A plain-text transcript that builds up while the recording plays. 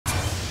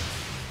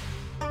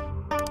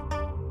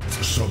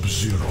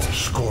Sub-Zero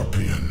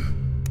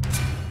Scorpion.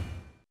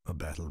 A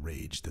battle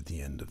raged at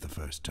the end of the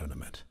first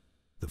tournament.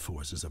 The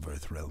forces of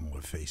Earthrealm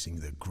were facing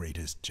their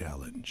greatest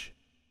challenge.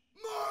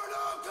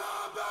 Mortal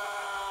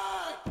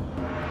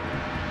Kombat!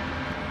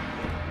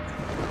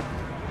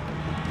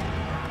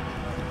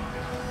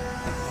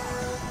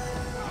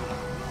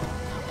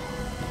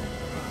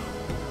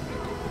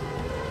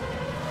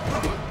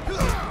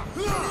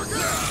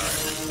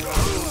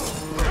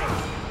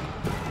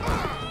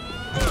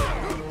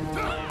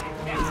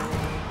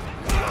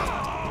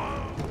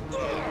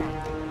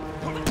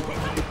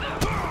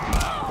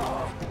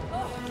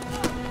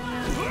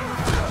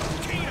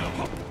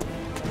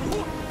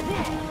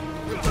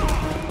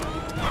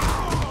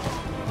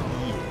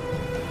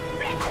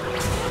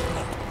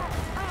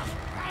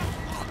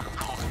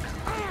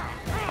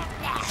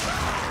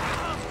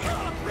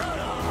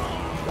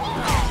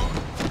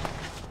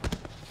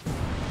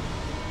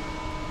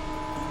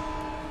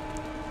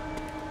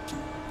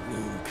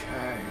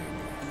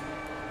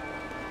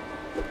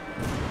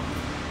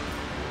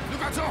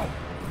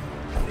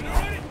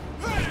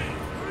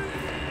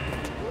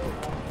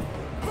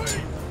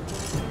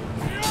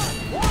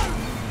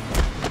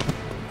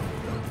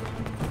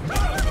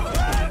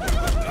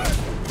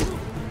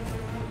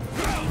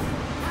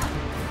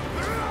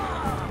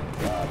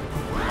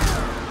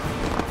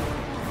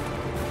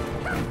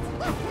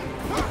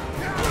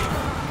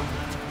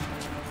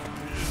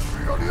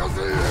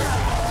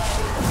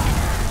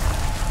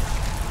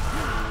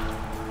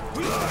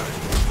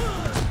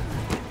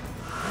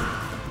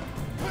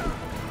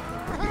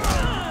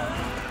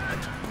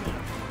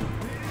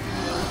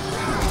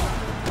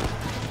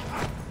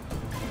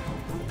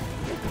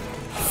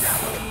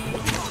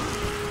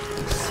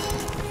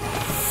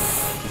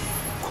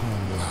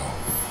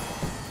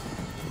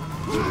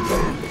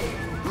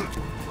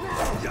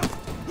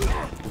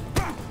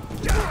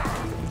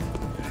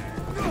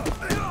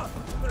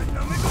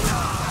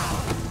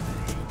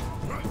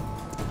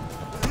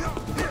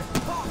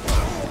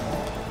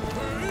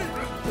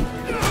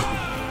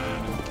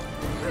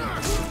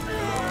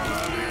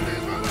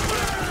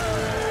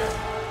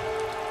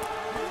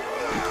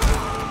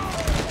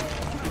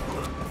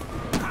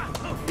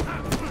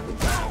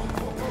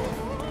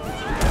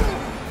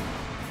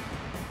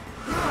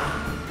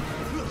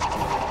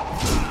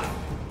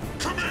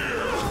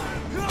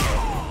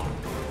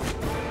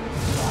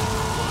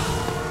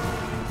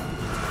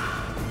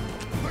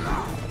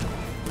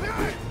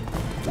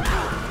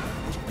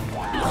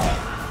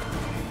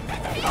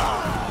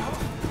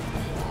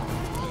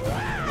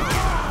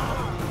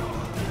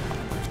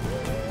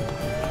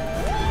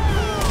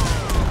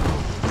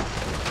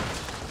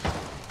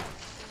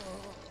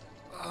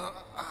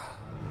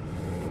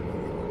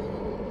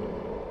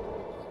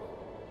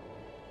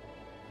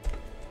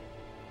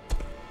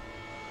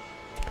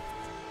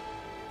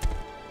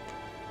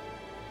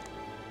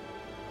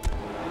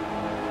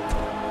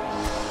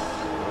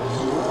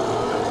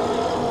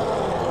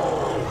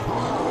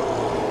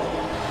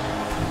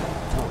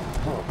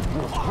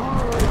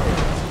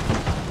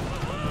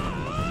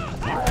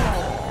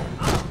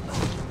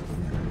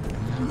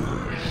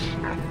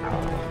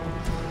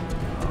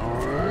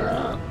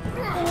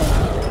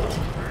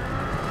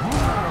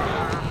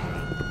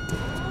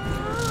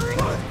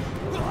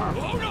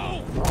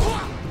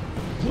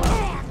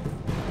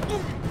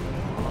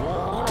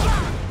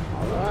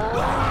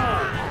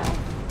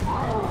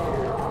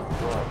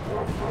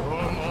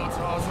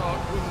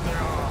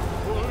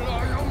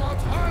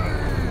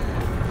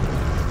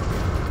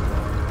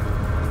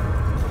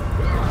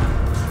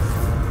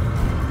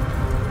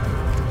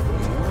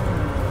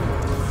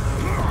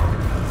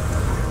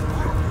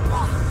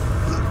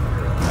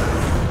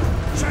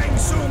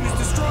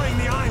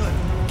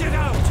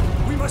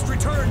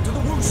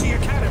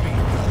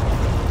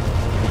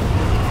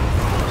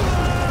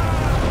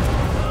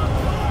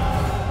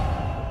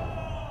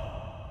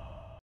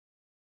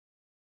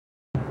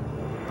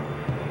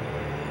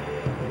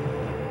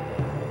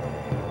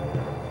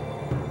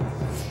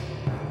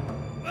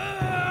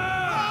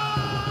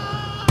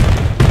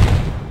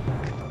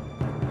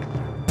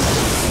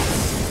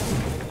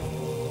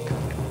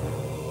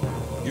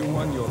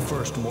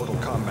 First Mortal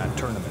Kombat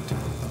tournament.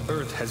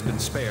 Earth has been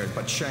spared,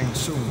 but Shang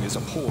Tsung is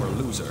a poor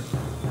loser.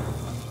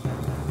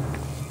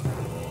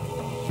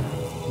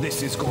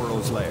 This is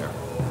Goro's lair.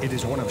 It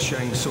is one of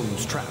Shang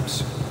Tsung's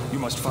traps. You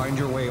must find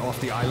your way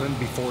off the island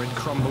before it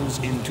crumbles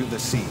into the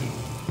sea.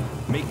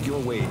 Make your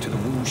way to the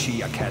Wu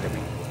Shi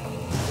Academy.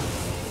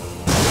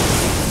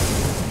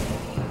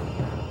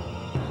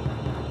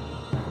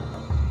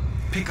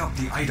 Pick up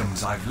the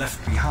items I've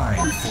left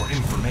behind for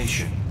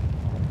information.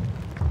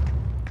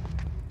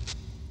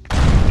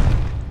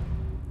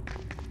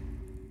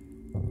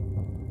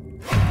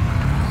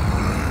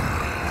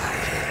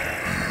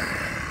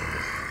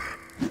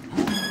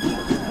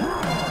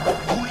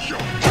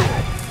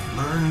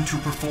 To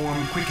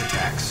perform quick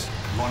attacks,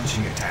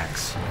 launching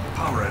attacks,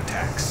 power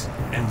attacks,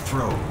 and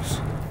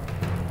throws.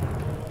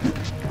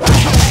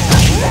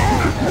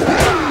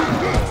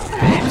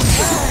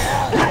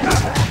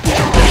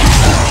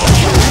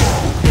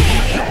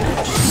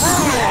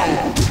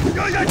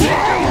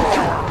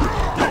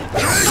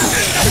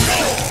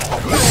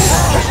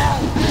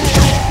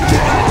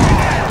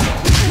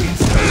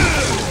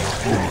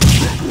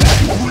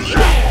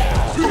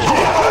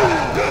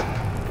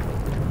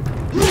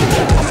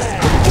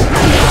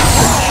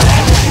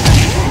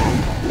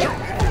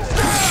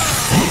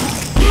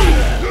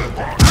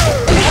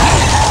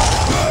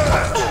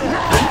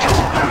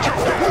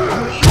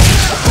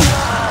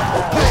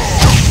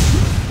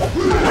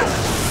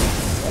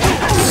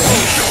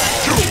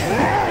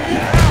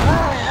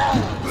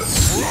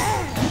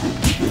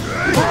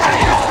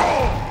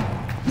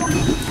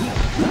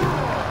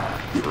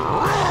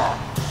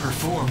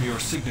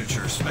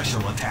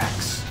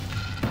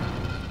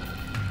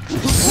 You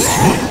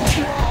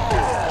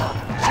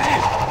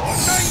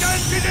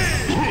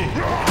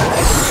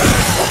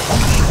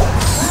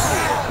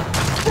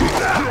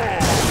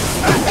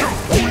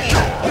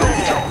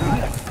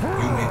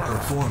may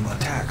perform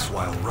attacks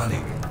while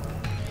running.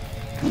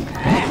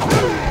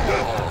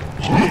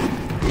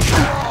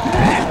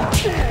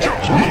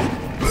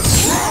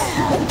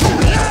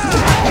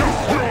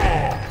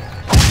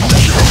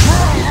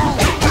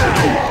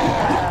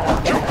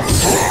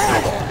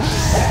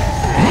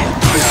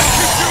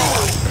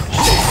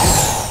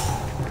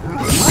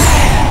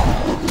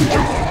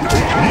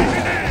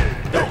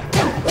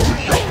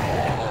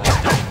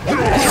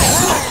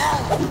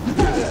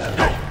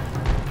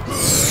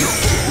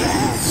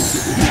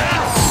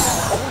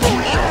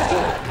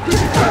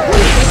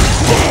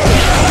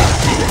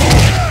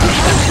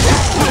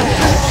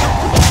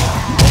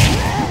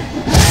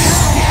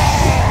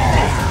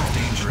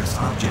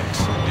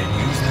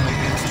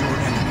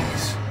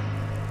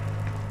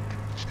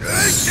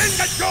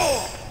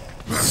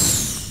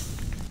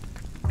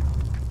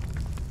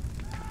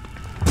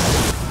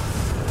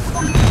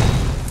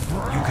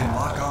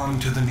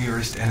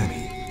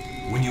 Enemy.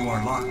 When you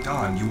are locked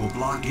on, you will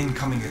block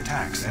incoming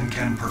attacks and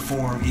can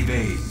perform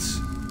evades.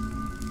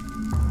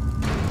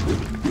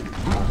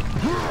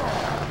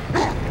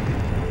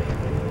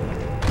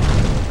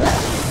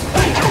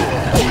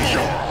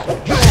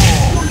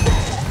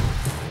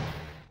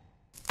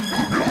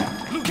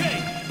 Liu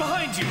Kang,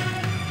 behind you!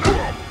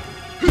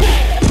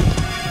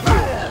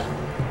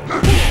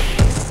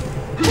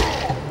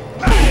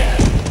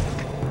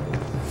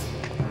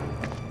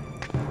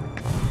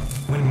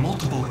 When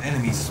multiple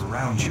enemies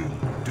surround you,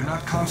 do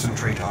not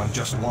concentrate on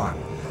just one.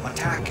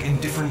 Attack in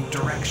different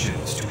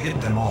directions to hit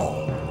them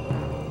all.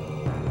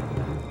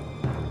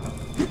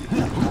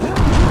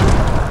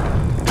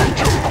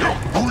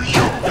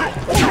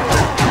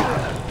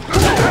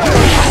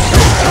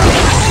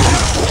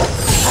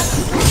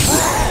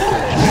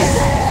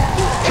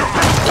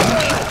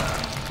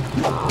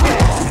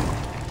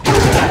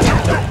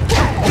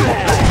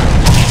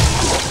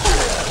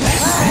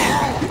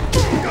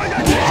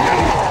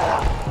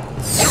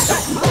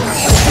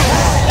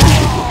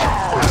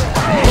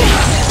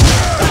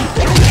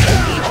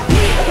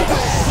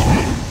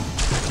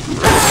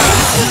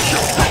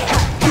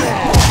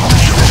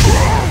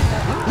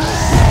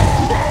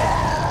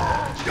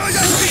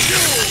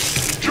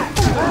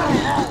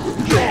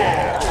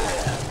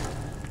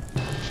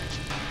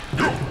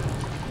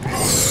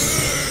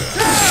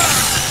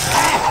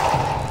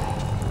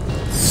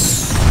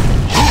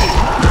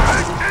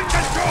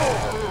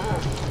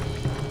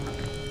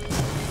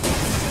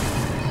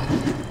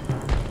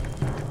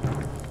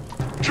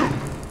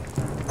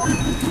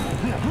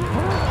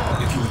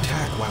 If you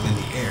attack while in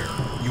the air,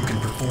 you can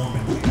perform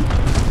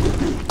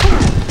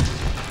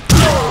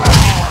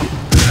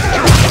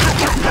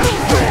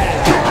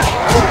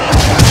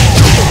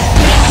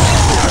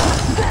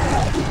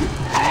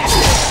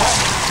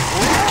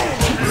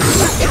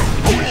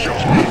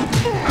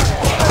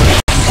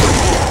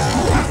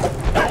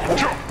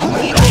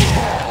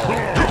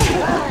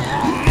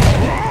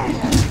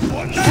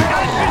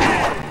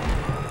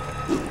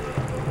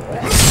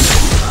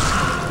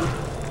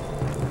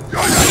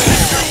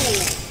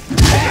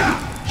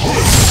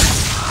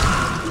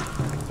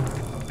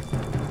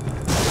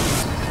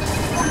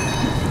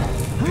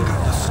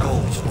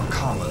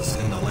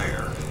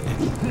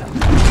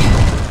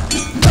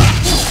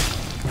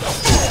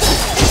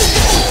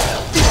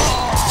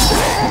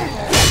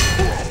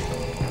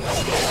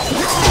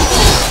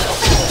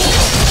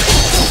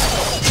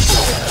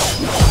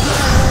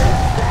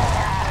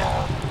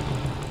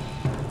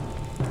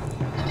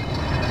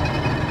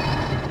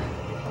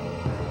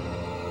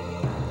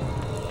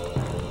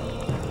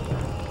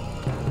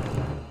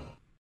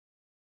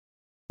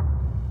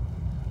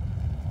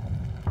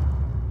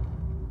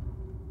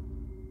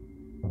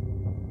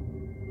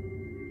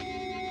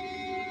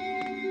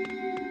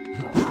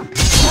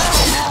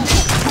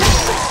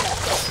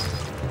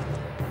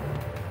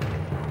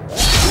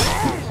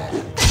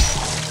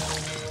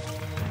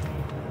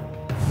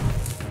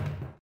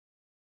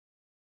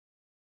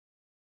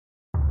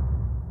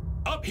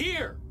Up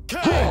here!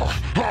 Kang!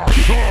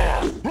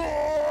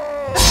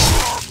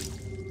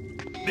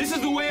 This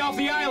is the way off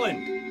the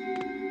island!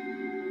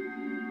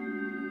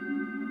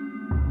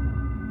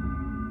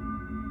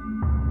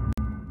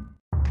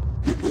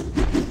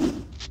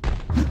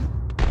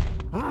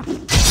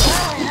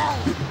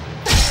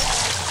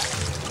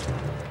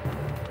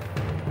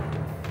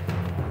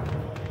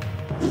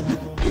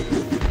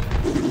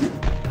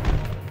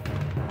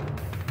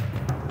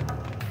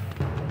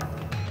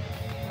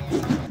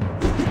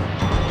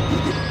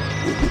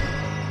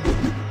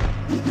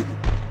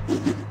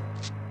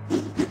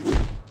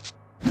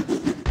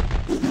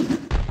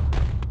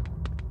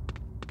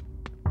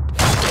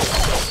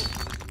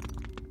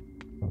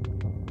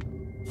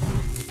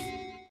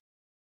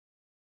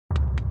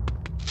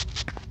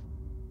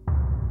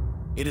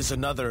 It is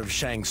another of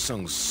Shang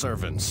Tsung's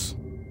servants.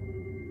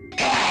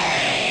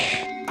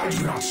 I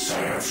do not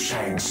serve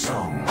Shang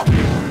Tsung.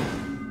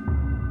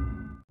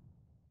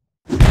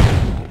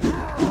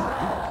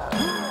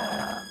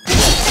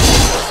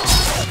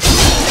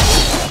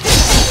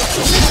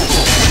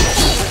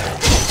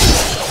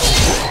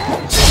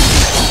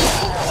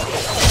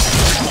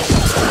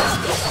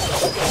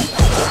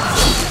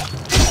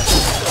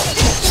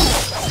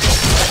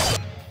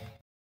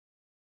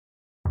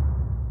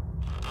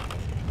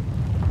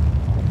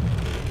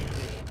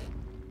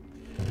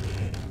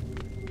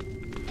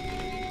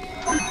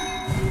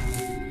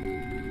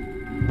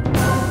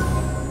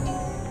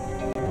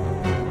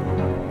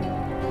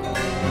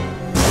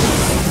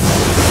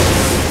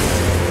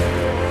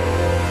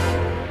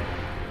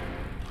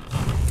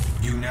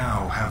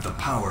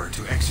 power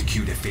to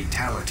execute a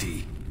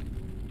fatality.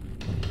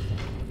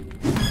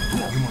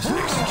 You must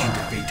execute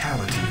a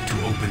fatality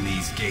to open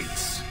these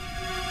gates.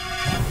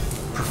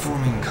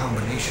 Performing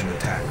combination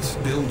attacks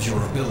builds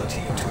your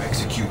ability to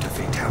execute a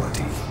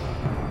fatality.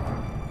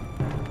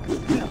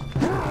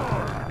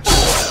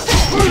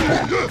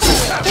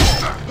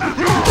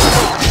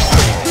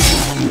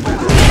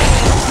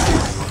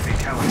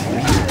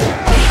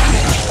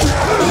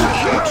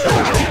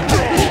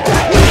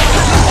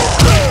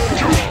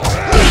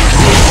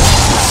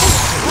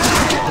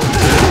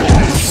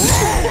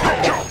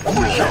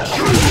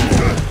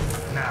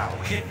 Now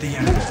hit the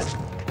enemy.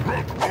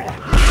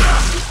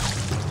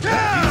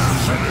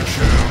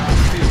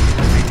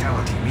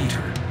 Fatality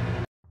meter.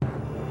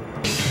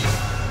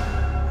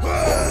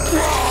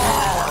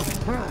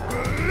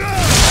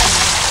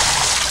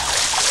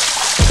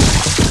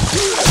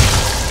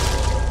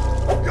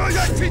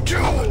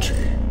 Fatality.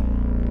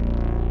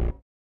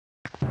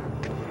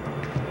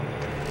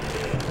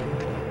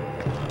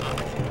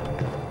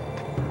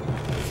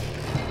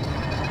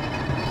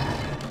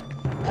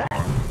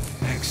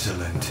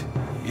 Excellent.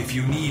 If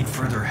you need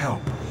further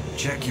help,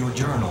 check your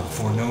journal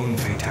for known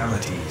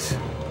fatalities.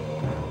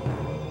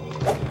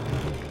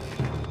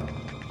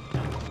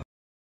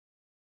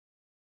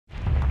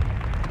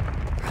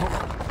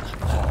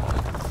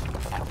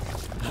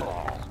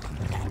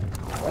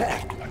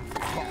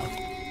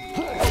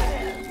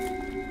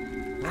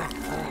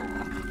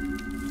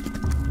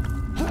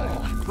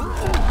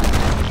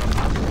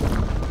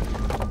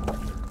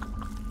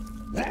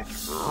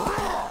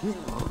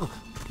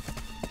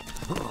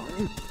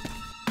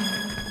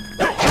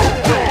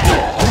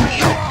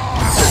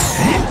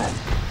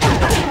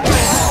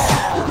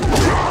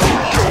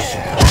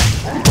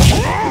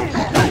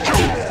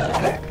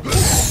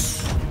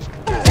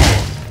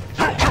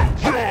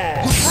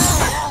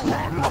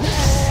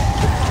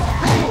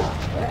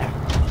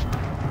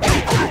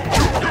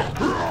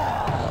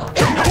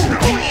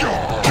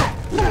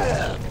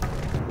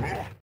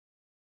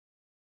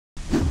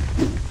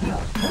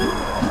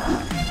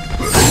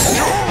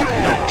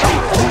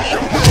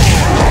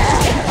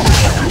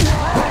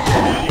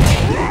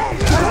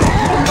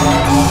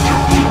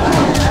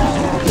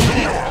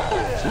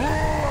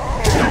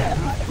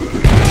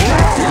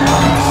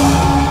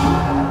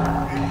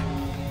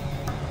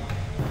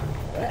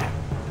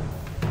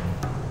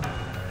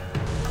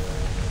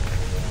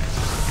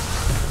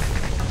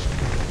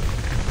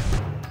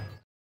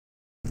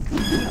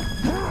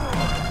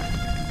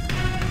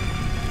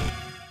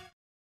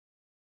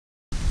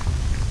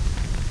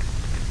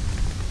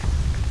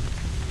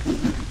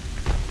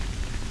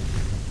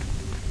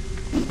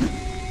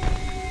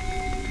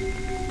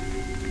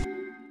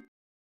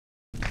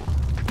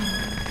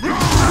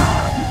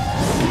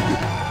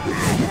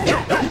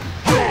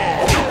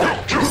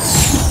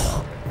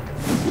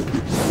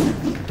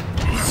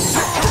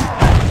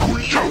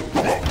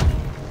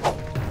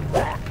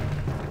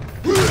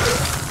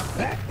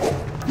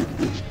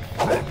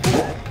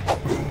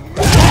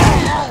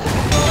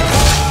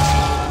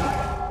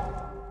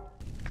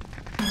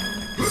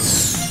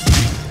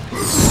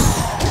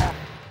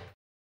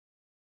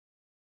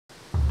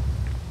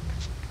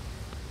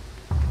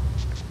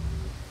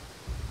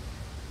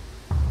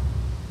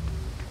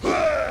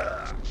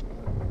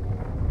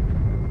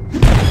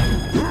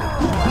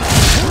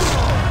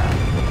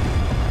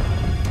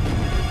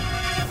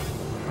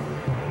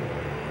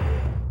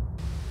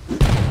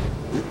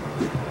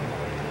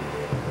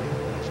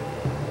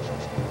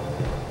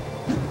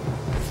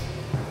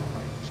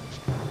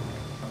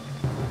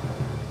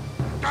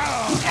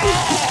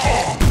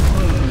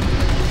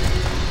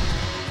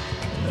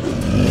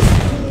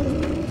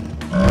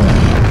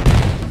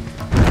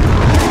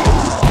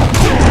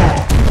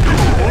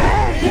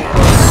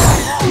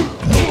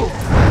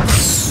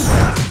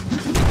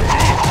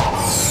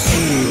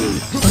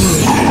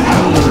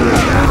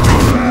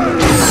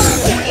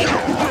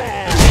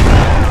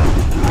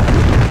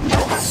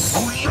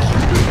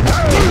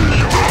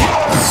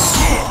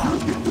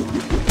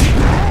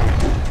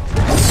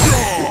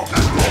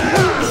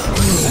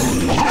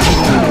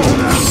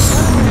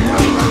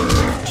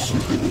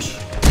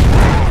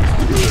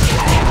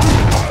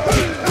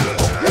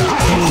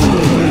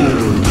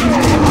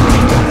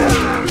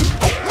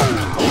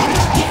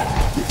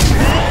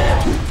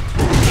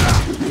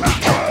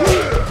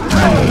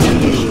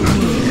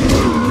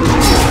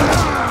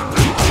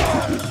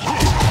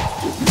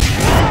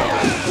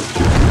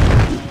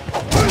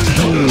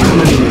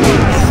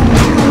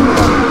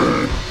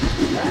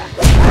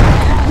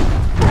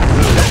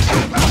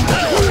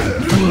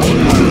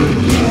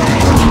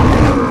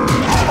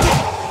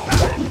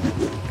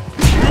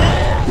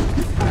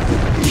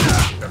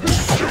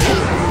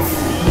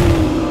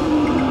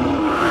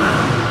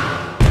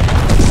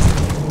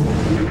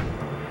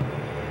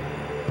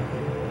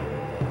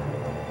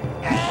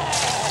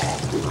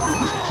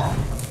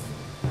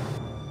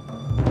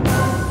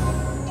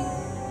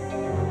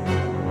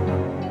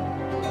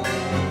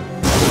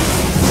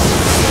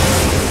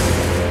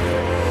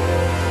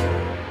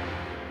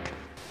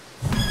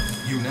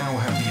 You now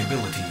have the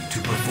ability to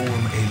perform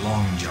Perform a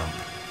long jump.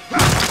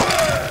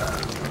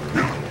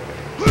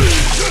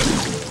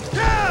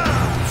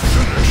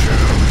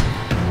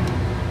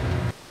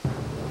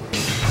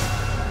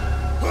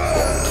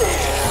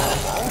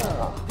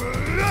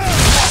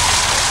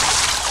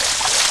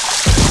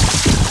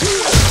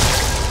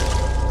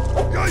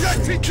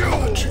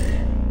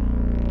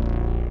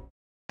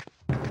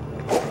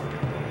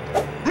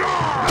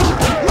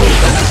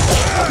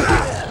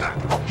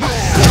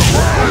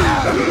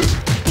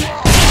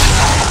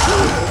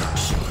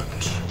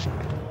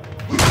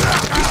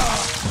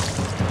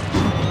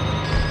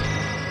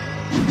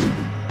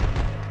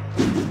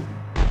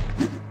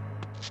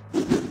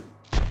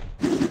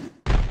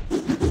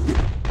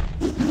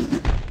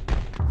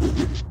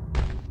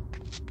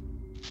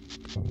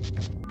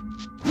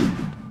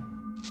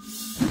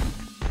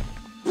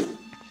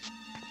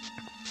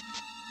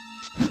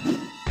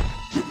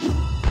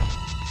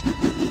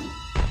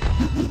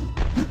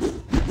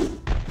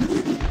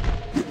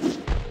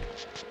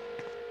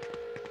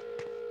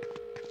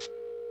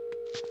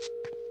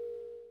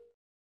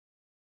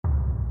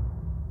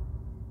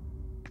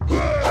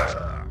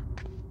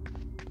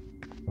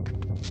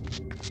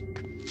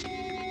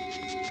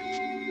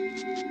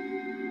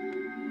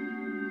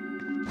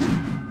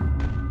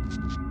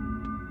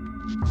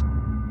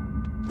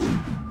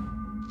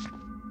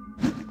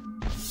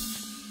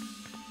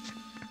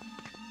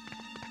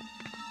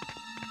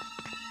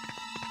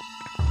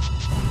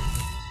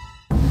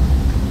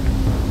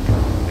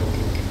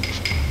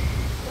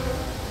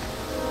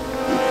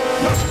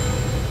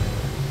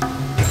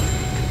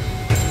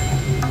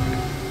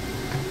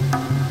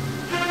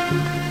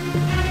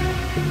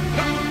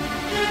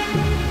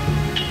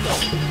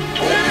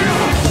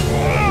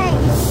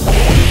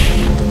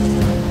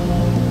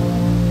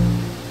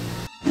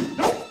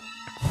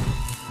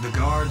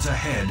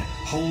 Ahead,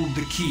 hold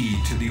the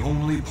key to the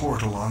only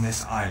portal on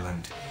this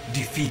island.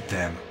 Defeat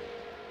them.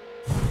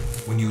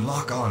 When you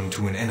lock on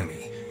to an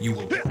enemy, you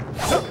will...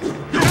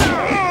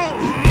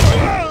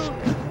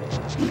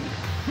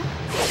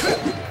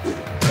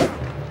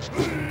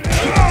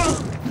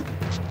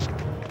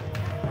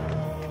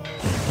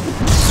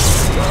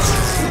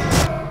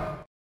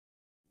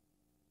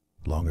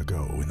 Long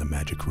ago, in the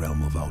magic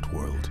realm of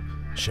Outworld,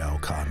 Shao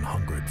Kahn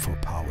hungered for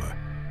power,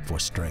 for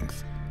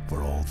strength,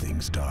 for all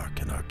things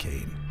dark and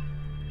arcane.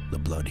 The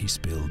blood he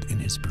spilled in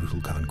his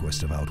brutal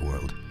conquest of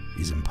Outworld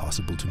is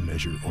impossible to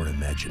measure or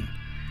imagine,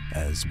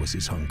 as was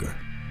his hunger.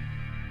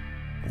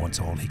 Once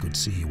all he could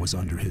see was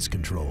under his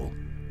control,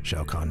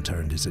 Shao Kahn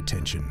turned his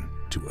attention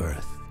to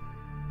Earth.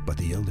 But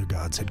the Elder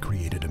Gods had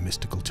created a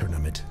mystical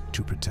tournament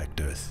to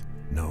protect Earth,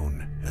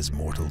 known as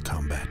Mortal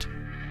Kombat.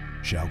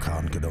 Shao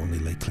Kahn could only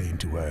lay claim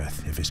to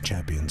Earth if his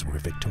champions were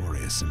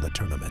victorious in the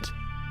tournament.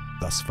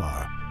 Thus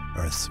far,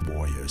 Earth's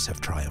warriors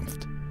have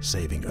triumphed,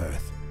 saving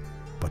Earth.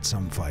 But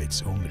some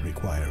fights only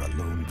require a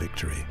lone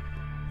victory,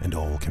 and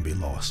all can be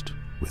lost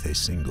with a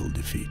single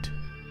defeat.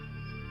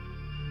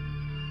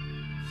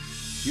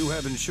 You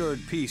have ensured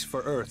peace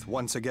for Earth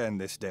once again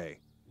this day.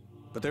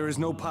 But there is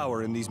no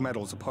power in these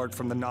medals apart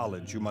from the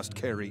knowledge you must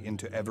carry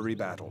into every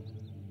battle.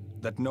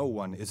 That no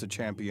one is a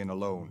champion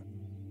alone.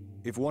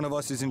 If one of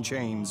us is in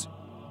chains,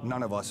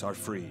 none of us are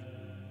free.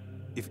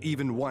 If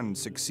even one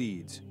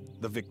succeeds,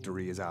 the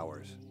victory is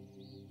ours.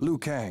 Liu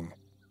Kang,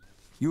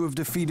 you have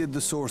defeated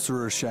the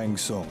sorcerer Shang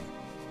Tsung.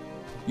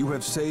 You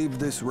have saved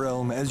this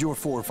realm as your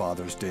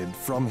forefathers did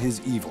from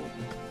his evil.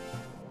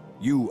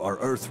 You are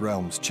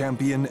Earthrealm's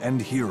champion and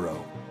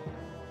hero.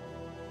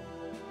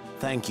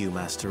 Thank you,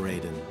 Master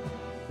Raiden.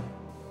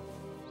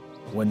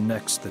 When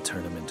next the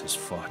tournament is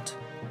fought,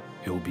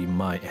 it will be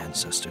my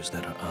ancestors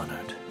that are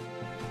honored.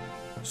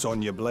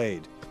 Sonya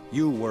Blade,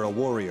 you were a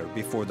warrior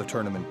before the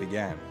tournament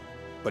began.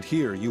 But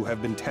here you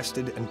have been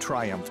tested and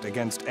triumphed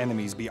against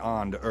enemies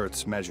beyond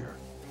Earth's measure.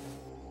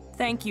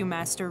 Thank you,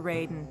 Master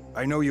Raiden.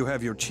 I know you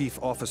have your chief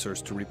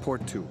officers to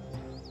report to,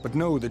 but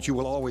know that you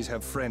will always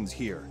have friends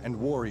here and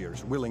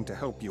warriors willing to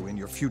help you in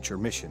your future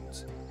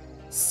missions.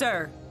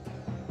 Sir.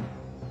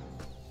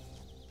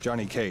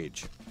 Johnny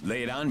Cage.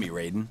 Lay it on me,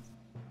 Raiden.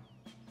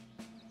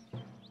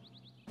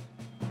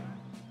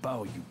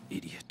 Bow, you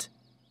idiot.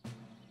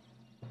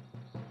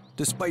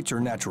 Despite your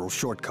natural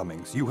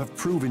shortcomings, you have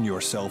proven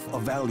yourself a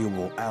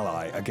valuable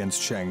ally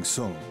against Shang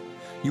Tsung.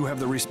 You have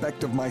the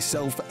respect of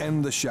myself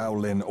and the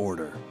Shaolin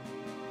Order.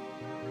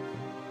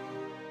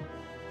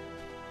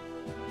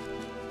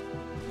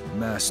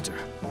 Master.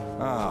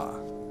 Ah,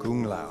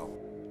 Kung Lao.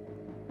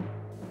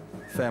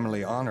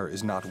 Family honor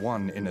is not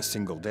won in a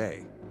single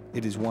day.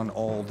 It is won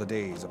all the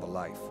days of a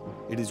life.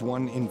 It is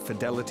won in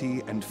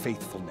fidelity and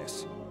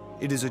faithfulness.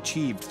 It is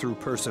achieved through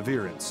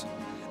perseverance.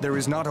 There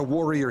is not a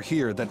warrior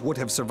here that would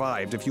have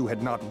survived if you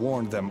had not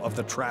warned them of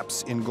the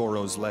traps in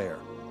Goro's lair.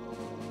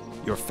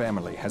 Your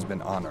family has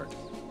been honored.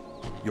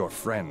 Your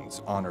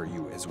friends honor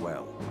you as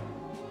well.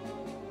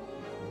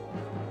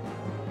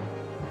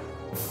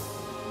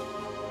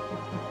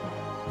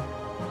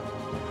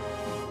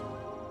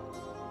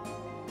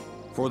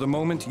 For the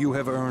moment, you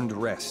have earned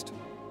rest.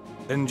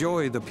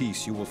 Enjoy the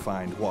peace you will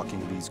find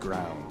walking these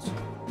grounds.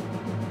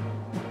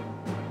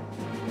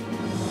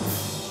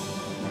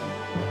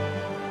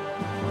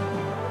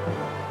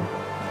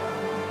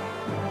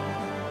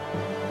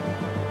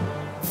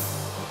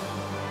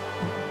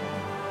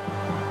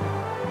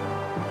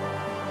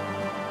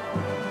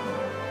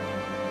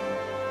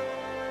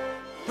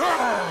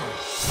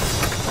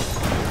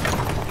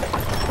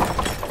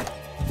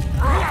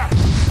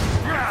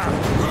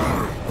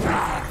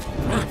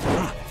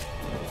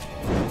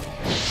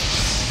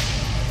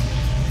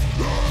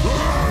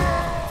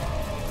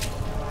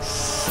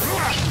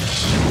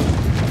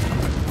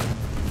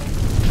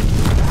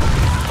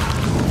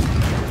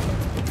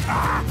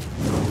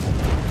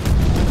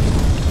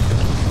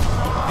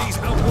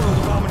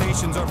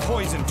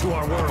 poison to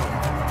our world.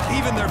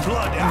 Even their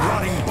blood and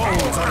rotting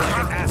bones are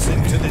like an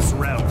acid to this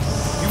realm.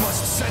 You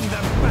must send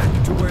them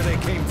back to where they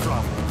came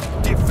from.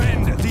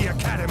 Defend the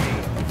Academy.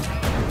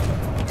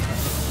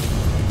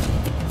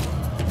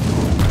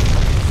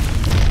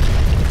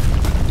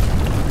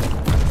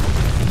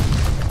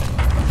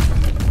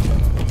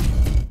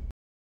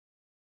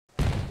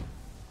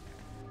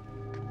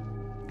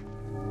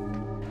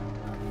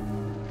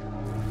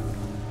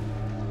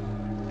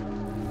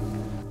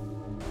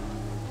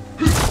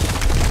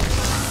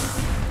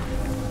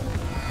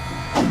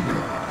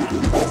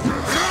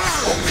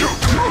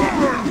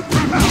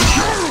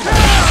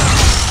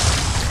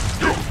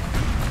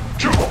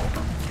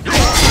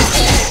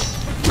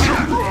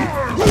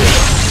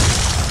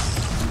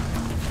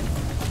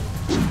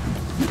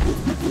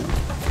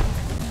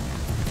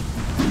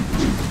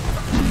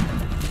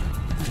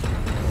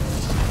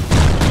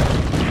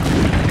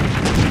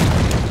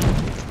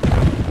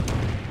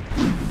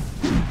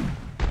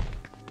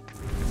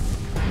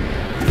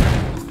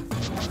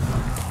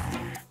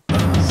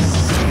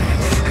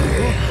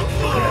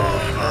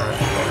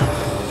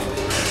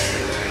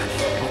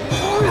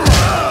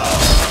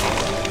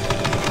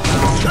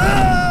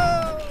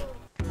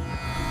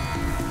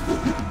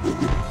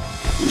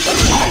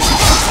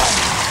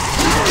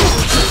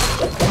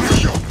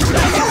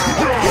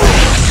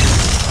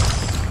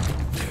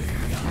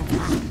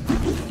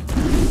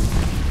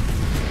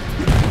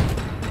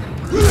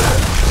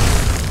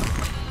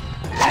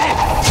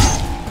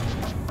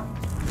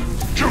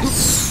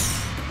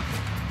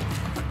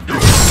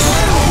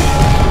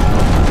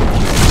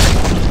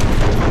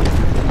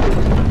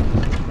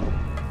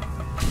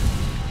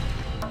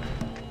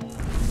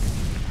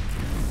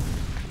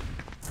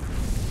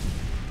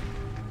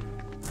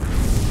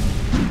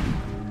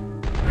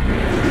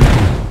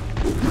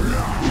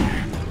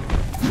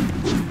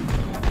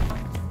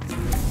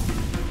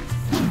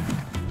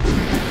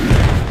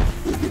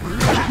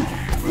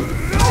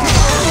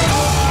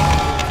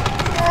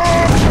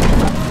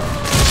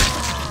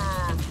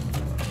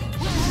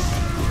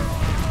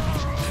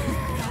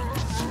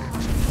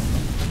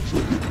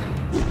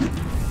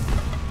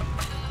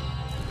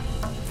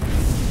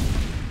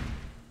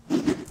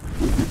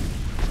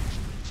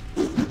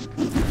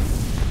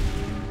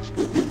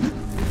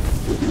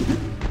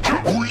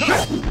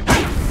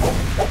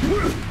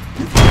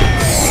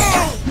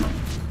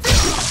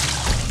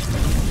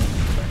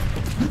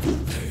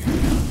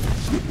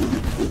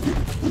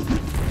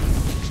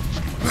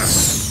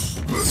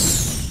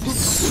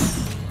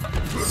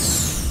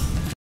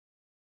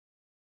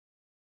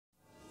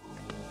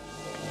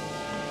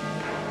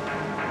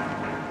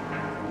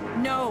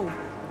 No,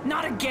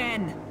 not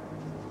again!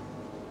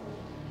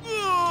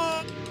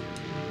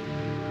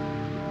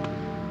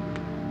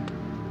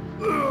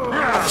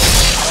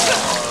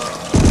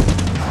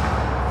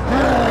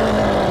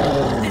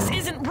 This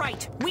isn't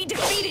right! We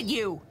defeated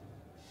you!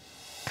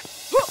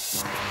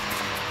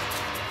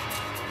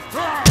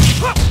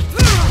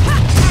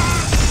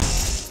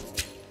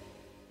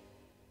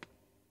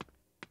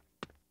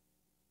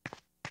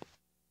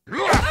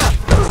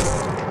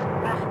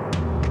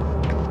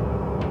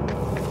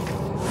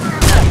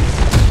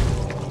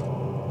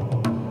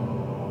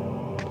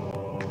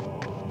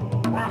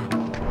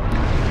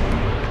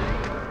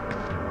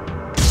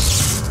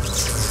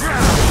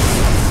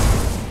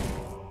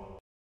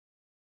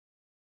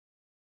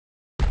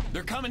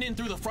 They're coming in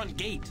through the front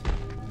gate.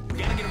 We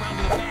gotta get around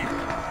to the back.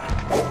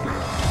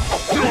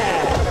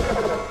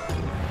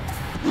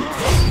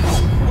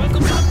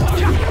 Welcome to the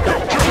party!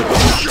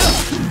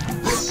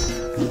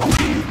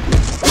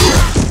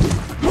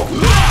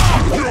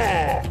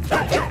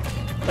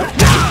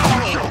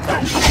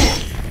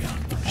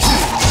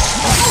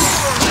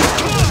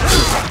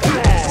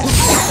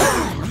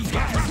 These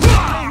guys don't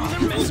know who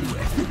they're messing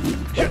with.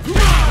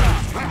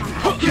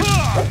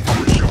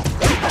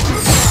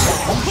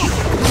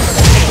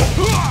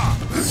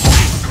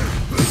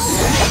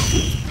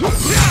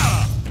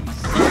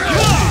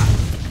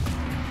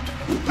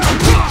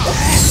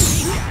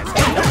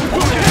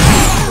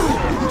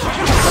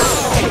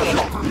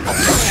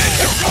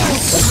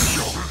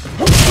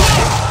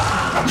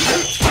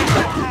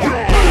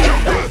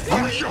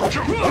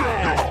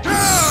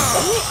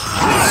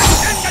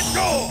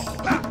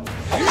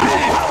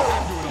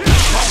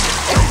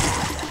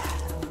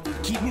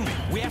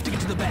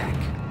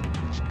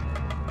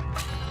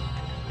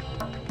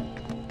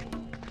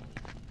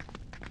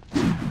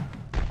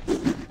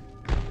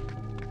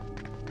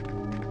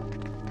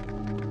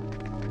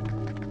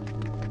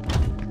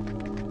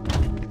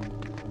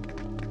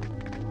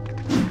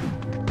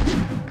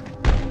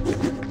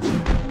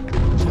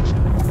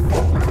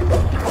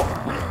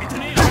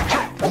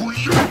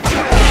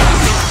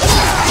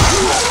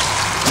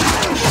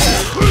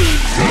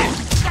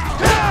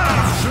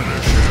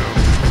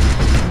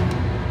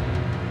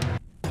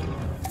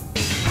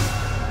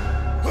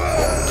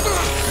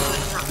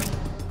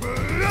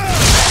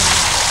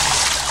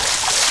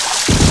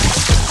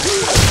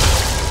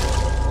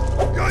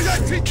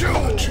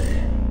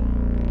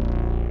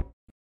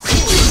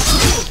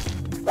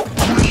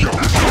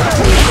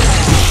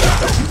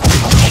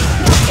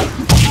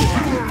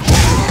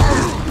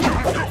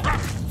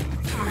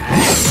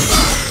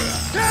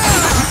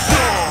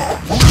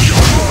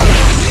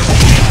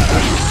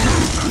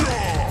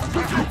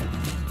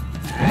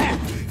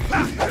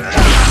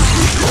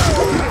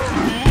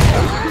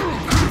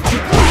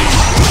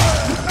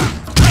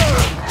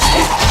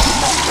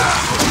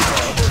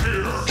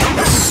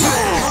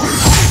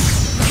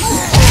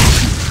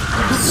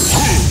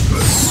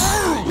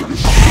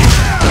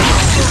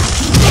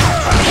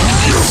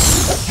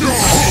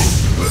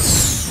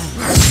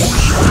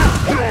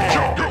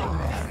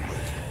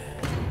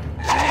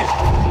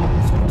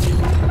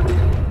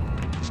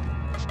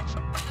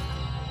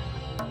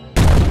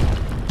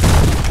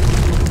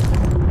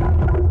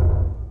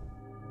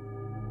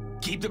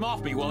 Keep them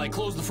off me while I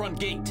close the front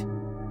gate.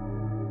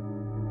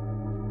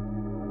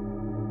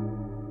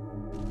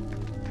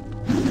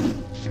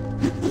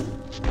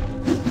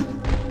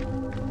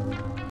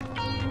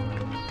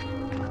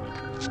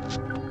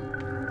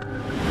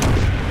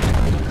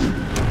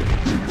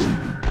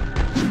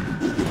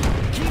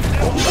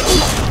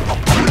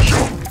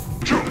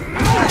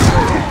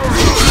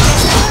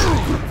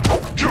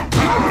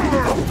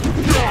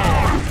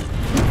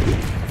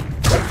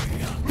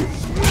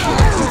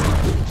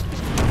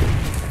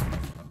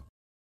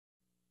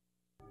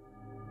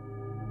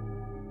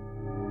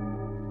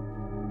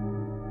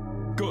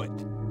 Good.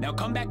 Now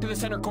come back to the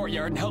center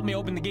courtyard and help me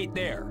open the gate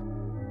there.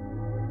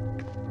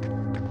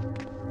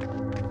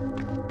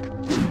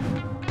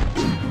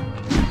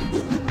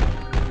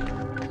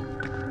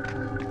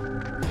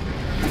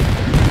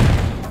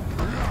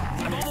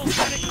 I've almost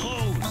got it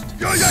closed.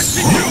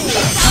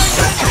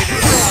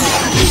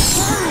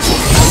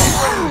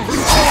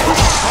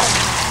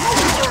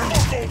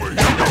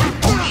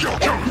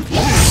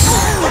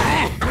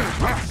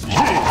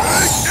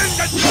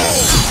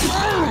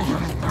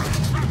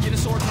 Get a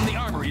sword from the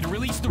armory to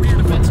release the rear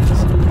defenses.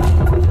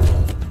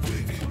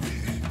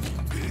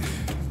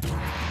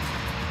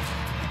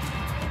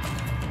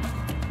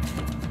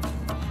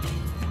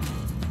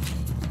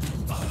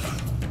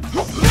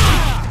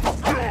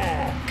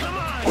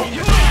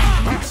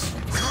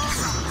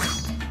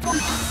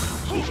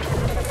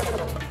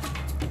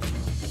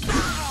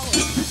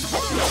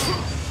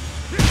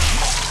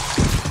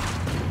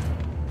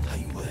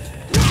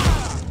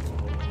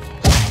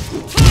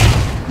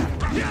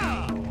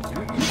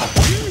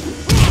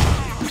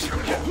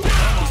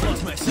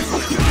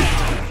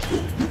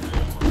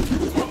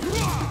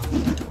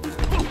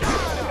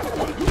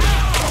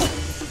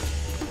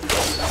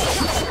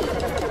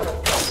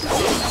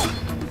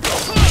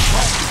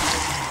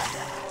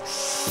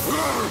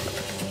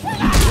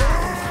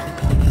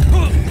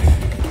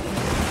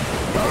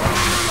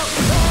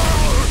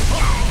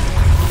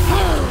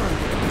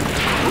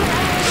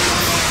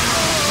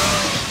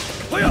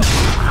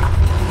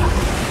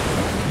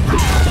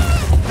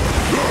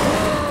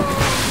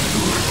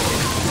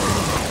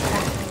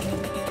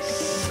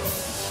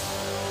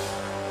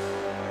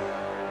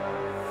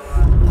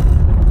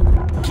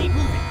 Come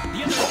on,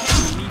 you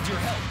idiots!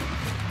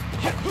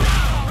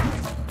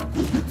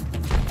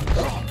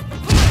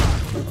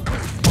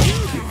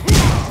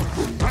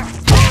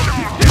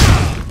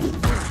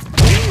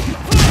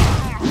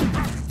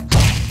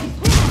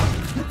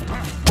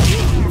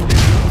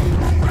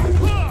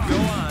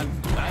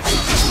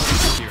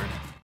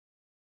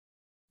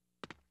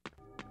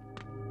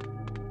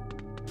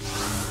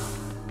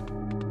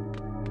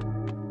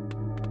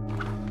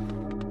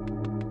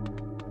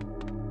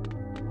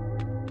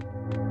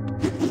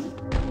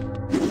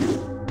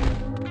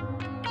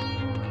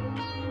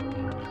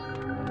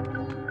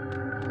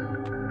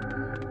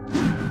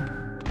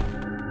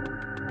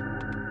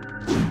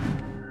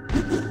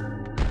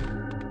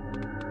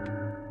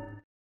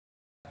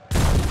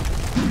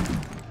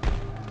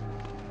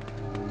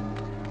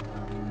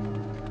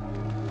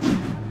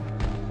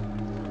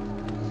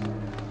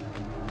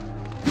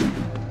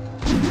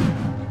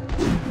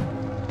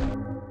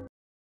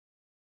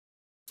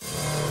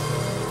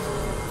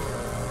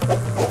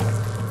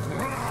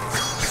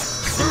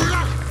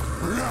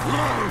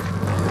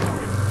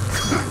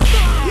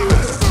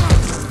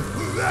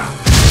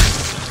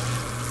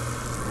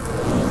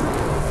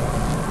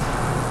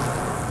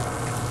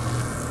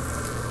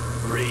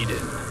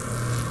 Raiden.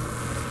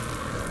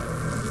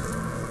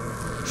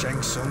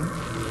 Shang Tsung,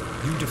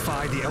 you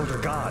defy the Elder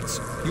Gods.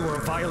 You are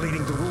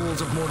violating the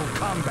rules of Mortal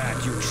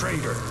Kombat, you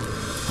traitor.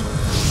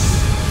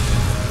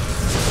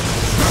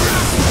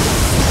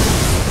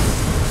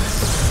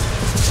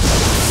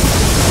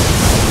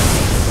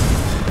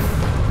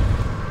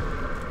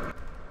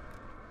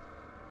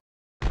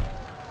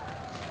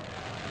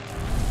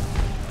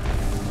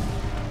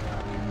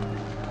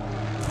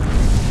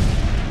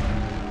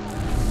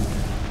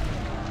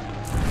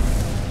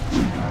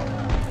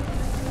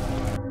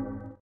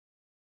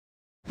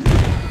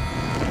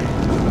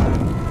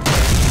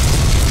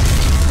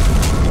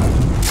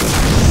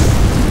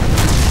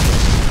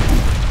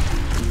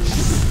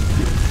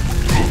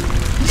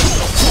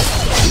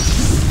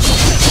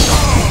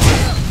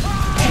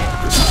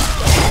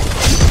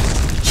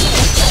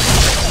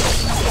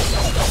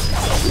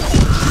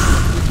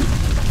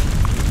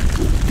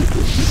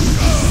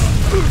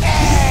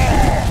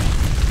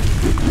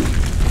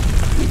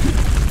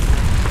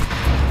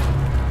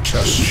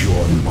 Test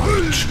your might.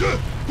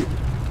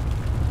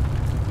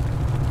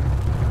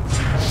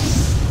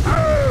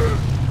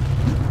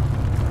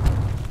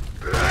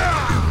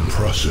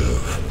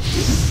 Impressive.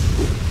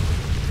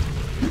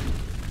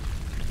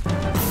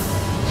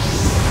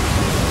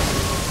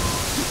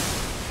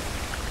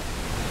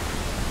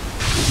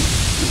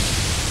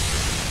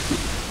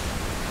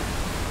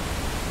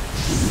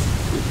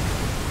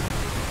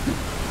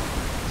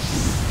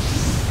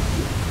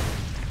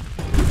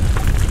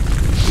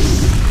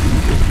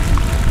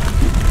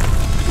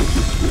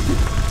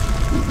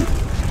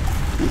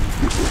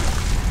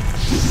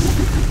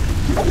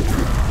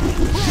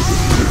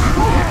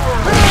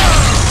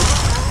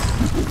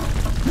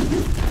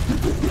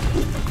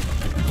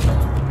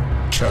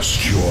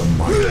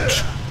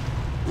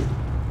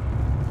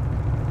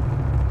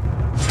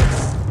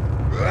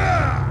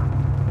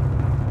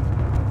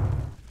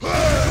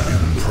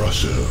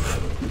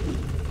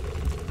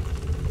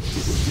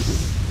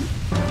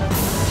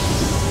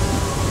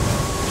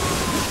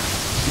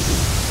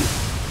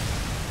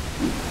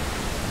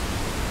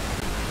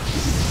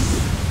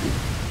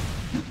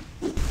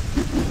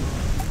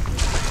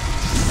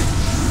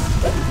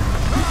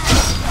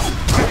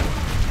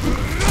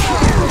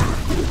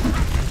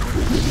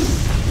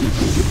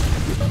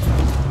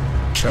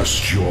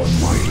 your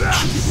might.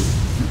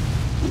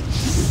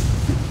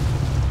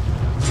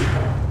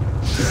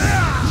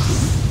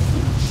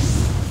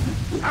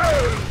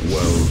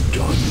 Well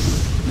done.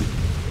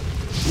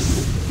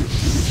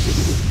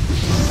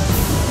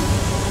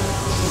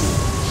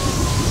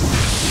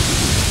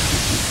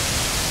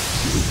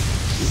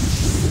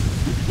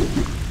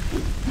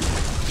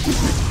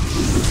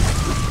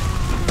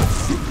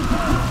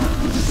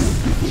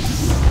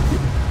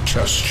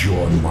 Test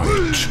your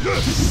might.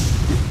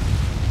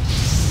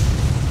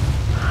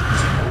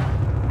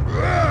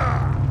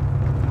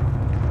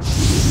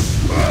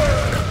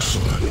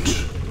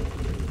 Excellent.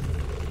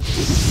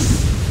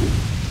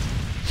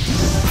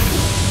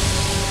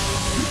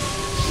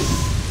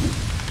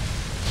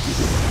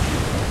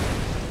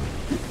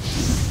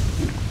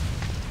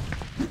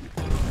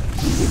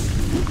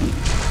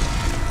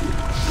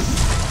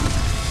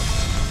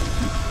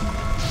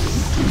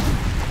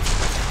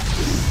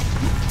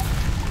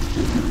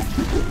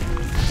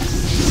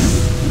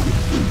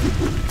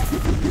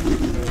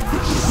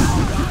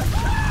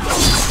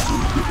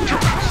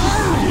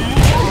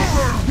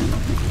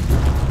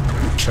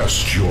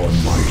 Test your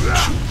might.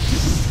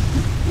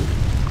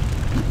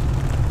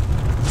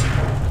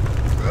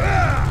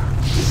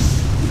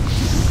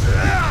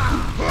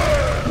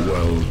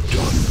 Well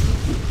done.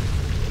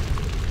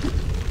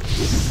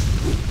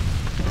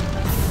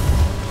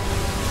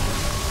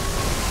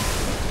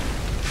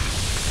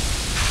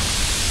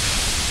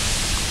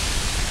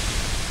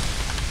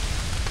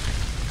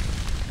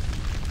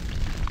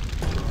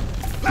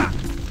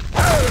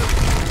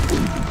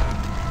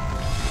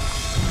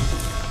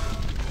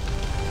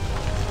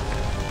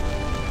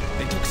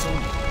 They took Sonya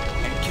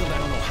and killed I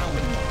don't know how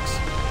many monks.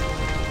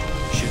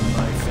 Shouldn't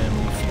my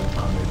family feel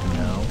honored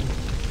now?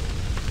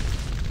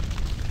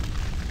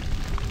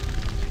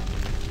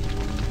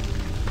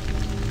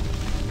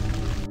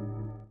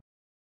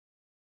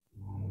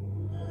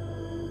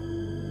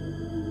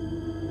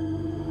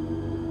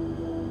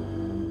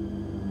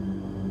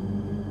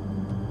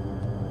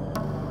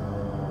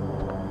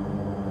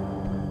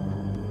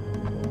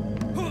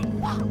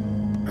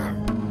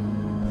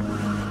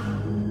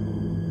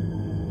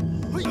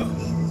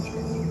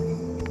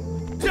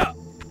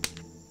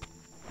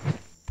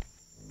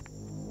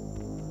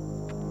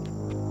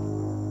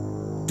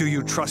 Do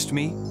you trust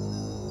me?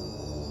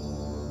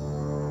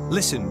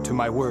 Listen to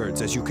my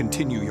words as you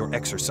continue your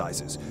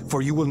exercises,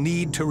 for you will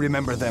need to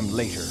remember them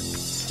later.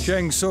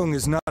 Shang Tsung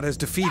is not as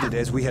defeated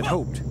as we had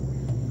hoped.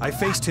 I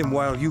faced him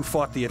while you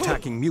fought the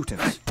attacking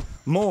mutants.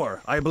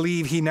 More, I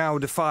believe he now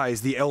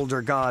defies the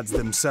Elder Gods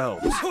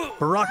themselves.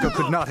 Baraka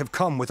could not have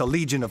come with a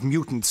legion of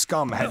mutant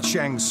scum had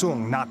Shang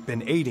Tsung not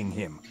been aiding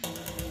him.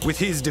 With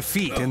his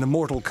defeat in the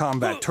Mortal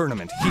Kombat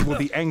tournament, he will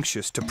be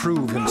anxious to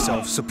prove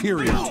himself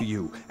superior to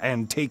you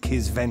and take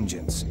his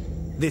vengeance.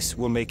 This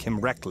will make him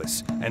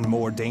reckless and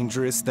more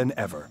dangerous than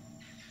ever.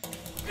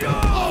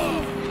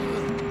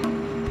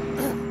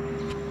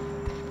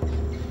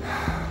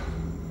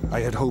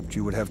 I had hoped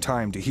you would have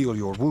time to heal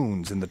your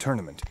wounds in the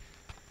tournament,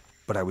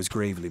 but I was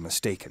gravely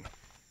mistaken.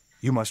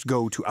 You must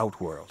go to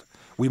Outworld.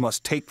 We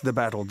must take the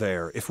battle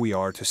there if we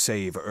are to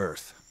save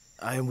Earth.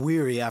 I am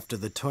weary after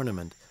the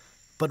tournament,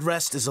 but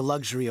rest is a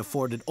luxury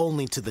afforded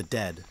only to the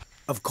dead.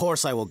 Of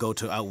course I will go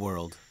to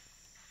Outworld.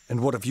 And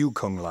what of you,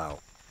 Kung Lao?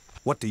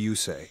 What do you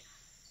say?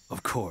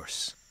 Of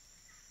course.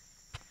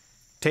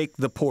 Take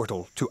the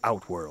portal to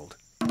Outworld.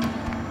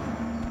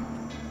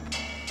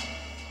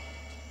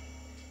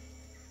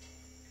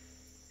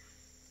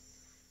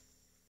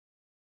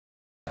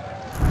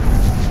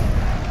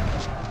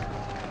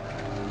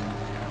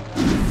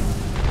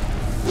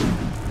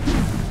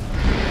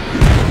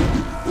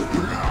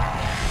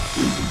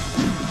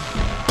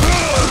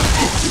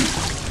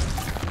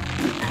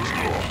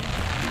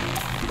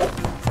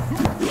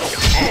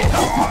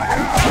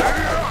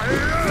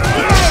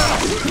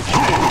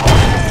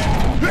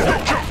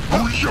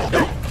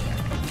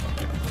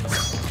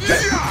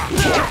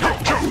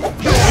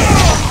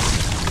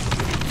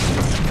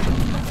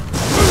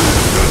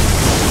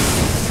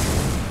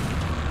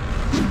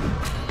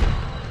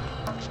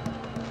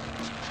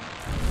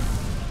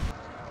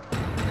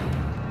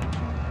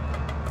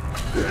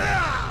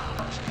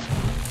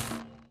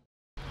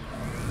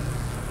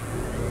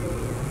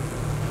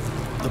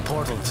 The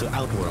portal to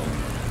Outworld.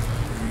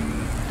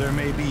 There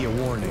may be a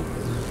warning.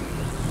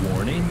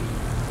 Warning?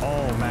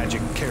 All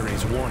magic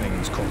carries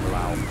warnings, Kung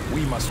Lao.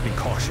 We must be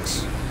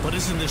cautious. But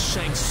isn't this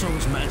Shang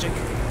Tsung's magic?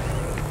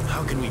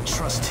 How can we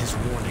trust his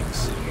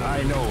warnings?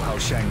 I know how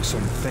Shang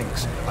Tsung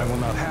thinks. I will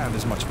not have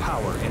as much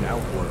power in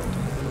Outworld.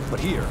 But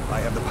here, I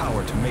have the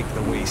power to make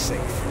the way safe.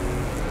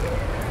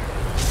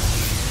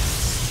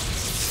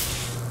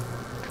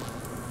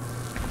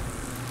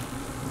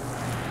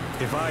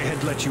 If I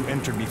had let you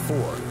enter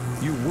before,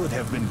 you would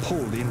have been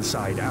pulled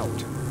inside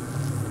out.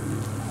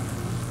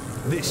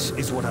 This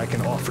is what I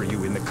can offer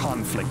you in the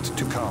conflict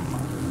to come.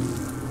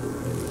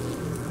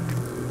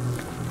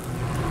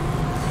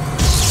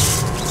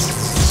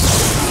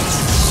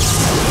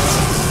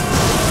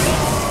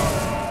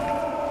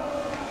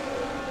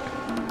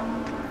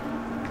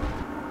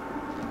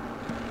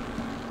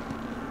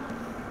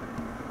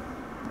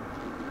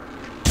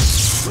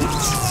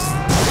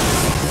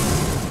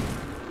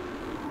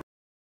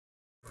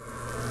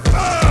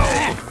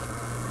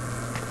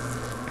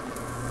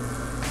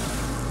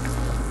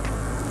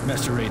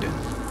 Master Raiden,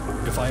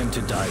 if I am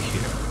to die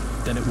here,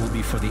 then it will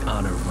be for the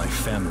honor of my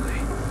family.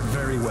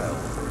 Very well.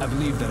 I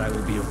believe that I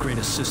will be of great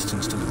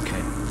assistance to Liu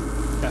Kang.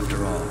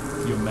 After all,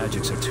 your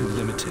magics are too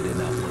limited in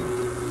that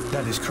world.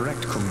 That is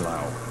correct, Kung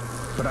Lao.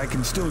 But I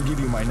can still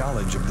give you my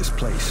knowledge of this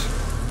place.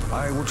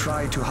 I will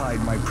try to hide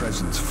my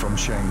presence from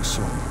Shang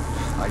Tsung.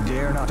 I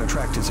dare not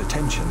attract his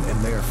attention and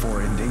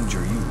therefore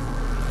endanger you.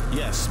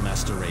 Yes,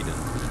 Master Raiden.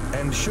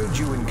 And should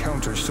you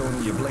encounter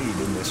Sonya Blade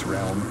in this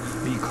realm,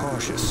 be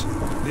cautious.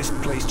 This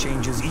place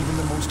changes even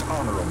the most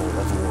honorable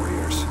of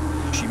warriors.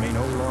 She may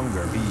no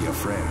longer be a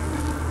friend.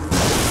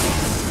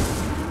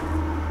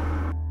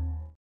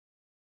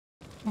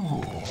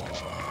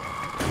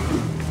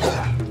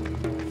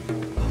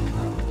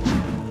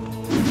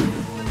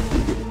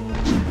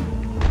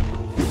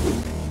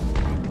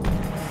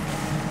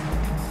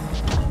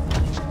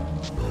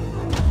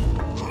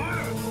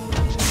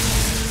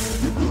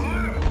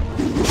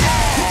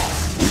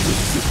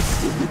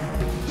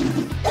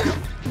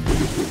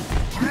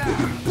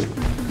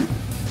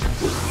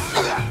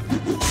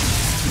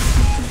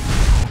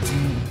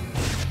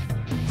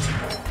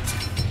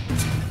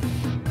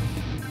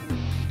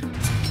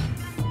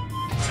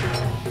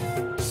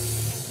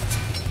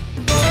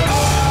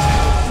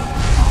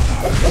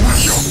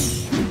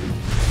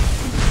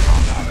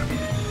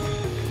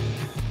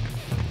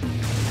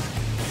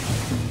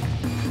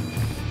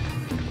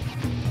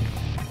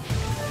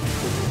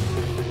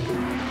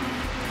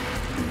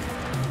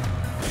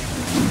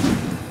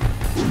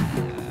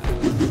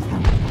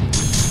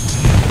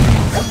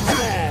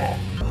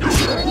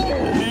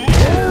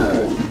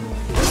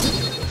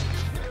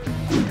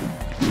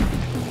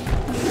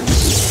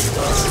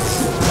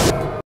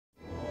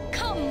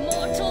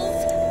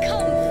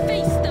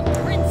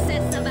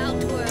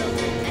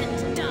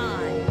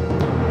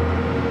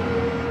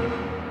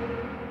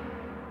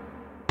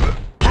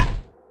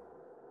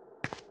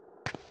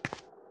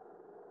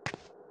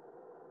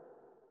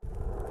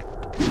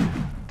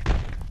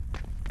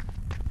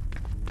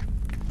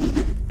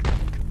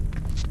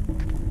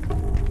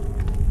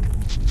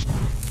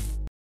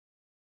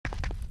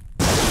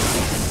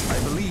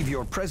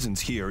 Your presence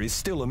here is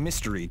still a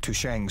mystery to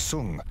Shang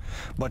Tsung,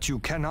 but you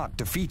cannot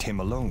defeat him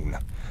alone.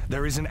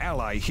 There is an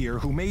ally here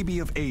who may be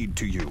of aid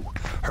to you.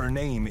 Her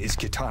name is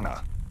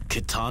Kitana.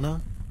 Kitana?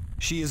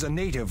 She is a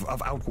native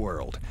of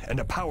Outworld, and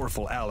a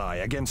powerful ally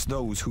against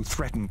those who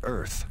threaten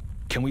Earth.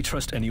 Can we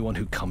trust anyone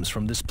who comes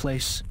from this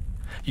place?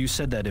 You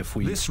said that if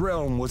we... This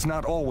realm was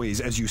not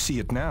always as you see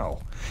it now.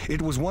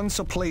 It was once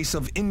a place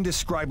of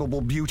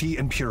indescribable beauty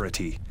and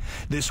purity.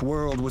 This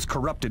world was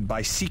corrupted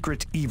by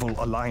secret evil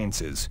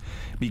alliances.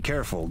 Be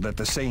careful that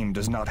the same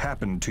does not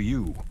happen to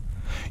you.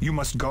 You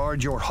must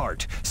guard your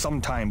heart,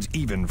 sometimes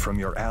even from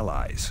your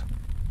allies.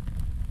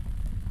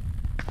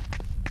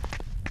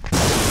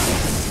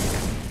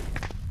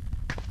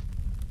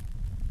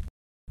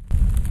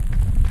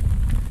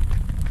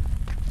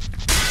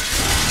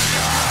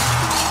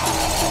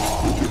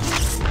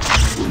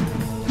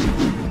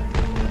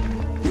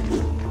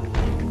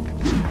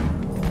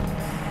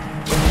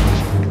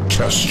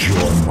 Test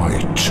your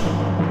might.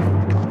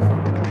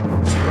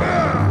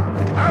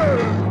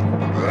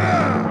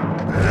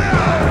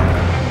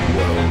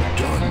 Well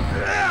done.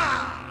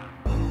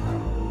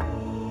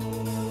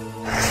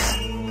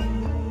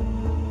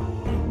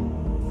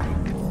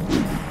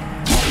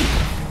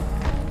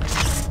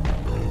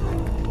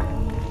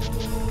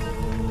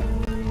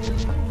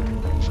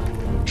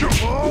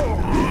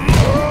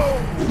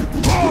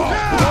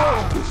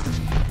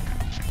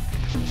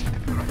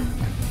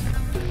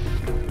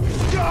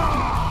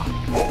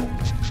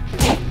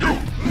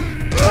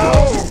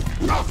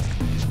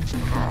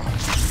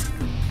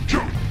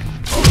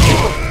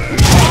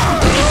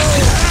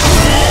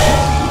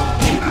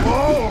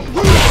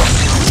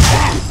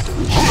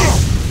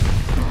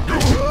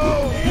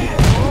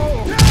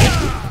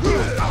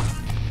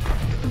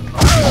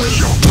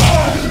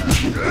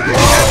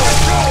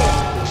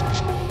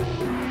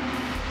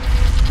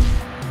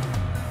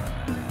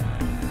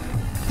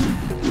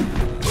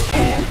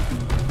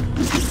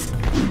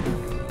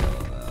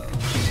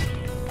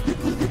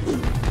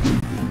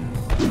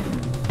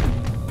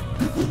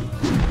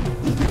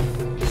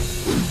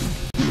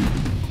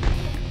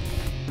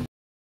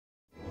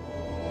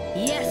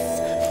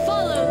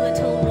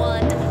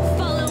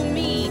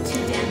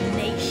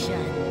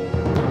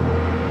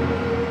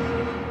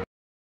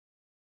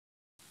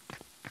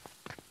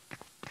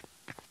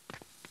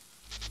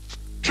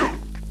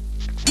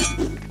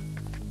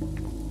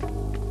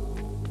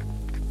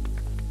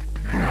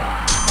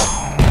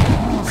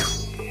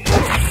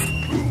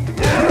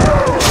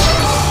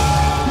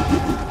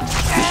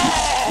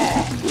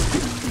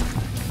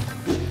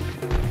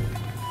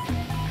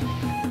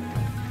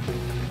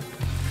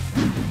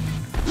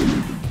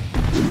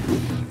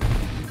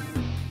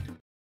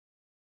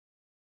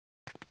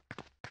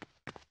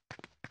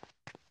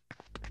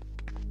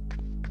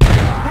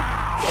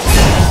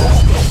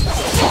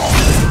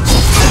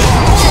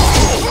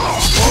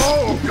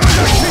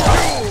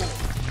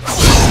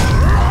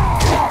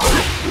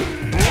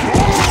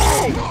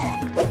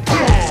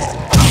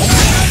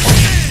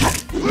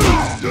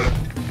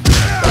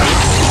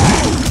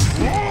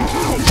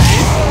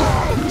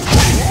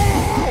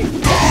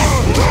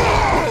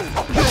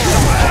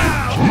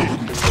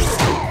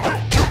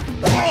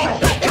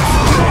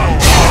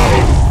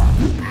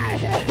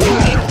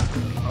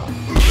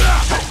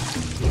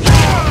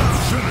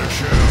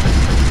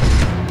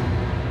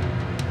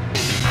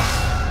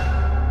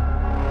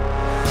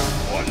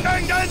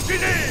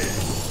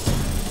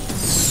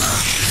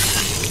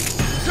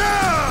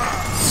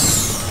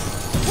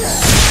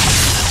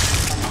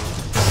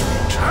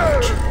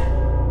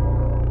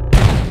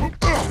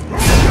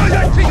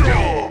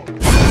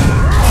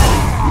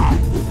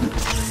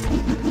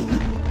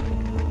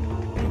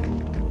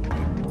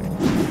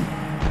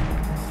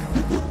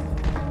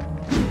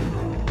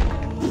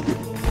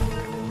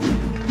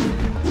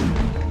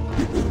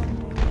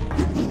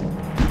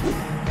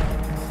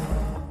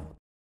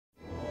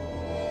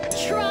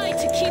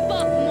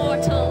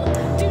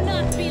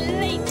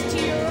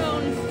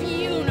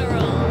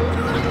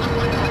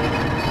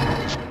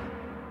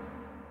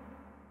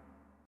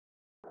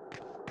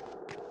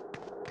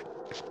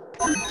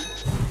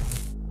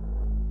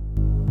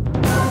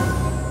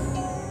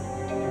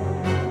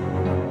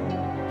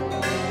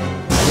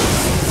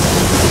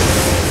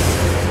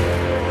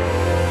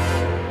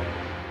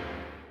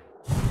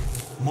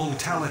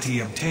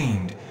 Mortality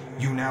obtained.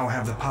 You now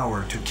have the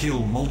power to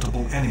kill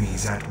multiple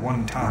enemies at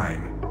one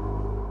time.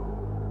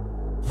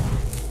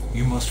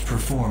 You must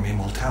perform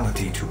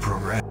immortality to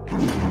progress.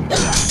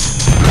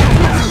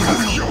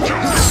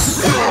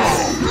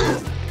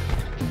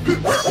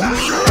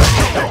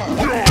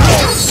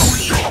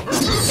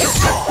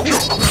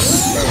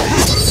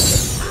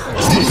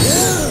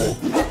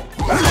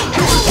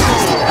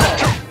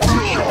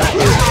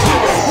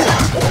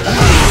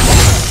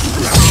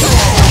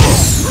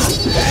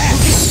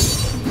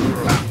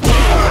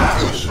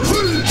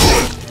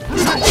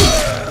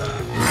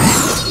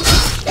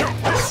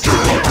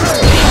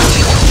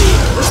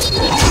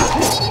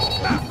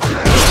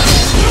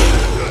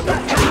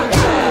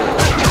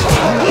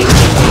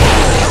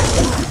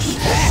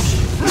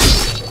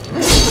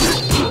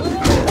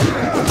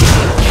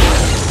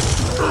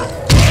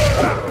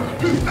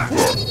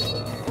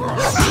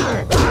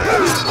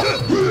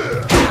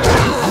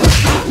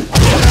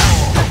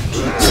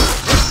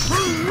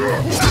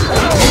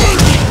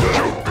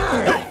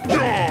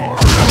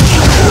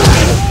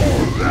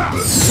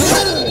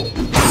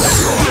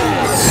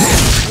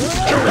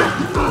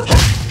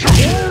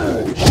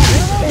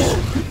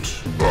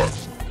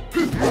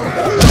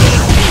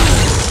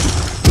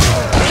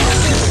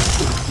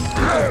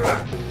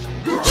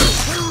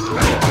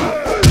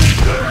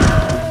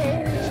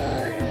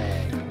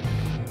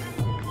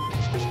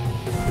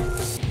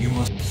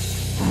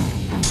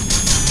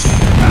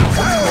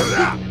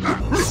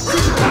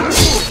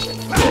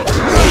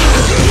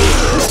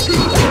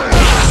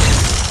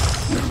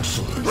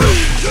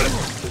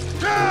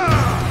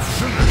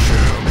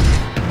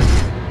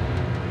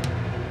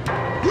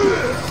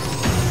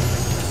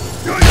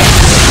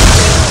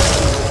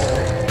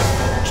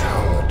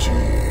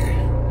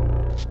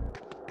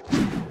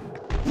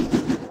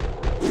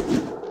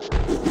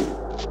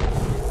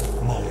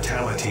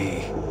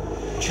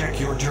 Check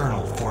your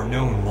journal for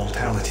known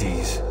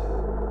mortalities.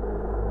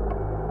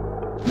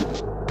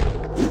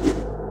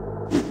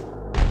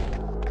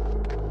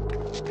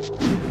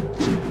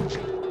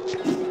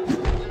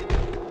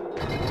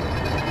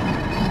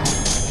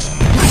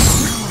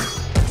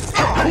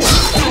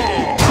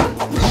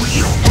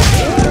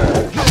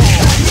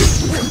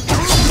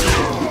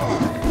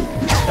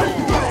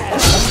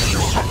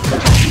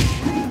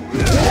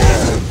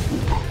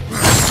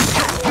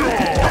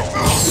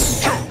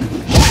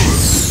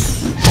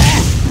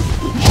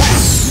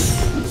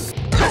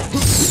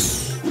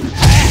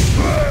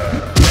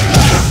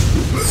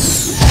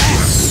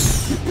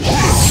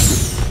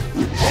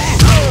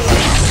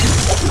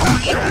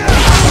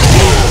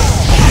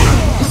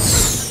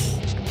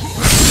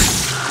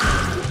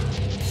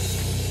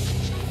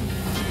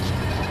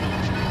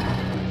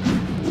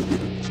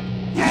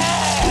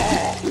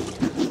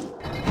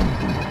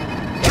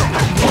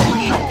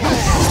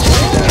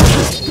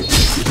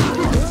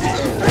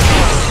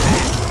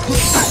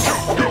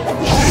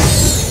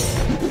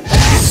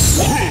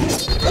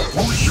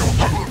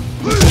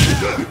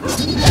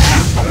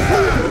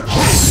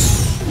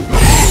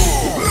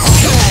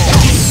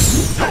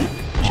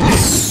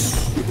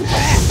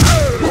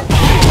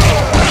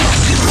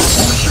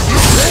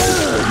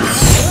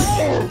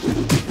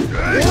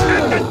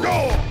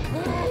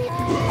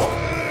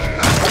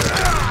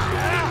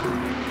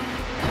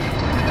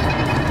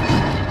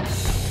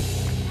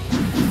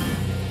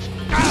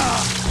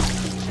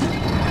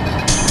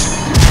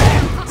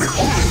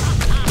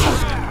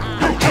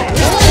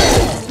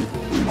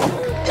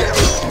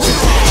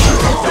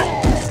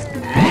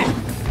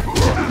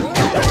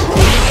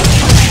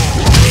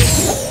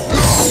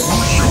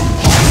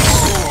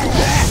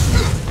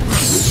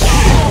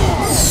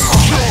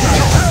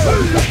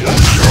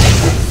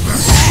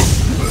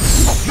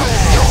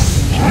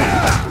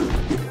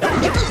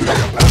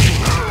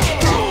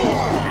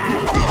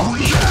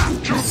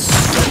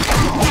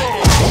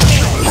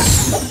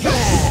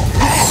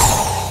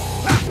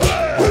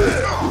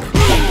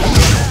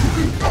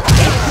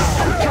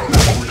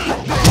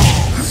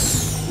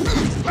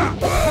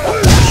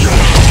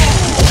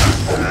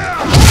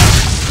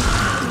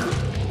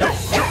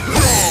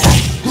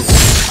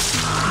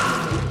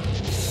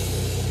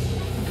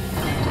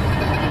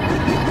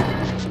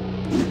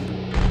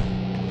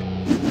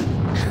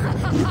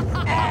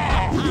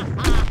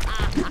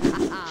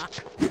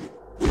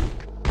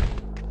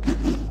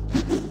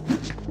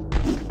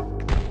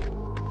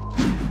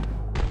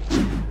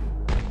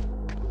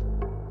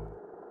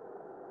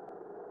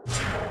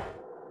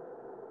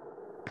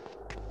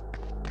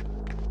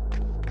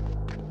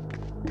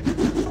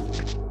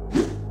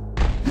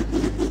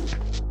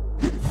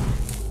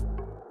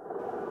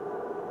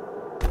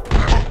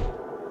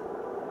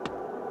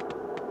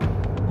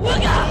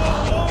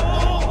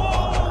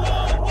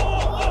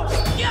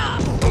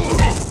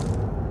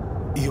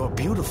 You're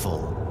beautiful.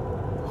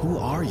 Who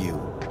are you?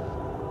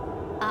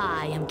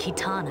 I am am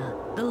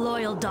Kitana, the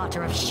loyal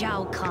daughter of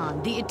Shao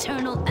Kahn, the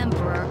eternal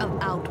emperor of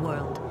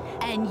Outworld.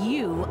 And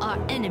you are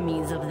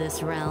enemies of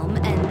this realm,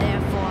 and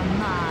therefore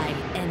my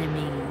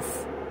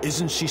enemies.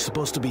 Isn't she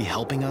supposed to be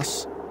helping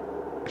us?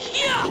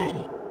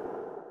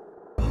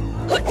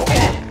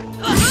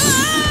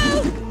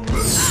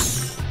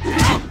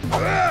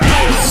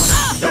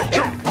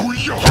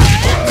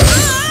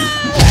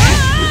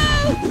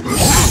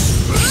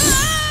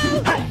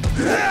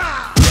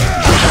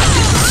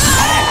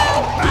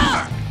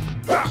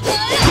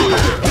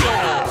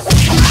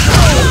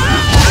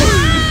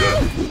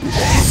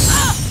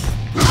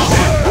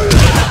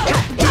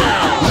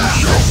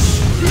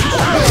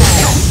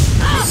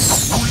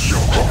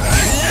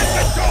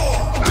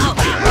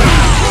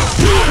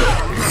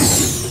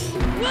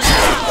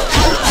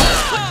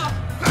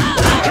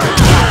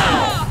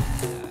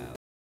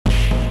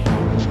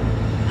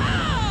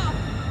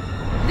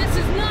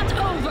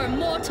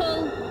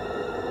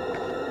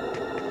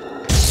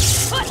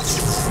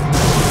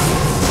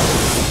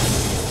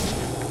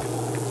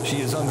 She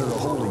is under the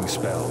holding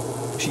spell.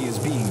 She is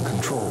being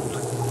controlled.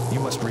 You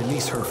must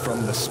release her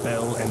from the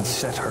spell and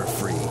set her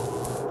free.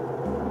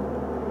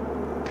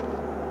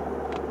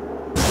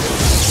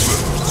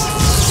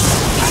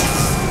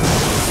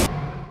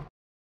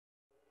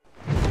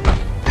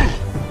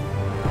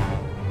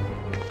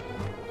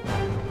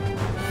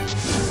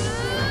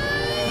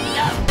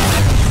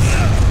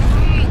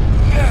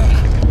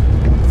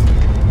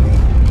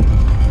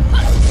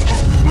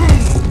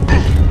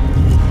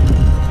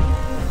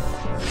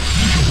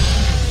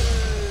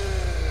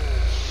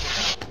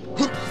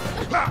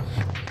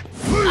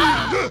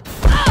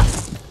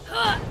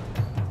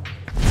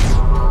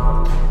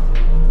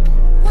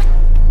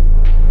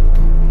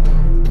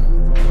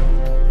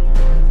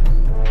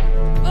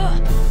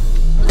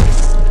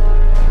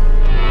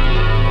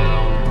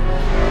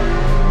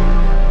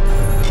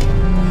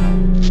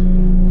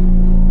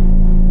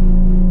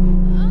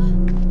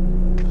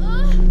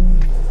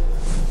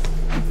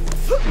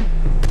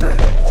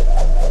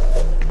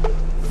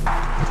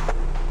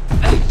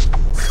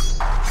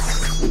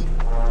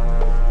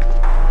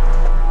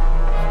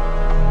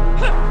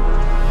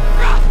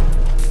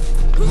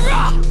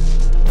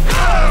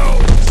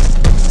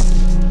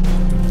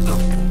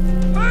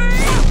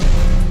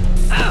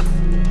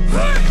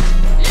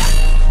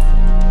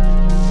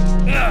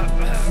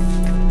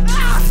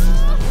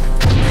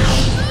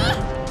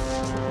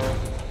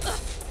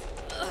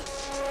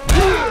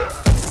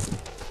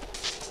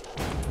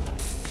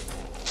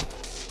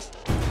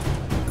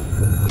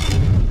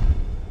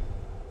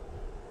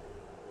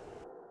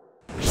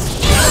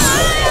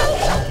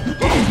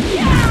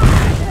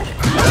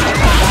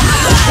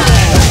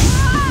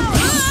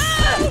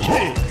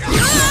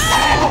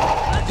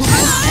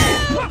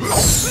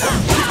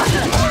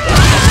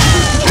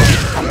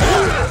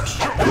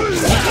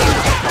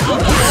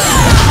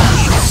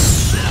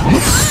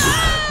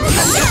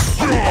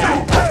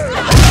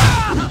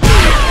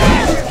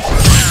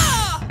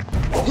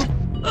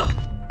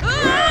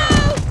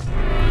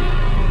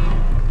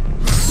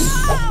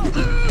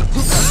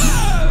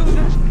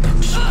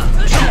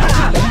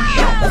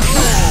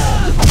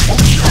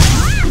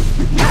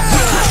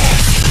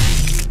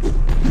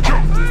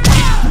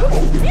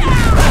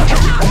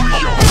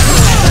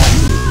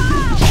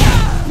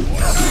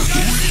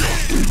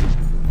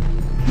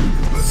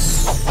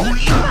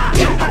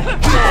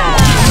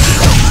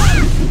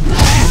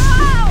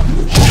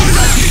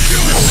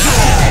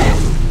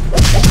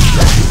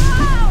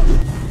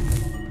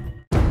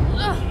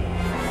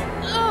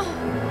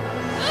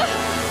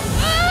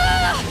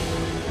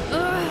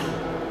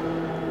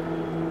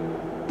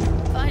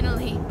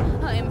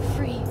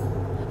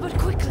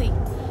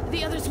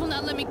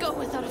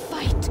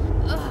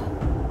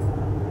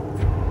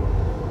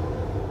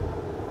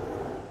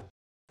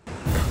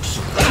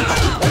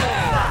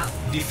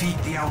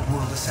 Defeat the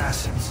Outworld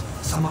assassins.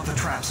 Some of the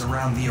traps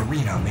around the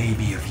arena may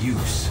be of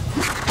use.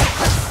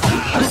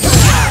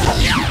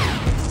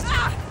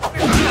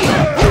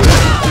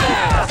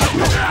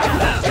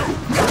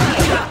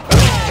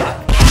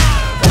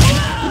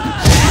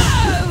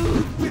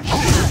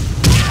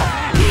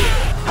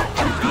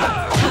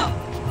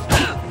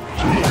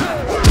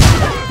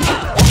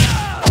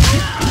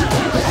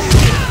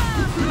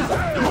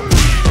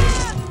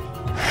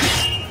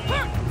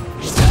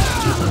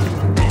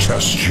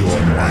 Test your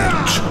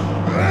might.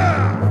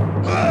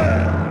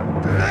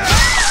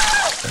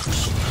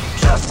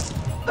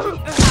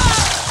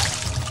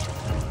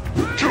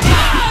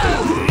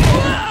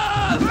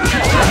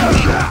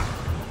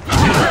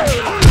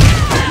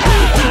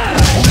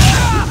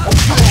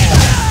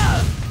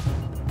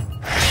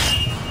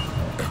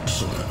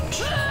 Excellent.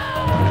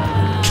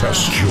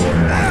 Test your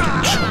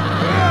might.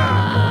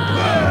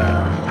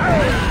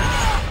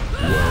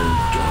 Well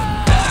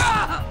done.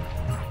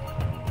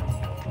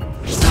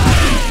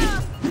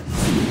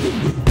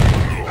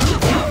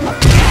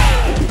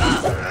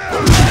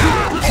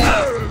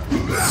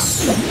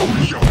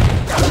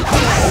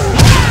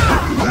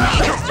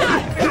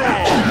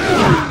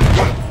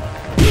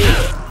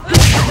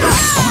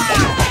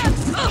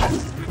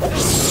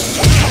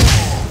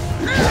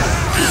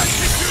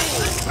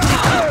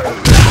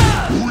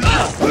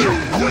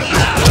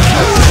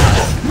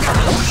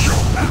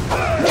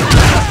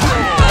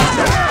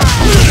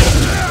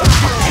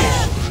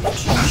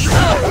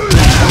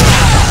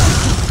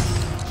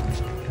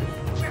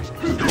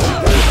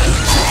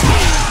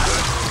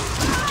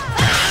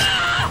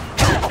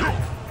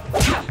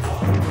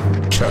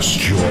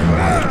 Test your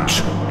might.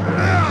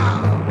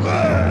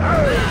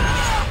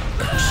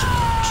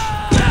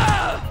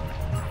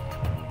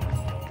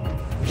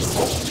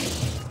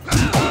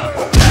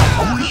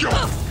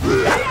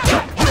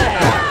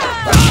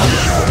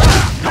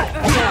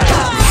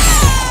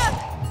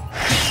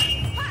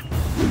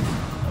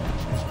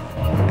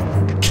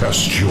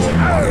 Test your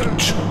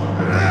might.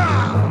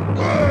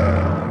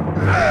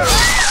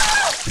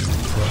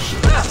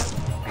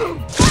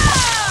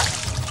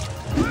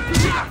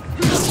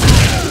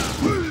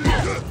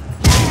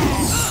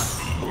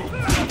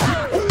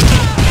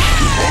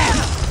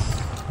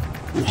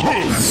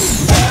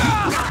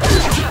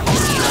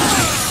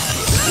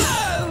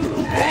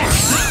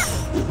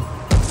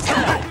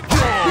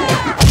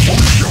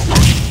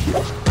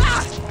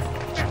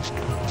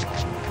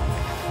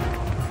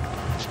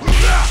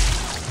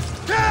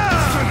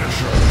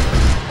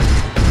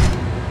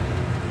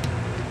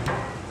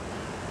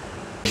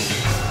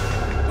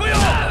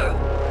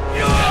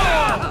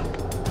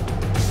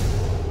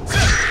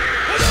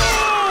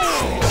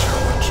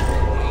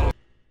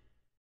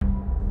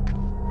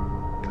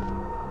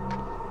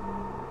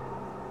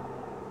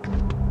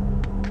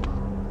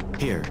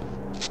 Here,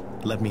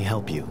 let me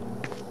help you.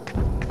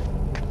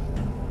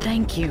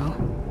 Thank you.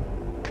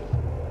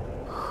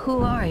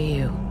 Who are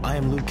you? I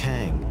am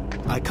Kang.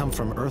 I come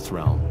from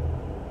Earthrealm.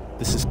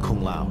 This is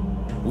Kung Lao.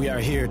 We are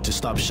here to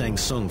stop Shang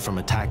Tsung from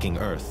attacking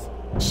Earth.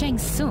 Shang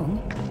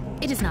Tsung?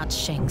 It is not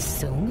Shang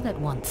Tsung that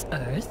wants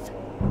Earth.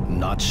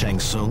 Not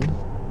Shang Tsung?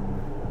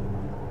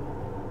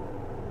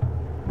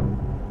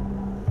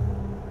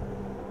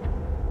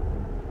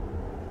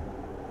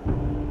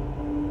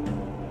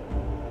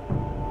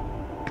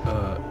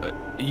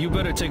 You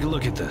better take a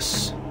look at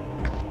this.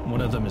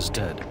 One of them is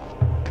dead.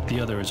 The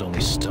other is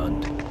only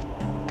stunned.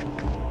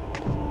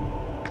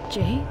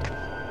 Jade?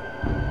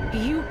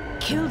 You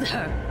killed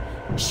her.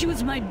 She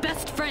was my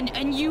best friend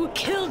and you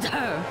killed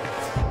her.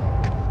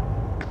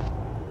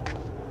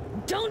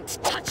 Don't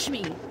touch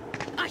me.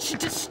 I should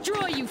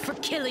destroy you for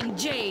killing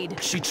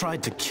Jade. She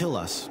tried to kill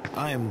us.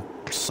 I am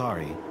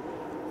sorry.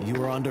 You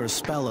were under a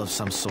spell of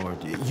some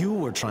sort. You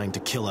were trying to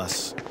kill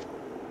us.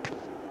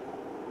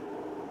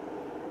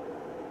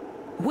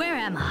 Where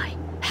am I?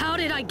 How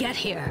did I get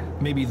here?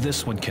 Maybe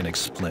this one can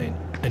explain.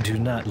 And do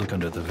not look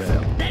under the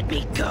veil. Let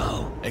me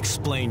go.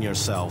 Explain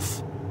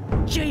yourself.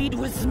 Jade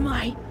was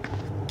my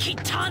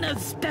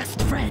Kitana's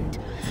best friend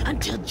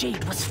until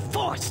Jade was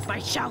forced by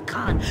Shao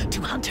Kahn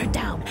to hunt her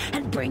down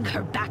and bring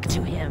her back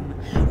to him.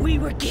 We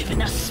were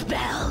given a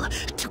spell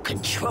to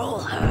control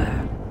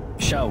her.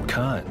 Shao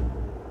Kahn?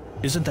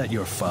 Isn't that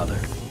your father?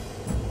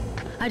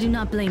 I do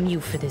not blame you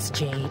for this,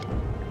 Jade.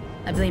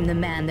 I blame the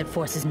man that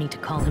forces me to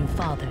call him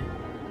father.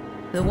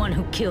 The one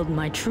who killed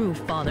my true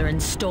father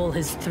and stole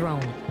his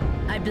throne.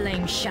 I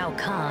blame Shao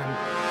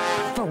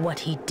Kahn for what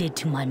he did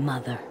to my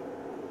mother.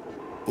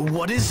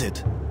 What is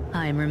it?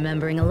 I am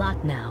remembering a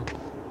lot now.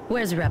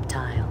 Where's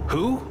Reptile?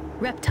 Who?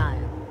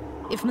 Reptile.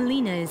 If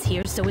Mileena is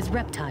here, so is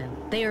Reptile.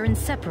 They are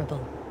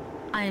inseparable.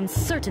 I am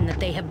certain that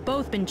they have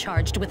both been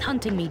charged with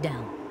hunting me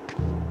down.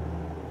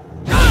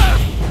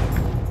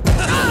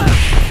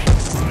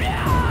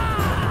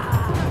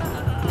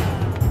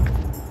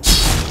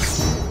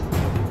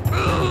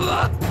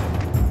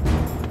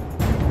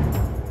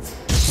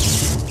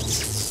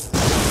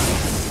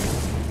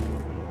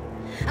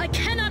 I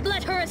cannot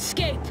let her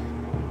escape!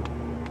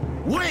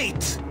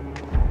 Wait!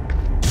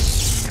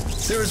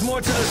 There is more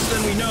to this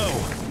than we know.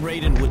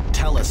 Raiden would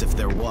tell us if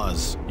there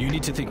was. You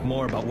need to think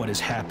more about what is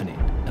happening,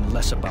 and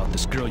less about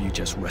this girl you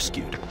just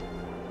rescued.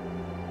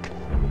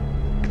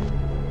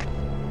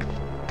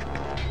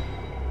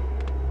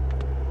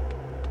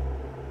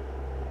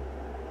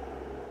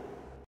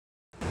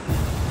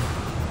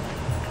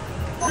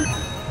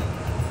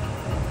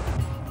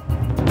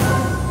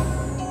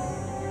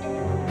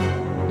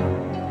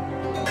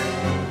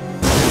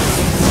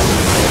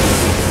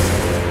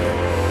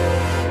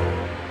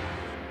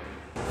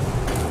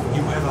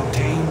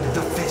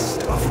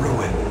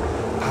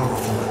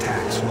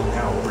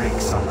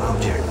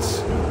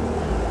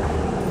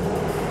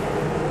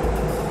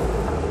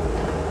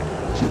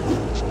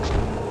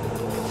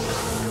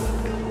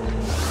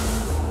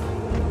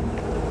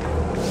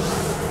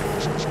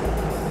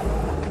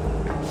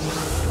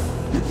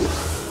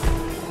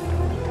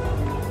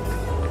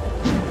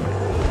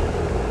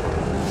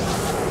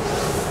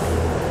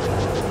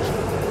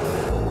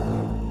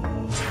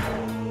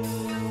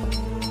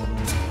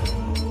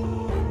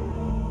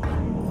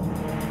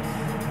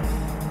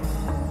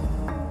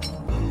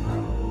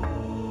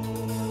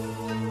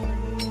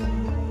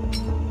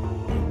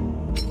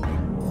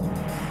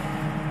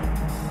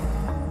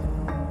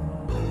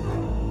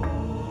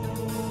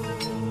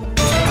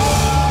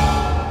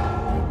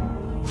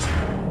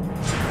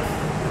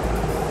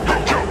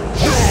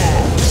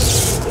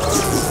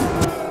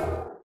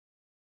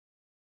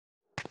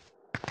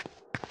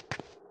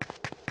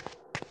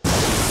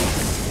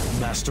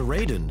 Master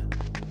Raiden.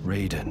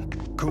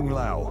 Raiden. Kung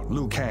Lao,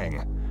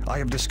 Kang. I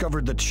have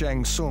discovered that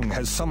Shang Tsung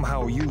has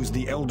somehow used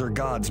the Elder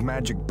God's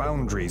magic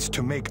boundaries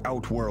to make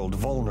Outworld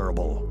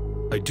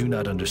vulnerable. I do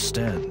not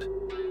understand.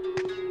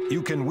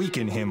 You can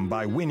weaken him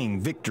by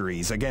winning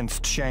victories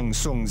against Shang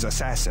Tsung's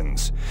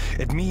assassins.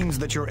 It means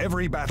that your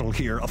every battle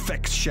here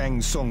affects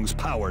Shang Tsung's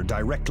power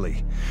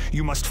directly.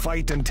 You must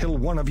fight until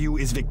one of you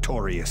is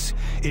victorious.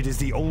 It is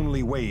the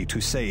only way to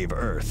save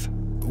Earth.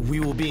 We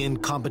will be in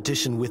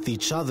competition with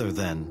each other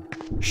then.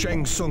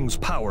 Shang Tsung's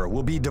power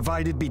will be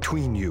divided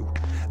between you.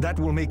 That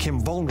will make him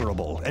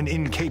vulnerable and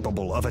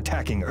incapable of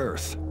attacking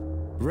Earth.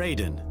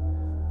 Raiden,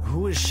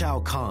 who is Shao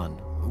Kahn?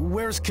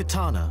 Where's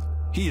Kitana?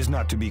 He is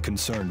not to be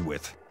concerned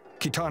with.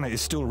 Kitana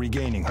is still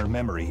regaining her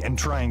memory and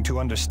trying to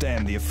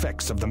understand the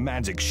effects of the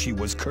magic she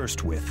was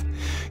cursed with.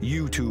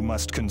 You two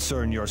must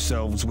concern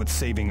yourselves with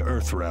saving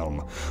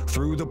Earthrealm.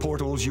 Through the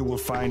portals you will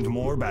find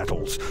more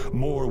battles,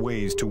 more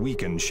ways to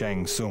weaken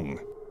Shang Tsung.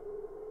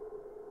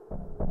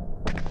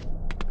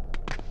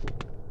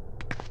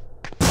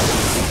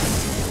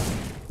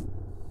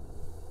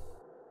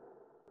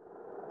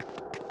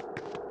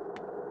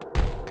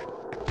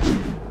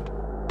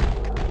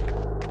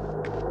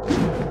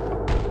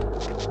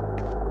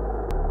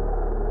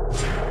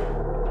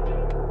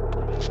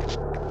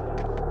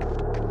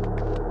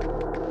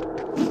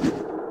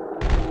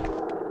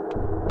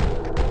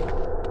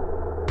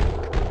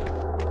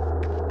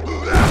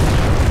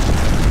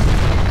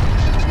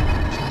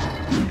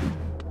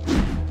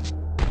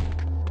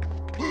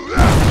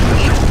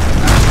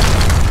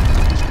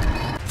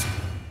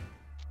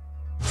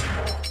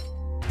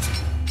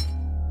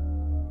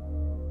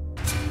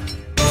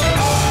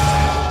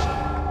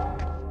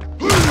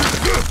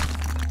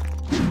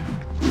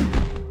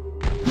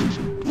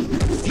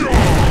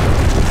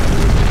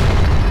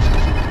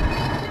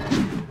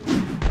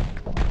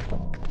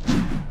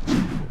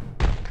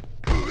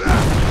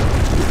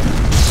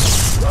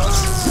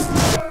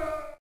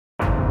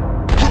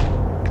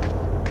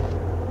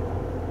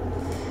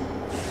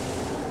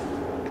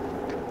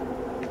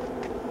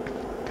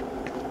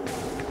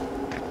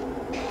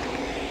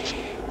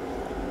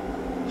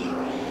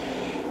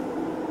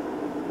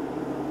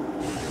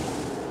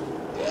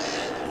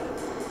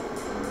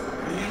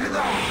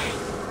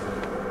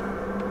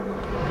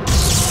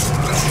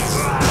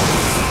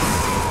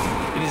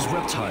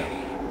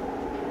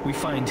 Reptile. We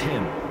find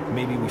him,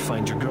 maybe we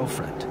find your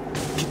girlfriend.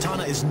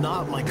 Kitana is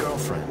not my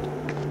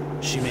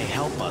girlfriend. She may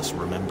help us,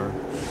 remember?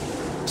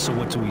 So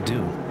what do we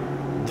do?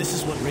 This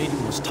is what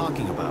Raiden was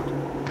talking about.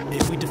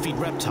 If we defeat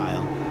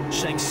Reptile,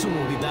 Shang Tsung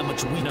will be that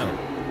much weaker.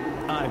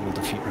 No, I will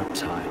defeat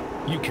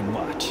Reptile. You can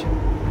watch.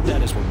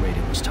 That is what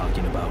Raiden was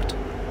talking about.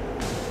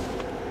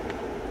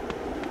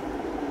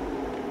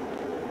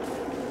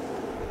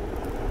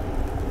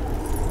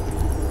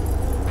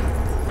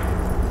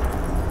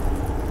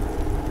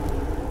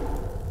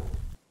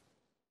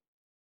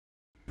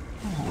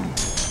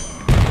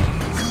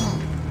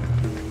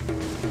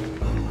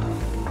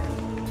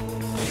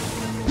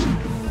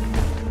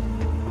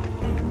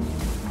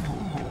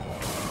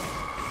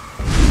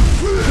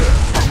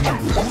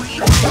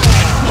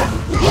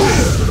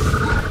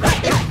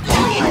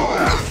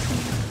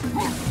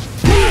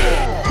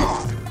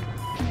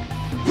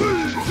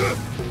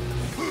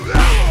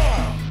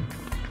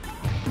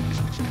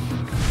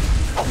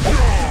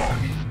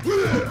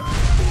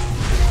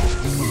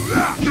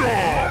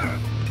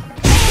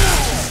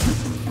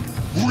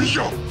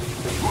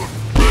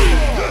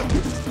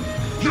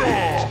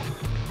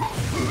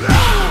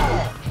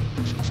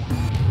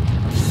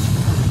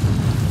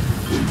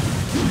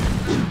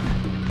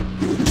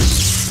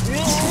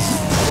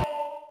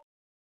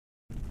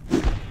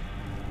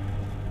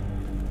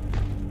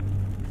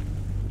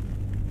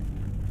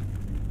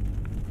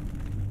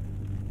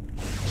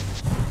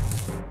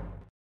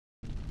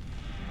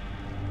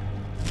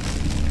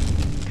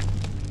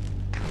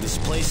 This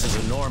place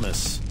is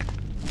enormous.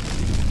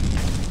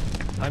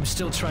 I'm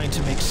still trying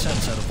to make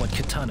sense out of what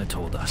Kitana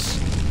told us.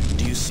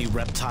 Do you see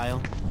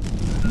Reptile?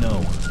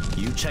 No.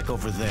 You check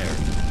over there.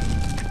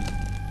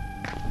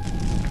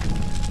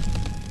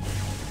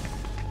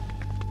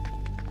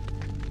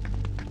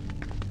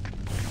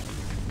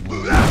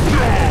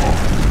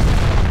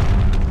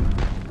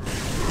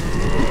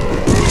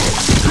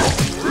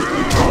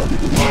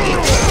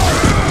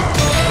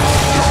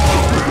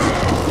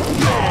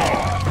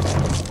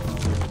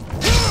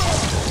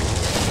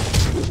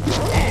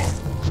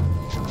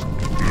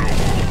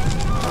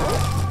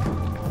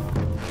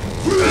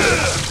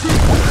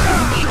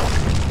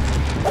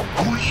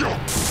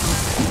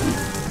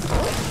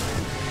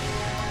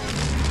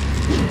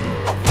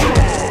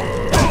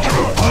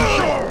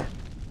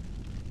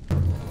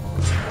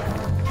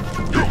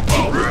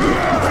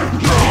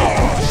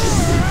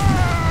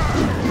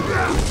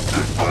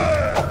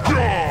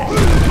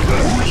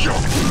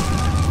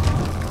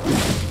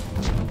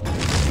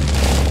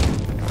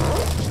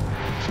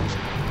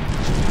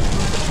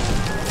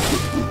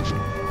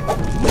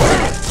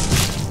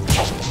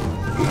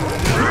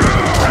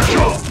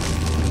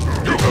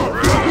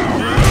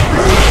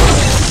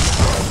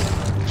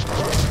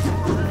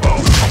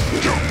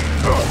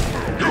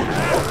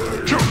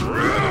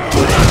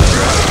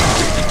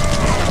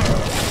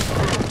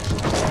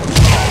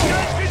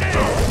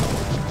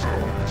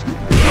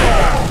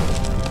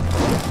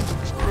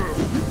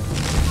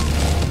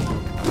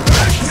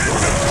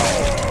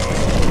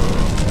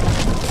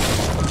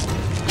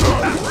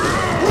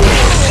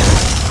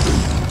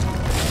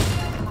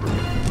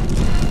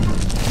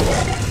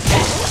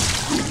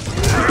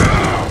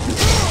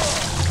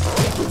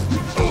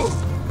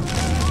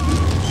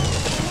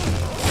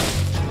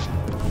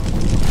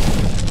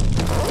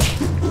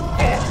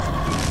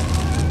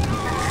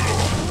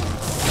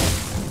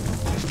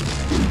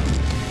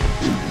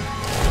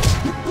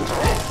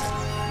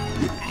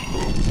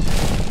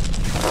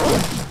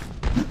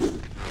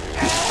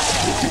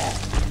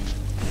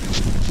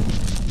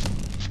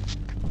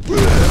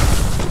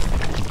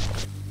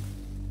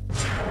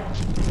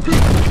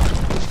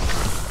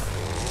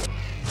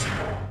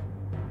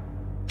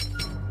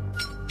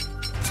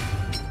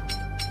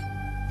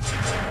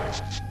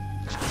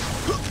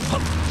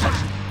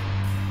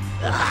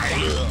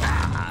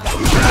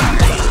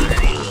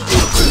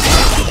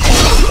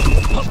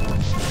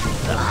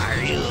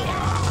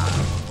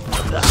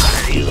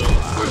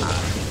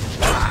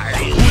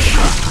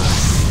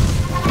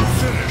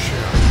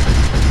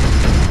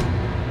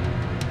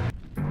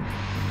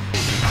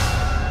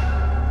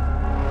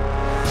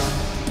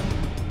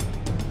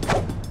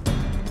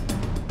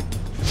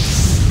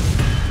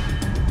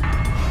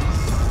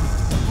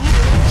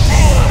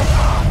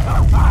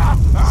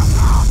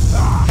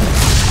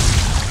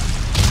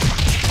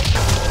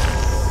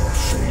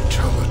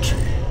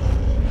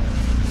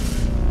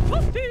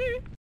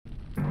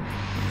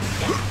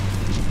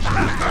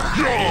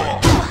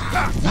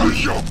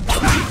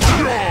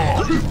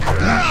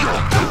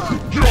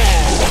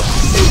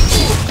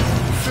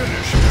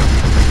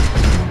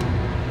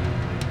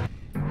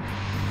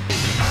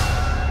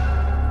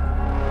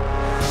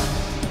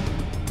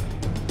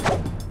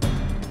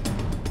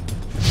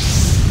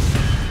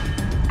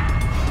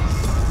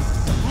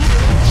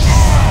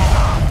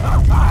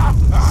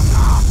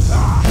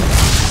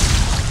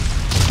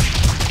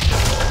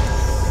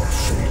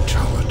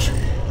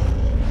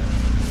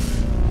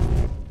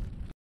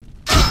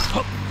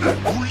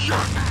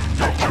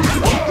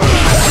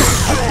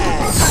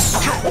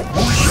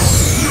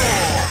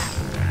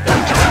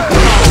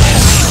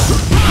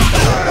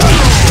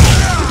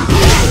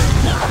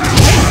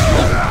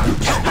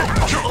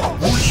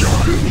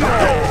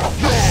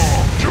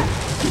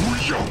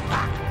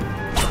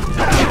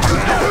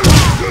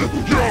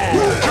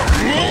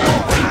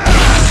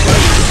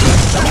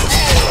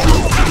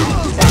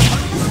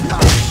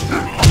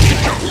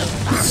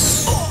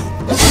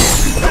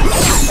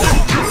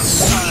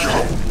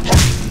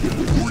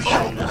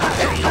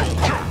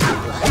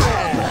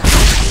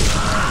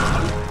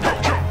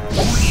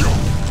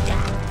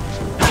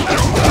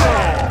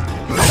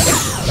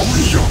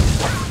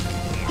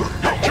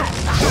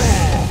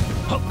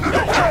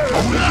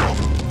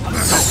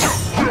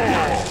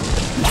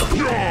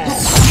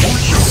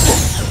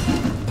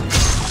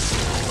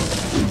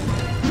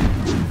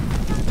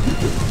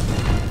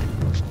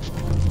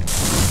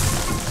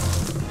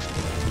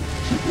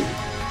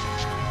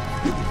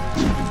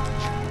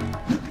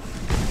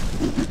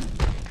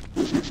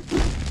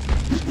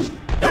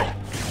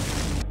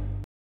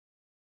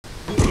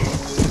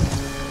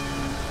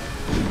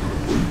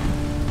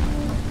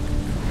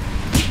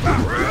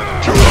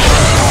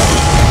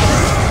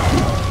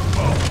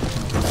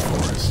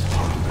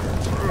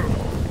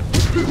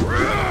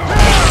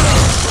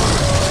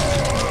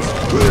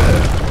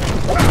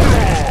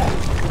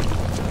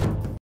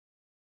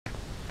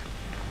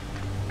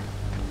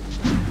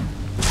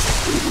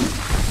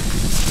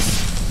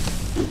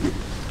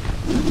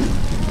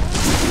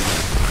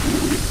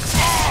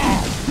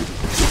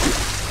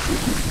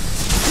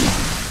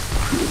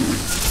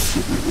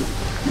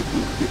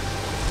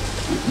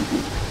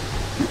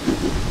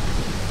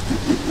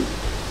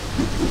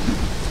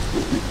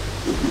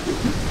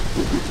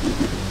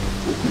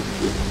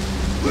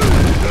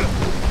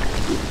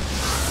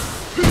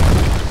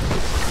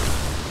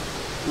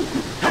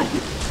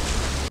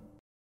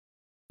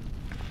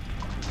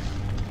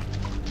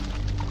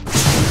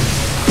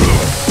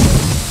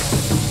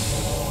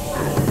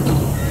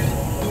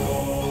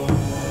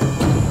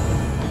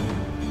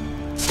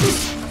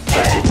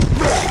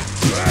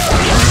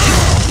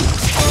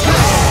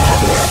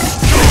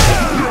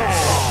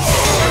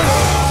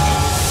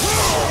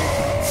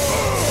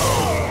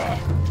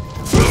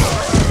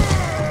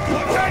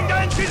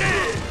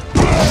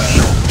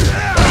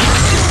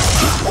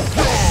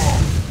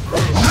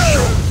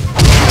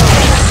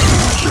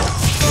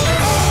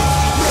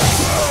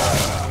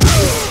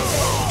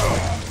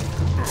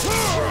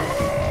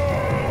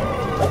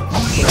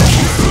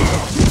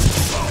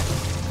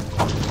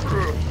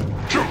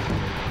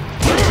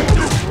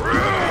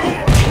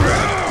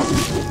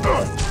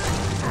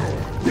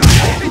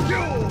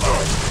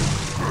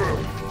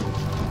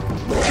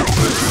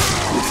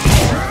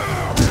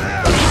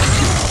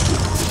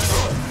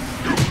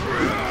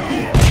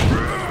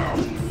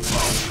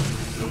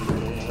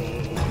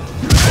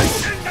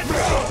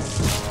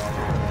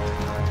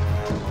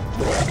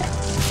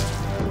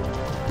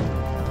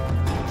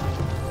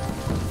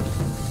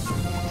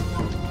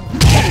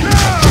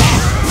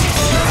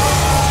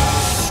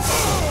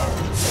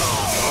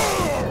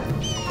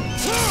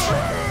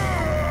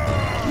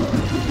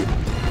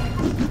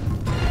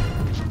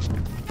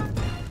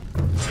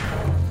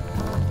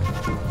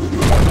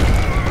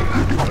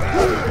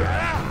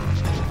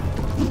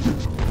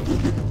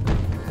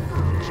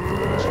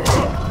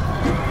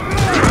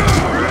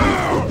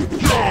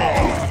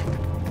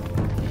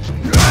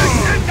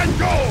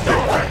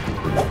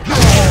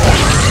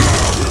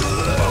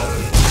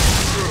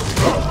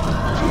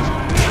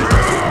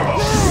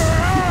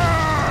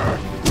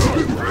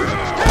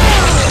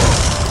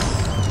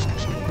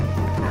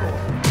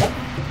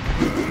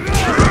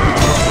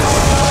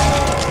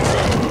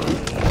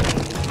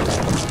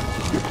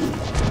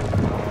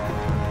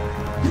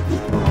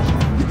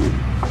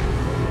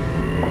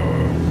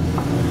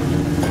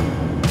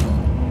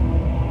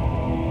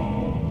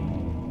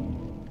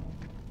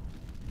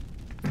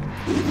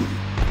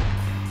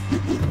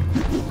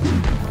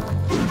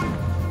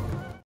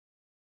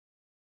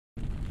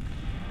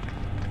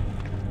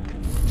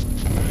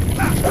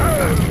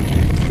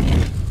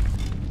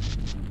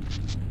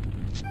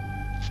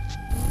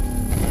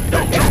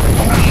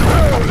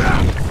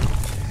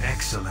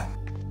 Excellent.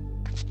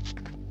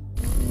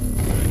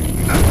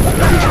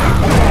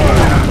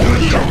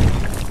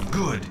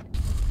 Good.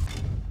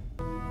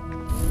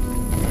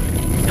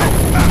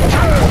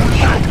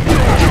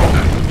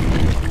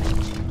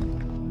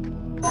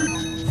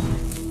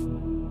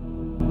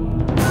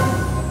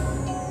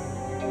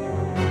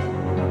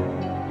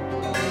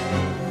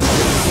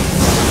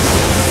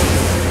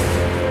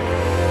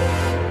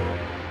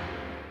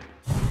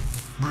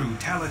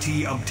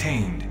 Brutality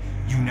obtained.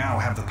 You now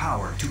have the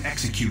power to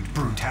execute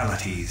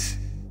brutalities.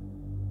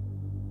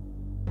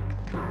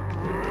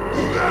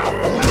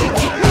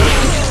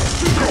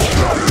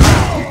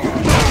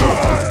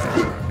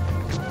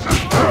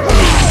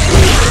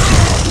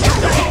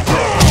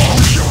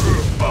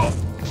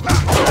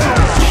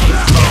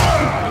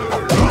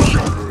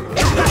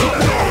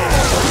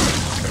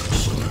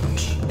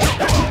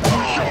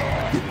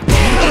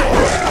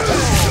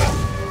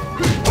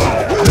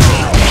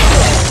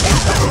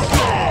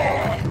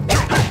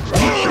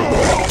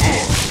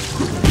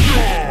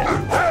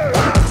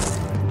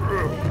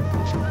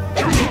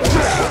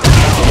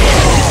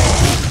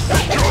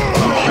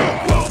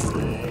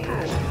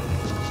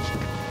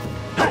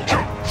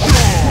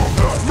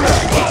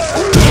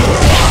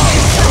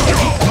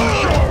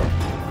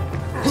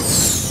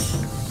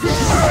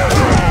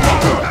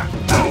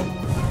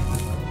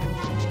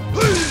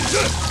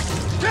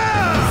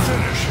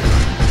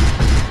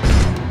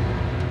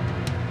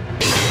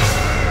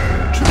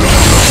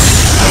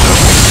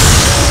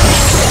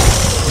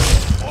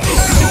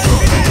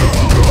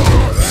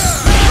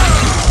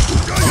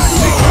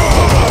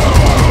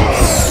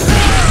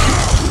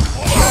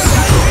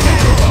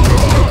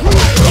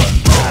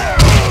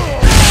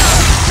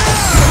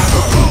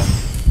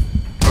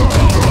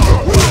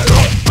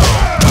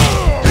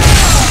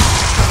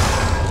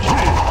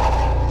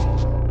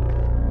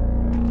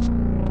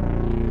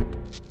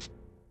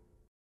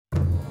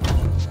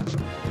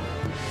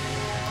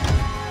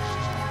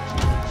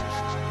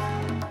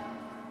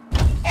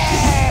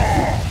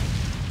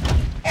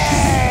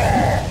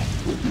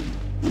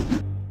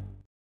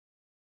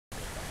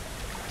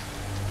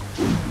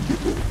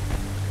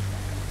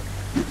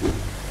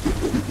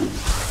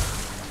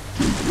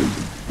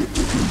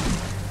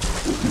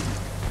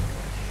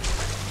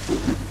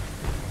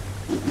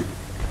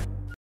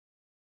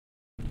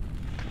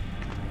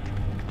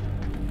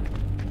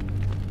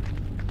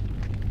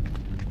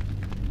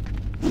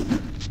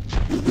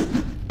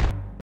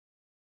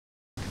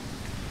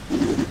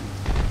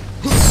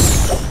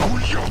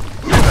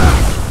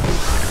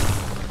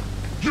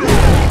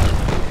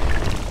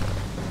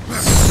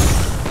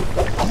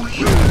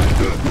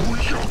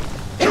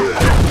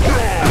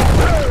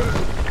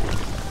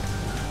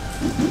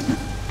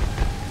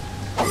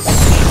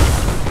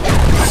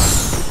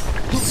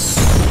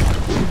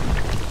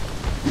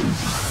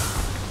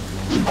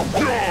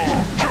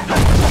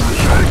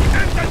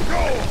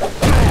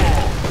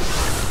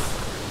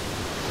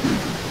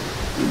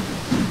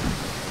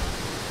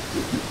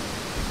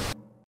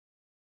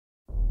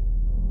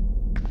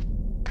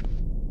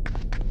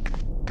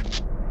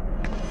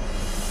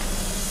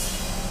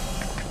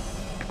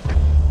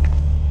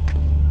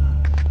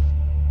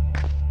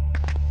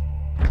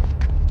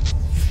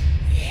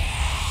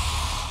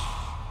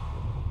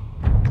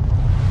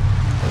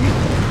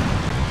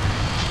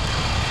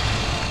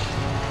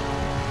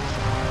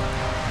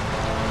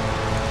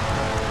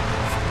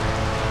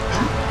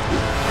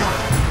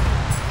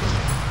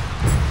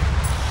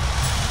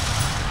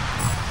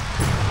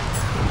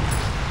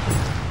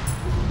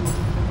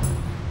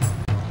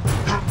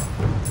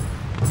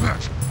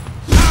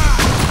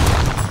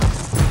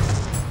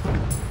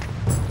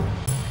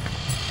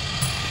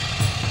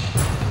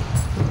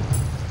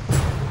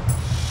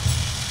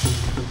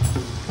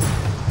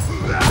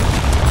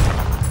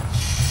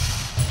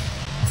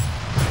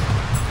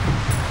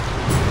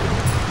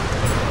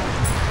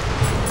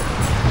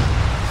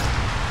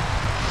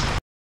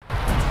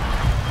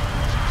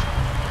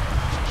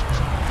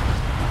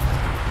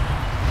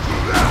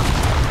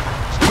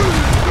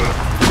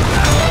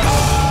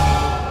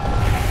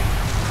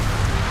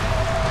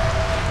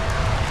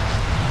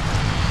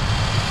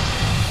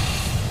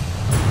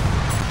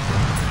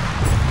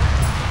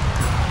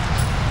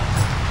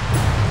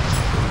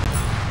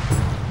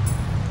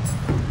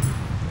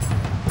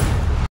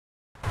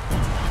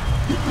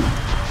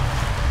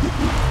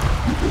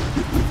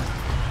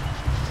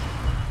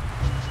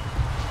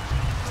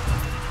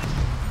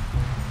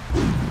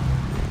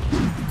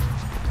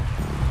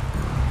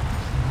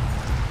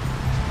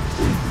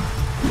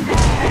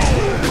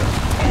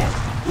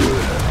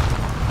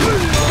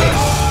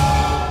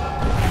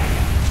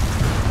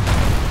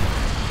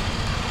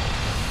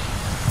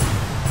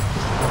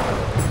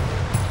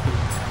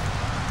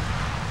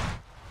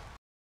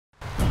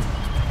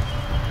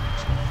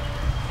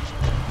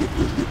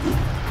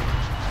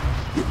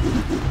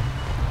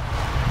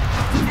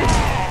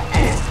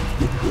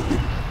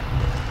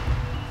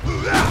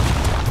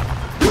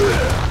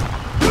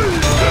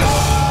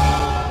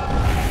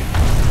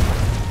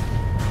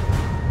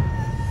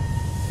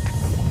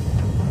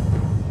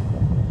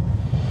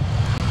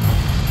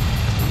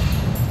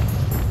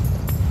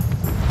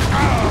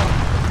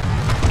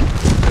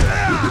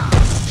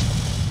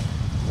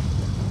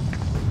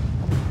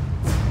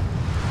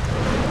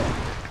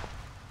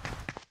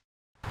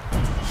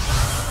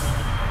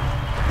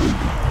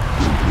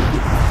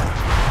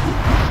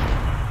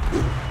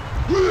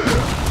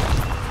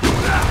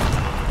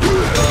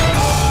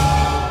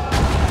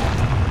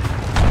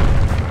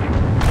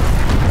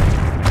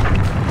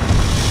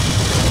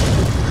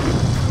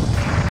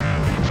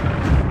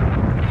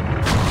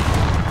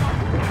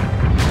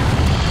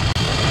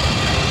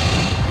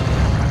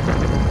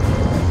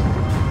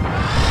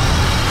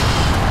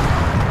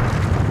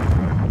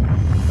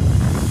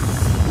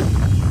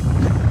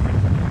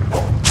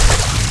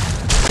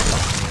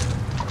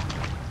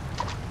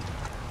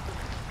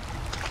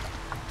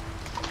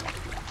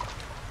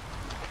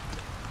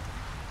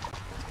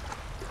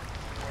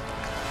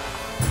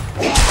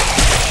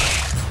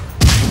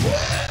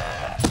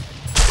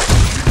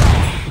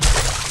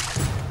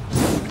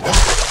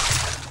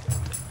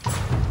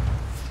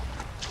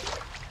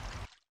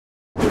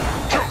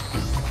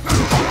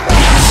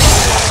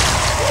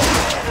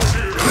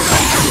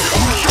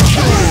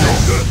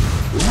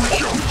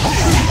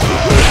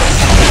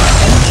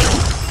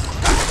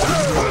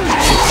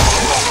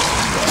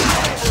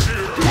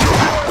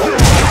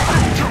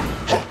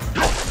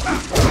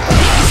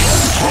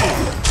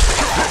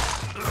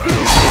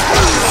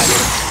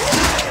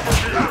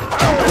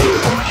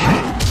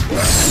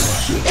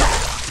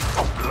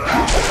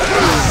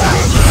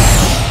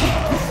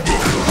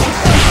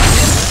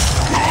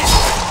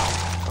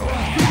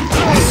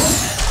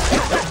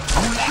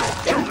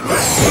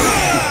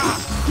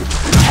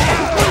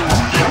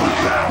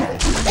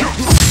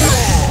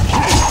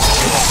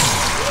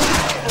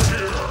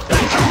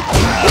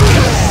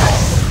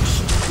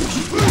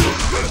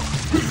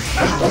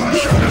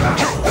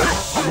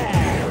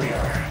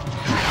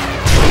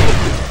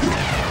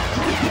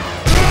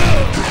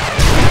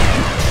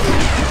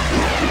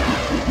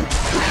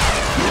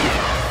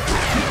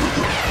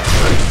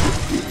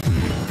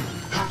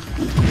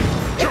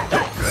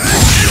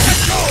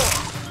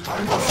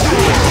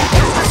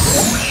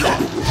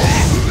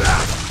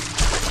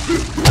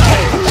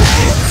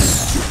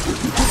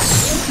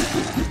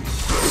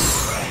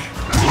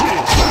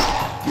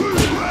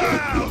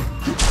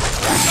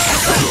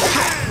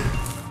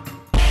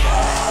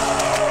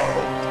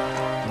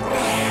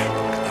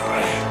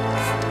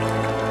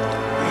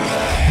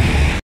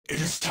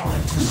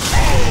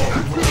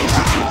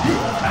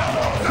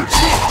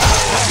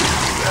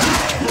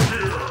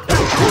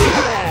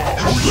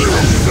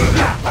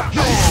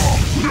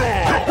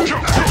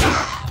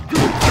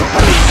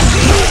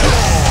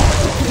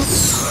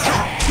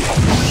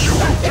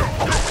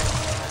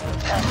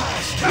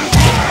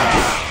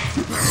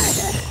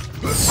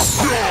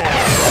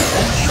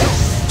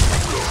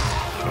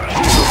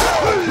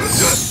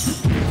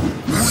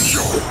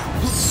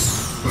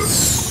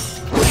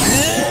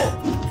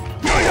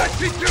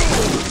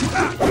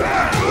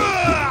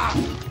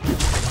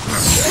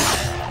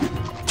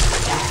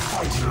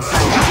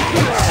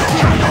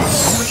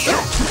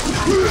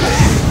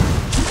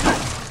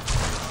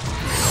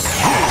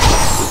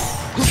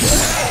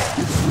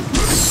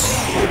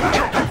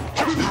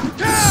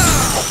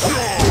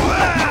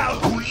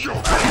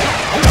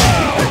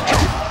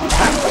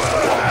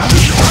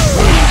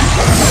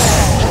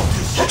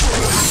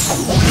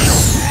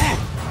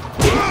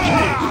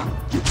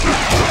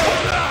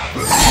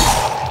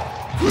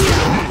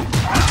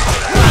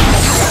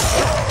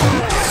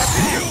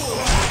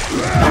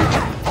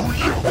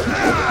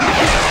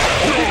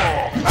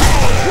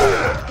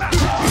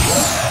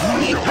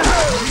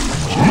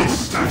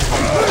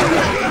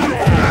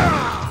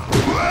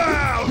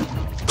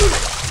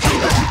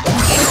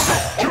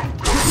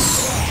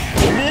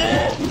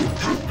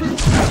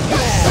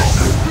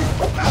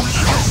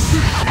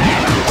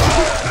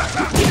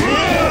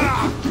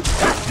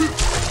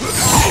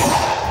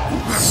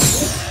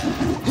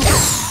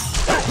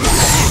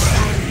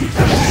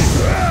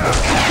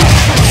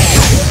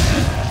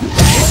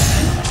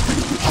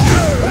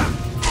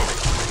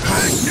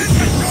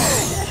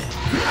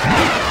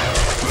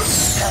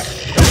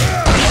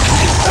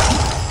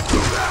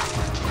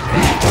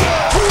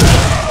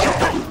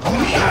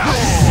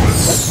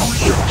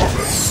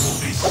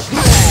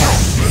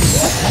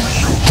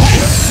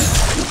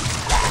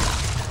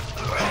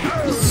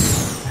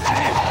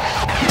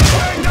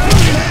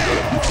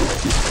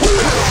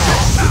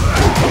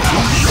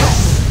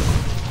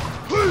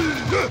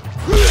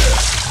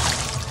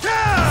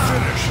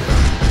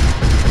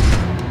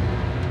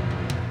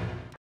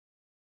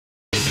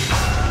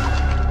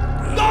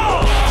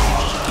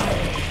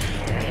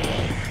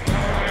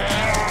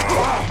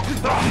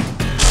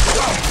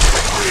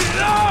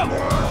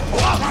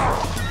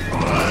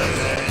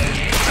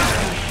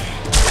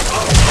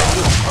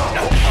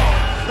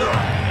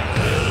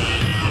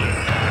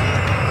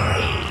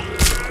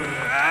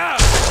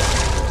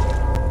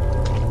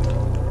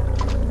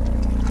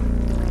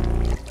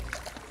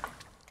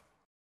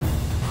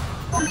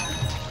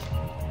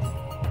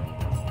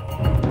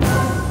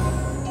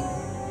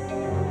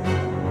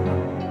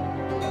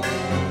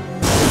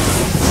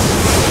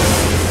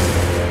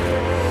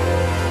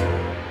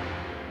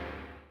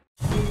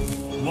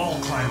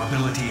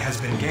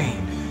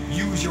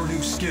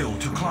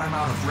 To climb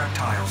out of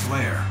Reptile's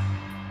lair.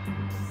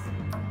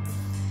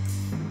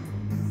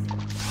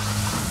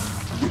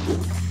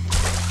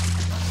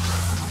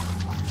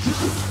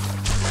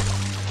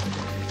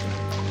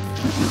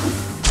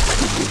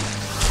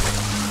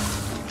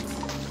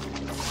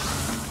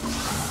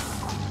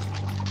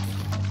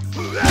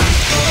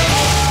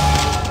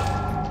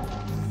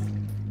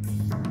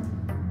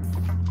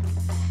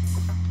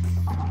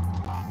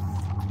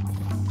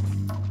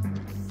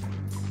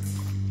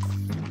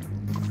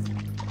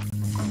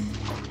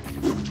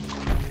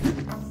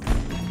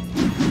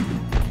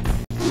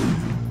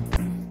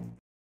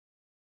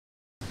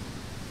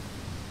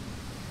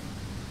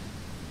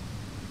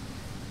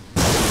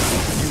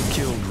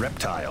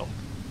 Reptile.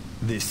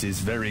 This is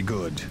very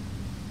good.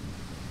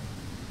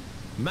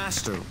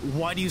 Master,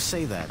 why do you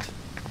say that?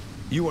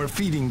 You are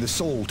feeding the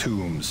soul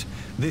tombs.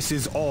 This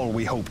is all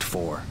we hoped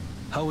for.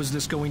 How is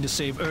this going to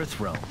save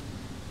Earthrealm?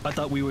 I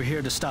thought we were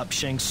here to stop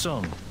Shang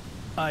Tsung.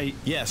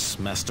 Yes,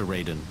 Master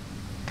Raiden.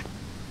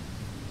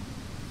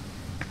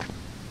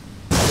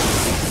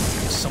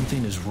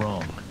 Something is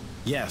wrong.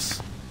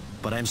 Yes,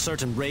 but I'm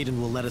certain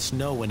Raiden will let us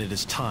know when it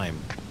is time.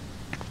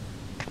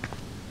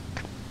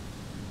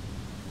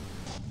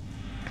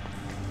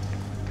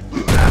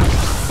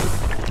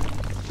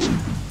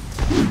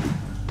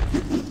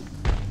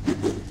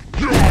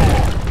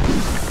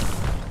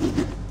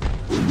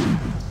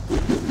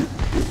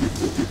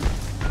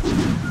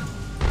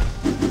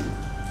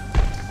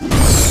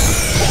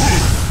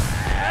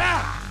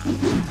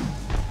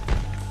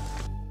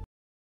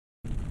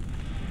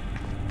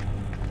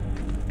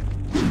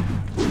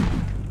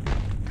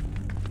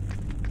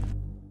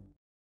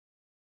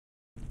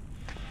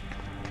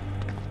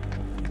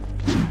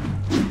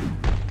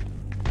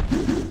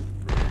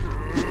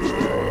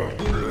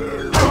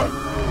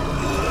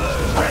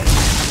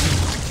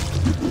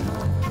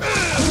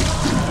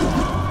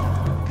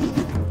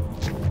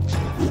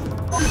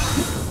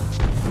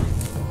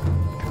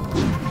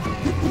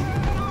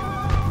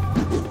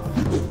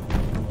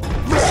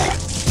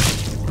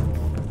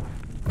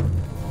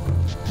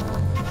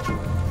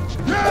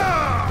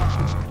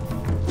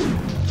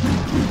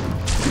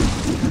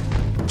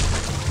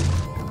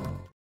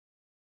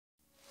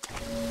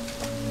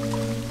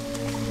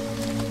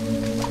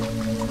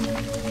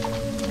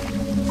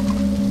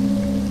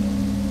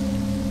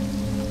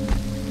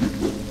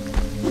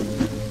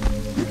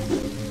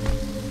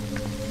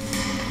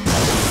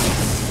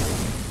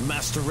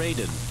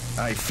 Raiden.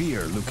 I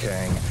fear, Liu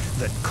Kang,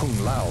 that Kung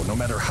Lao, no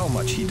matter how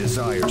much he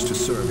desires to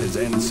serve his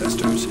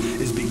ancestors,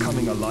 is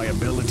becoming a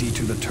liability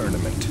to the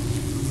tournament.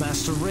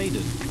 Master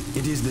Raiden.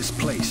 It is this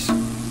place.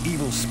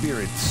 Evil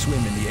spirits swim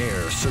in the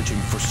air, searching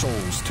for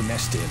souls to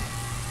nest in.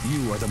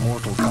 You are the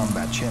Mortal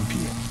Kombat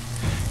champion.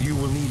 You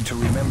will need to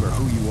remember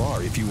who you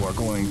are if you are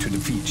going to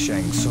defeat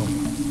Shang Tsung.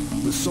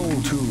 The Soul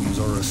Tombs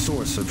are a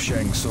source of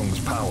Shang Tsung's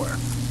power.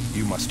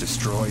 You must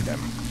destroy them.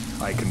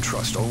 I can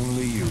trust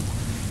only you.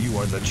 You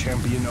are the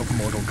champion of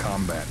Mortal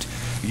Kombat.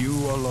 You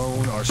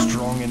alone are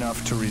strong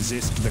enough to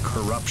resist the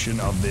corruption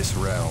of this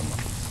realm.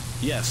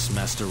 Yes,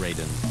 Master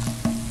Raiden.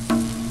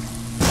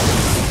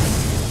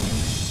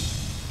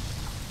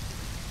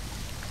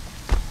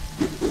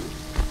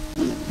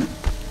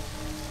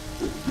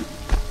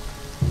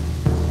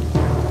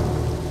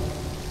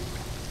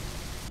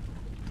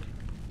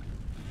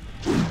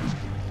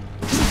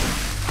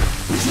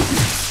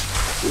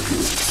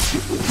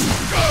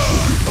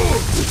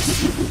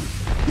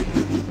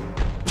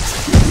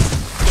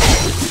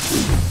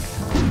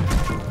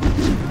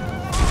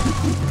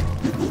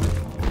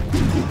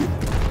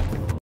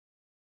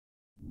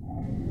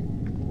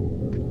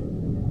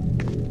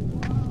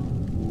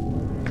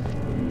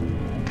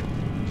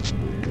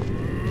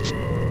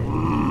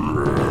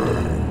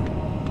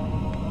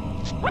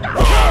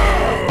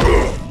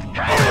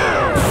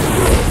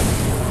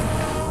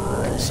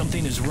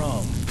 Something is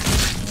wrong.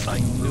 I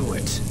knew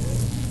it.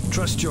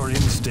 Trust your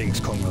instincts,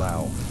 Kung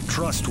Lao.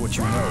 Trust what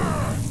you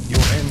know.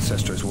 Your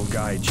ancestors will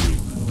guide you.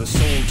 The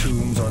Soul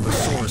Tombs are the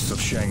source of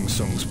Shang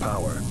Tsung's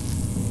power.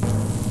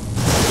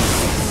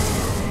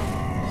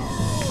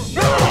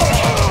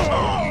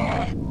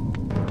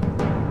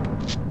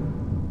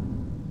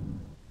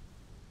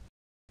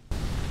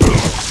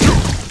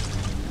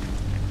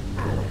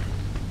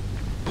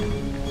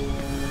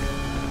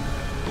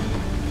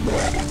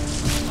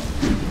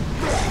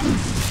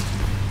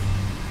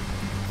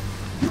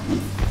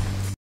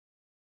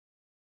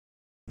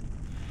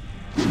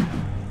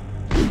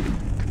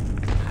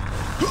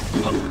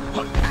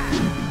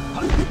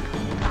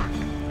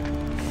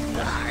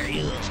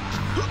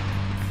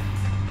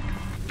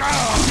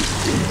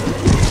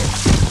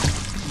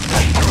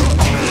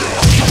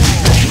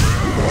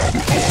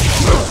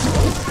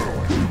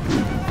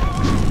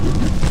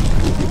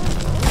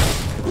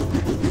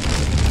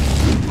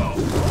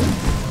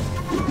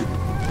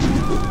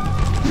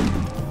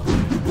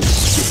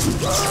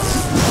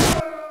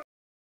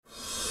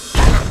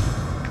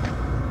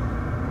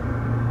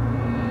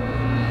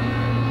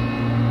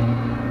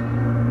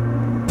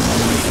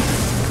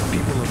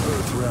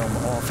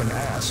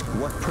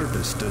 What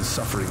purpose does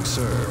suffering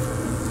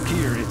serve?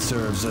 Here it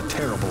serves a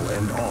terrible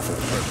and awful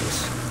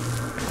purpose.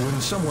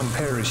 When someone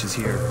perishes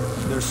here,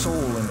 their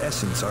soul and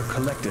essence are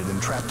collected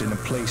and trapped in a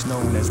place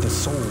known as the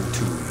Soul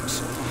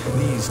Tombs.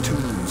 These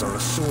tombs are a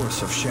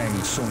source of Shang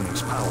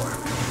Tsung's power.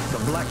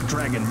 The Black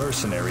Dragon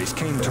mercenaries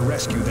came to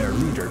rescue their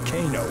leader,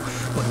 Kano,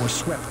 but were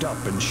swept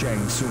up in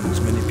Shang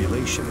Tsung's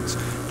manipulations,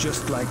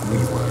 just like we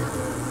were.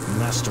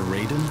 Master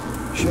Raiden?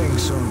 Shang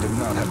Tsung did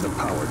not have the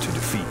power to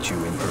defeat you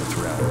in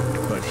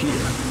Earthrealm, but here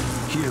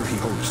he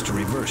hopes to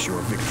reverse your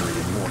victory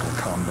in Mortal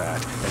Kombat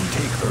and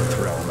take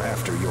Earthrealm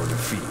after your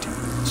defeat.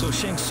 So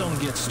Shang Tsung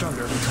gets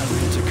stronger every time we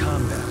enter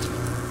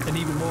combat, and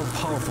even more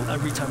powerful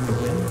every time we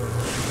win?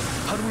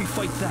 How do we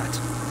fight that?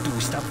 Do we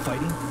stop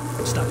fighting?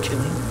 Stop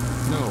killing?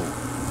 No,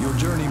 your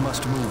journey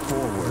must move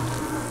forward,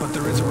 but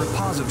there is a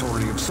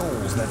repository of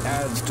souls that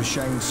adds to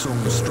Shang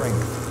Tsung's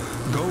strength.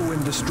 Go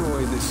and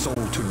destroy this Soul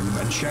Tomb,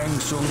 and Shang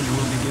Tsung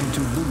will begin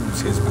to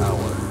lose his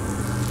power.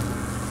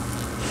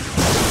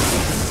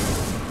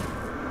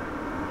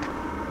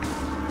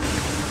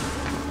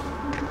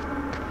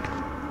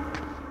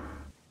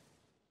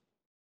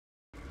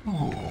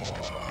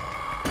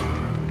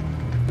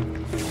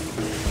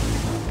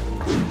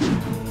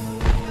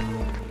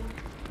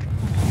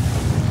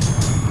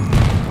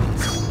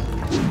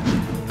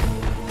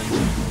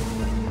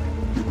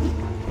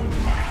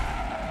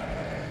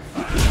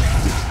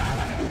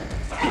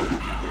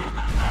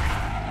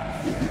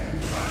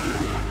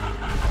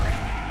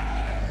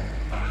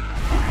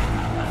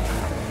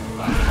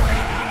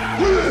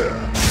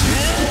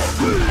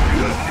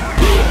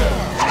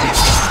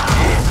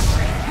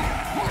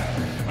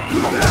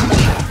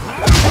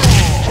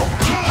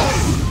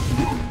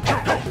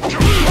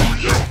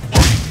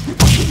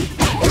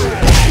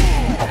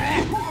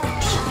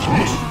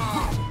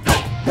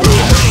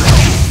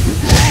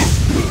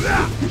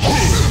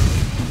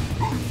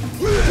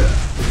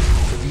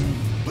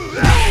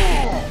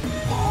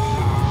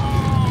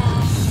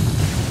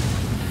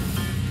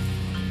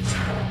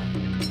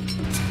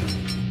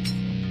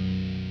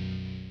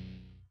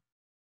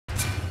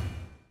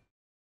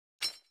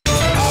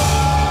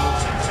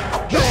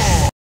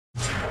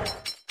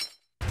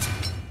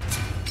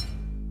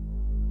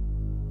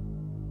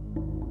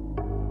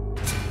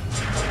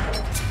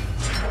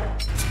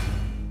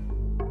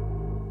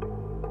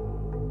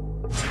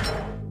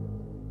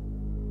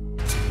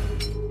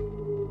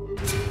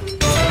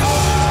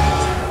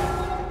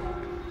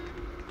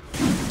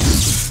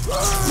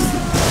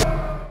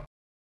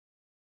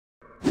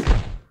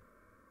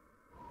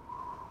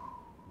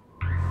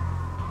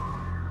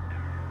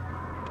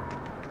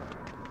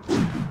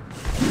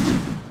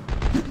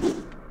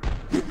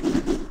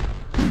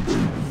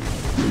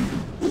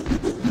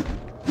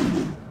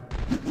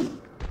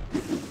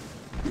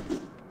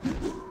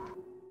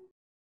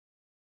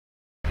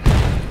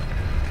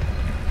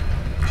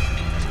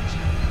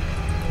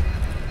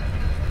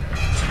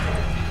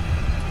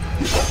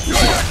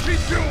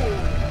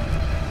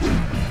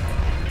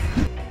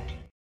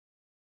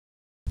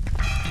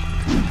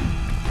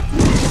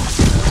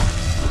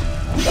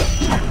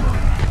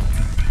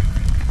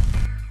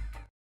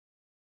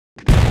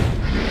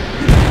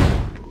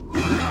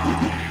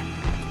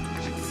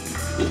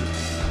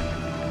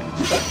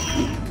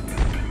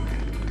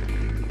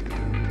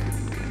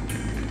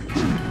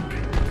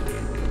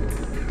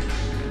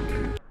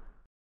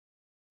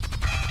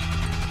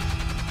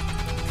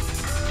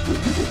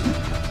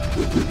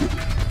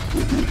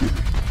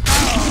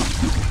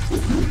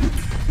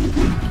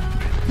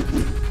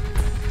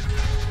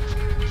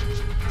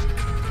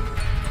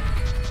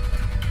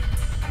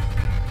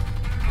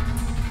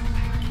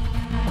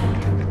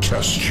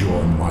 Test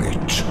your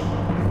might.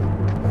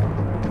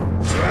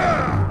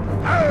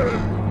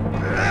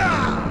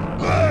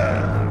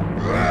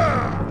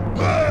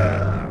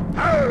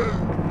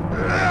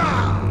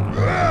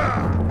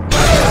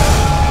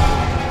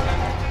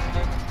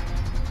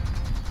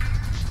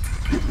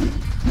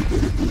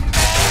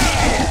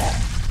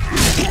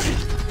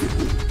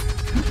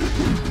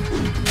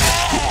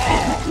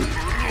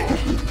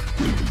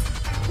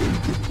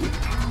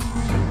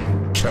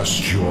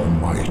 Test your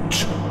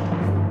might.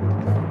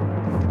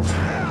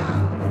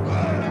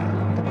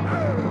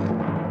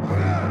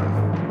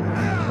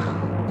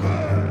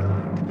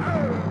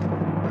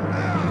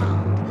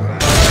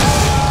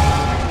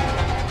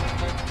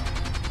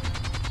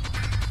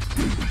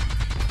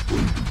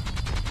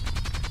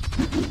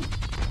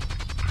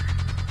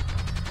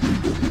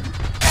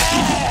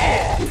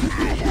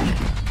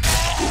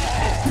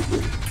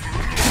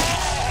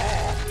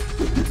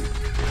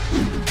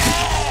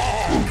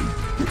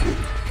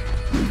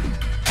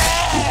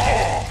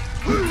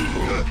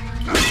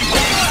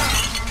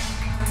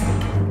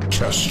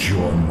 Test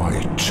your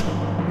might.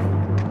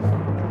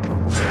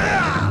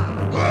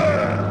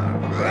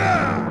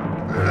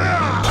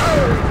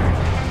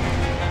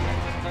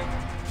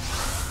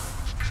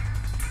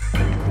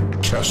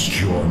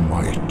 Test your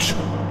might.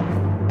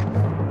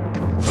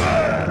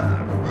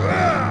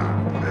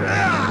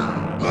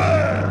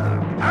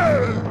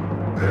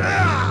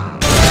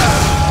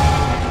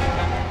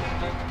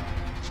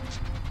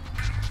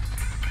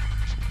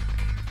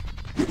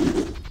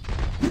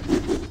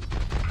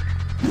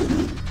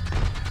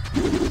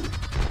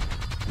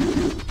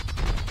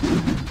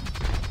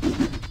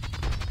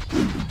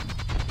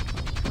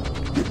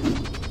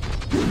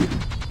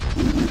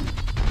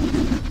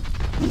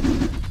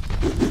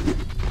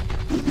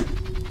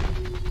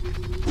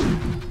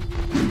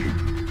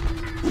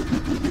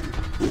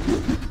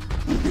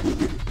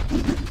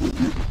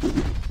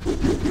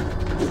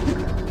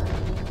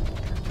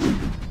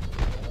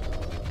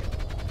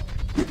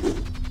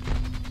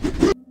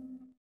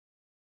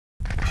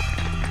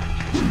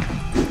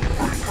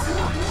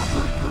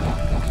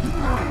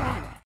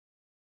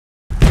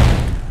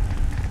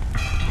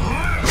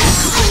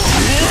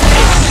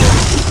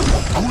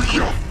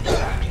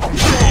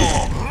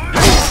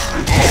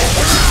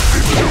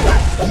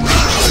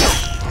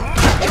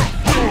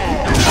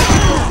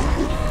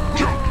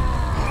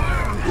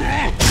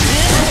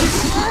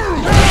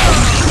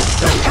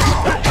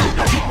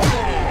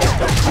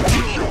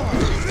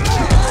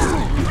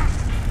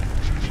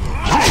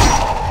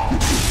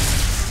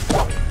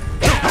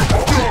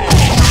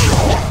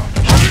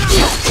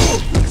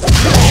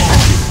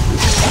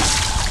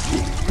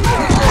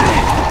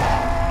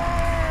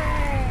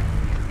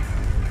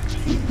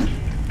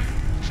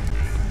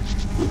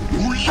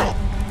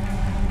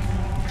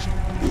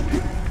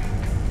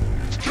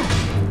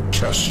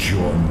 Test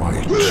your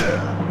might.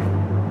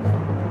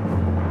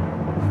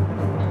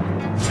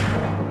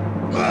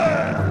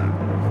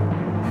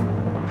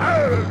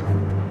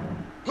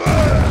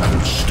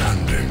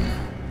 Outstanding.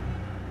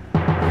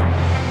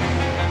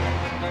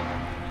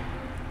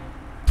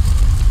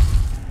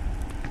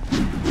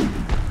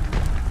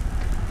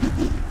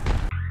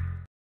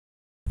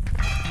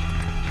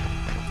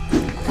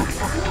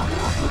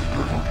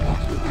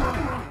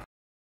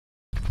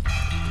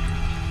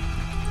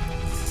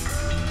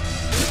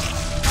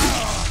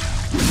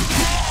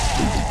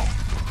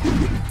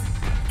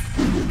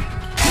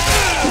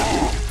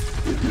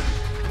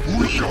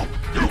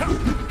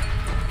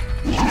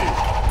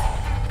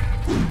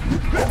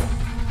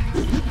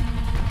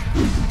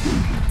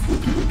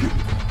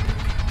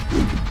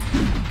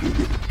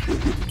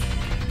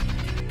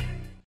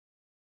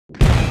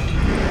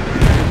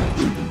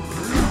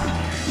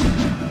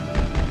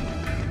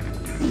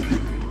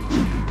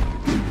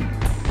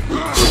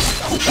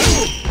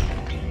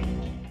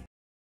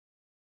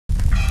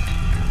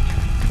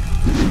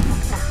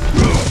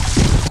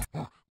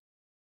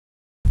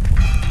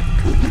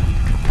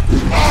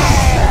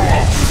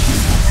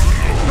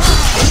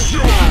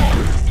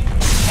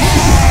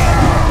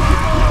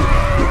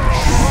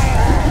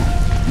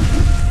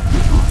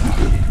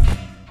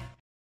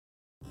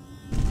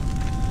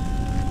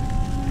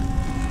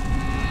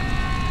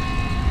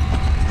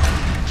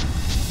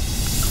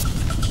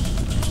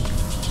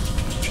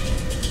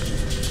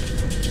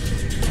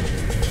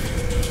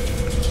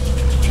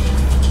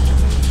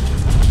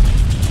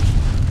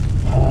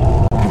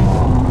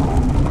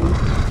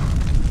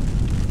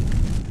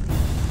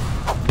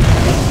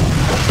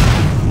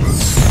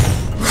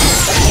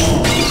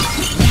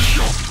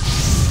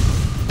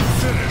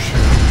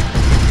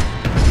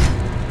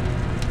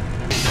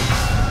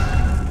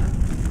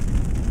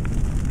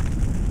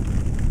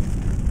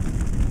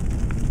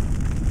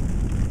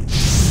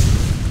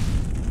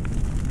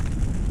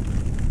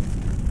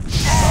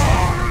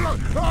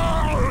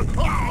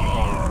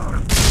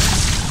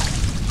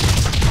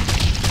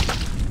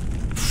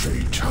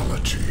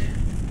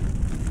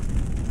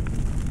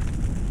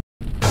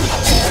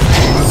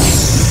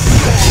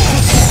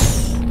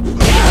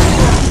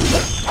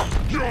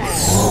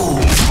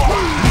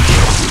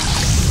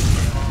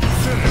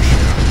 Finish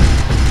him.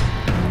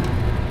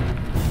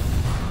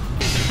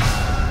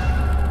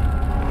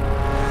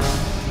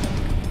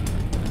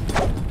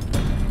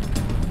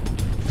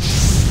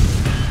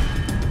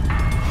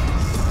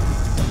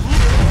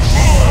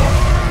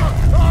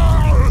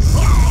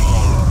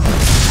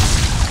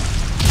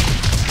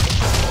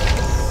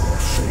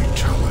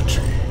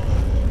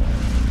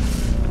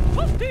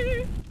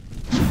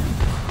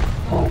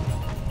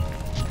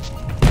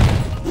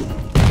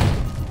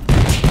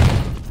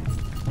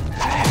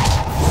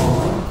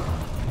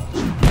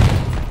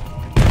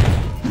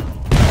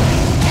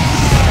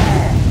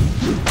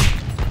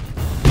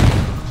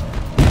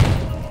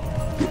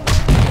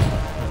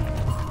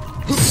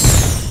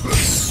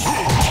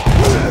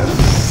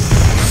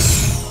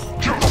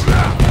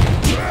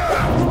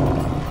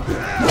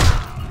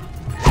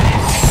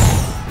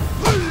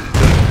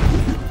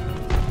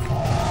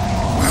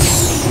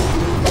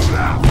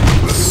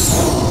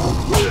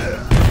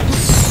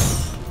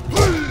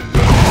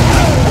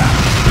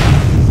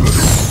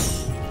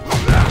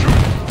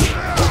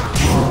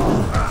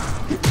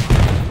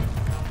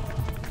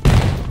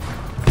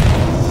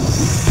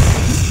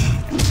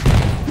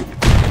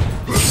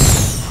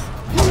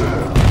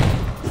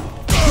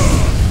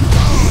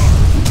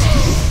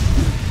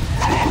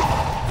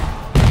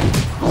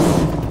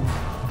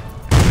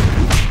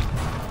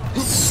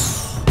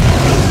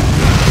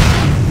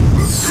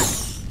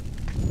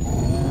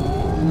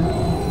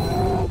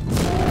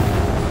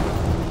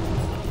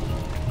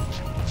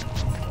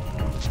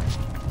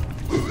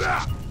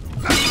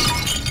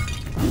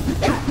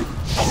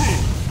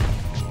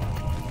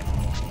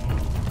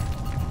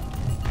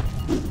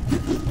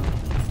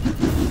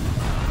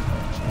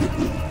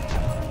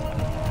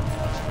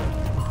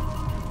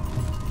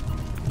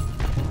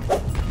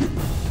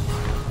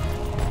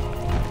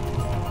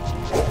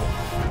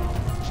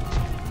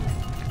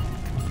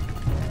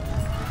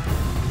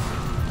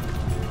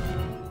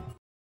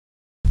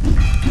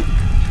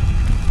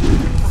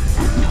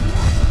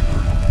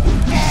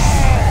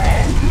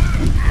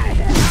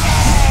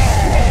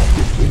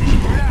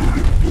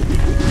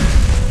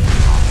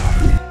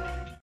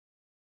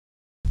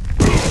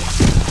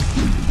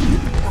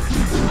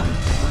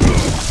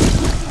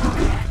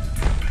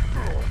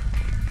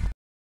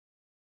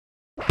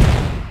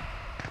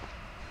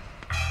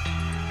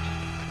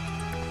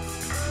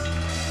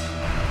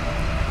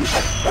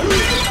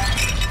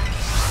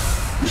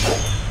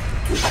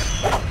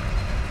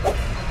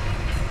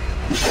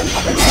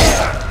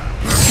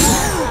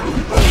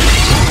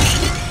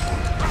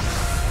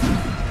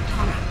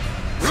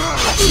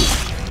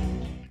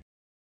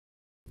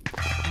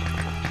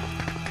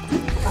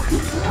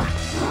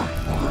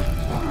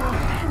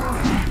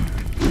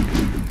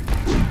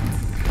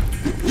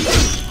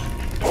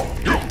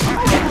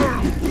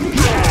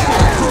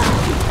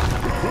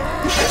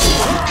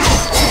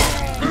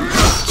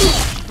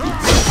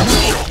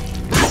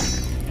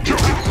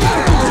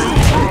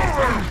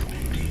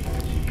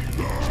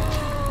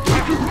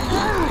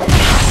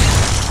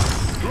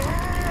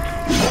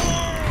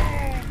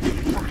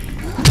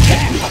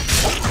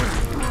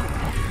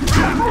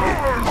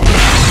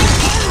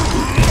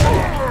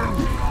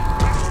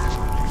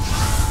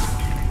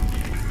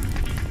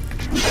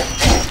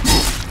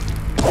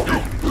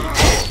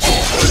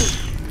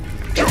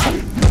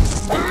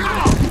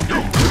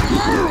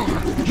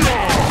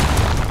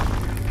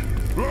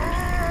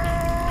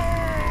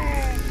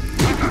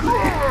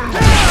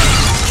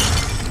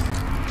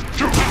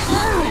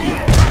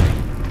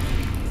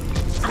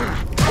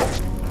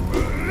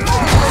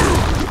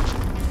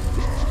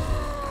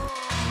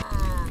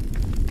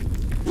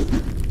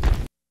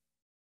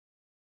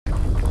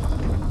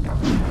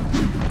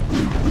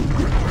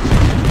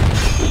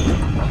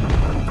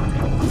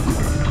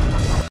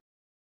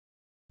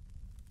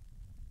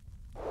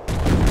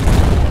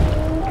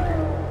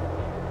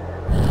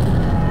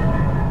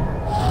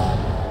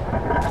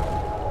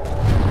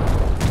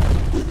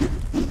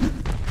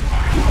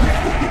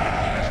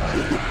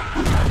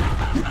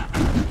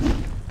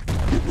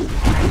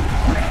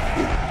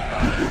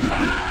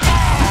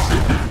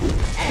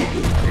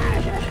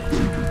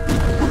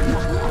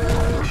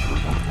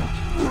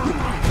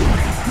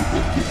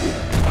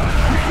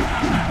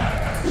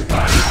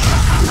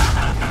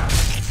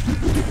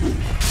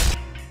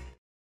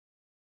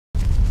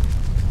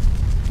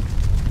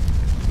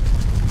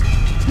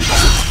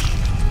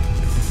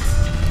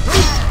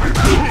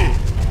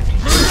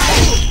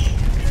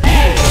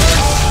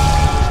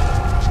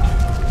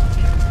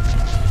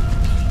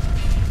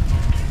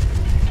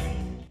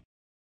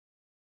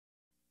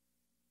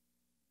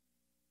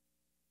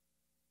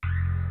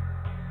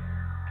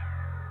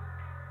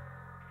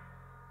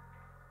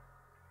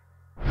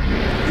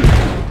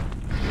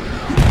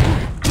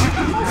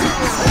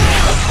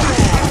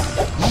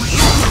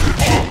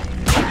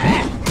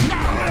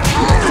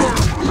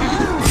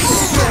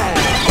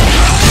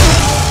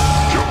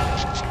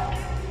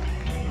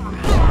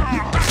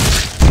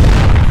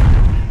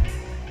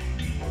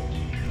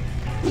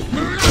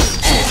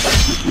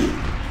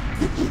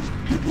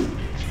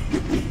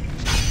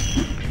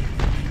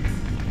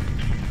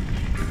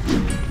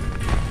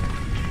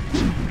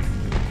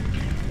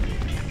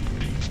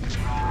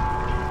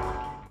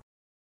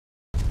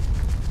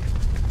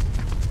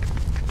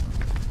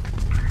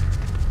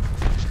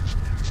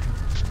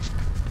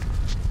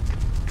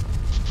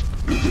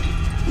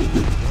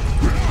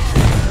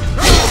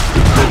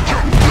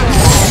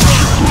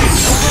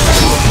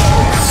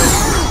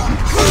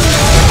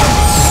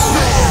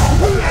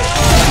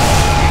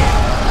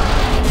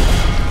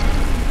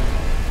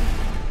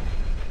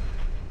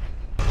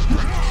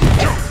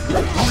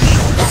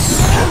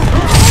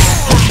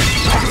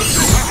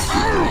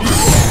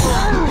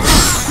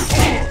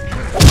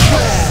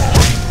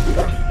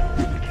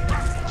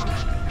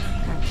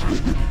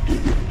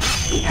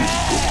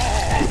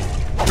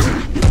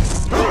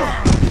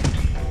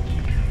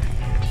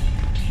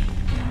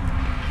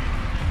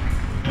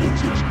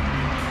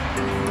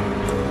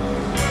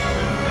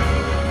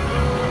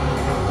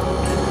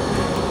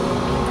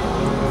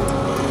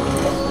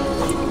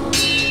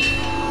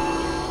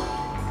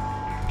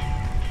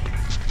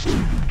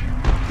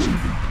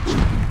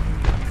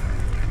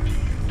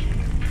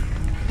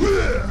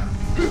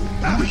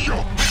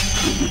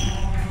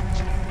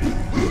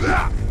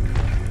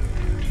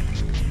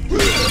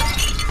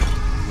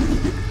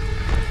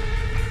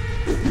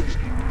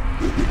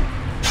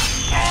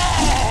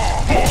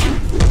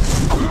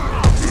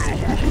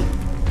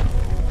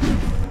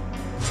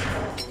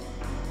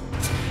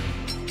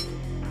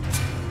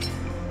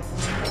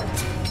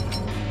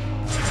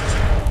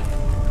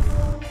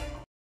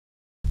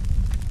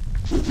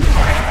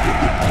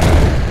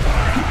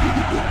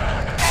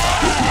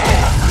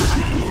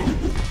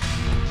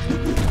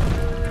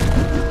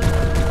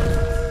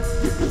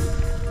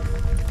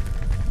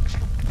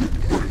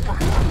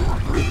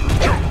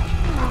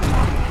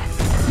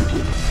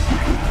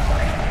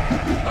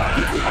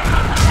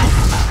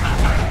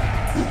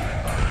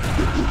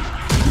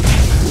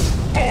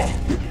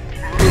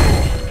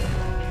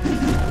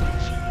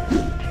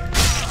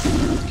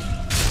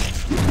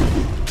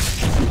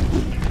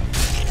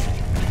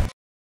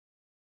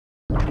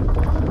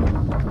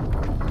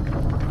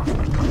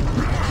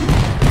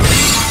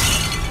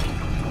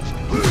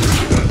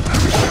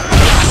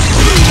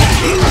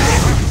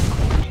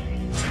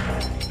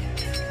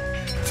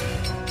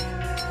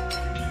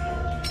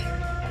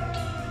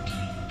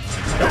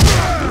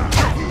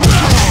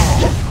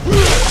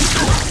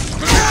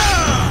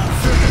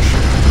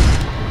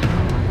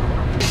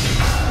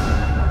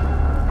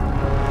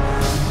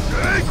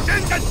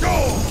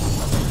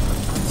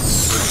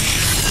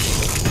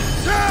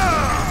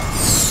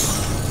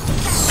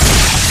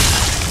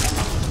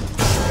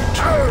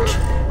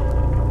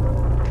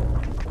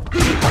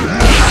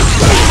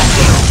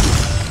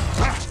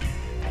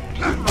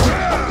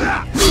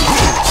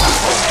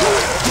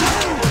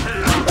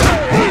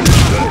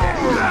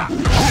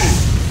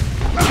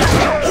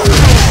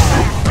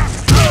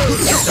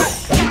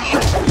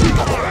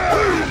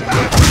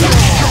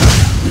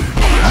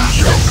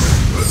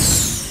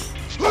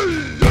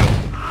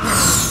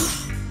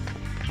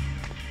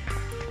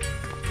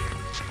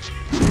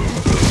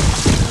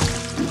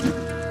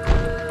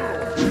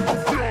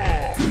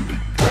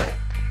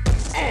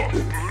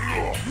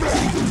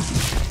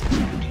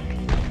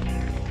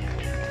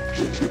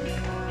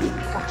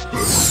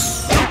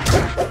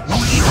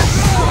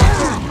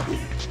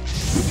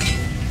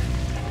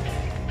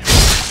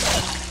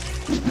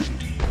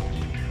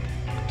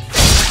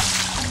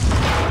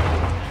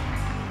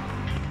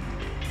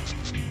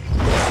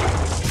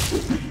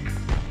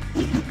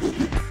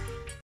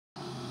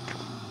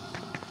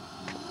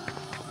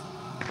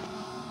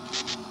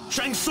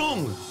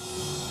 Tsung!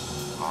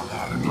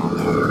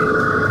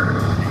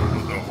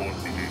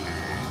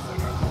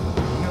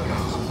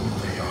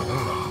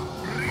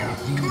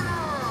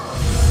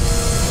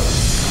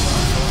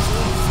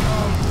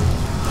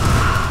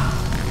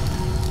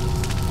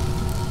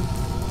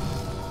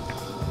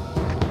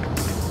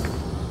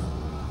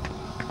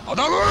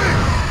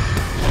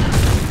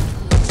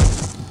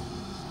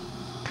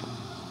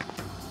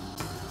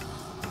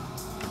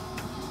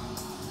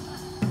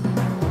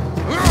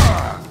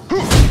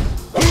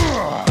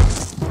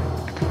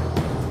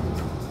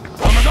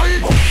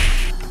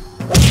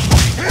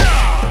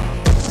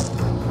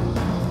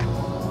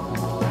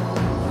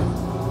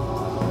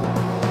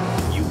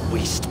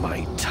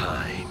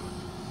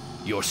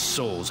 Your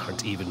souls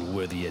aren't even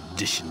worthy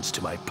additions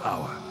to my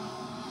power.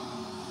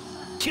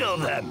 Kill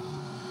them!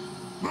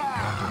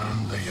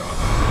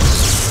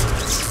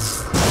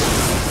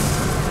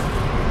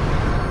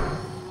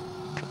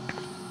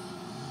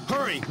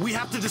 Hurry! We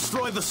have to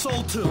destroy the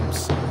soul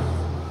tombs!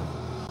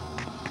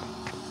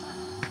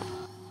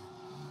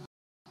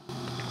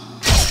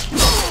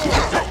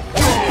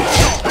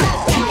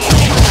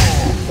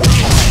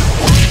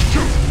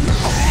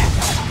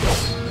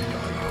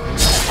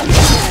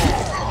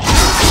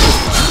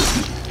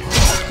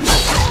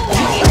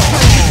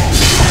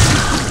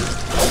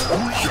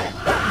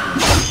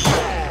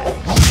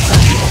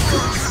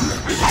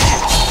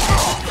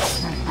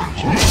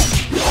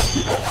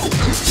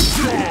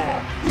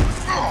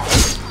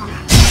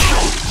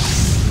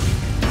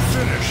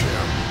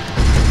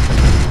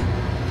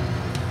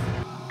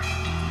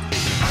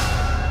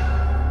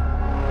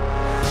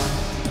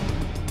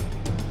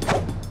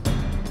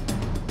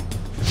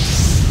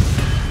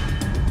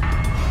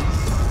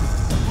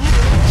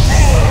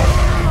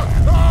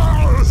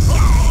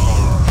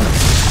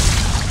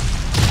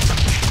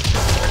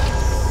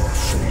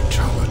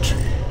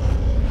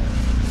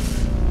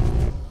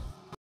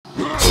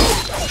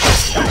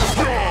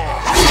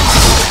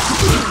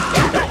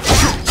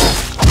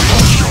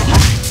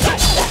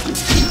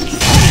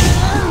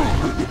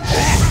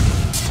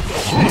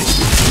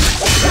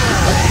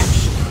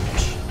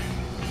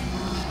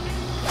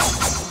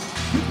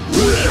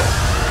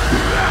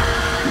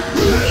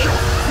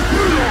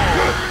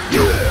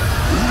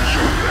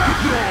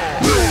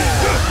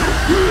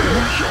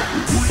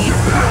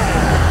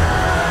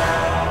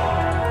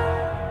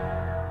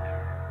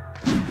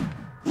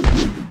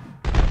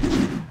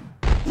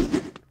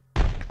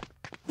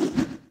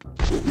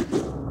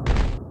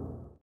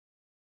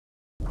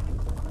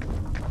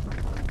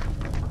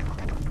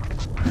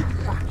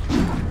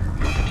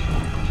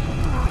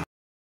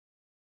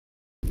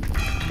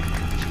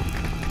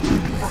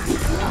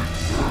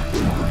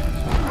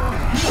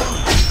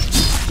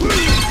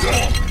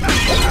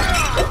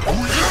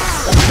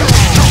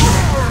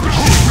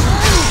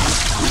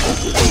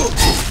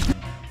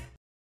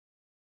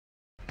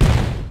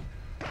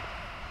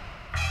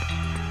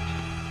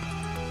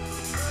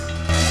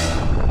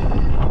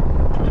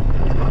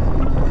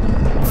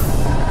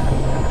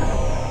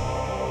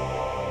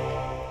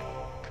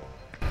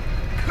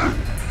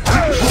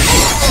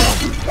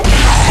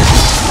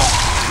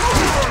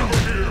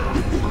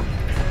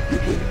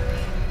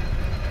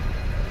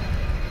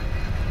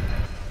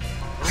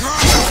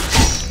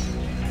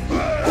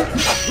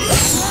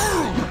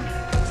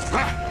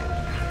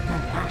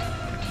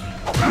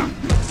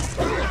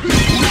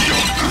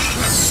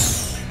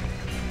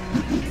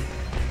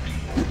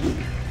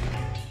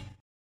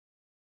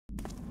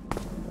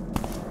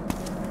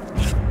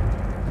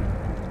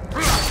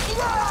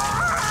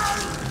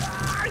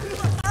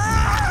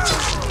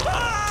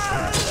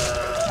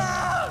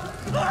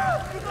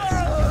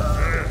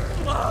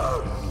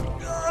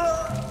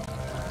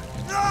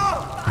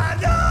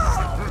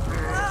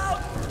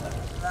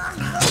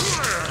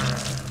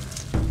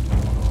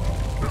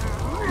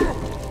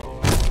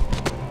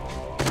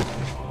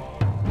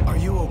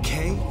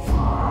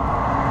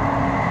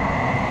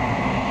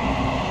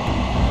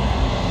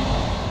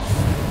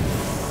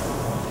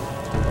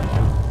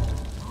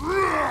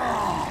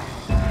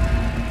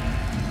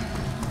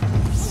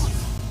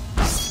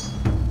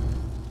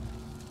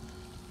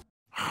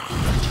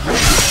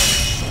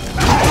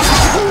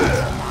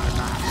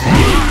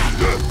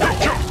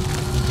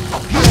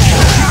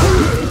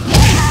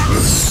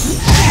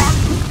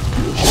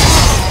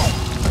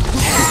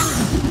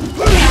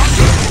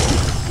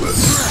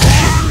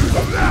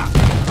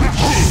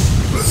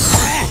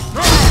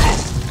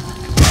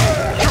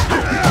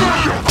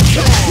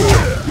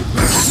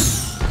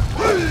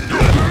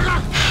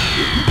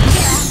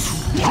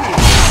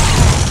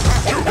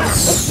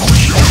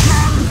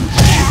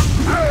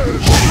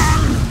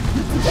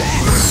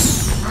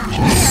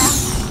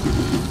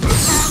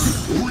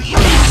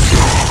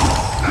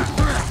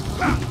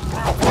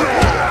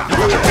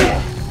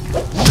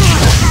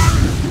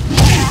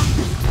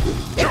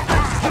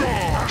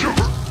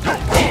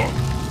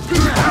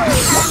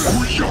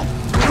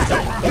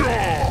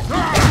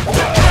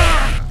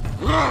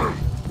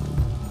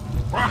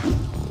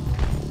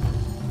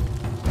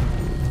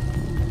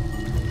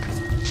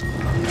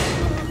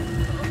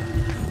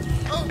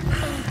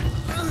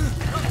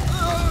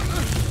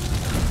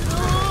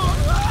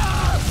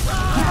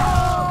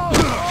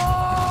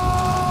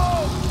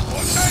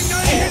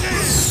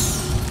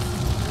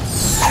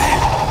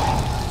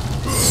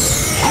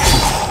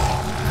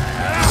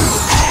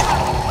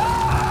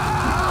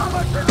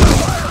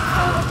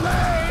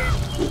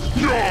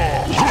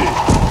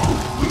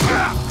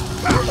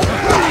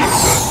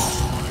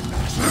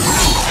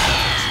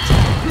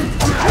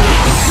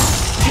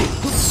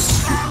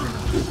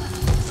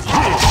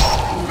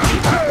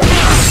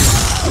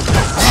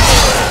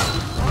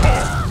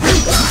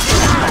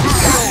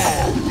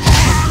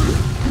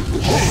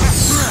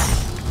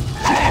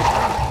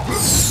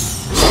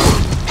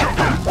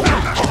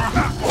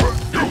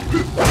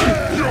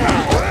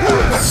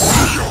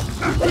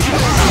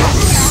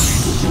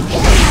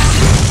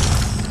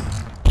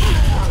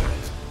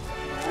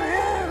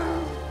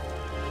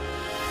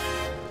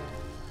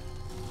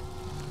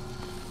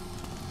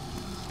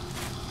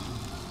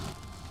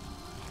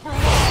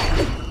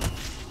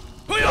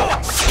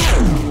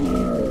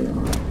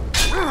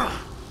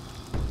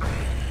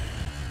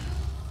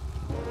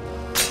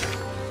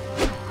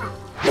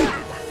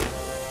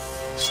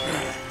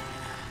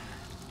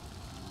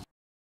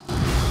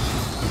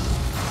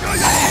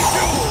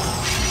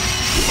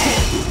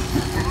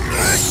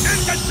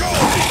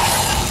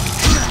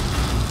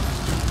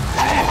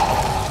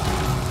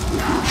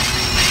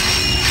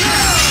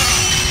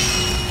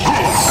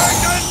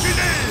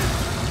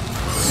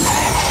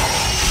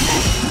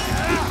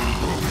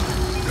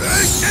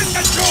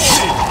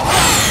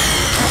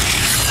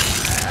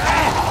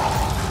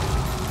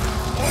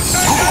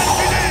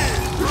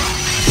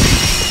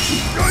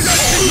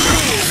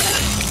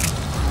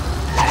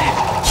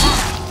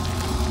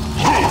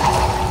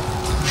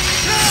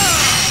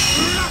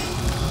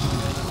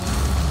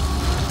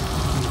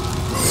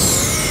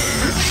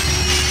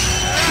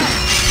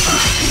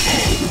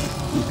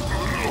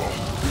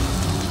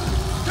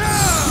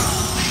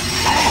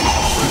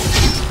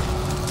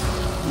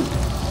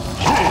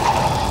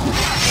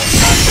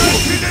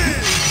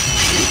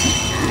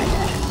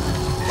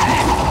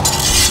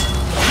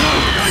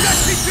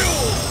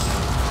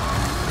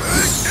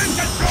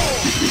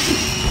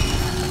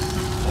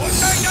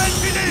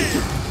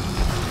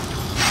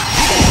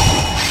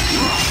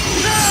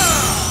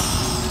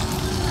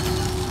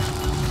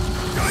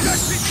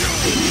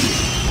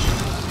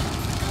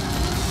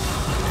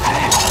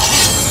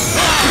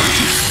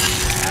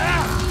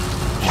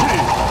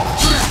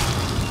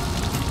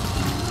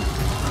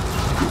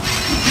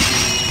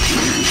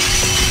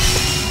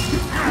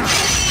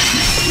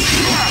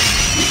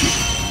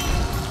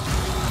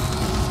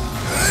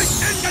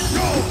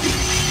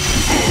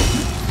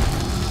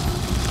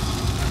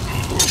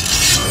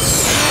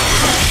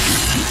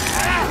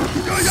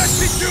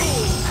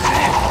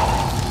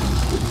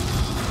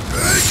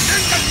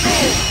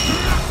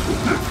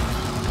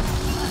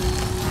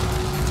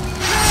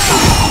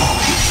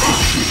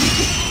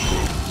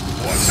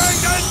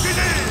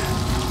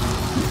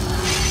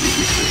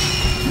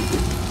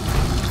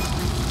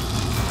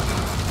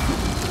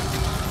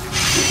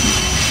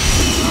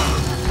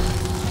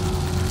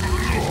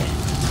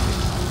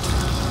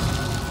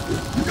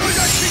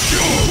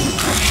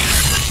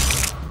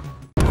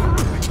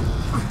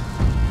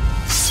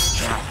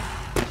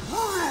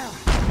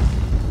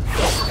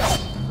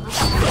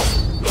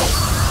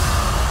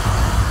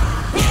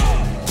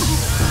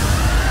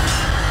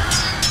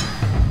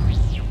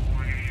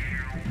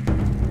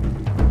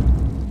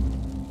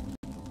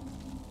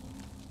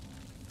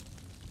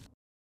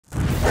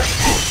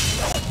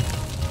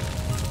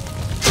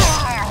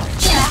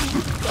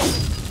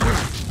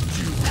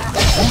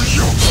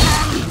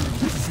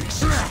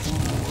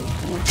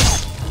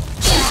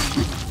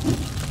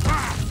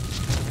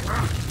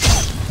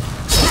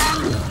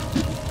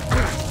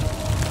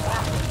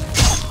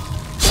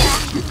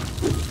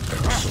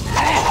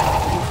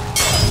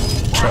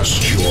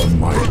 Test your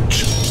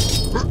might.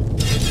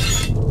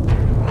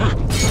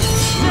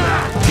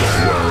 Well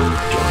done.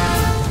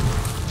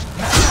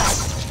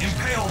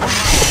 Impale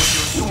Baraka with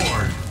your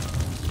sword.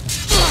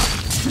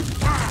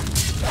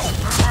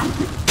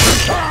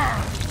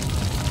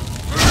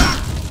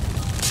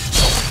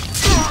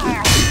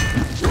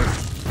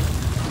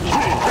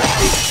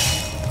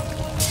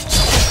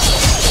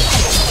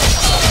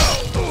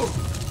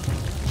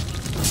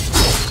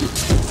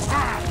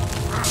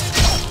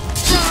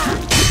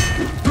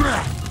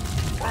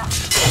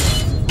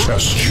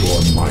 Test your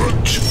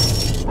might.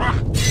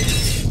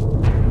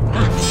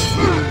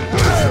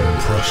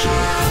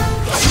 Impressive.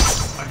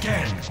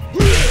 Again.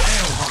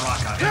 Impale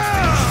Baraka.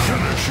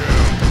 Finish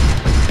him.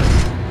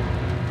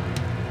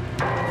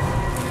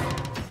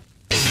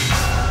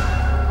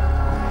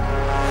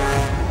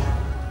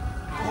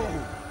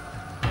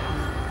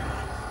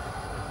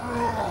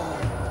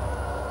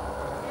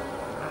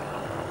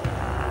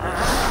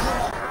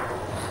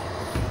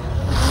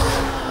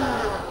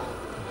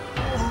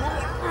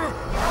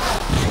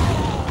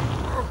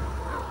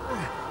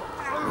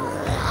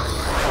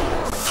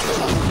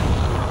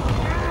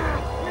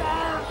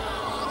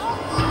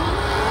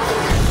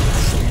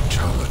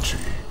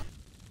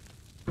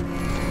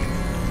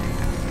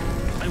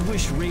 I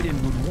wish Raiden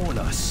would warn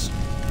us.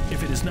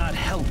 If it is not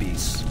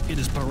Hellbeast, it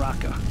is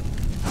Baraka.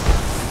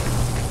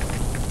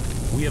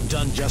 We have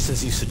done just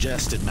as you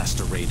suggested,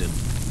 Master Raiden.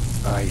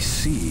 I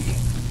see.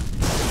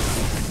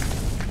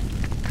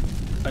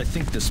 I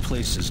think this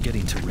place is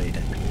getting to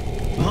Raiden.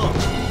 Huh.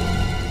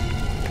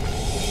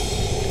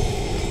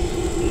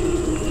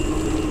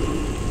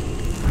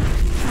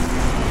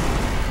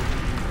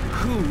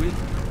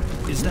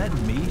 Is that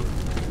me?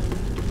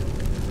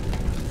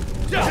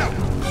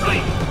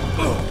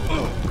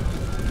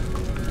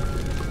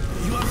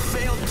 You have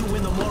failed to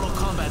win the Mortal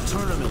Kombat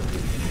tournament.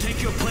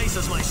 Take your place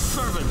as my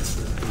servant.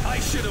 I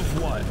should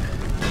have won.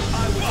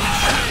 I was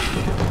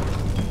insane.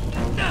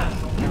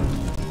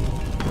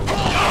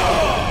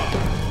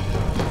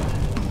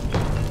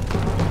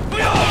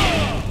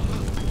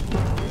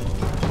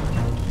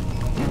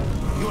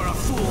 You are a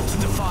fool to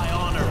defy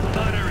honor.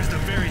 Honor is the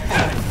very thing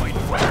I fight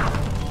for.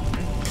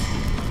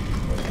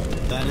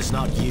 That is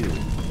not you.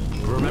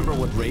 Remember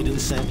what Raiden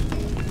said?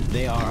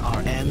 They are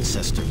our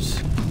ancestors.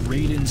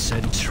 Raiden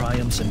said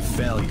triumphs and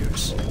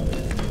failures.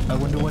 I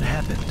wonder what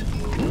happened.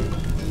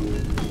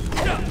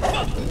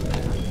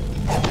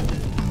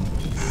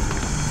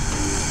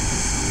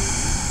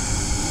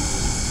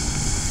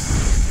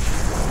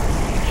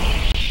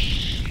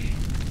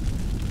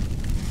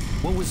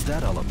 What was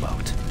that all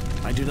about?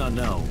 I do not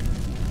know,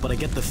 but I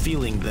get the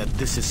feeling that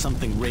this is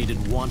something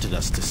Raiden wanted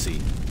us to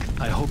see.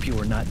 I hope you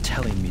are not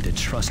telling me to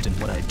trust in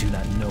what I do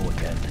not know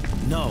again.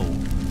 No,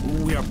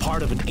 we are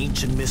part of an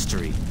ancient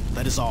mystery.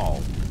 That is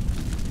all.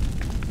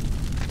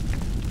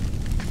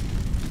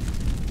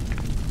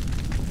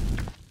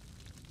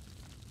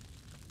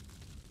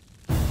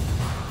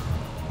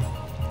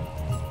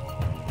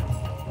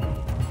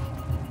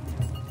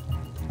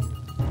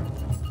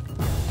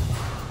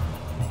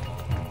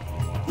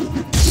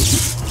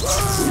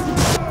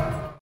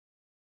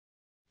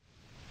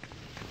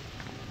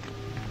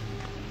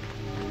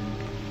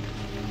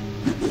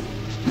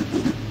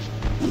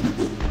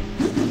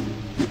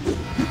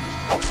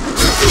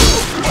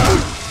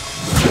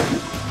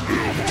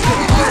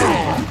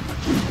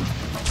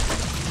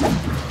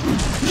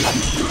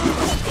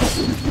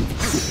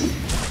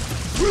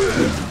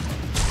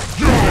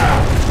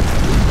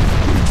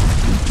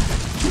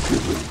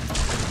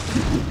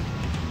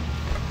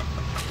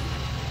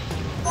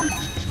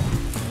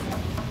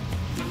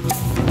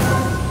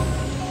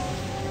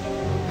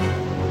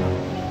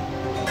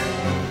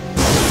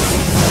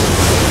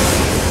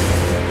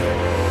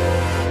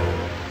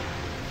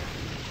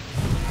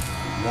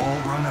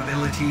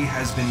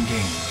 Has been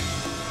gained.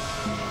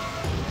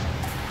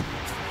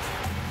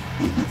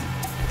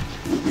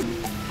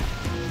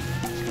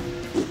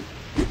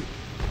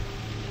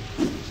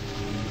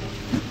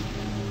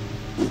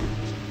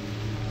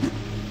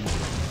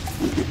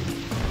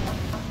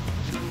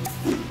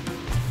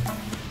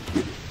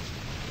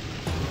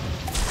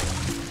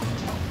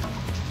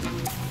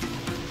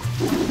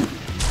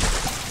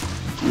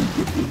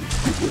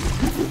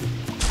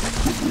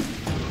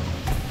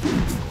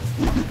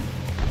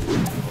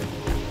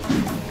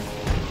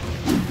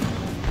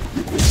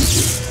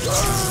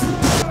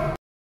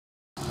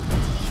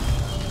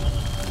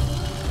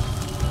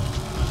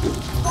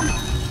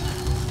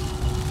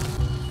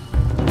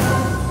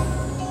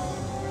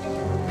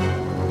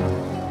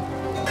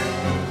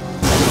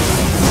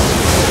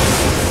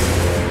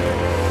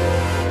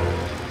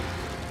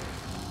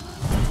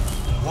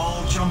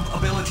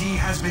 sovereignty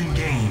has been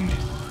gained.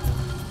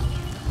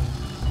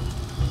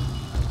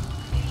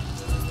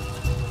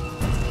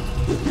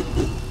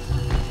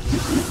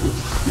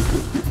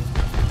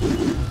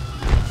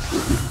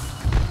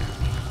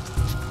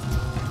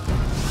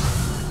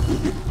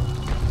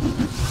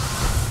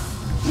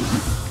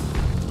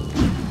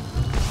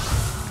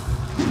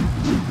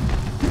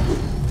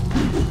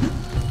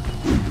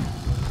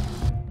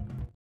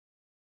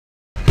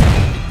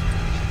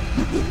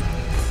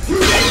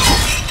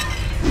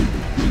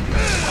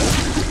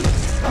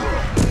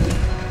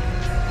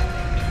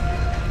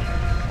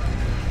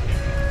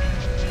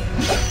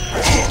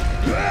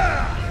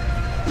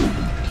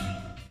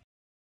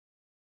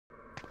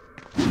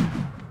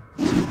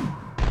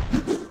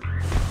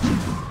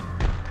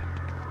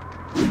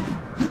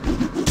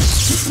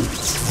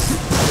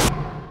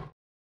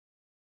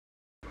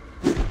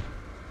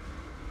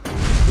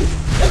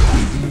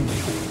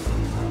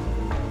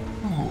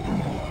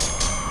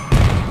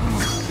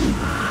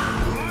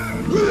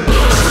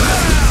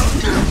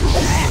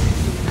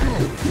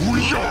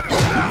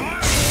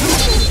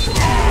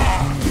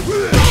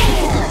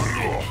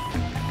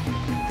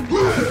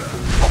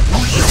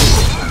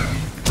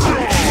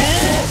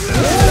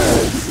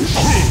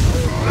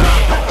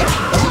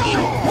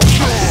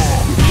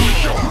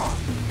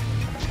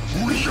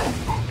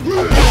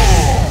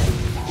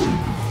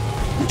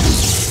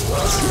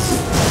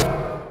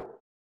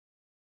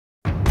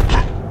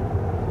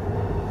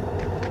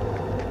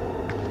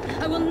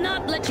 I will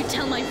not let you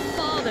tell my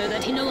father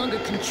that he no longer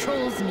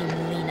controls me,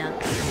 Mileena.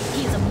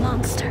 He is a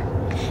monster.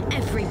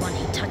 Everyone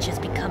he touches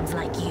becomes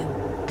like you.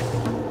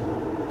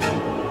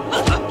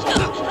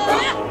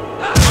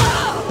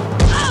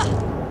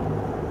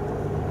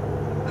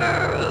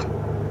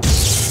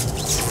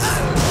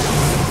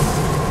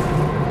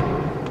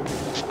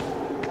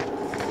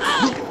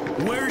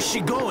 Where is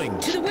she going?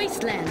 To the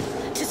wasteland,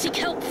 to seek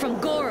help from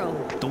Goro.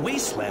 The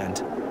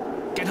wasteland?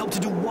 Get help to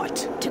do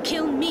what? To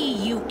kill me,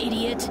 you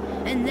idiot,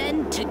 and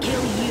then to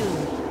kill you.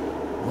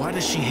 Why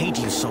does she hate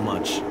you so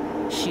much?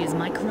 She is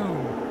my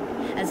clone.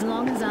 As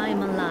long as I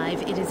am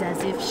alive, it is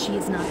as if she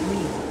is not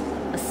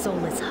real, a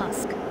soulless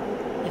husk.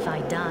 If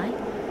I die,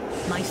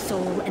 my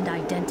soul and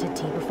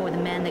identity before the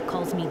man that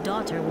calls me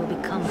daughter will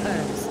become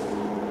hers.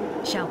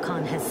 Shao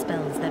Kahn has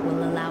spells that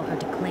will allow her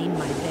to claim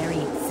my very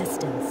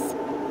existence.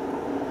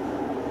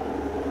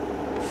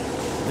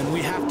 Then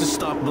we have to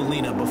stop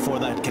Mileena before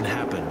that can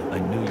happen. I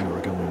knew you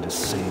were going to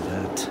say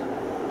that.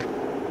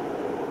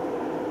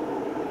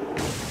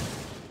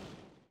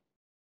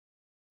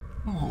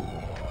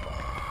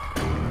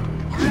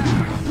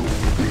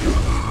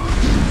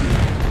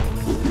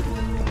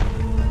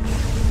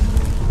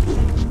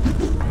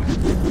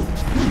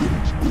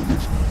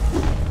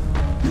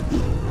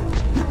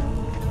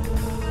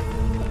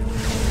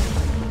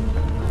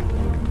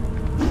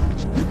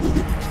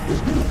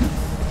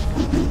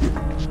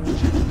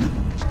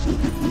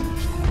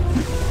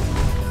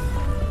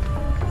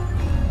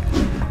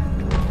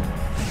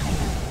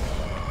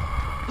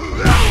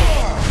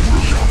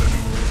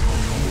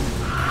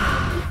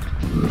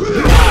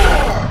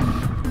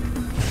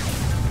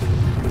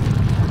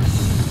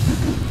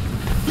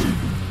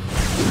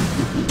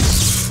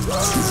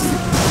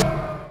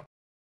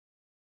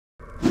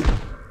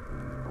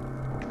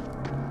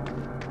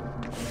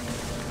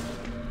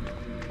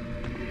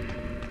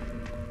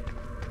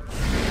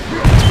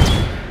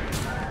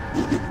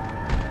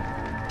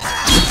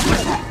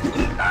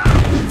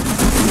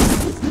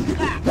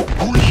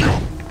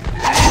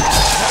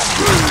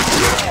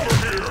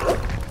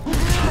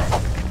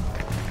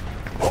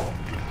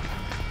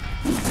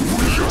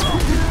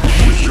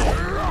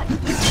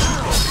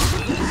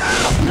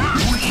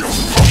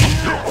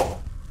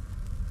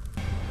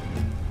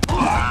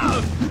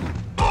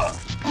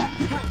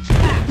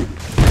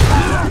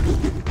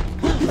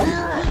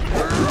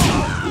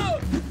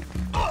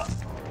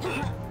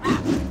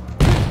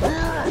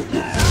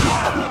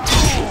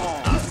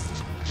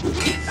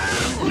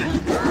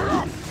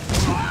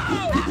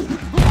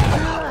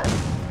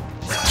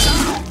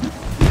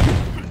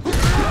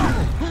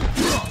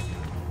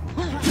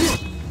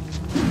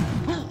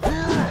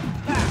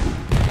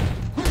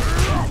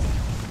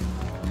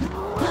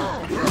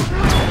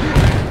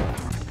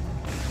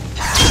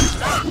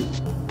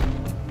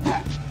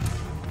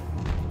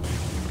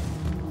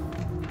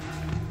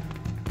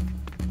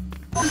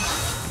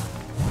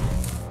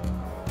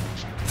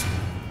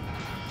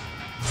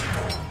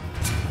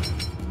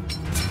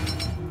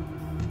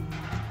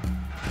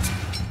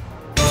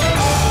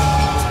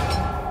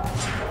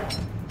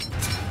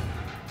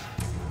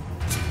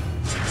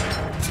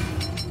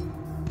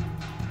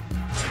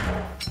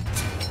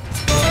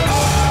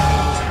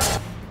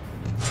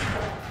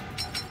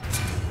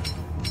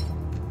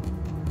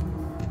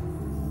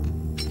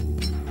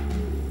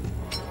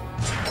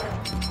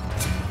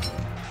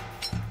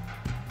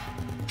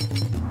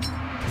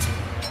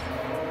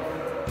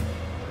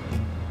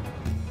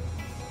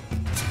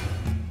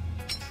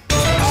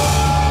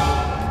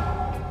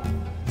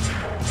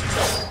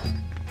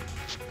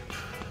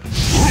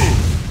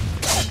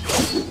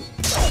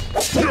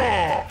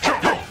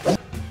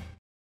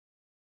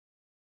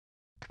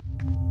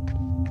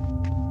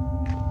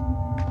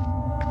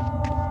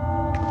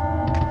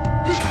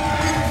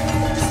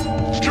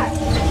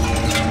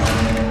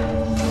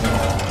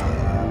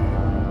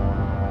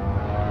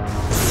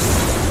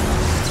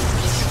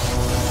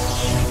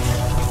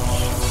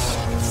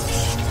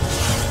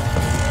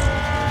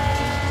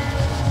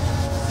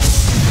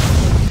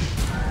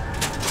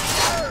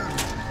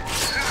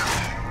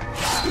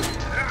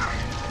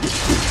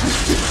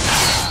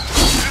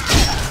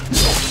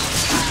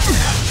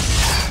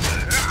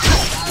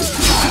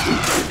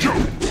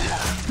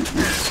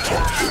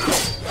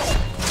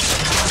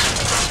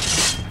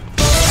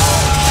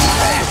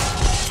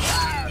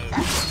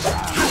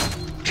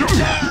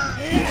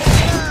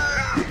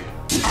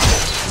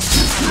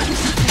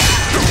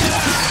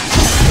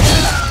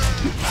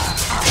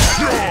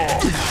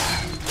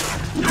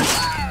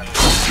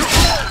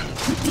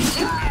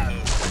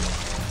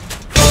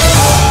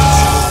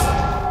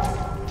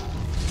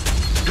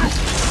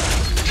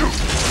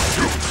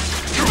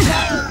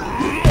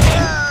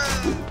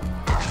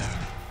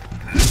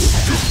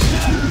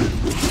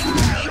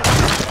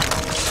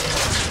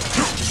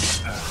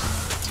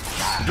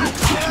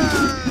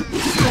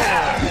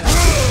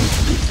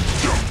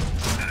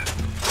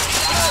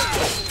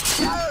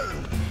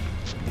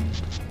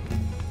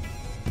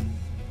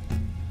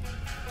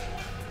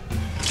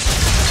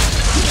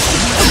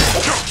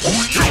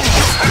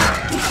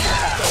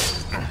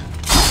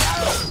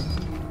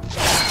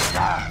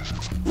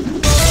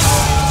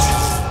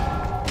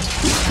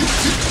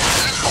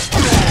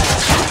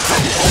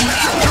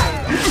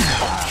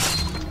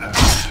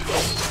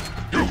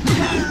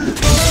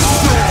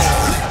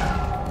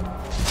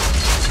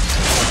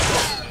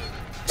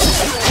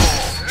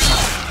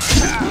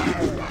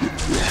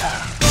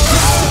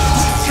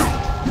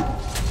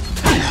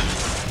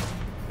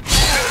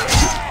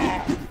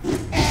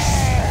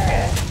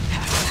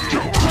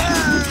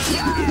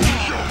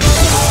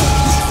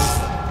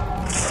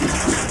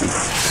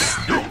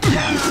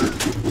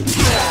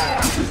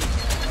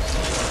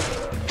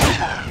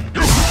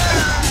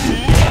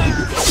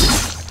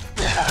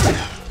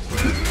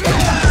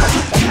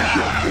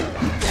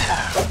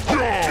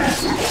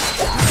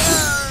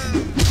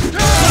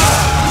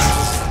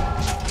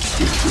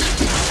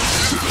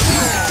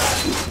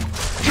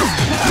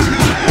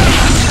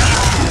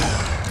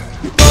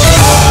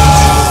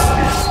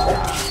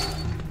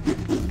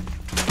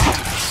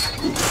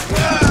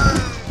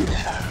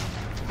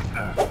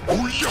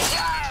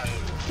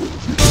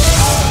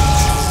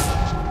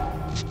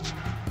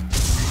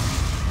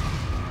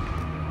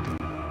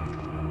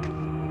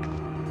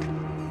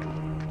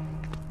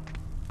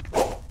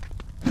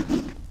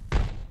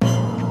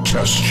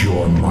 Test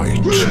your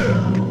might.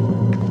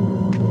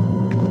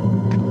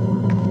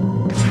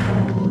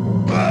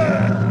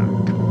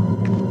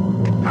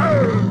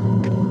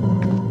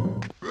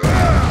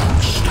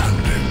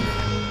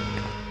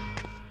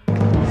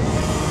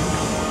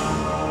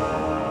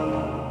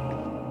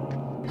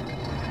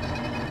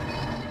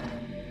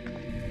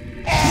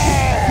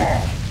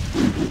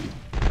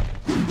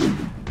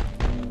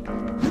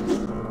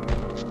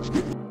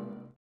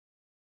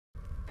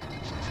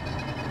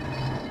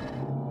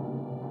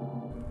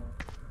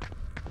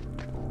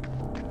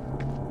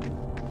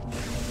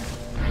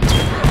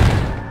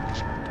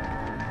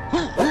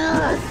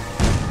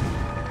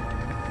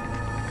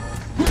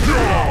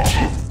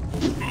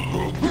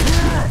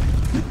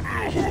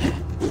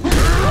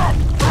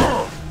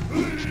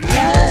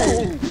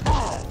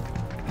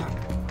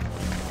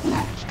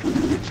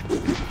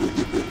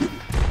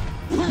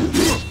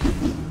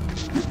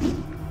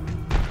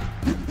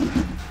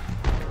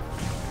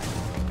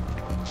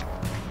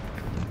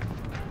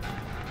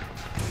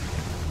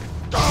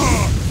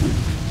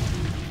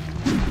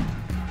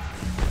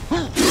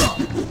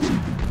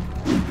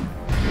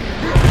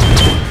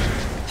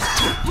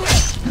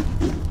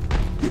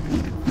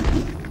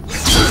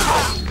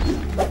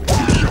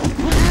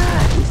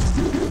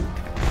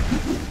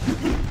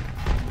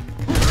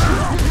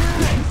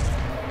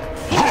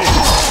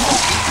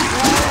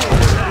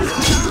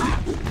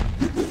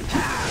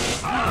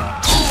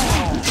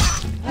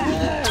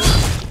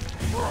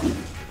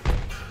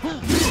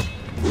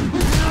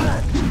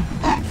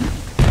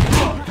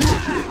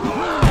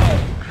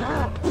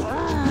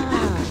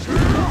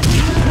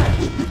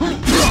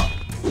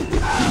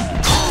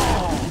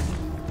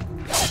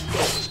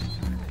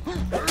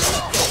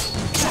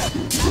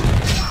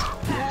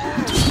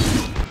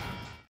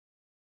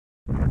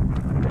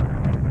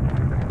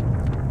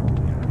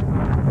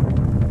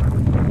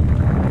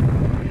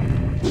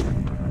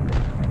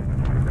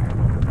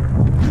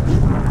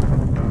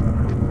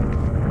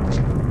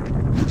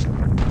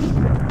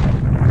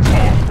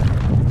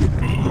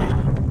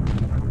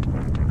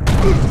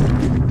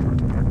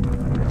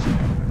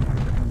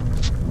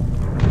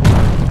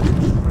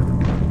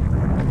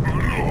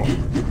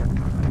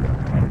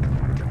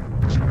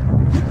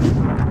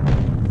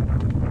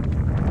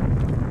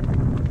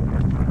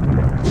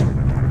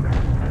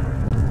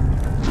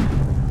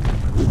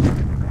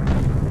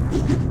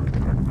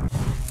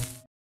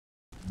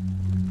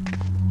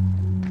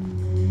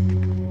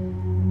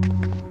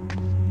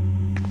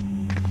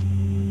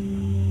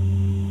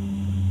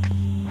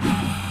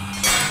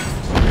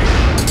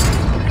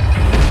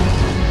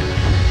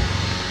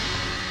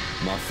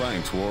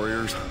 Thanks,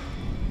 warriors.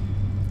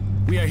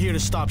 We are here to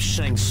stop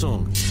Shang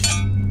Tsung.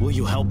 Will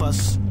you help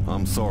us?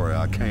 I'm sorry,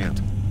 I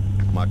can't.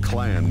 My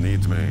clan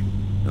needs me,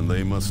 and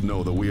they must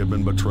know that we have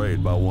been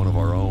betrayed by one of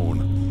our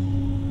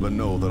own. But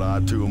know that I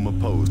too am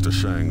opposed to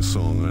Shang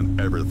Tsung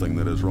and everything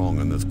that is wrong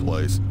in this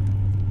place.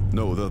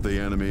 Know that the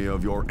enemy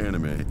of your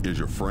enemy is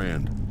your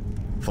friend.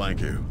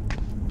 Thank you.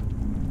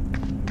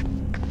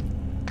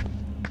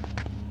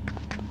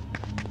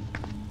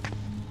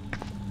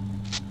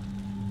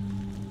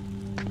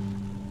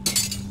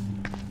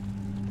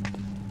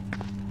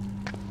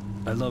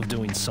 I love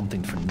doing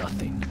something for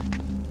nothing.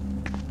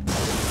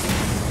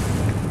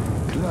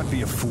 Do not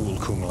be a fool,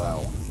 Kung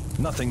Lao.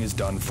 Nothing is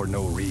done for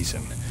no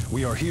reason.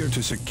 We are here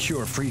to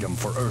secure freedom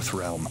for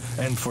Earthrealm,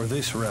 and for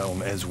this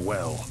realm as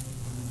well.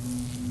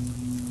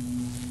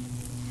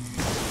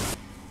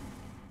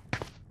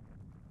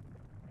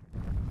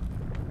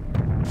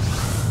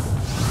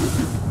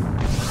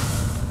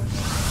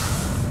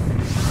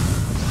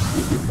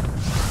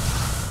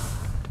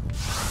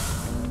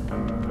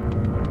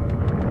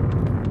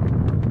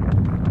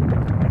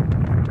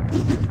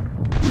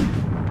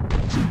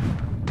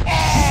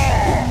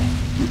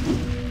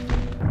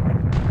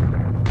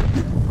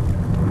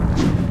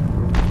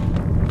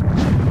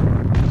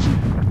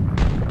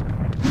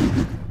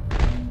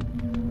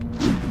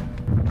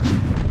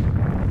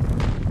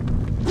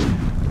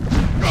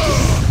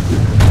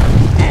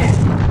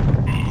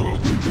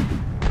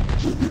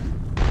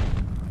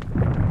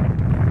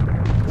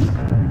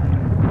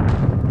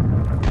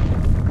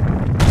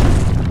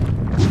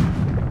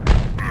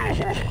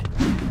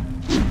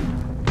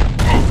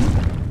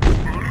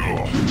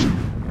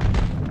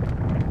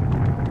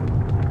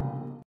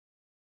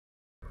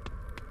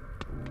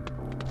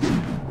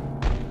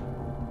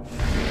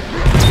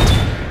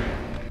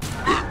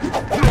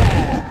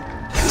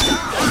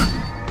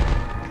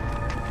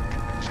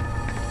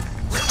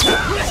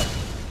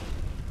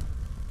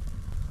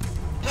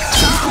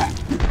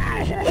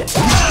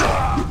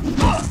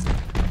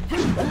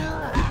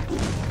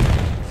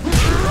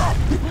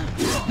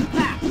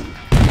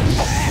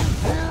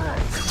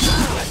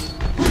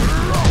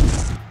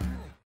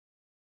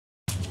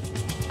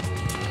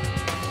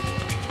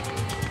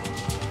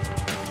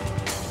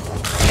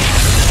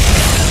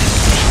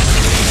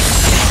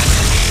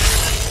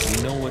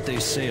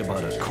 Say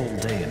about a cold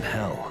day in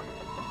hell.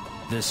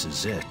 This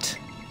is it.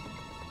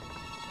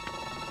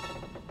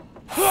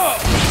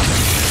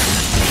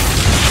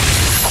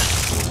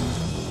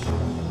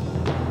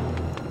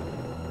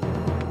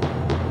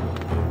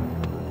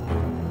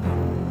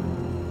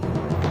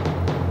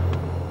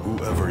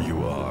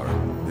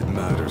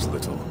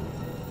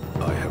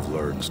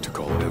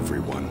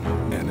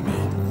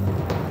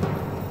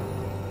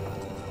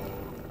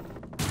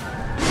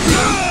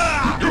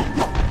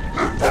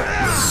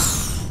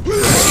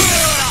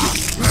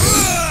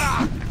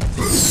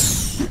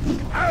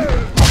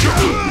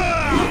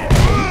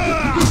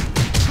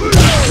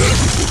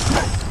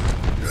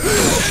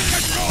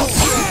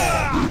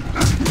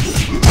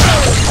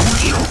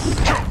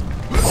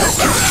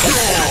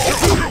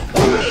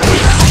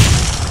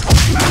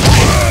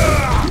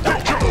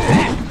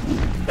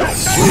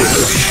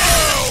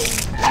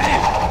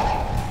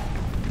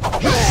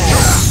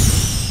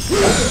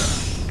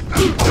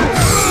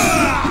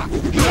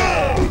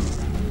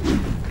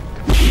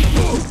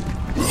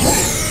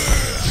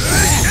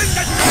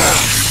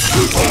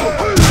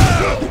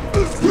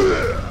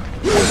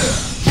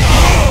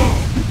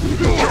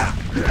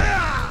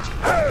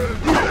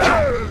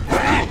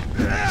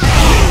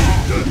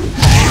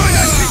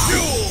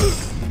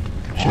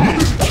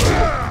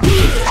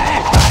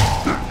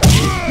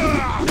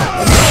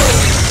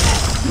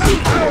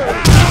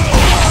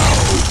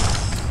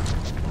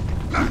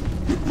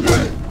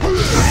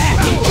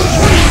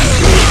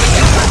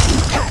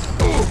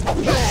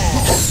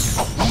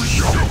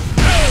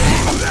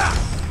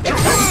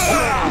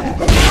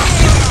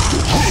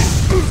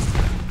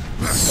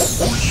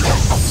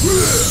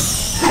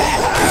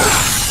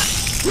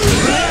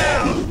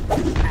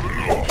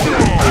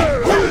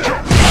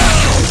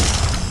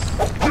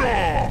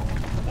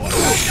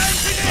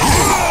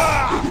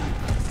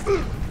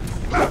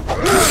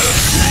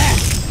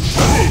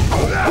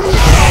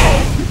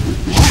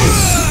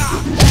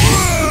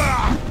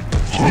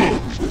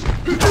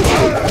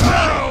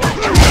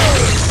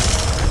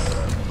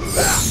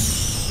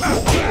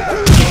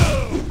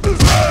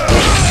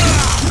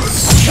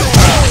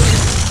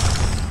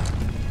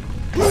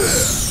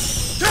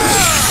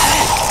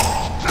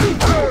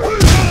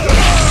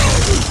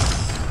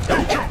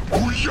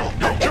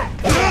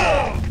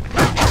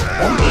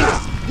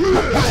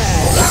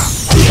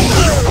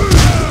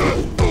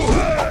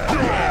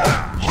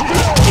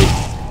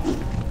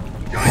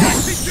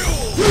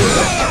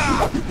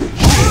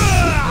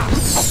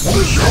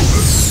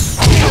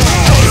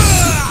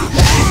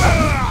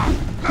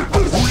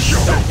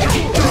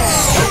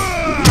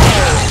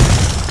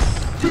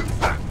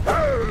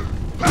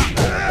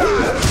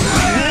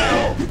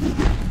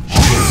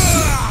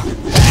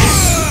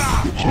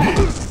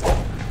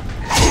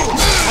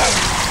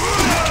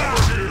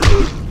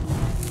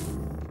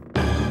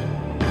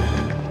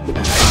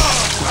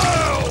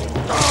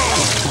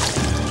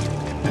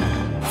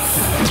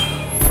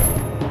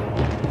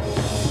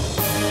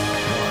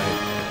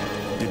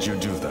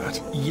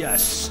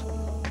 Yes.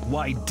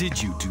 Why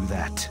did you do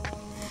that?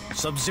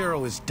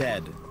 Sub-Zero is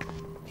dead.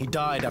 He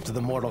died after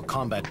the Mortal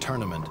Kombat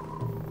tournament.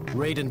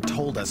 Raiden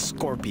told us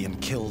Scorpion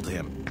killed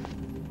him.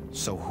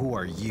 So who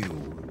are you?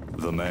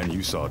 The man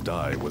you saw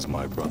die was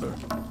my brother.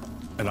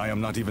 And I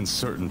am not even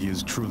certain he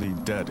is truly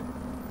dead.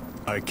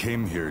 I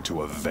came here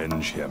to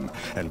avenge him,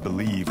 and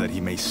believe that he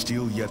may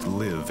still yet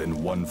live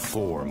in one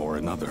form or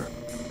another.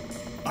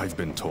 I've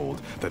been told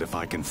that if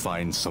I can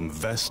find some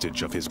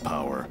vestige of his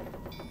power,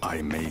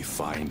 I may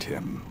find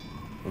him.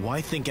 Why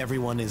think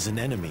everyone is an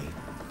enemy?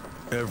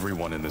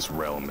 Everyone in this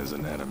realm is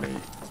an enemy.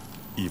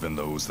 Even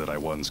those that I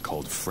once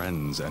called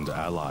friends and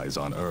allies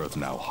on Earth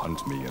now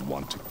hunt me and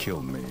want to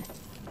kill me.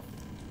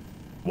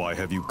 Why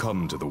have you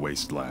come to the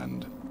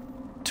Wasteland?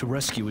 To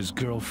rescue his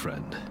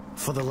girlfriend.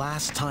 For the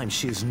last time,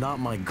 she is not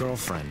my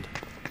girlfriend.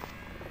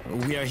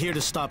 We are here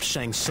to stop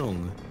Shang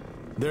Tsung.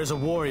 There's a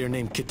warrior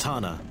named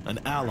Kitana, an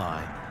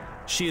ally.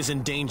 She is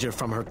in danger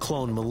from her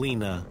clone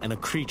Mileena and a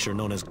creature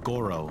known as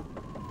Goro.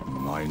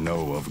 I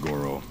know of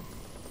Goro.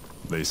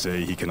 They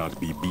say he cannot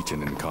be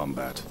beaten in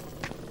combat.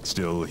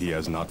 Still, he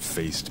has not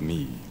faced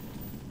me.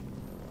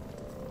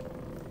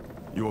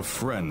 Your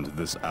friend,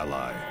 this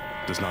ally,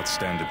 does not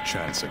stand a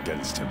chance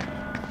against him.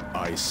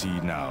 I see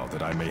now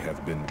that I may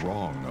have been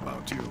wrong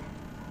about you.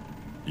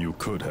 You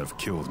could have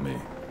killed me,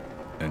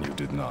 and you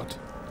did not.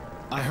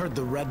 I heard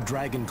the Red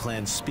Dragon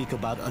clan speak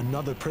about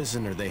another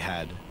prisoner they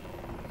had.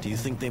 Do you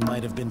think they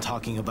might have been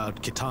talking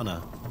about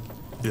Kitana?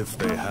 If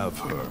they have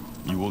her,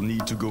 you will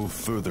need to go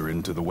further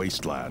into the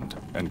wasteland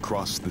and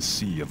cross the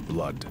Sea of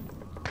Blood.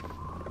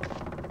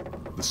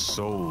 The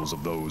souls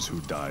of those who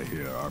die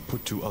here are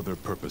put to other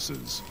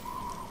purposes.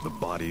 The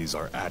bodies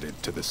are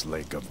added to this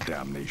lake of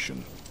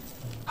damnation.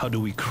 How do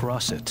we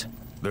cross it?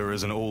 There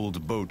is an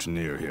old boat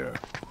near here.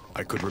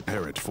 I could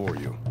repair it for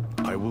you.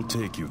 I will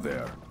take you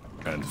there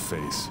and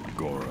face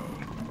Goro.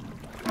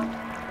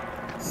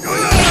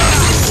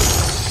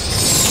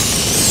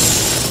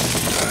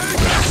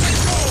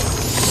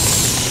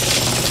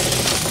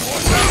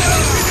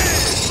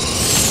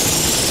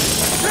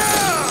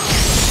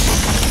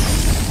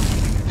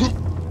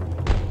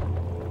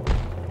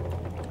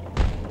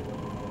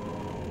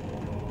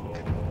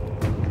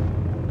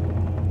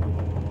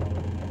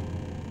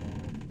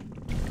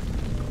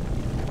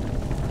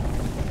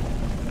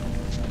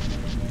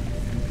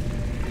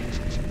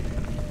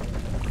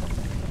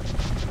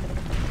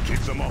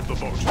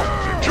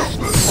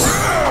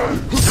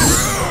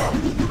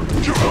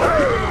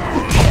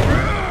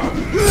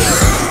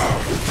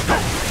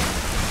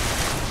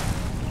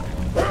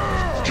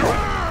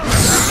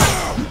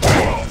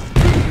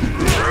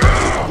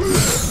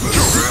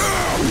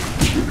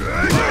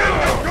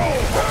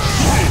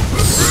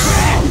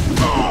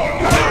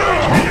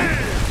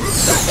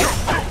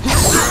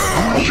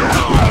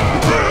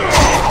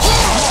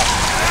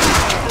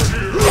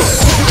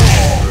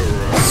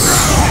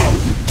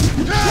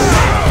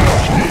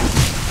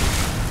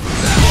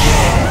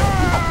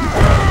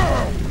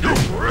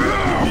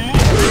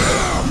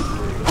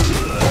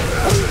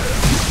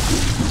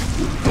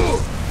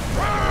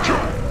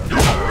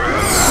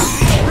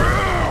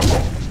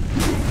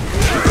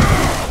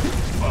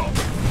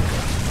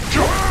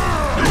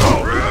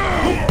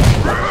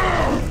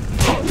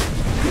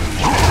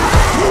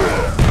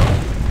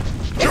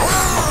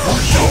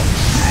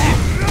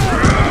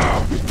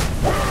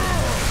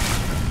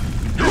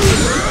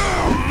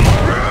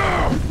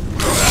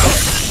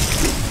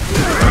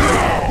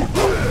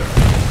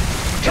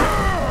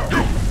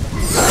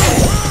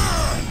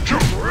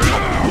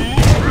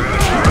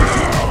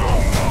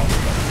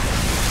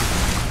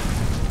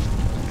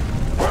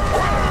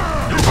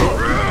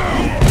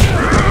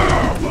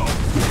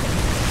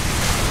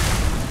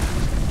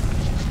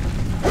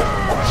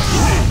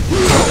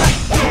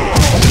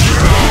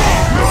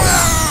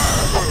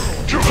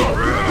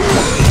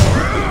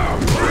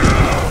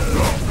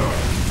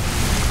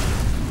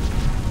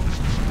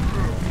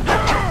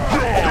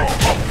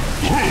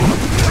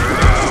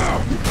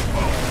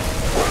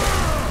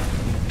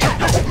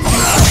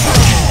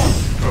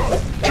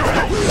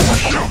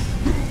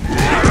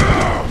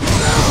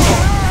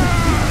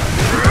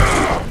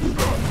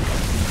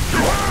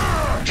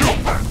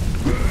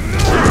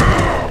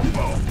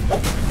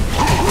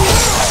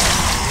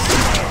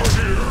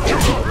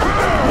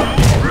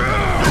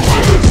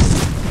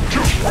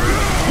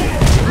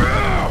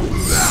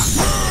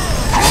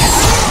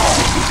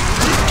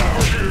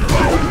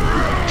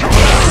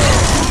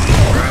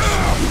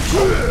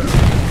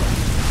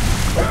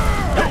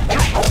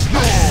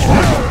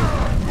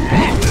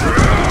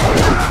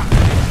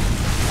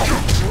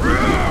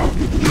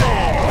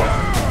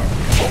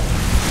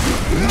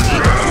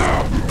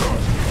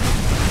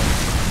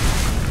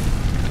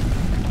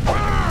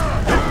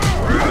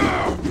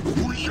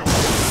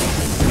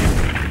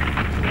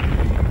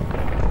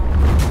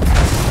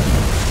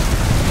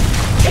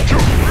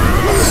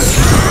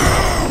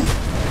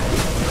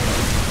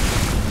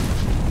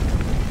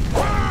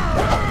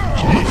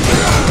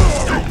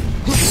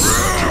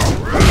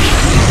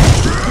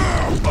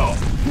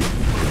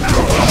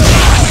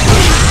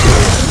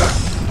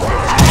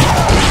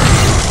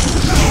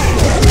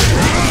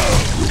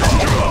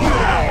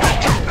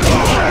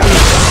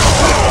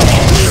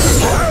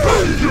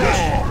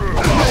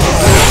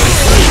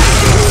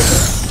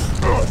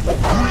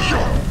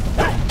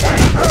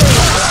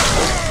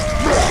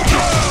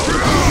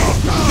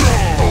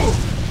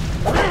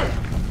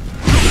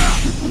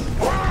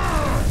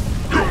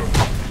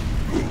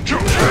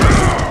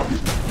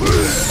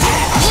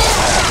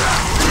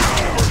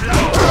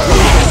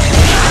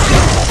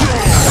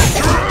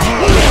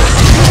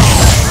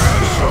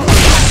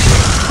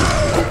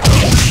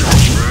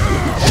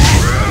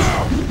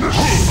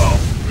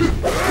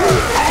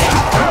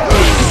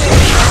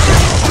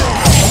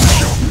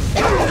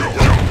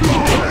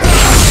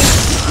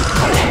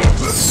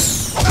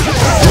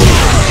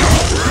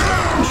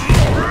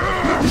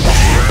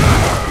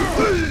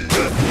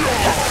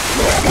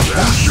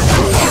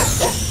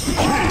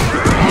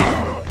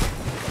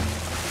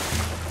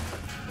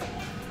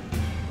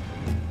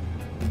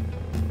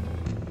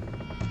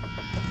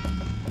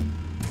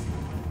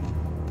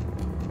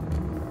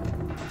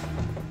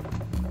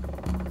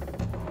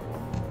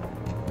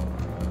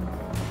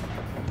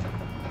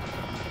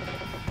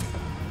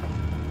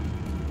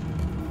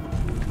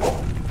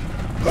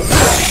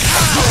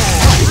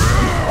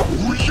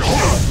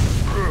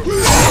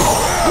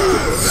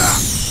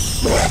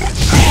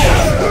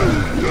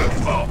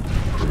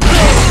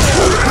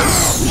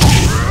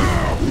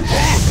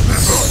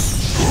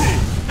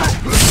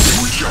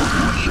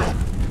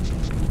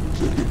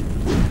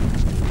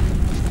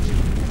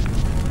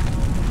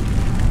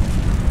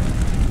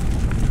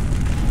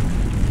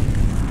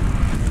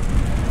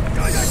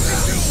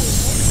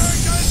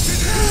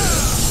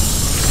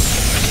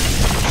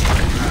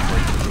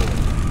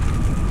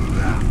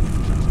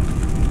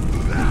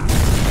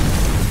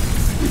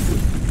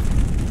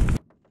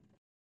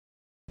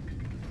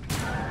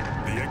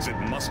 exit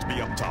must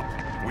be up top.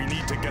 We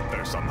need to get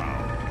there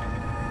somehow.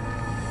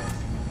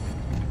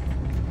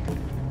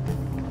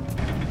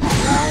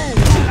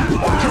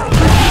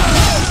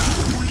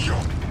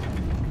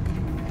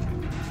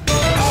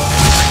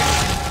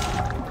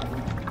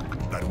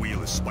 That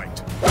wheel is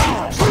spiked.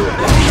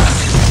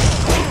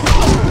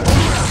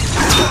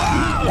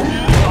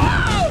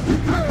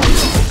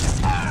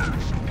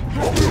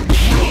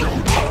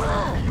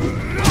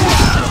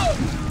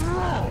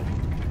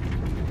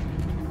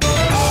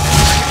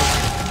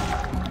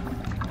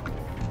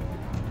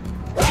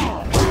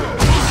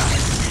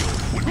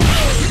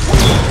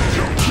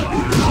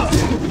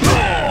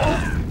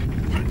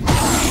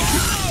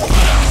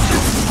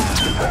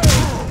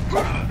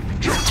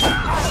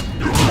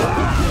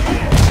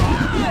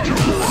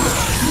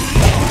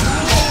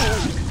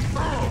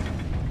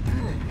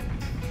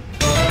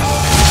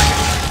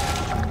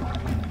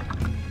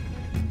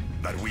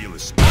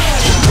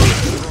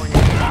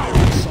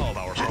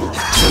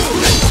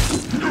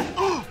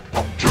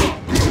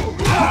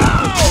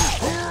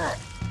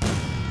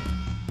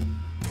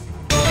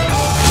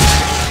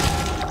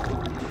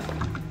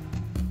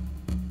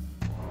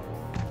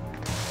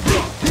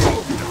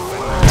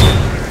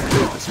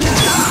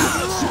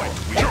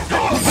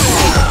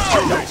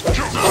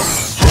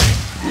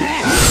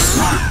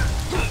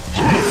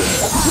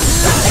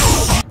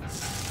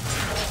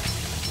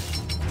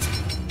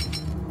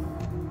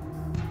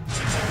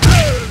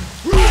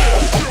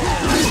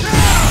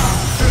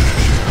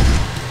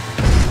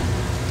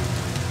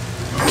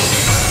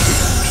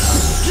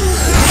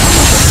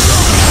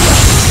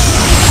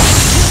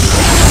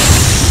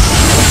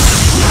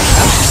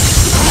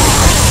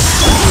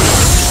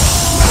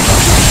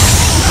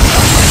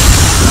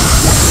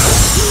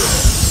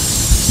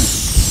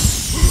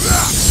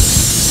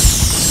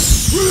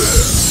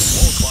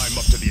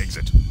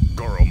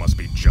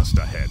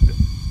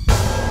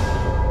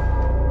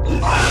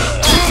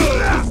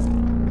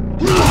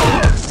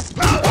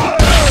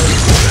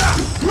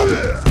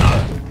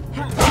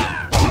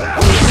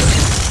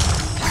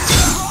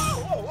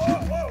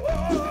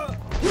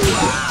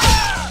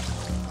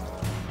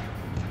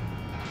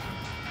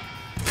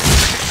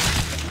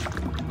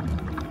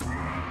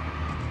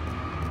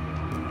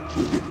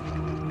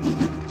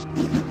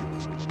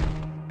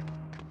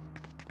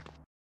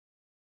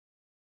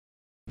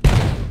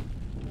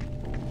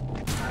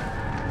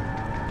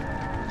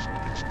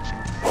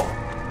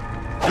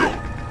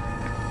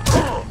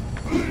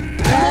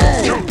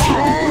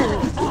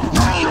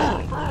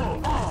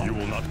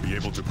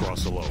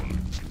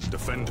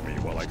 Defend me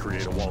while I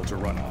create a wall to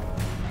run on.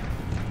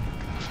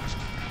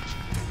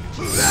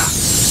 Now,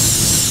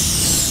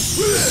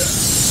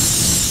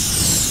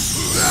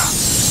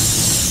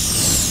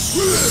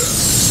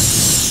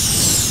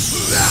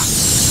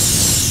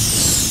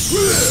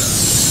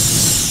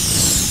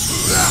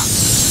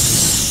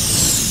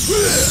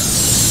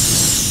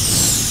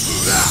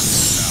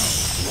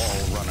 wall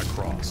run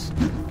across.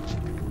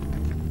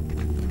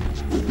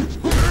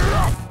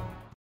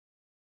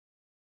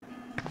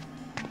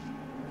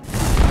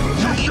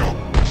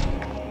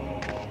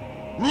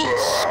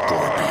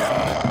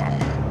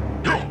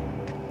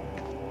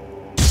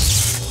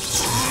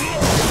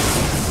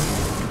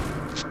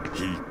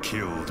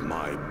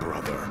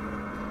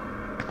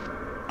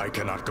 I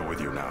cannot go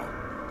with you now.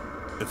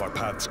 If our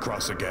paths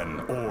cross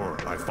again, or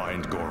I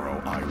find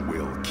Goro, I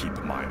will keep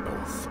my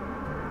oath.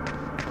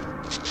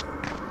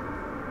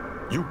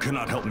 You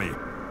cannot help me.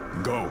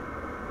 Go.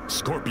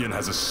 Scorpion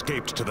has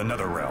escaped to the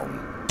Netherrealm.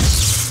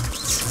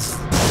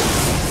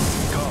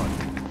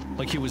 Gone.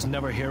 Like he was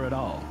never here at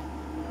all.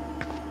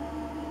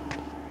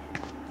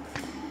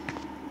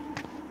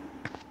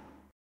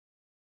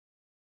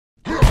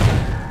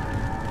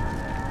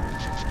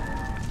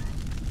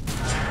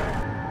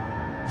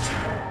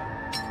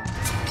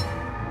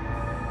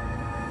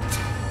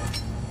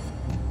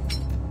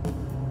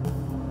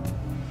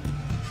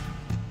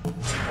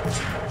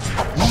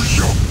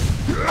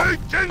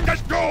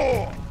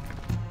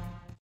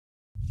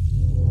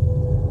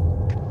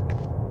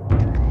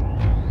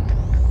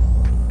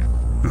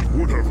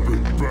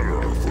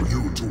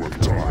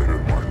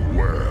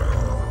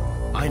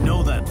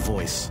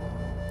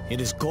 It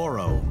is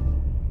Goro.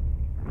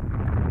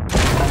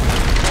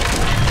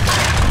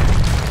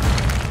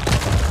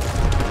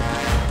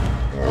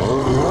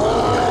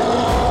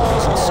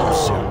 Wasn't so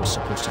soon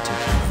supposed to take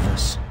care of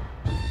this.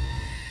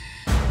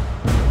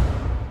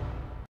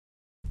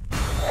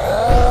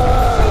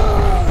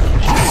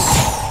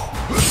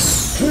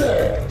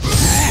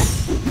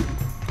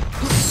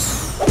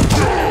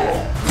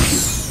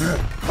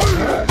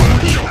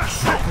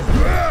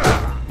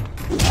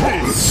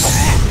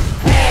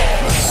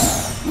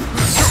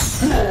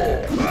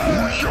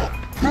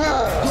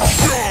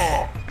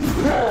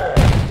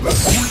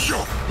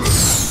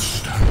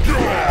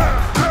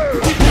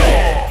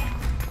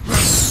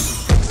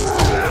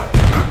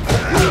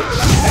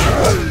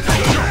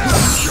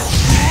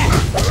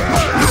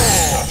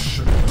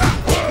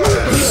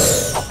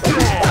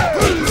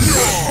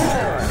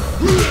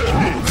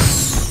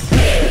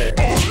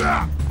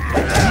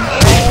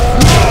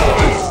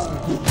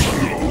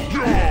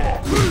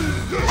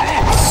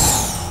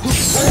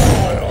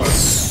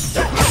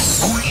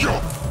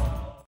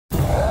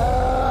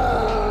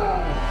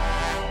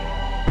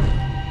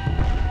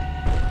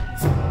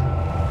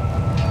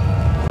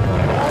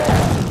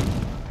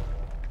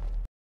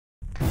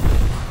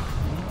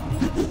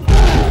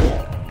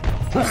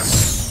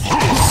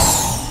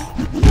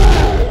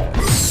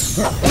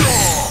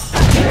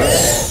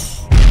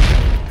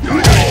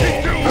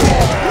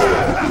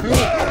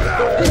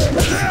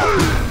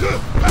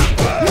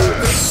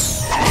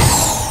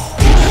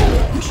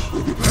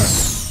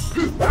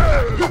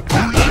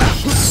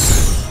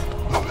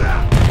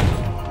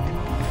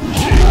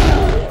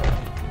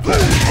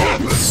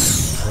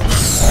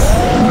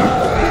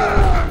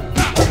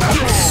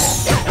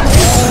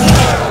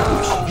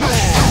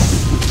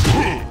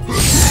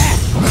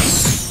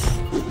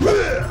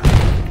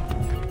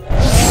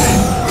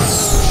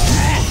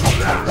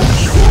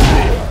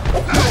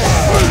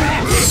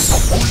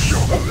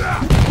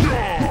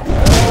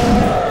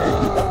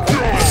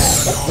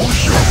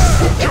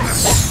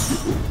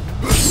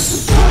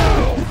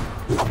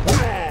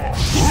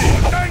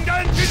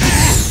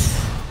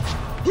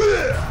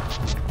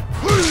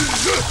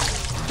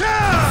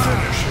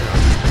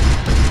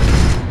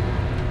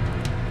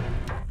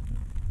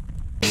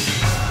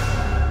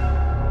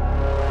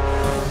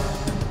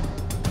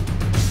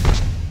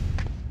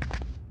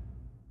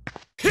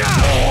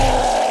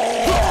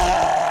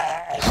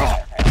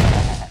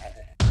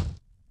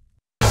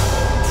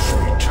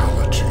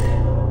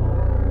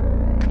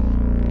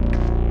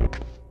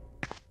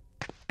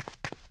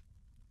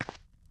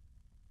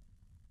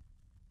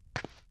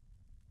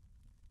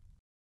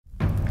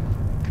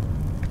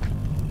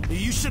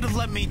 should have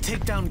let me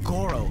take down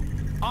Goro.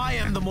 I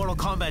am the Mortal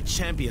Kombat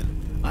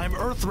champion. I am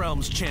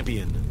Earthrealm's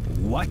champion.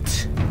 What?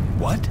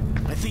 What?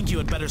 I think you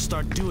had better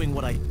start doing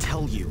what I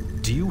tell you.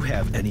 Do you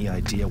have any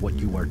idea what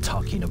you are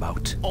talking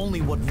about?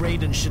 Only what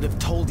Raiden should have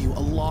told you a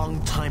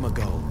long time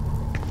ago.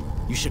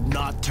 You should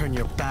not turn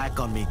your back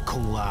on me,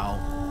 Kung Lao.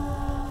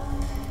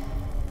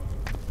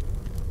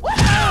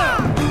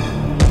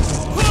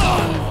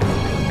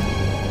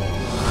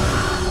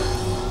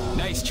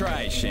 Nice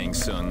try, Shang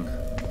Tsung.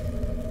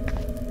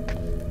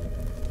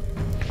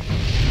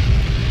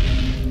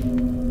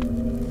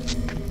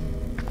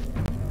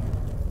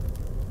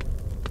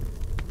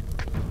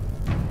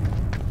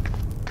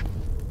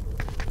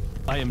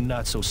 I am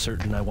not so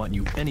certain I want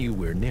you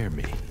anywhere near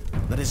me.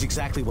 That is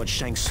exactly what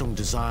Shang Tsung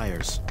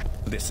desires.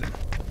 Listen,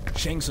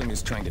 Shang Tsung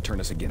is trying to turn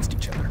us against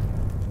each other.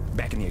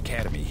 Back in the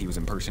academy, he was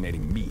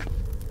impersonating me.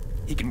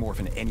 He can morph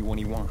into anyone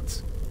he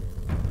wants.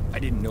 I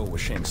didn't know it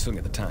was Shang Tsung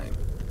at the time.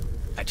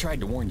 I tried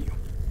to warn you,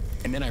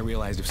 and then I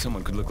realized if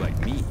someone could look like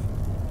me,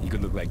 he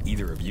could look like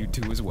either of you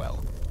two as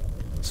well.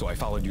 So I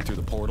followed you through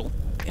the portal,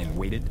 and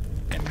waited,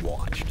 and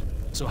watched.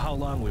 So how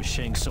long was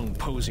Shang Tsung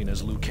posing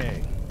as Liu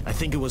Kang? I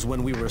think it was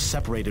when we were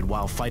separated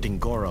while fighting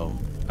Goro.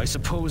 I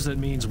suppose that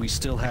means we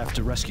still have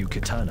to rescue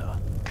Kitana.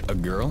 A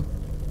girl?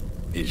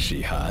 Is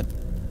she hot?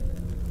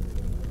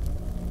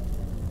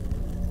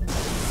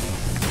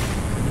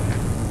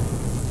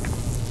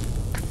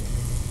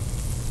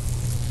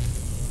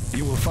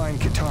 You will find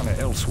Kitana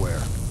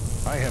elsewhere.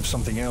 I have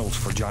something else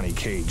for Johnny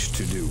Cage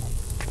to do.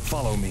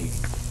 Follow me.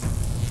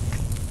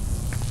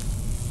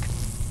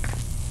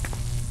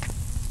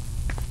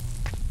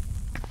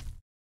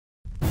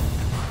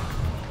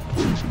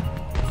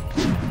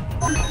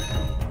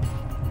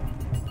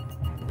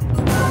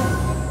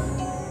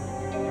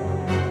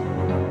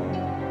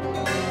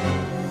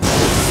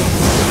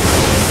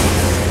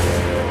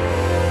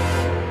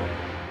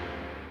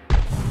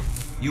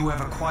 You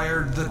have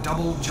acquired the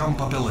double jump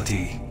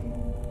ability.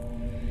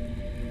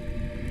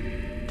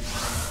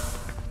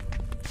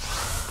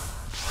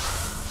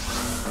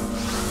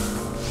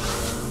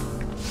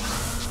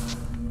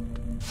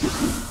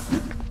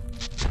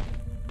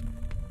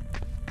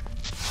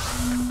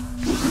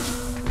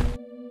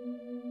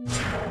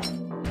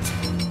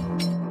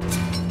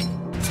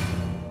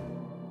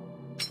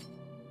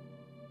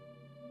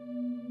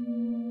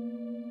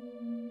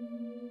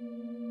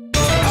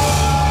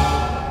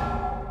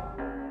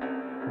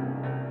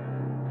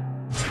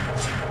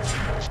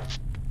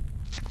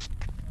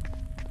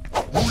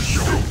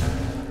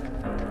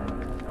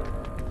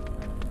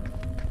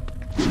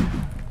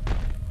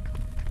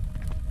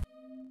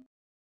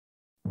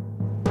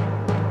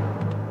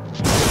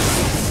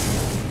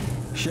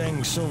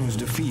 Shang Tsung's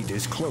defeat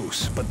is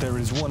close, but there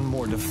is one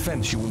more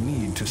defense you will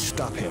need to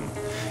stop him.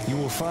 You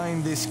will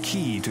find this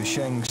key to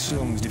Shang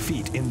Tsung's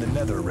defeat in the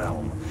Nether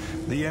Realm.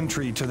 The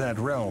entry to that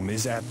realm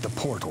is at the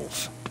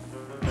portals.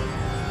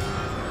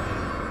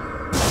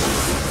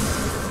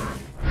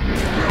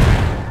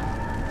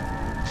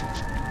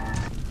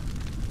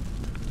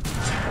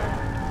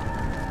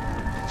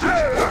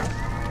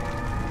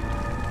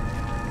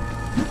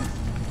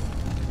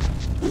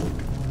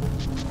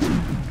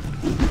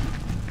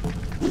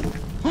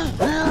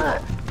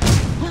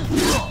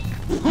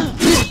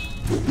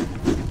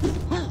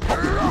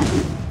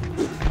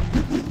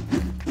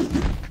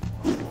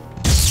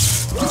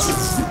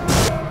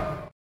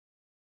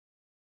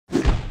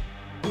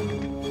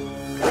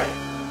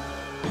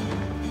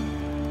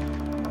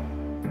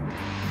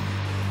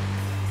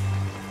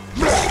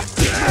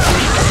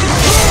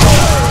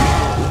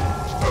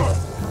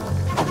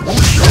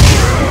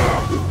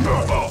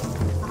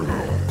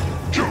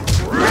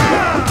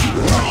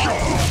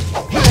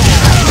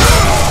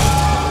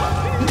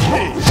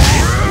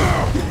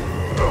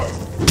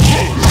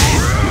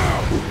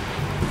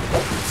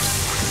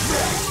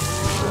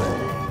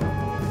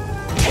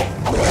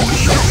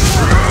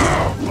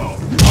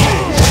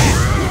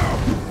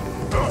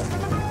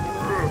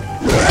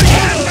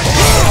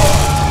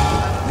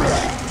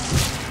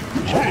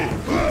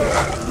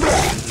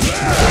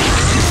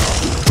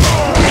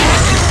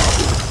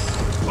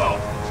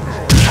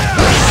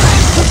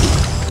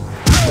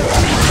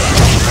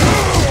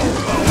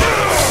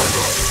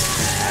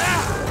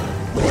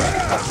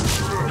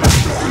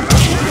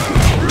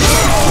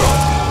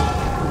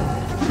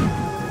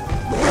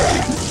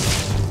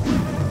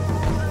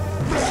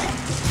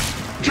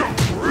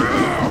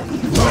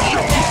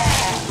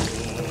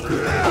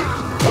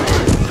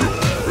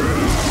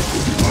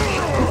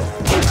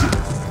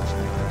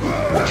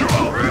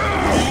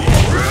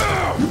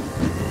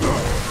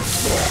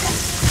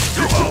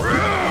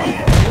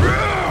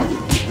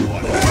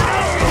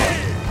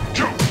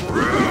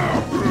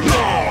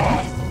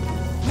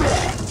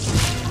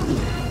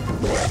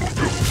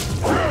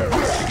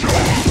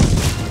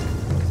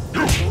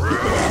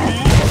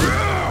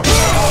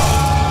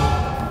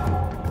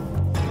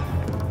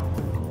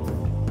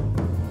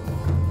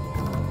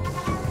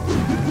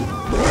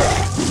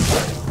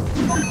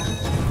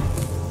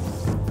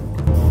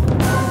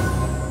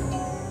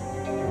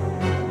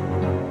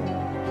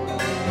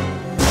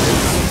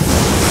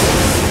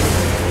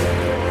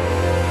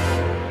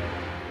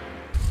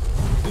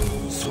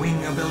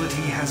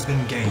 has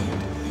been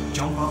gained.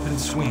 Jump up and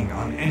swing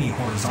on any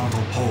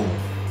horizontal pole.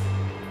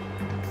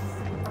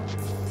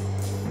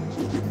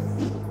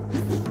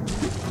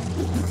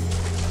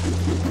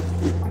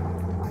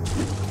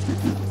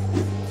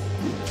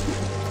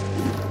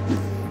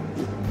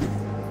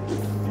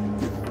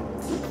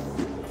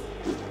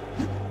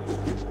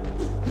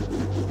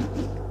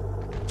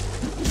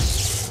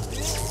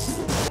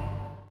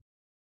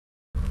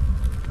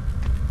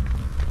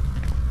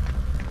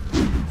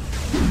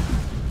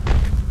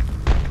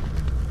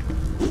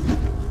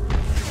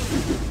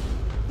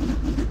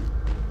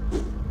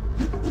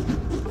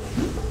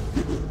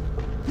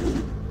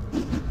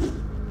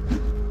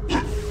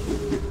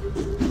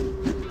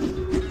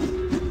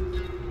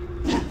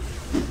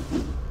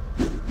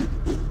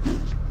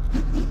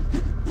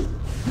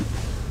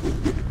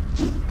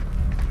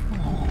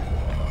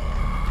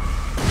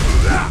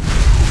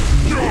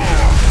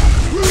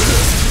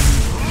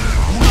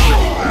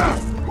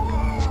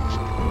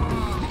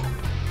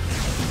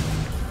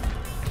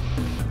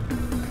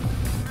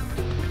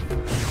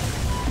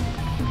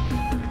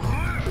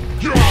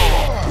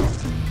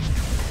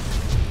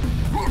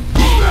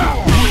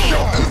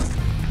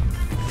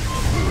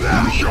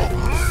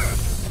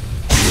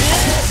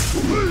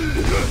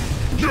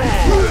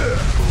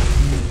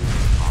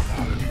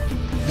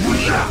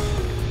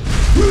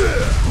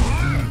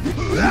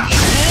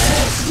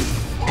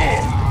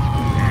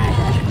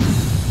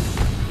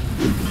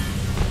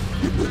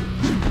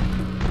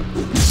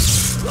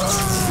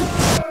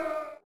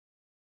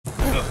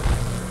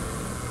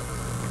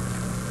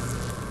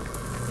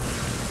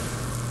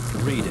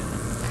 Raiden,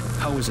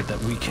 how is it that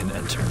we can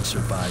enter and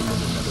survive in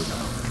another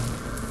realm?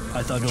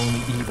 I thought only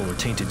evil or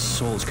tainted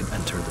souls could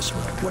enter this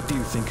realm. What do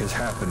you think has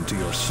happened to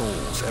your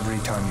souls every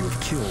time you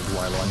have killed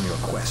while on your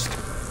quest?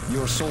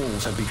 Your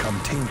souls have become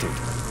tainted.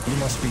 You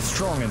must be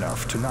strong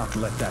enough to not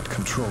let that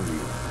control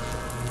you.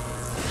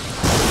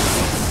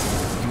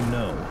 You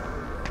know,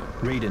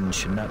 Raiden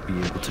should not be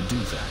able to do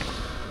that.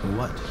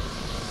 What?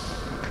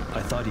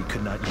 I thought he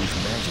could not use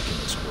magic in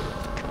this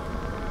world.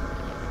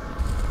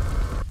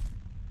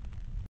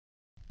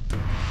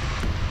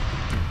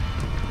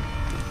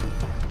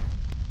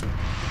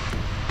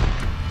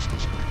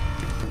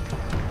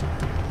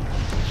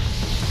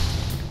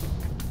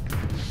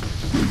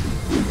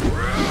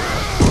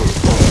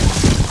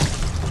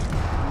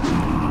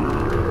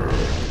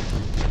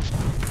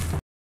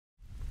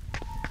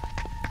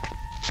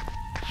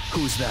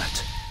 Who's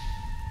that?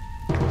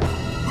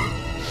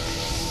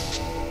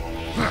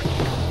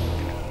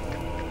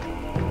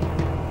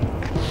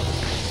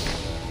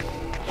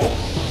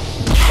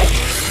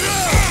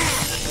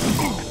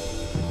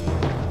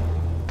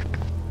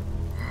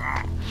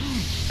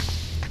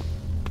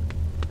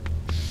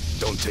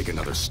 Don't take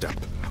another step,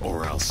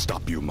 or I'll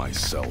stop you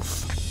myself.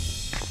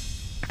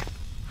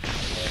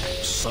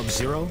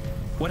 Sub-Zero?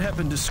 What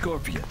happened to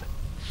Scorpion?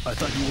 I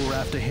thought you were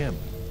after him.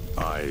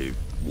 I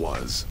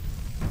was.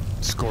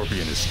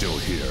 Scorpion is still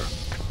here,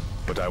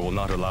 but I will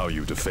not allow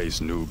you to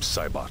face Noob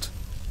Saibot.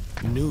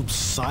 Noob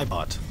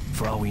Saibot?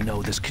 For all we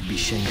know, this could be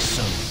Shang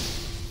Tsung.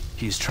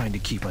 He is trying to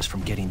keep us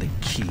from getting the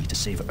key to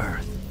save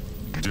Earth.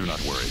 Do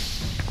not worry.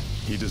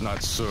 He does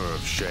not serve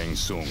Shang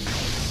Tsung.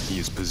 He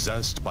is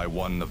possessed by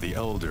one of the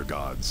Elder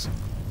Gods.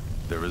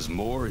 There is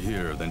more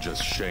here than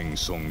just Shang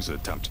Tsung's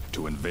attempt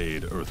to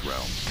invade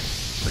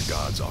Earthrealm. The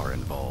gods are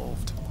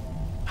involved.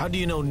 How do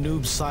you know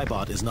Noob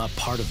Saibot is not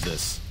part of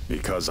this?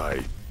 Because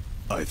I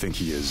think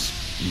he is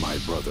my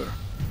brother.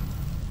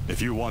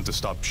 If you want to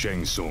stop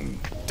Shang Tsung,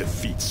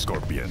 defeat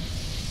Scorpion.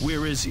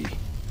 Where is he?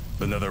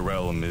 The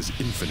Netherrealm is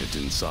infinite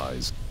in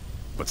size,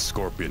 but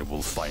Scorpion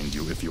will find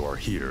you if you are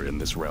here in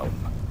this realm.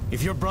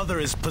 If your brother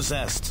is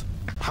possessed,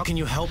 how can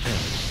you help him?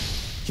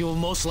 He will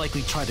most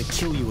likely try to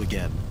kill you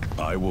again.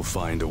 I will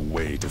find a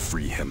way to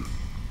free him.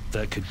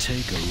 That could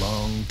take a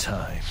long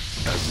time.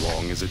 As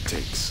long as it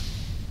takes.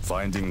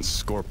 Finding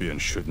Scorpion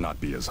should not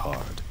be as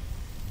hard.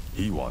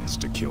 He wants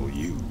to kill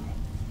you.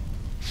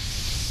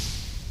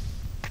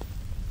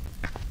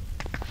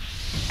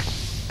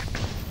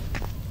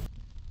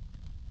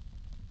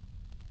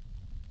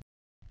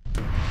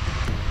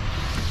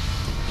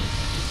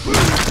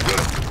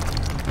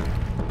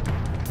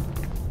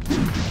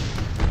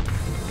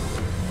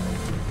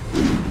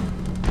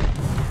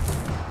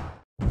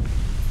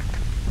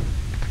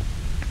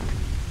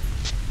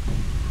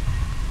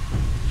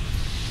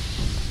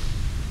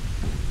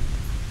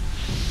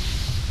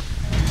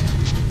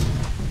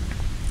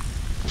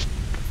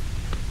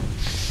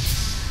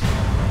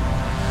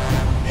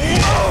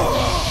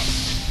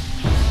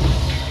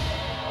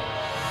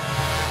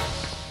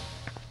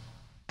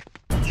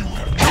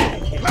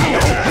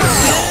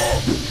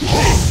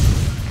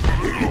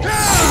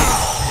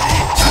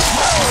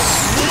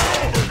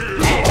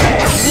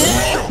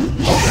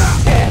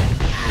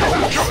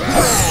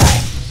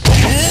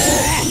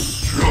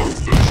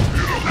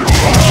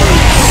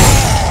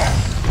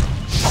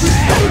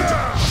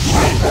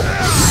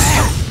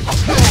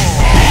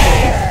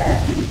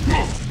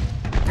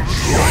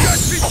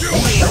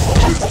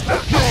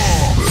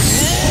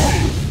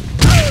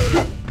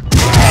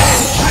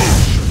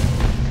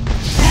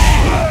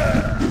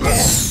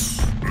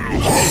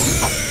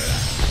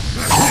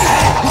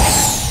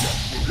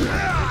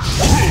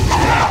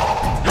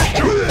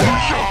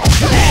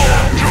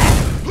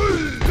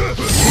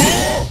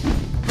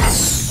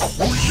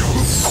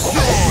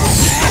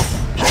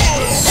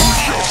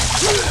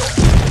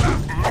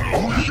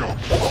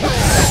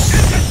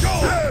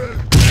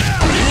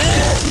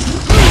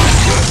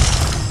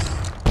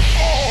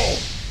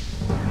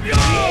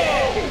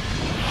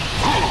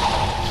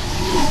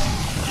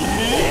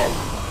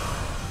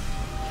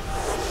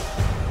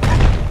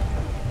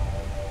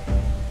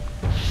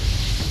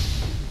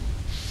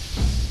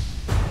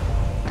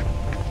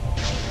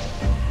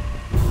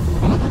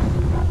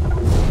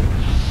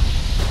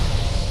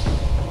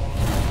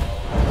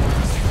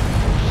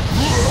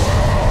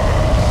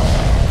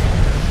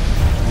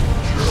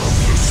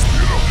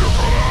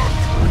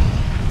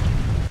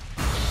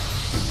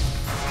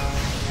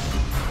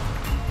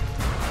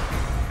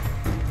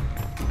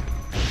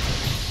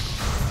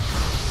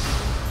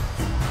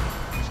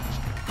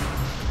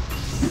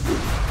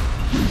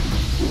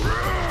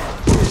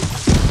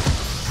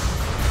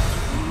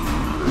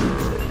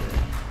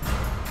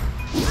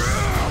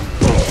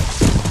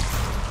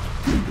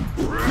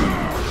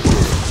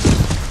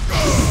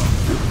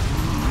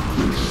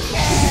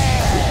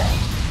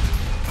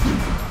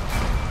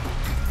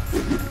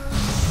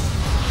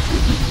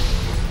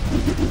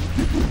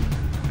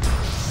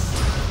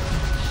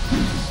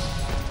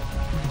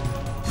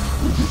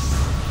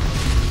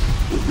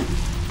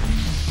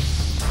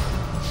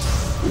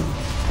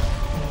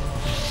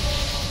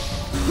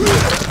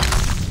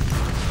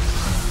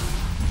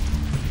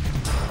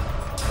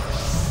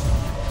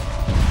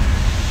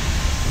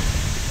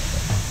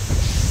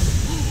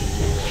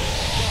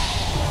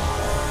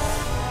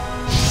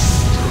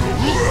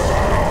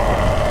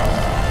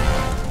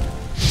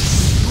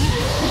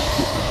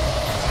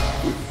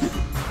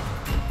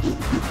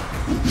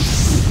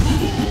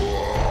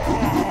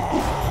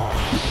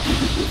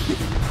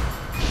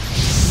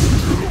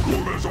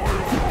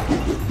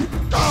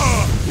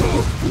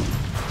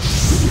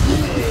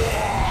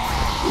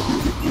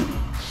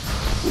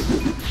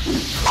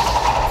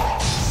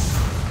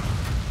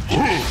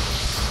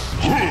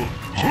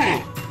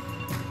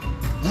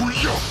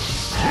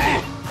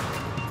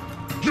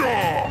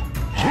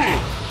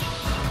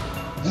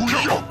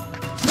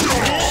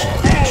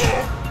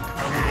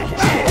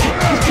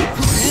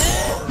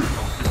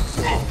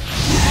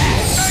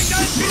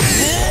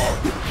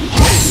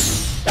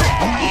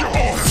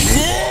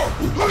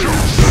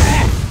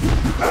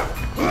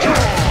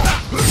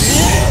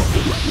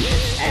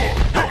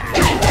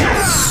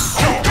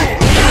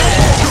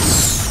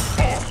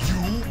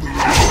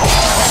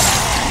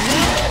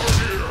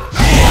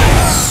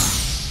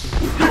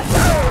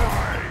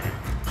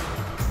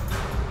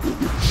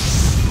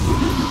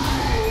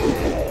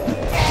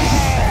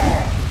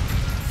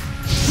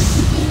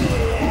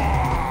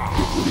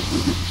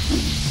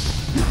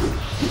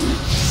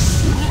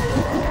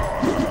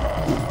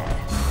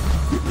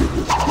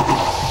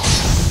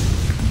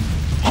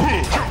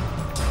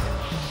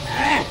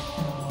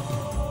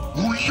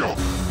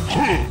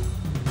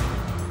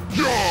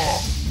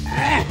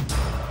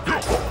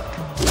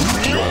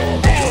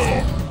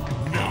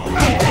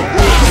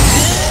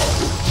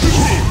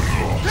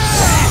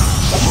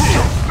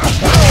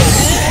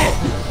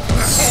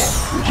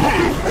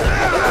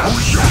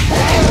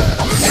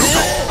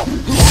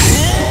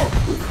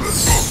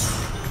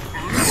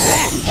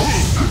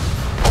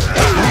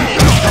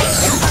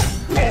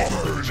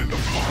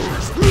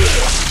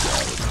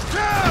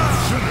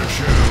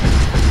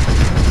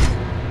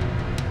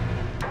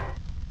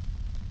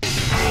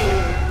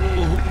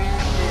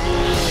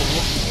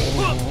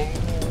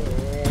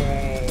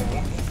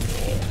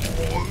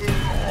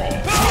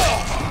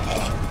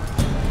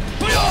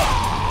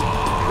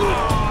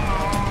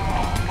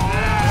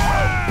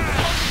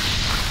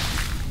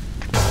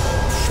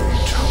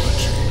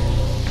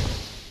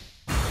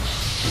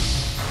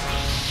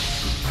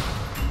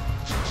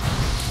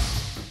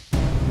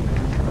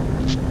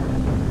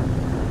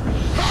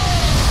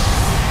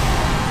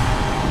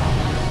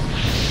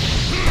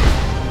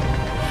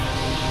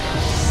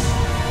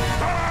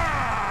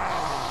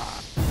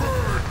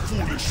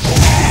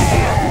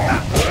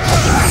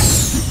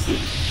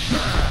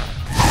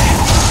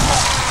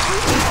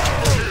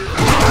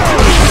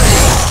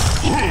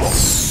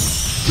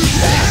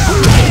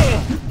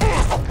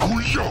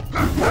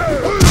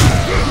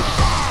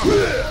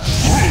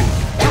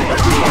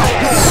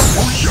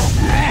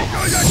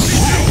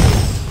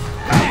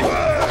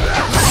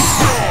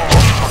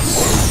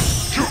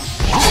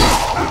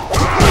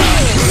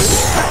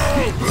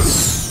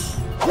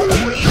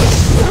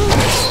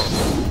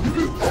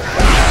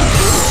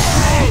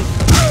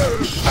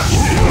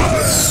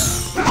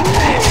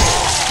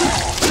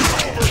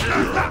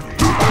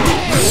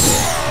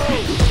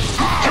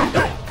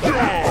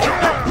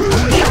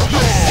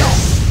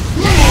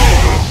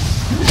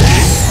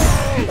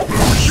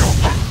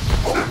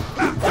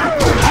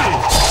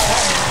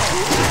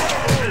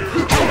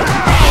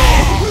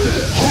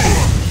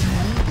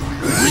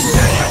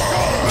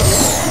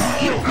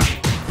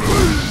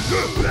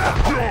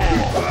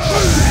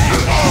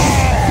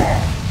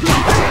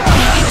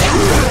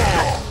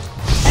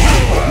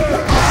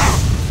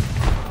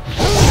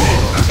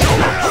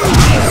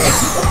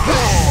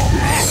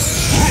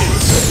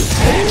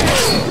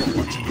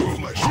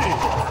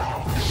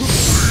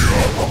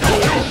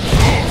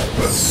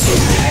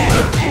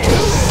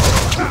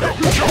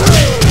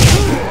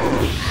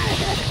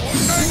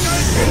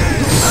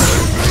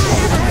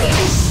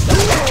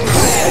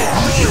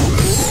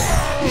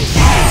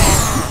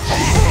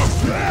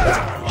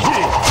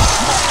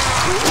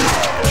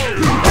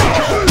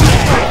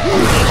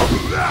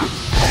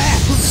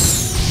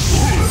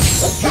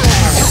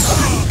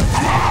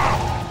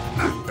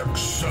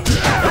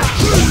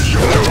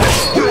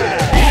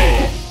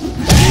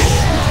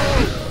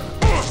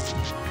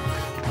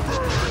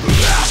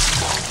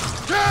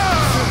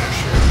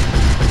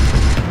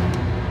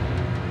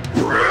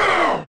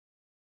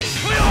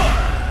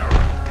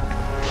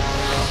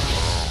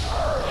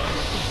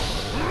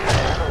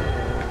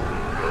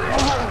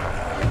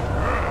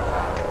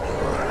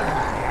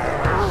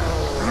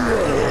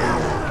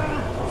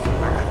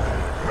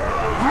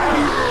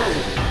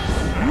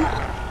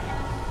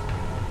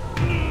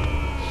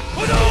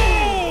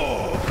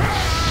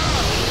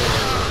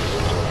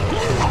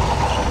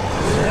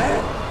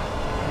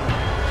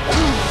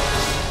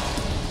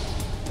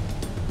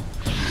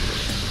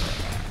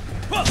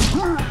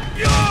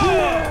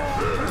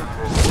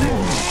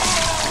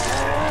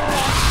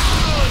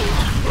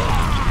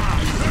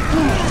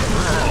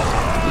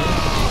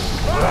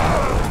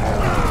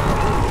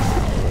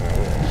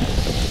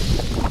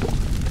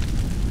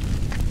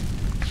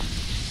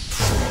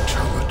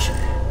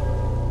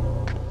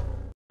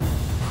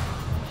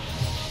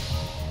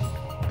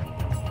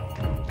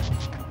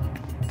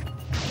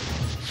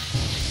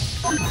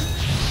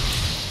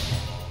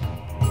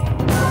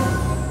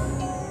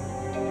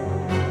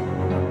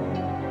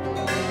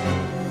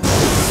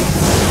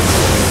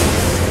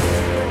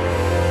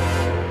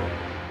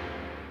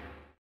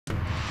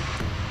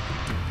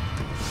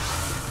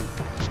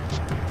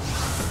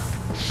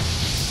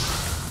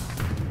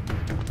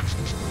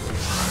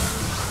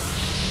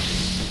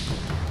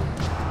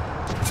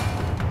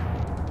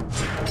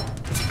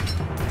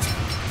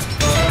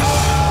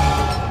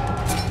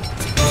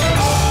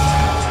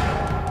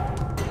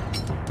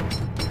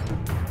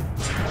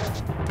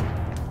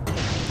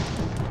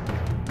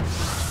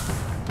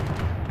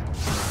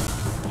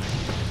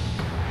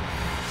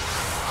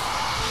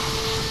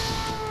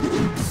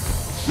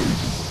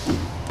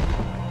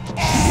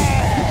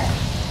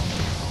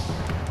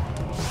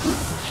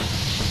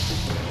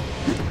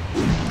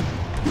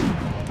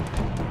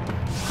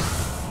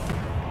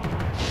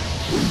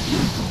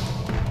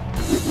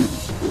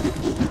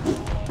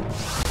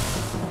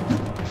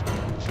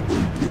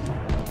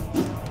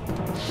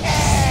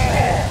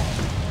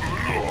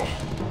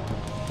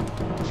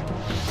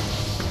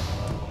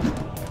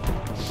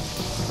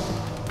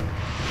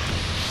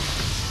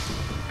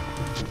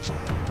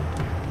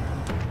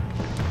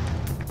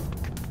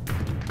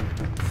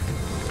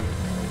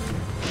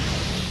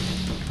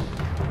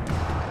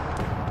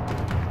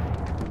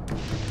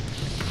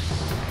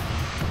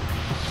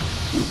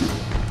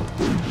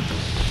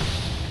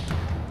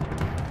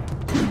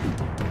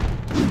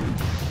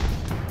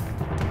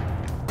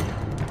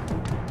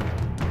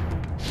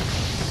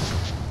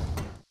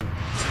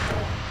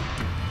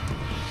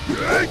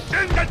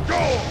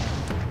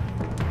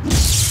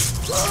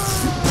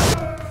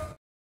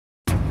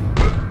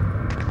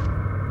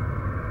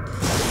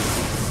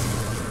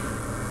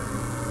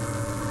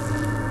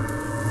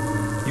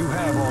 You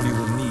have all you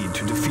will need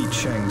to defeat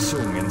Shang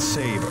Tsung and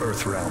save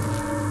Earthrealm.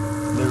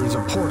 There is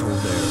a portal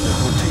there that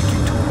will take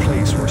you to a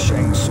place where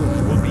Shang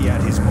Tsung will be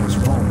at his most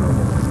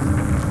vulnerable.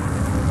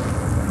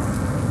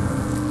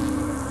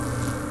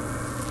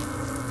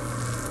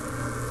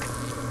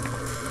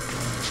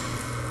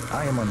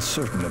 I am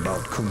uncertain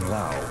about Kung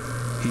Lao.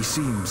 He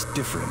seems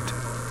different,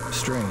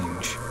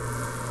 strange.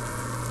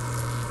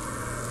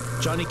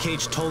 Johnny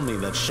Cage told me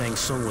that Shang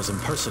Tsung was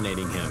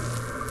impersonating him.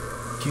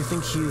 Do you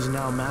think he is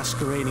now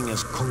masquerading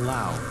as Kung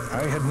Lao?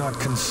 I had not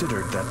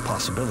considered that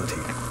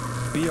possibility.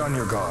 Be on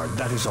your guard,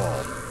 that is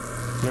all.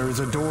 There is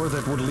a door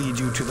that would lead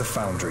you to the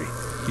foundry.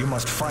 You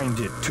must find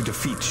it to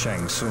defeat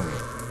Shang Tsung.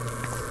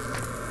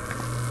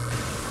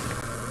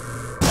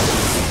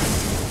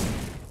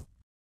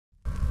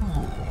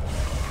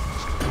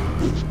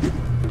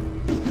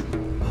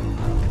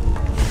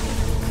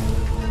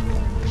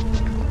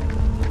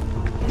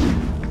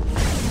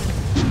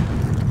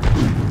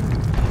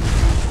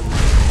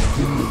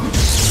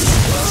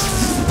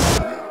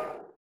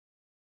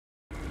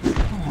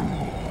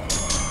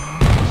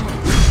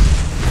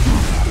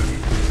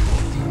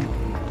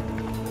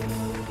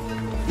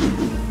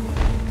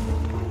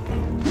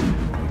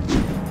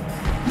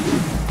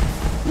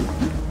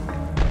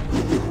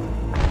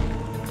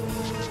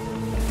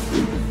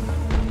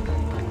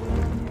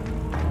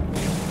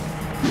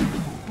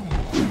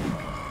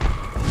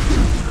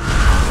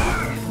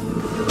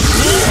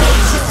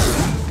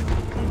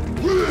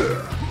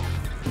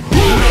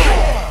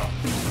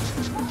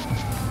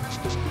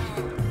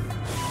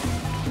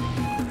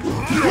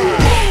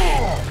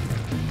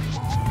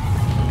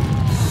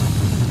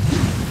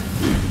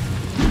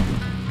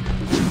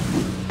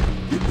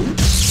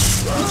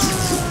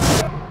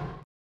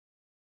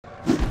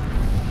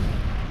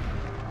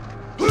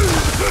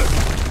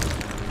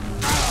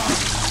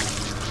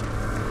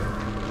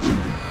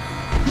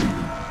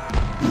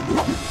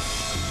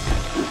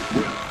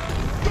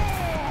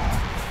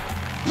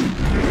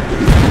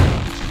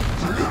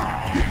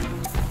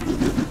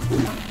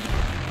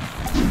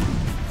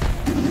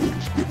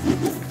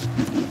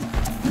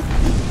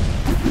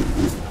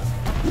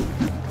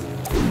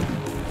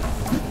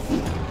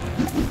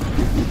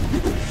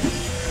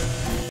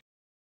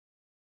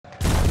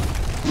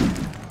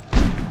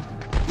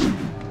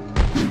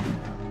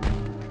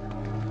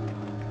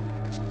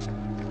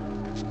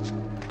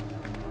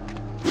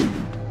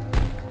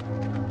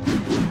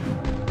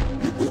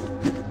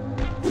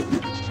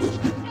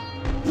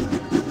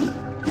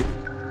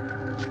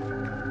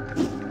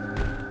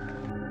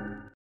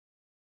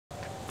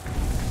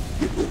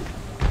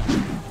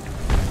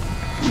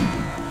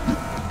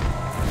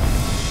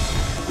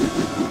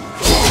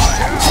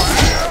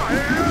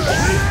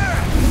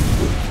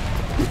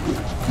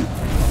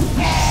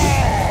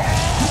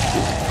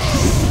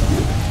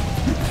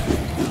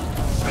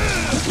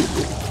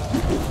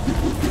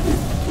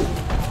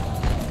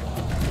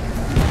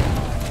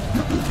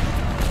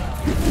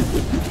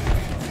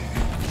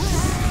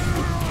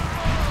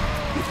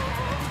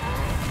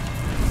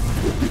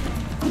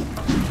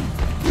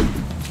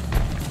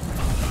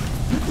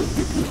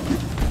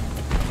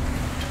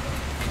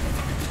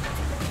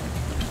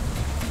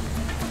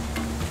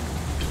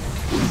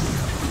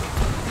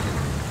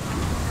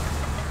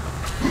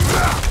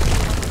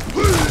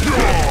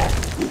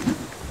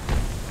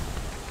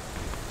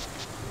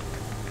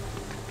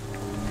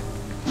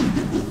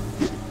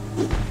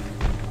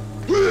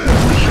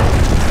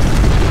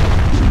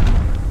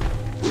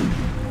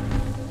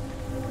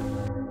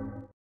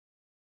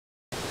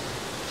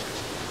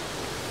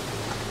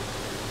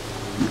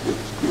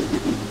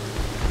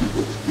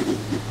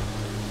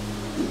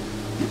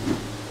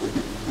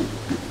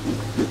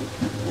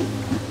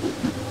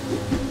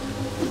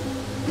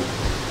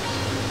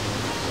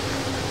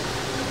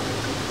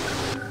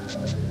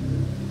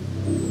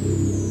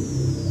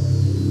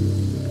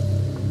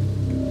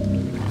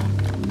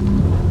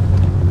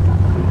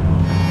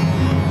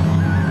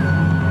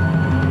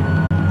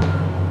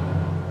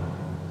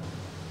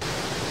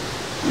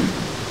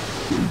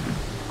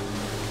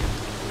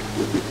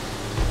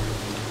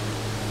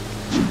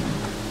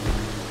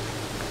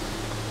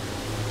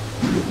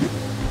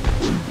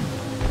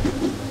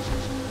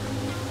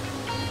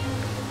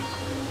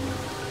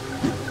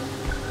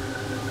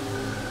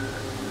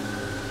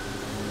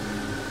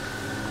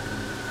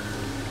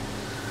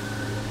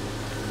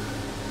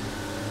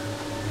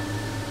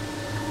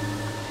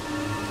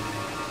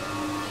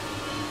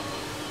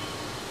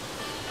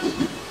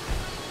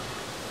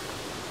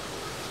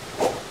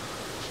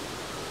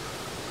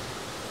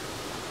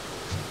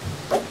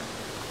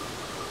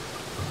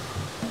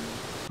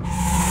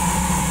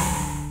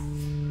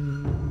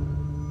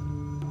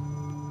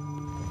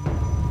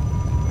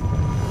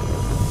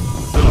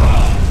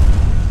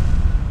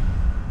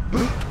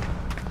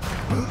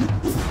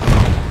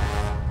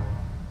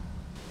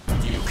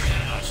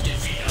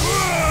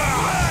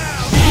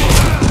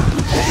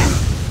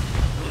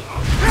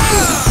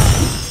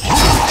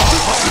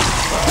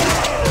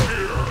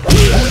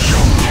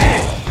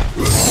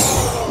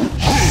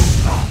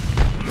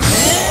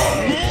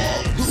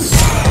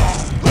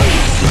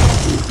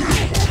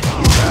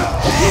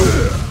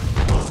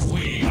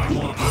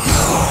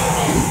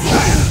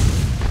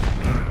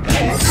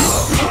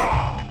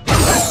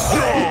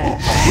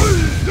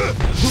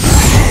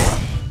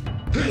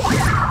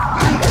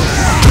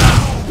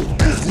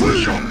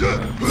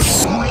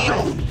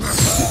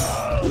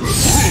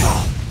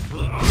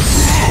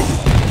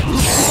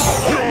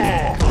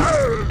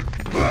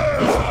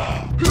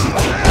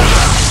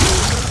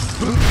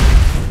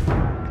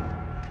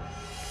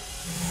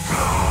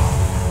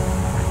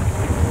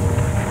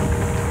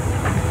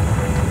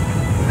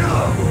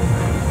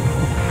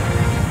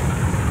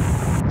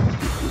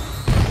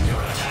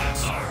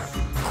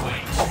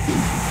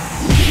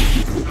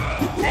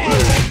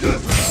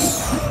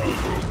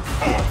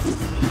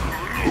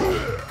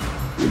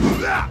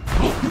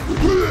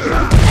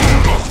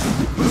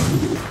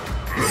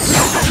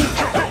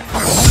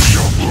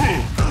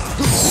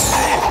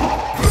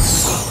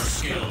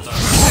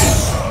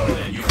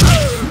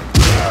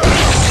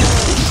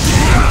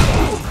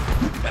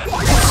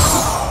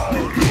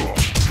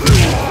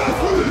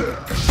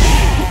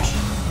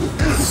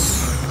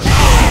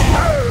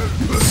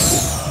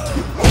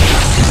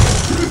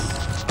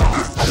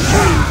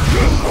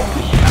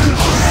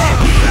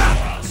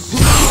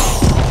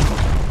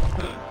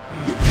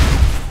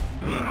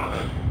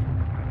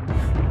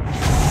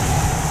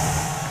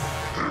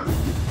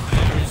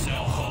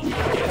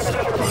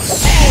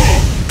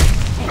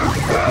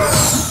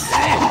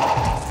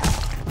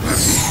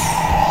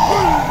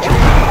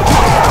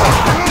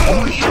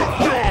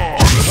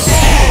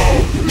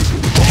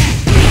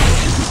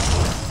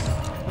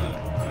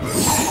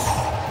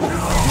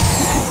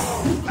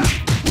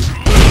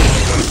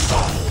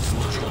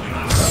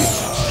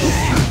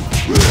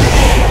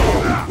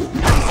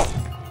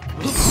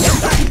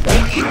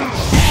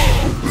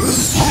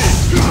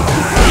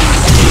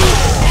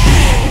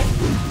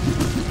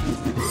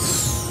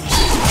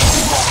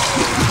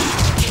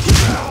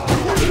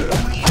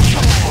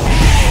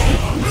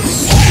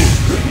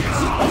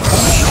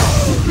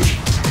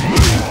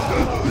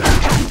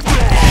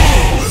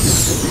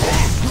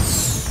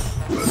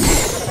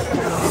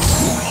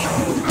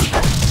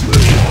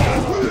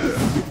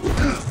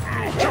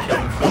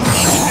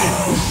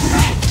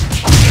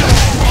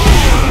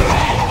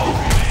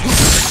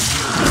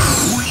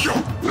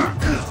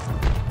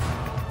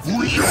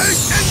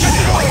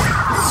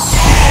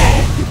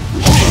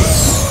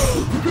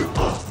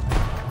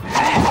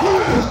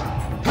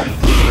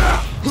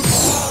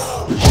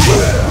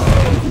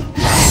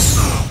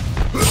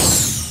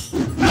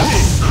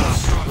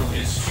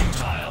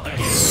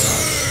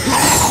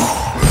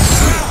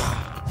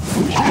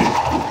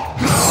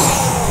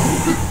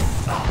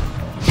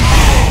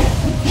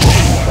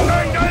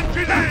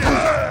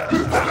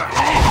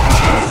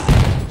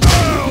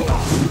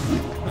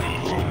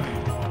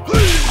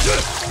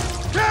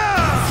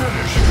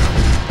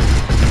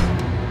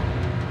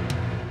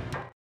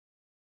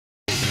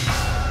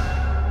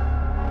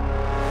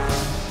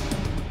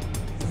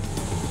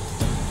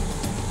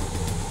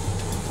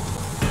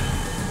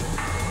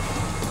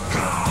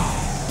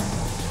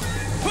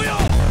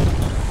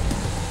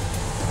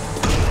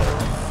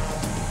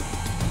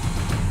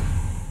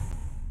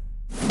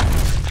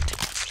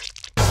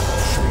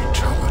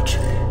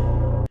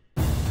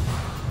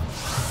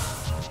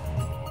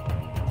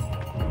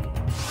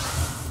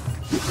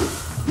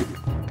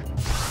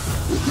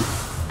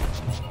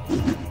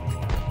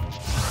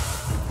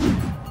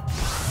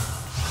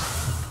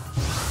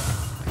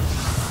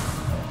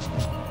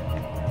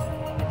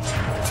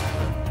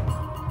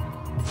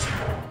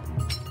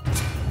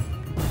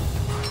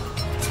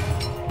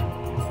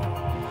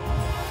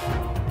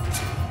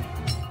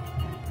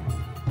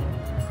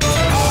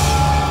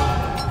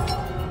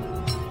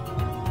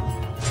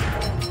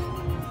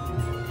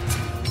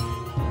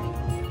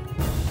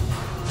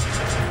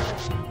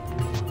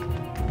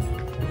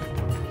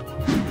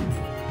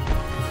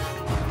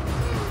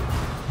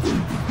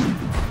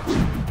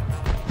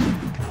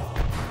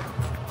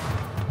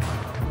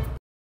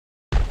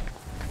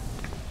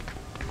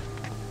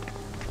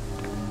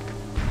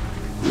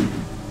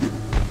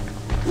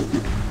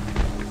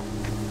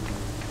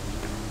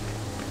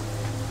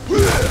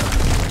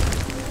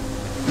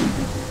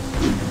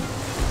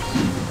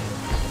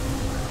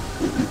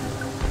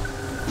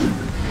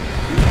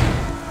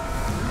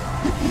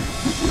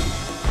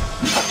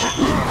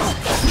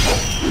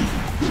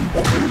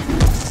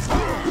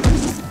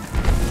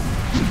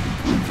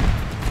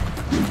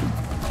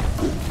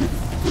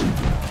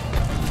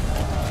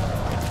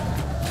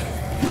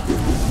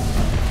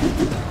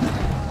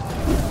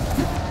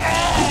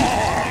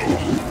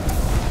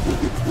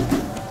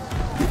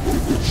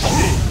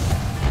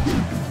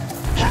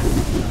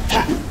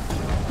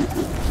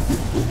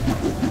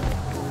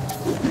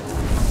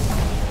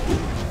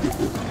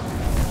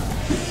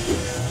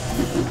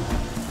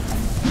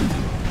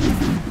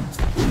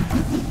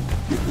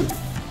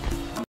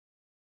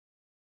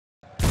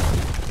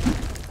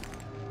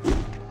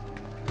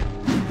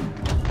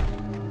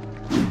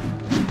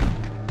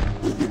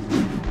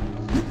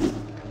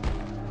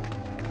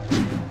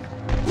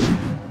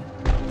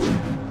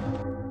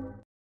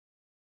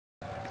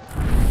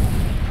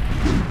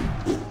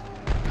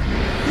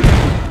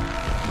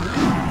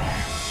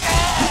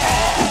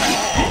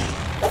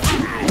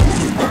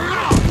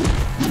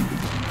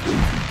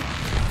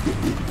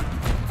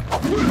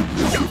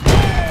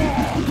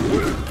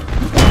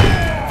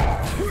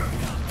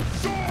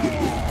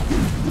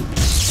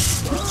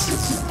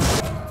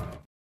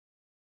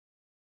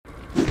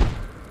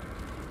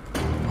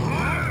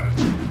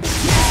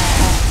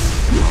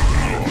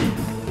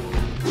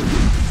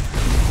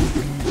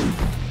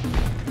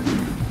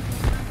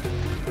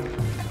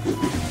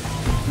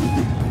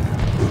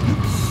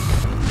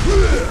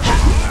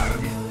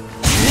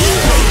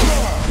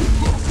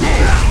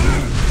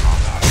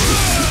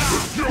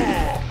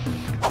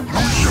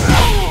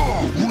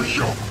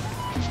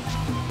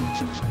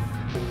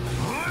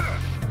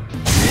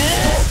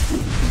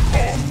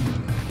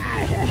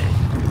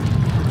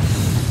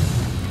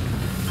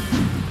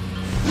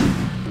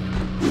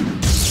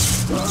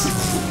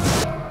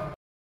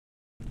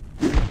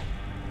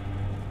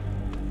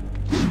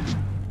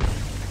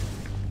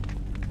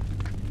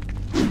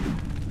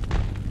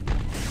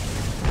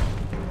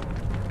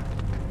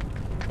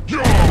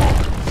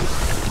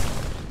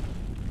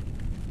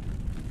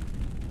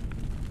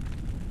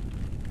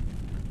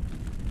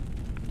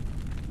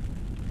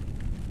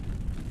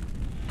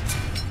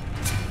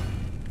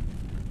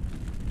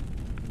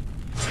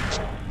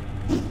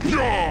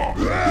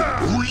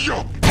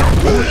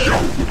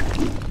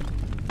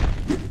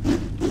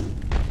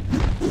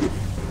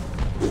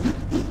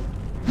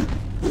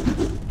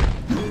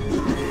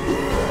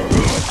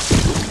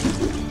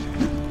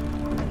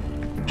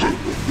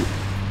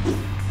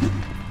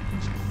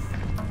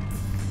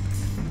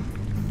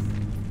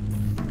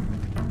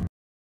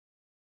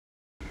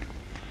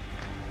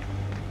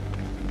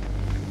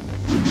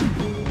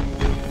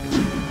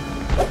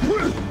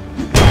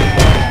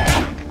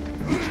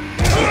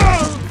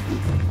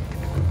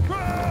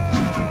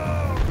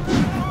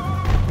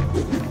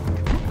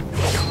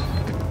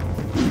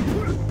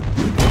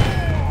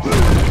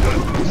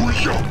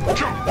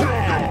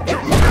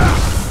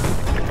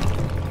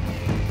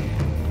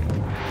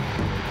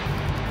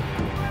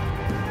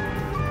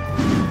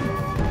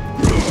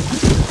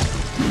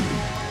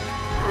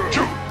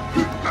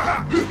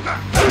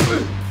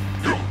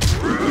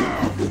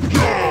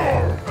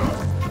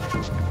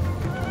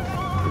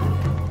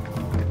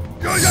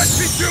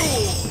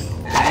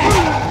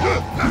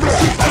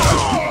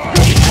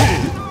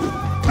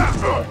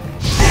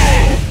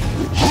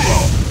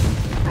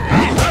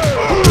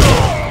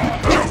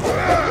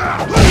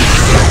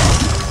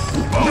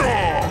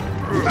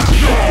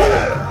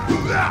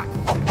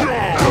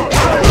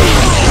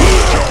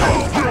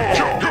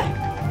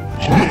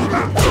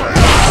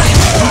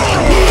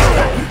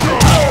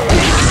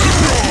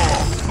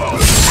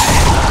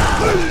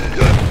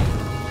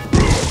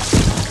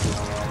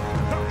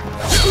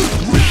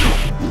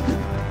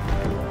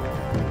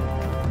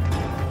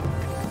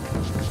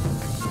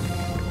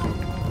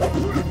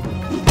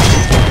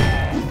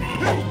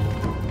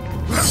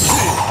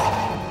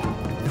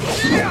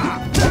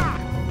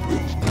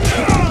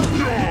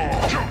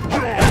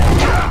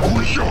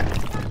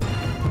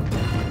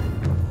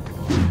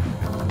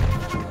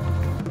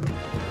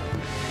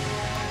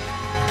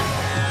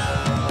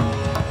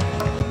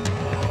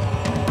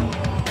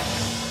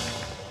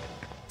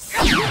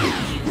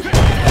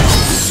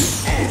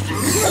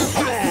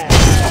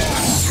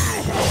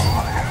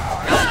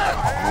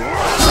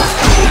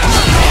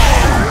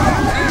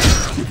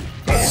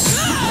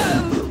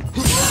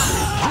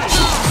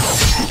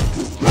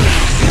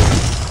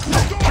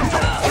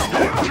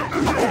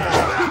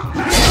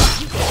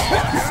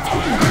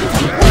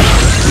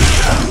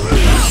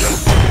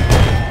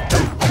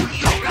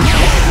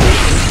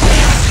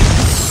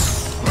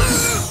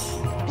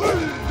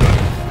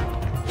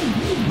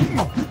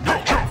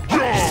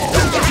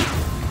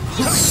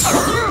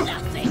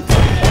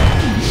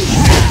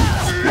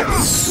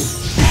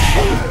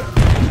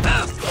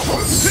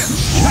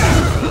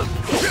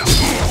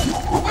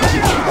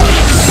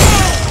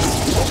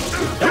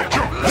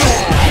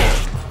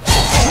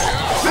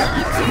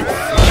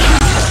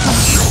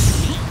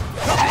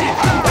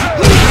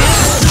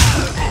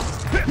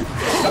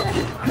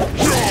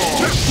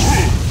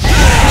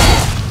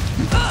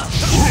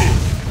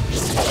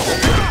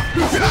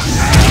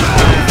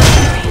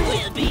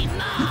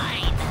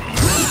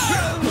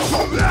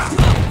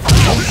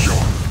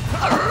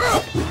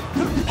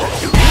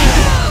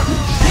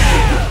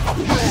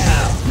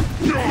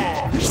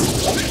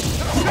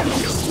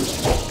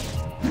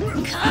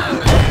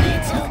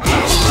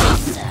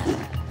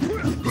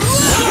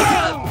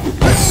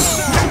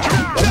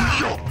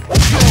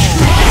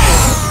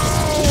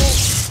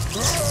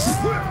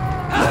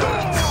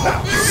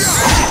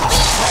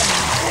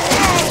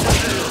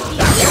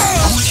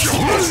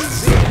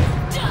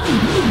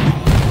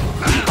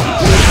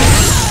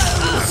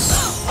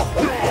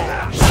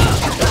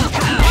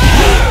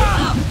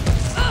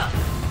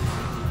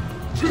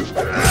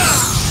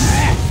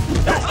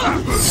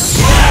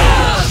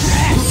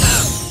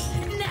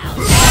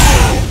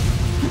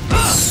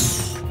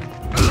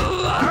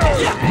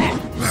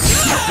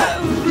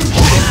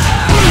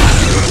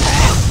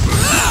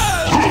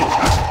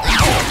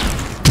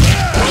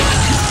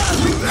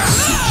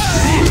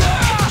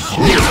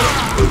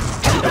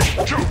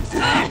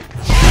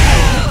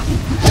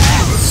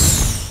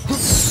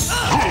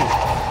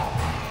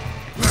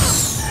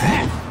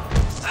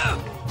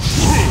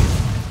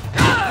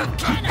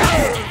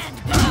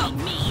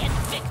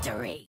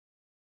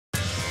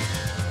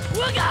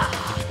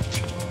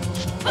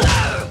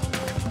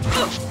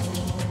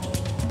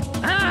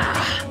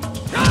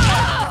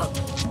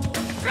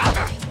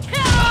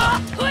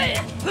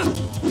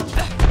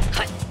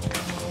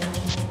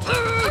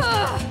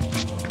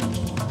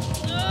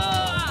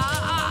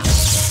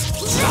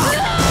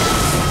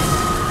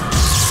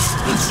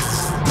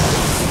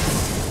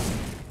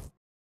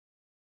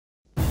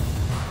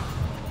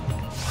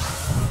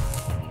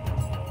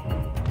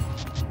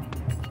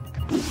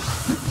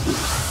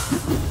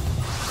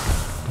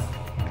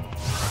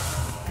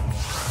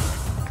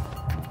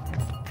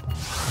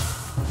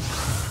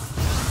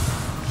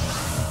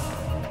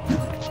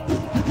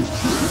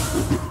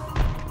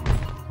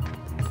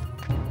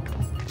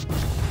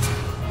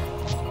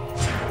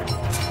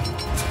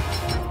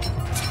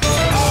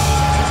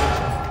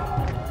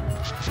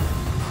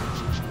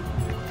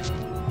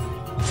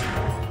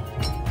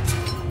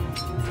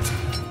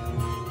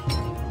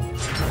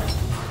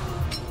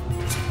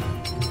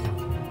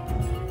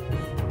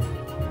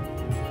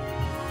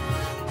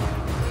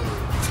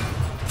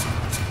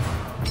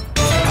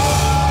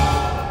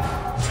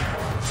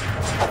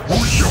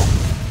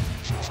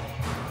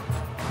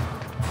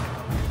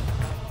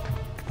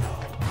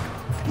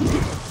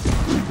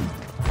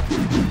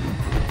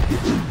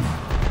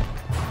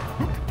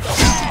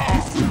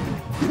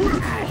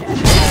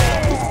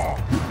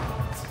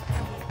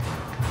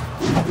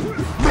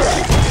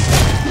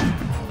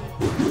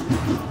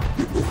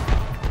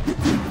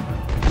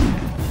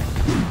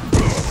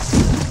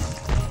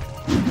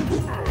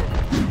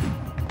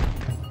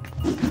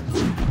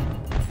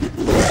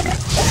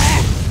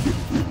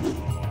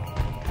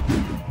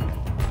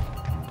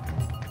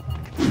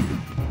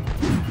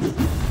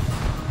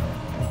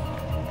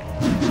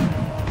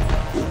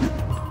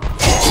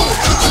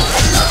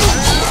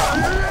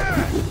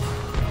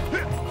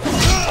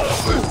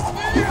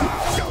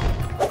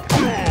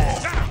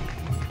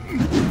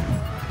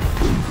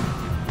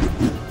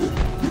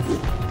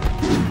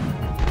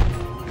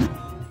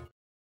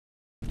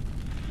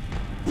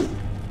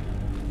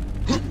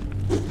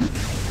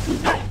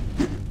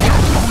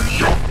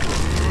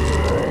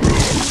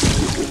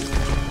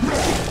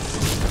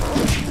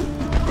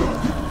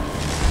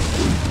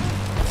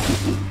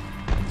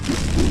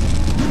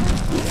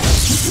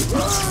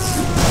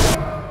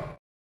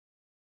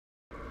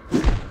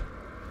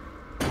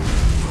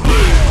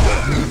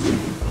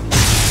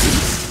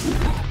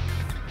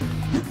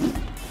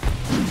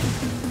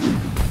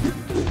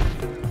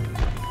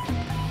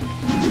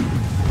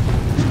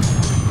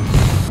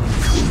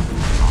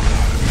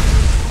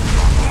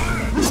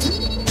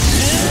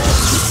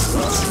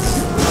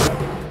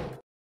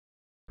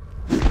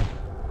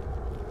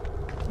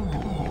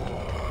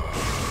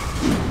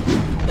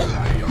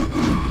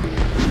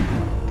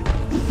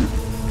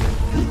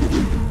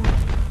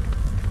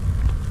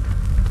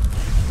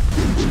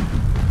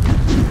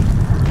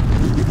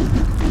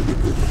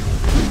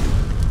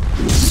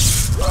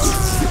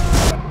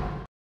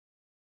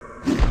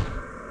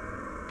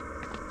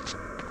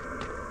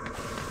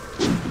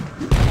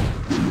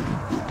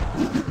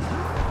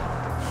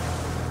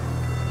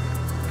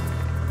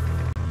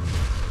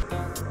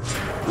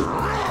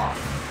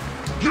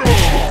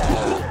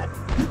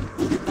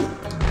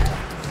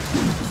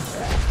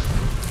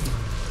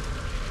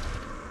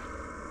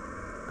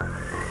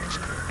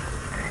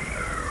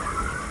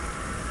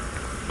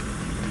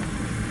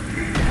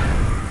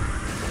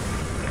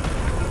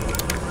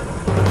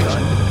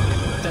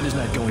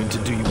 To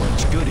do you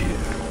much good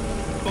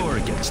here, or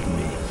against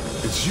me.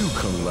 It's you,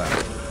 Kung Lao.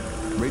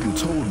 Raiden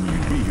told me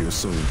you'd be here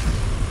soon.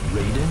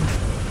 Raiden?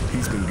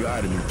 He's been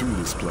guiding me through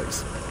this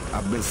place.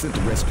 I've been sent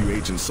to rescue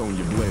Agent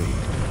Sonya Blade.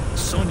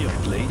 Sonya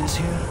Blade is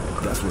here?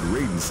 That's what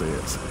Raiden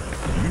says.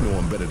 You know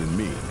him better than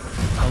me.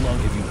 How long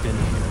have you been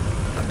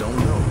here? I don't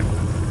know.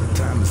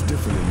 Time is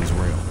different in this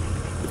realm.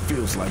 It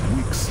feels like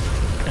weeks.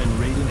 And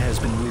Raiden has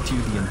been with you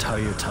the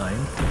entire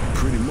time?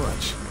 Pretty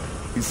much.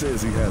 He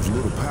says he has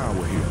little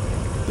power here.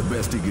 The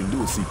best he can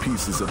do is see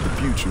pieces of the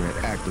future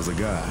and act as a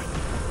guide.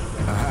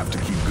 I have to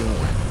keep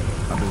going.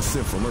 I've been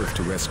sent from Earth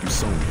to rescue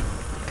Sonya.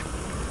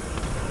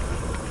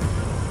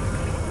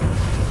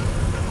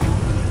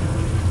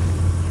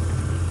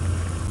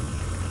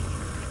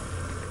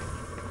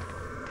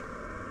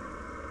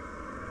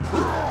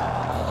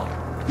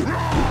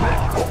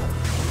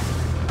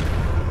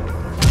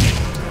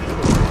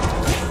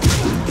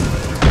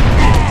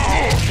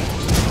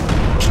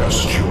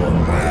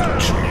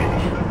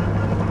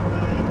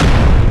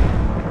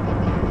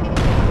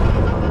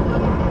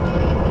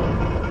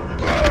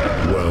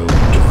 Well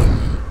done.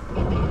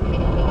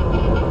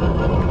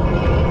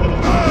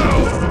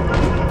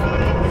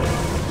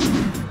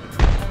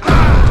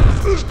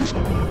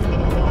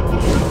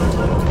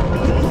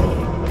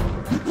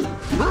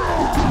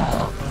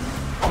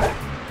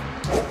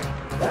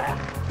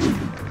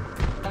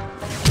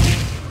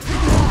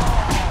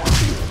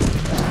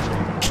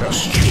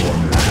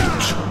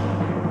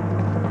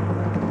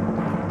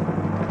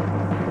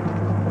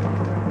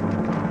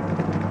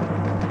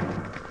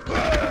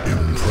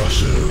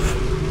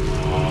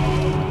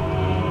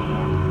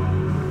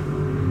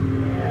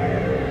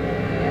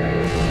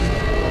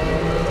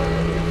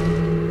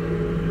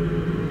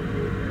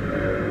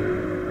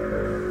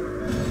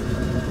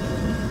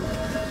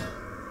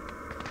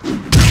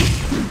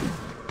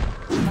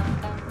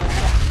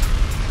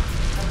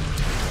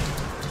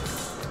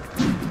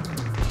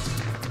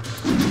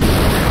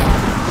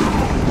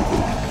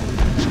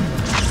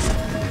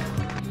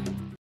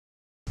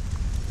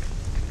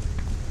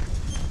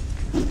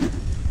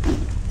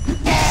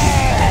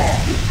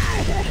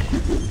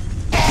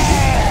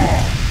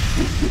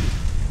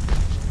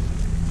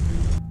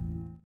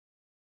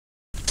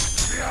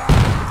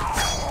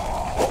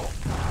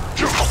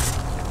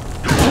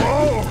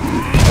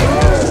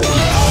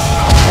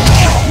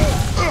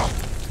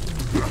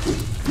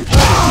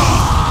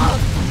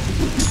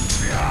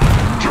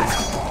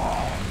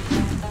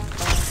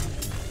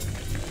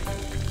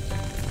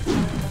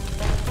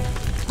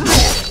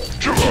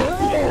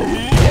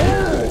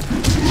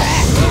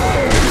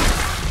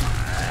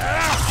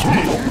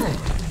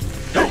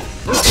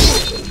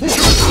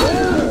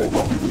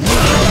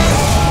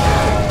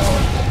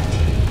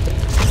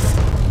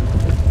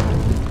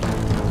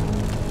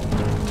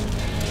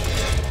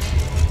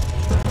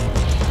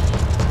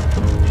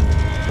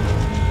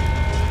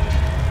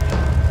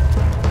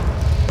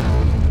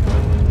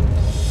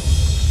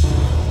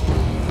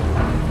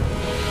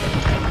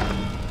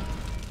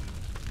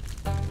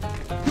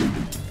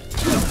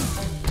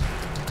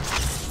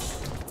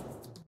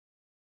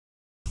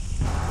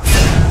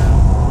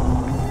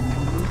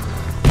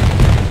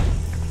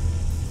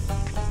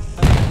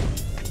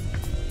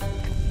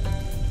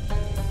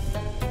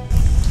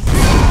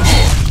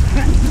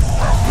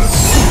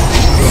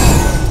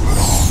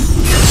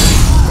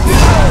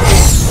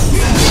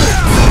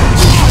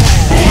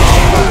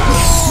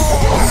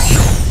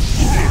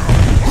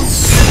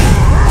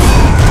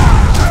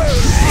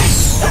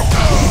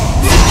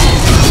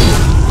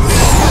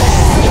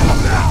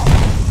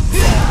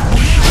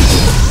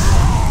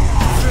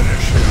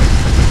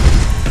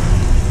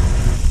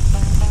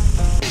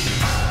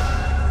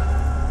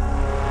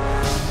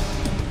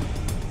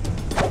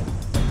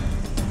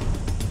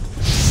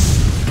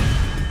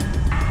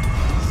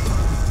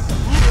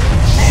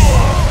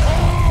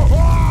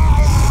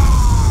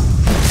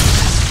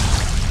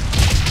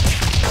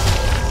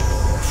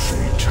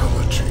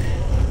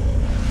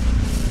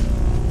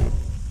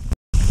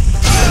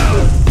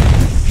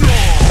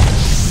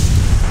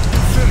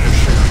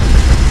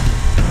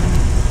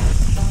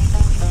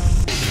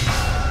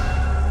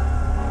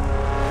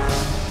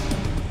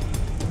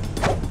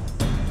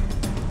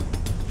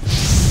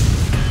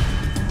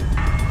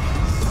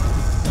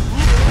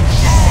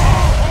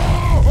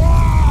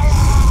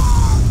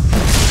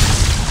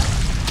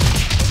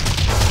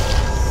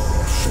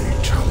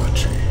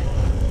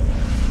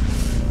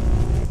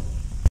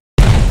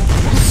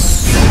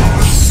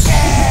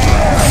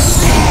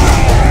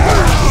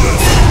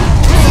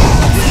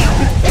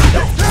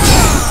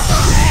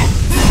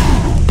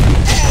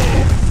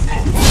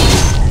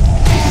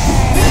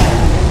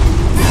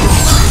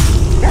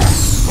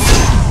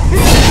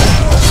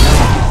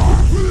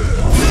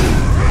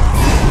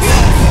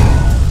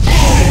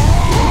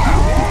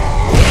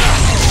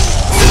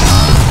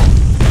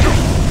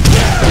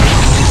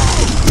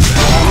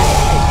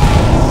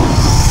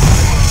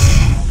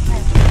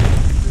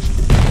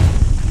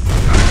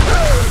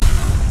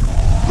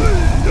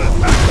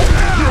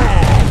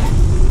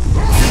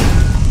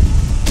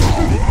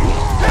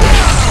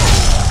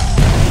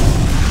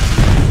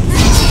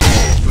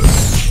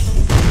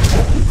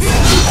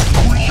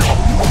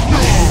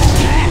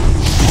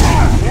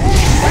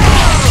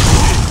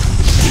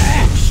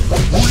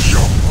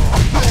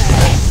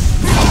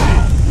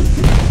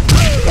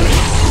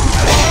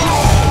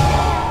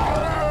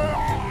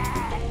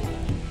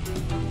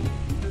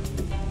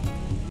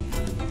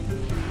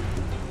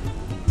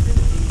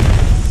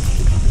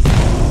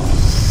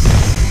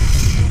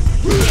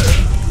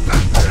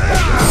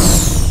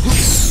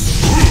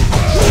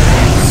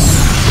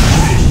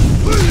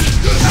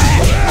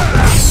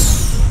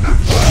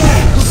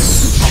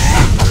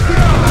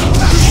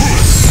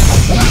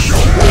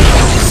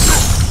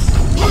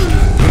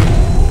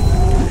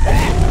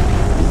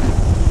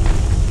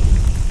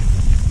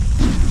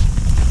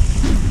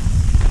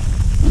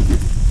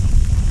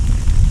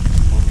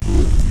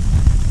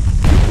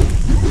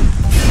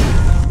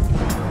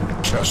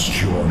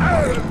 Test your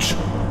might.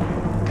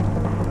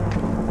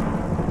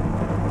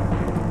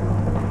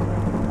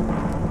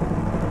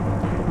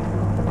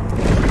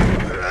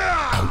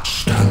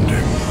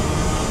 Outstanding.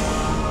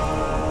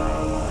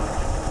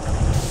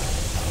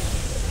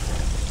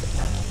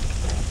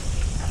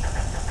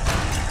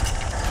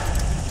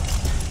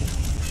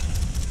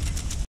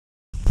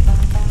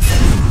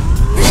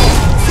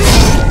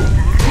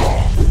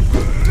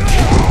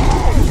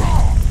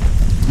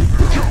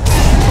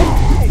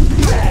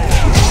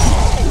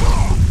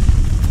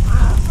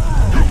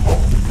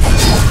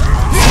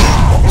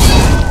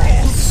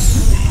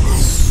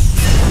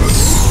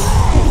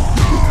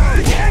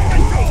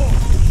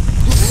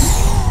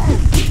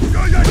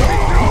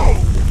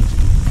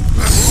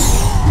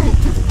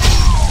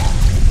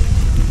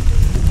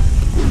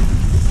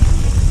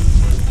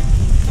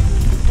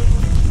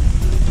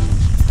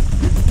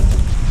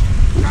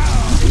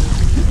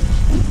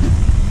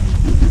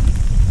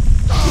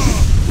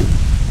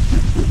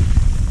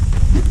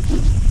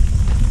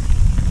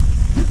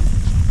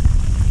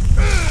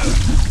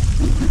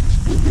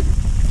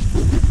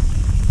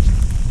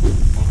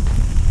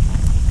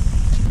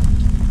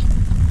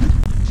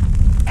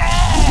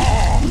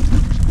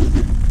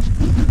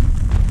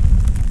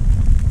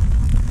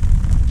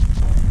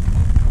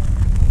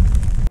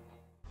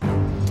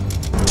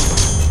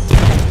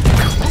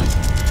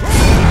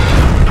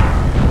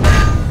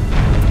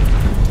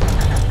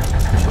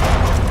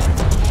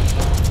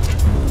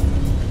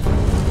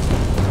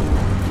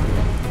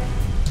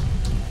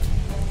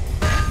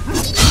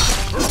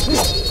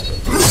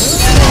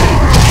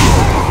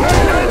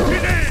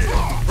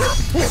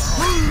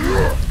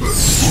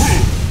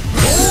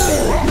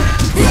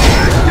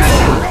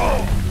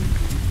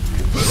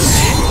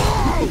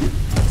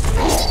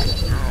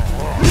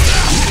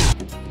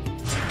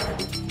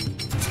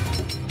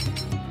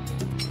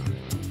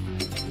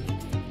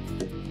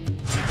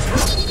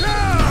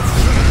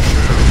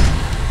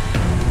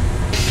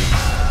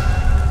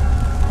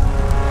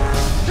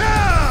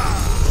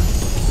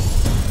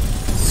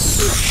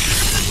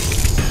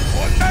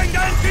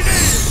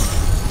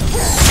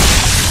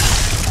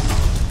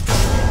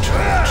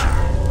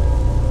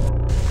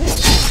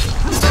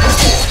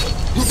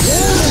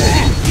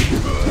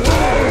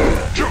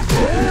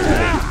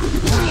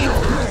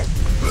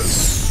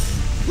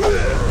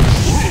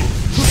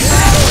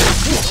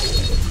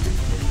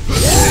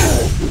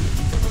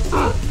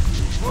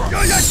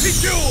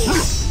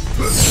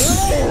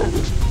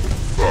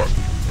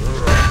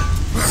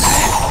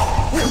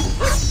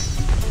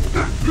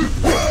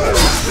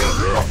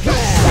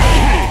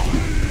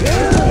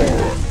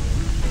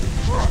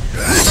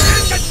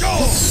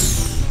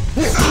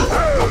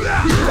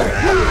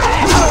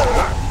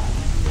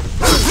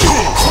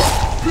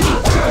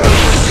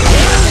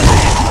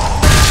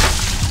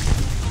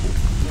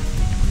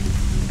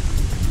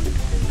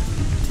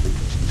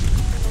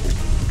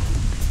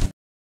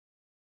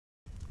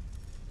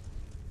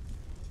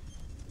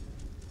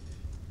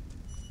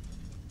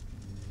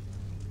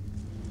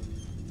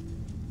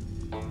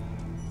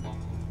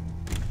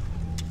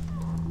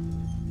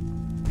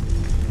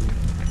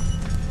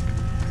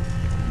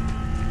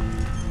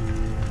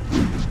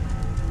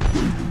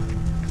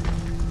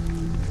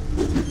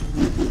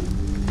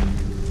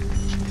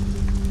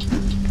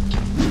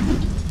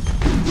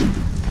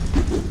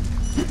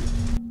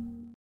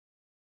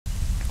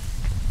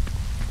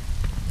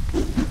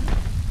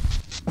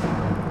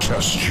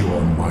 Test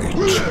your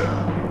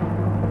might.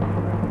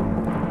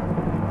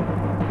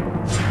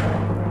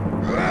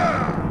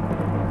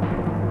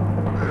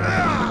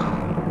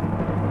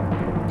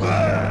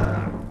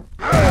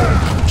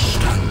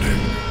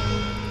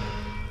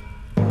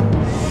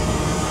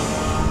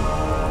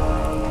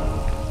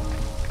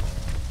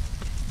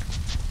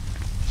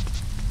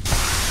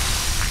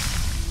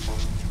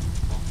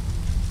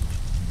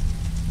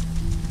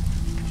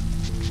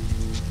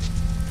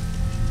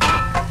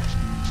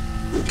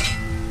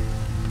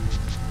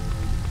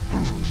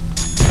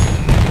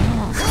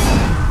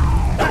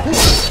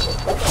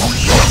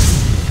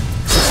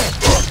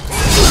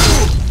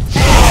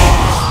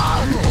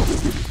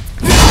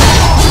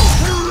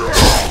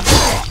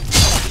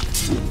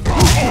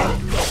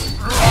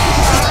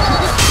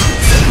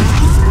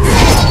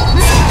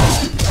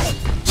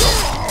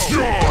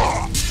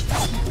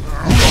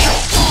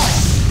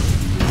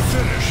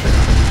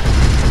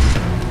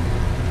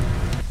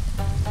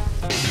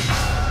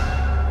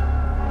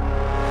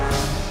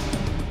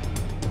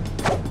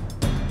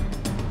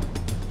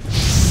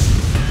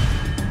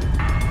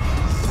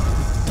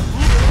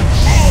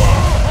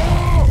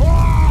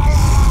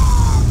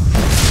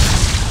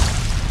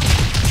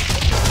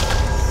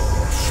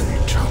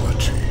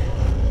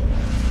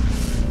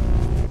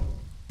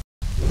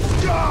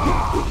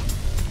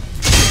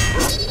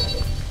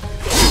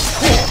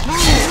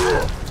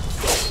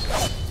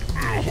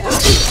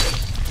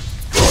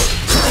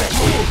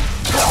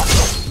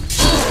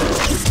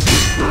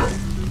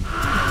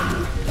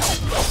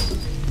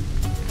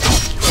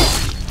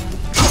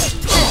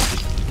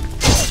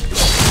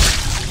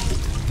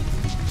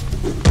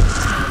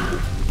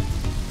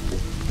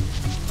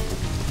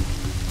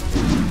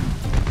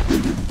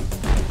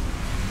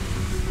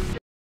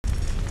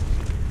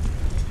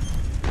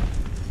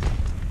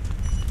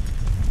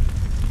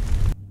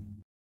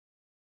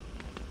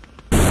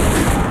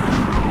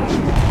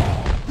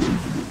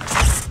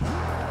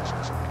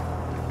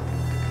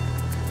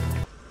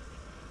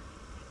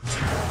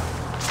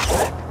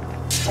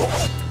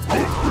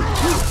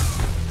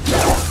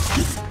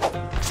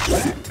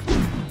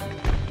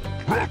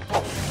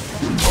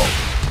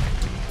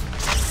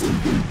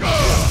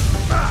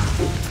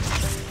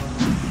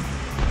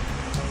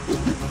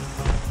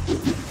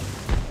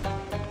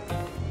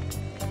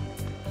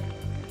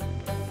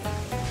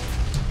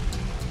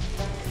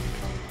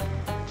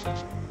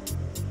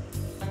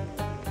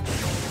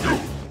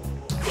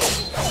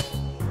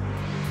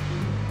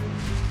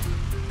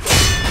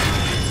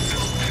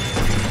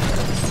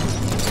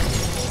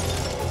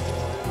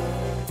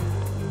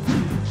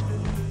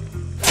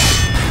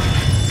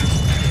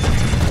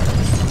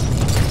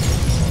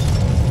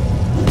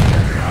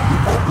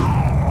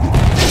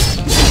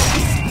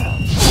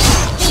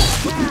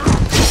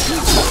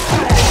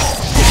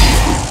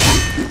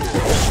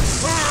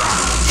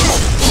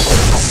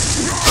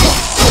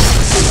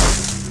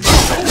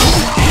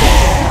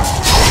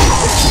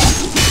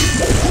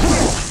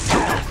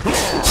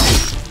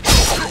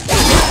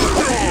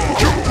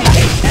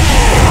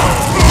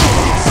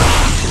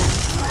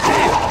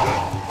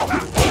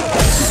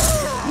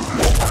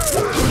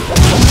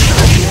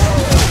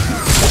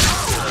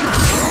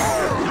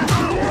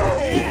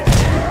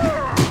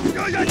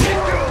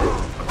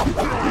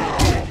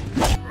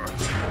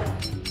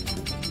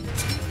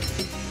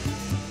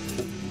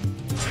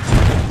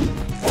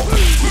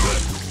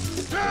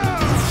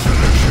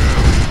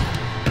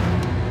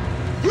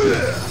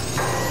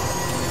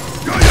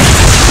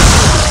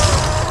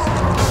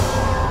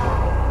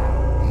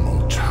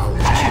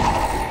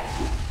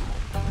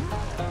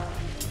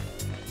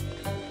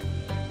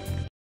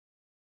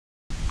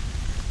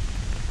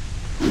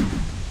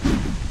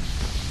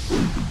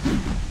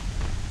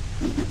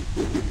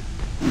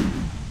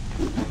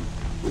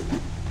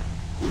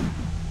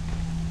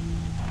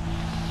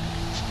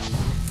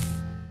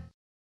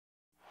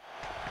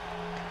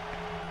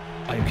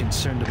 I am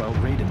concerned about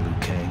Raiden, Liu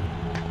Kang.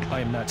 I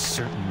am not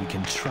certain we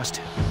can trust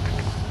him.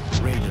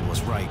 Raiden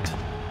was right.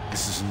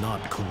 This is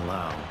not Kung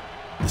Lao.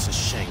 This is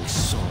Shang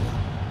Tsung.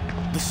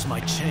 This is my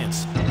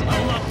chance. I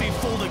will not be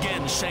fooled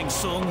again, Shang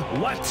Tsung.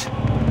 What?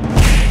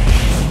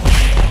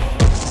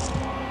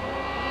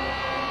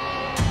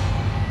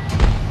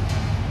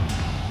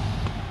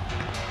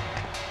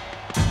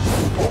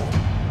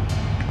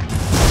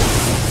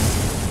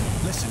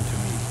 Listen to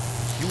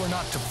me. You are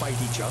not to fight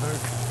each other.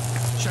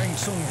 Shang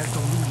Tsung has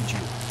deluded you.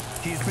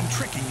 He has been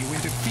tricking you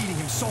into feeding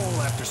him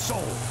soul after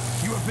soul.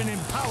 You have been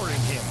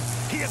empowering him.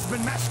 He has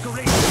been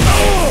masquerading.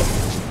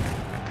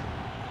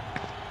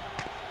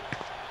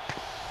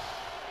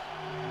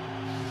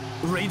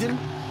 Raiden?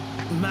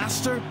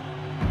 Master?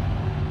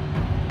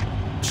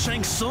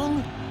 Shang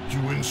Tsung? You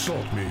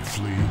insult me,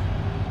 Flea.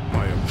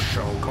 I am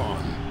Shao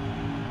Kahn.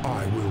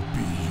 I will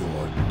be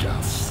your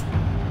death.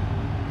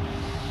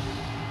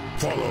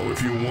 Follow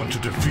if you want to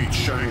defeat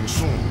Shang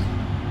Tsung.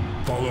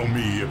 Follow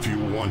me if you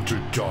want to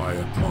die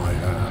at my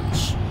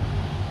hands.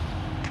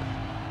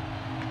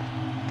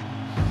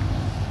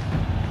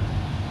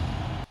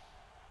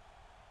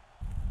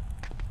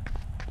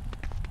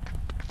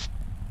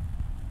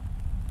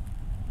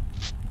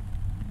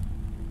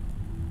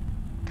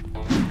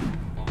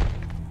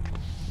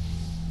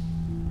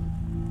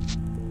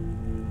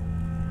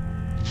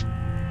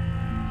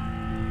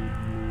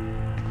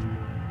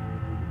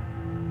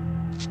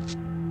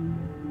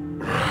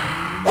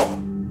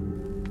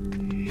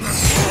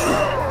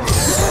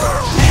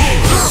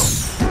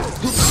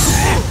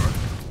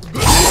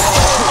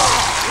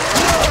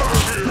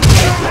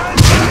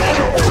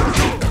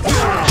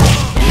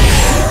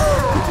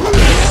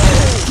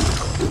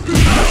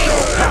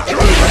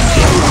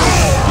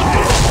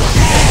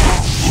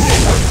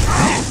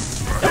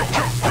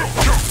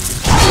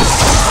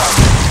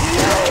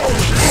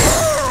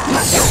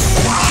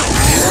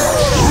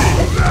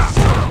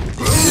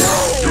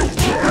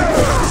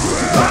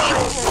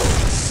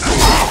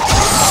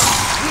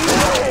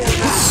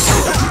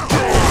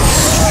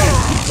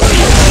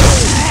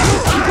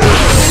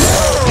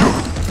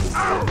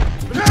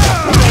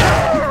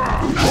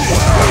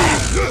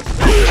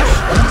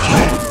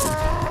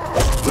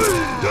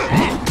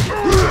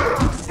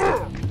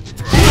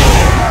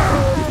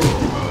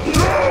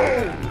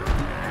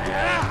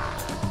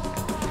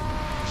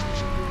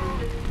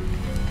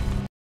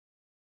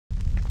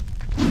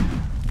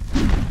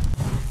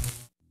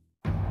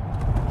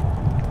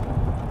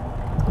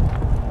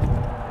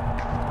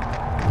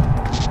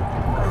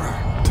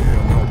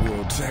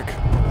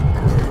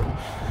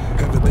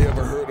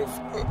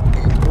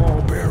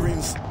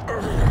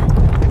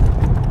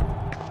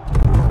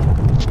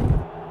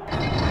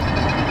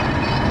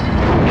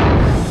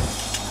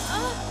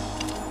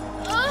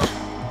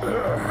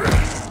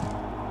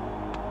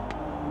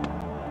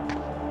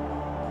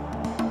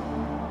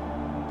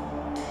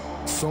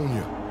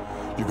 Sonya,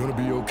 you're gonna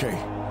be okay.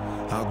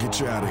 I'll get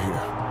you out of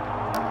here.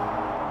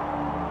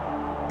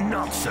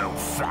 Not so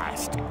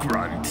fast,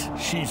 Grunt.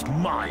 She's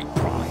my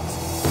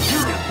prize.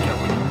 You're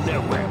going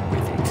nowhere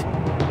with it.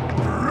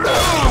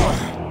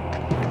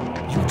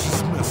 You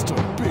just messed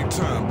up big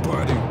time,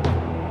 buddy.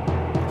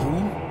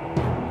 Who?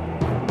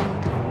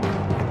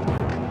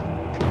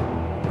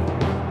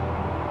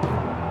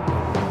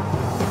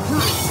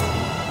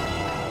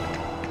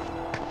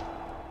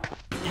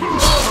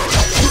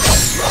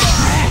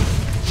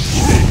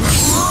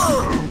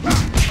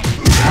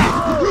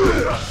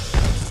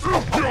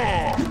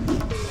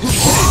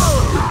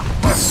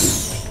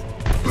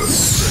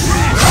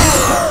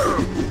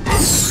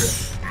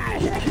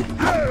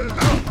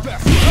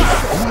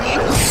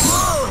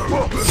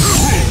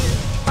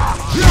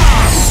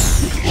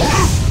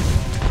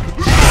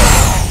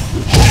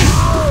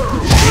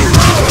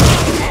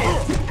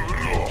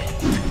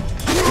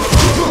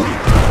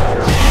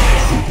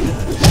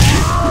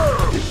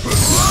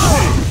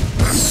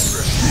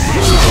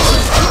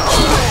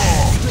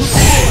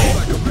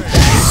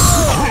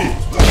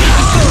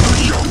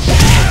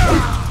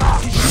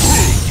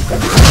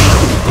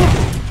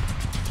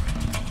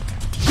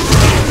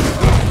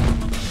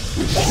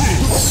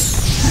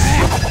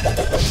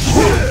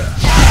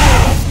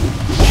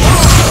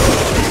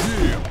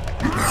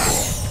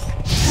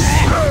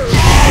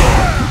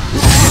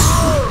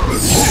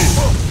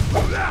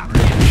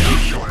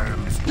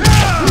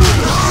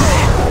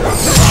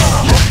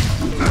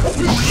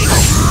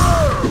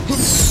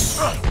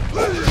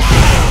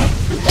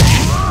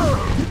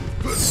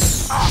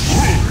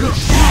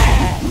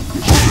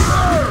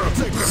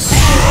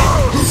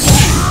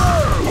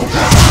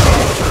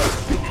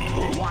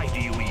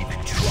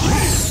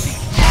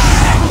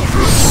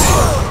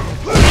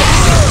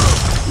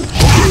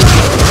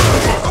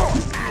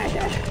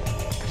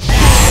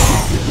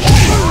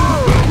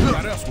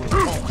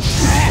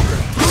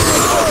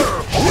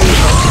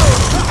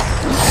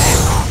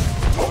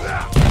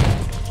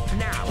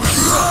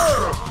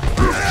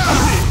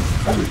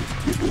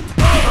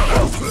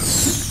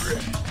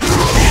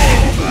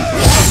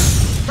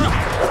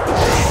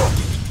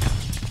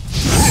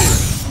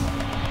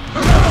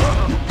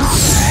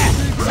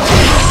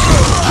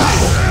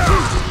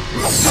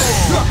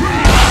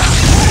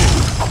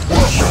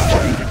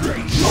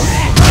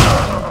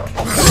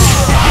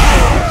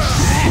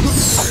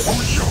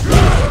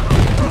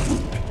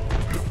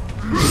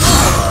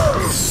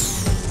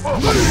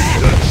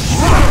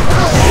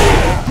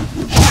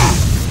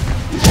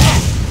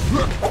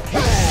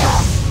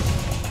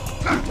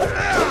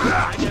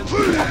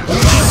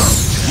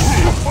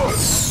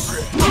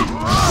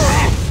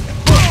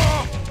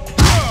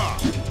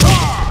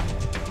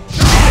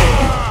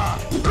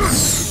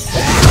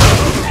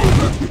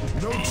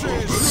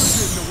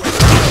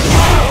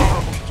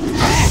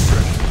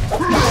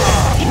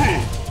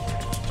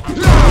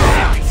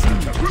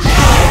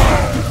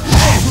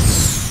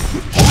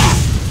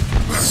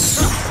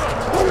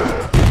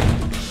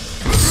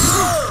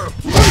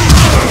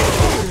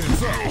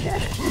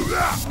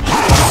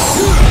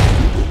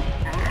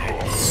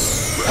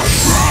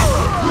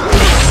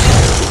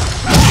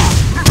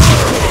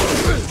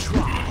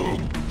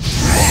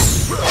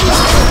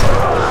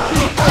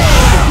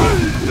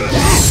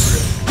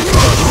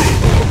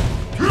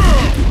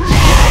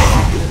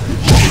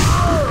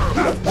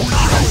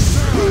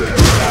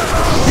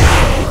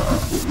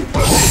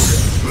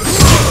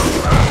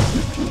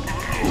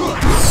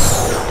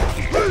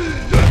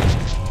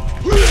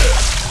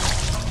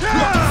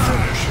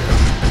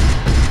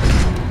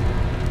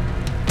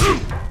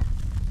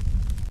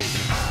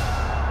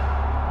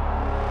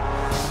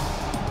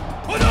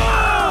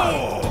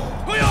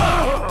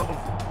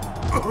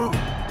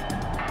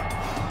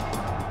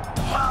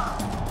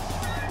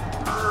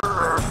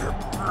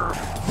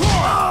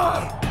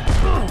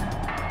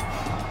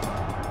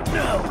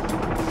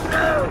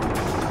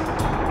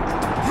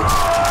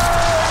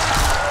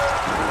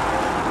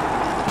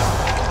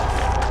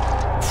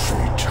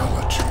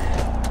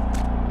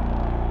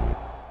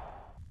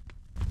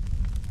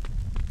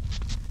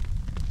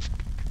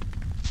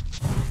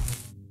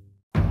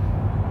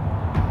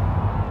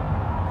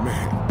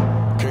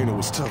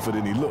 tougher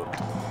than he looked.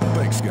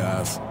 Thanks,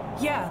 guys.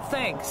 Yeah,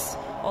 thanks.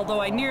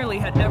 Although I nearly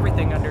had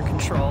everything under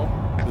control.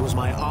 It was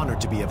my honor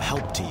to be of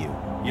help to you.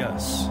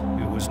 Yes,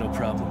 it was no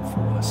problem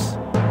for us.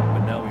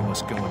 But now we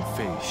must go and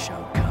face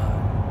Shao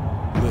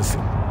Kahn.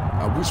 Listen,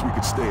 I wish we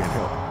could stay and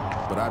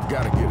help, but I've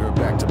got to get her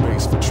back to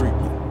base for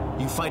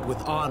treatment. You fight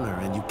with honor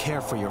and you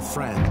care for your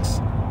friends.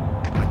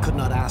 I could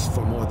not ask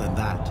for more than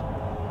that.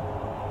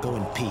 Go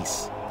in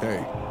peace.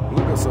 Hey,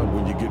 look us up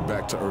when you get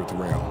back to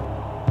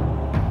Earthrealm.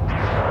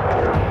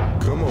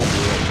 Come on,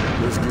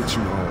 girl. Let's get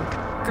you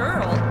home.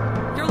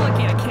 Girl? You're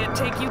lucky I can't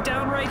take you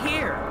down right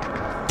here.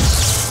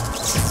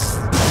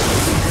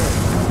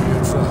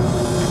 It's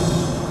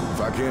up.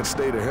 If I can't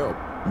stay to help,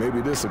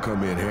 maybe this'll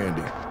come in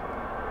handy.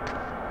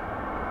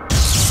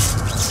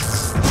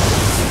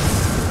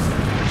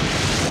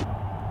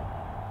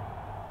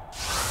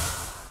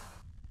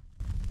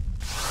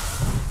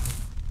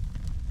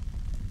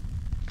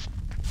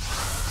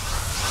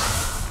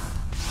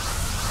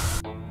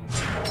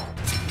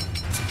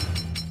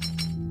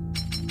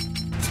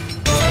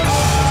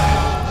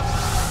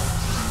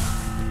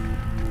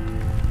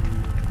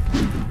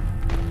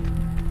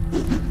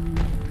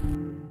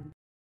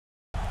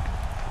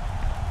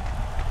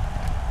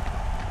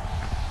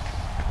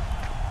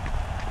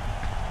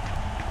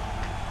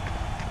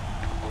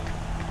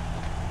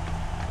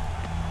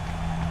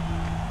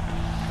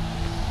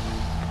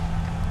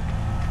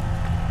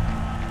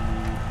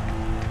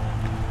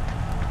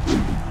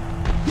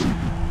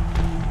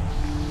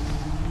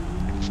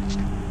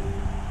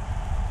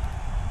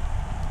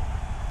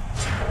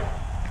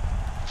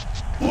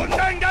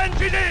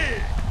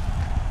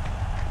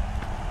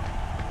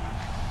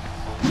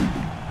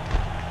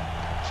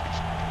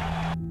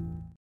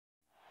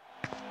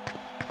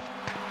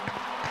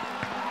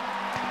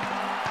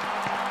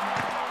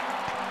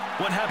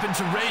 What happened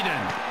to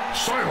Raiden?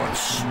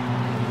 Silence!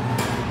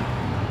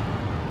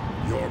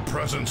 Your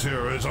presence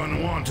here is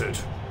unwanted,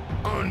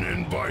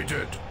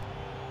 uninvited.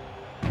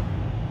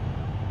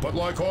 But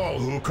like all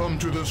who come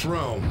to this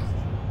realm,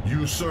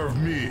 you serve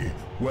me,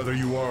 whether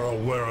you are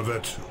aware of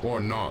it or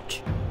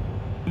not.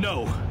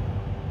 No,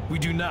 we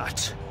do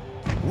not.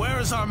 Where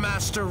is our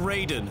master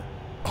Raiden?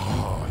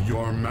 Ah,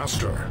 your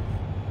master.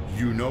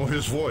 You know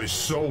his voice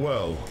so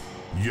well,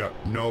 yet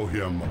know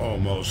him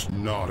almost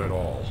not at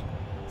all.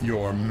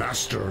 Your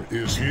master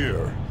is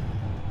here.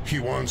 He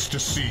wants to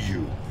see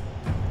you.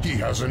 He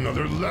has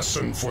another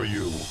lesson for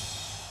you.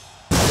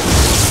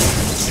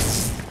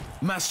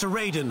 Master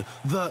Raiden,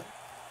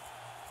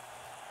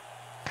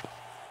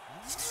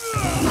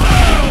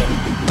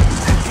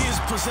 He is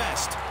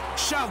possessed.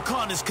 Shao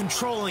Kahn is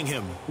controlling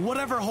him.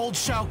 Whatever hold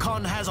Shao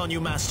Kahn has on you,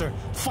 Master,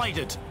 fight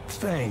it.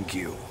 Thank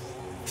you.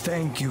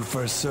 Thank you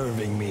for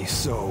serving me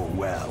so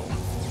well.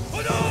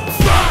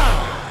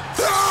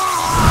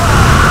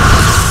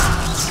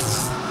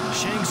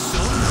 Shang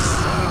Tsung?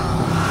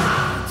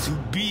 To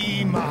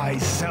be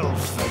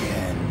myself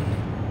again.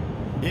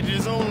 It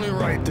is only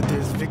right that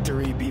this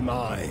victory be be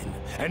mine,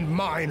 and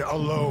mine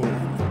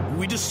alone.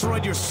 We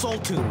destroyed your soul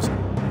tombs.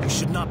 You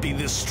should not be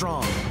this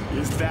strong.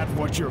 Is that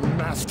what your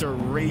master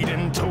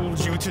Raiden told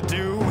you to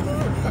do?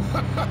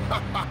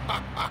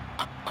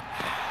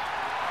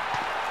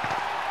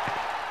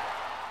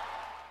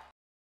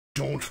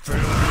 Don't fail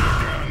me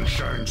again,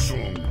 Shang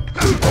Tsung.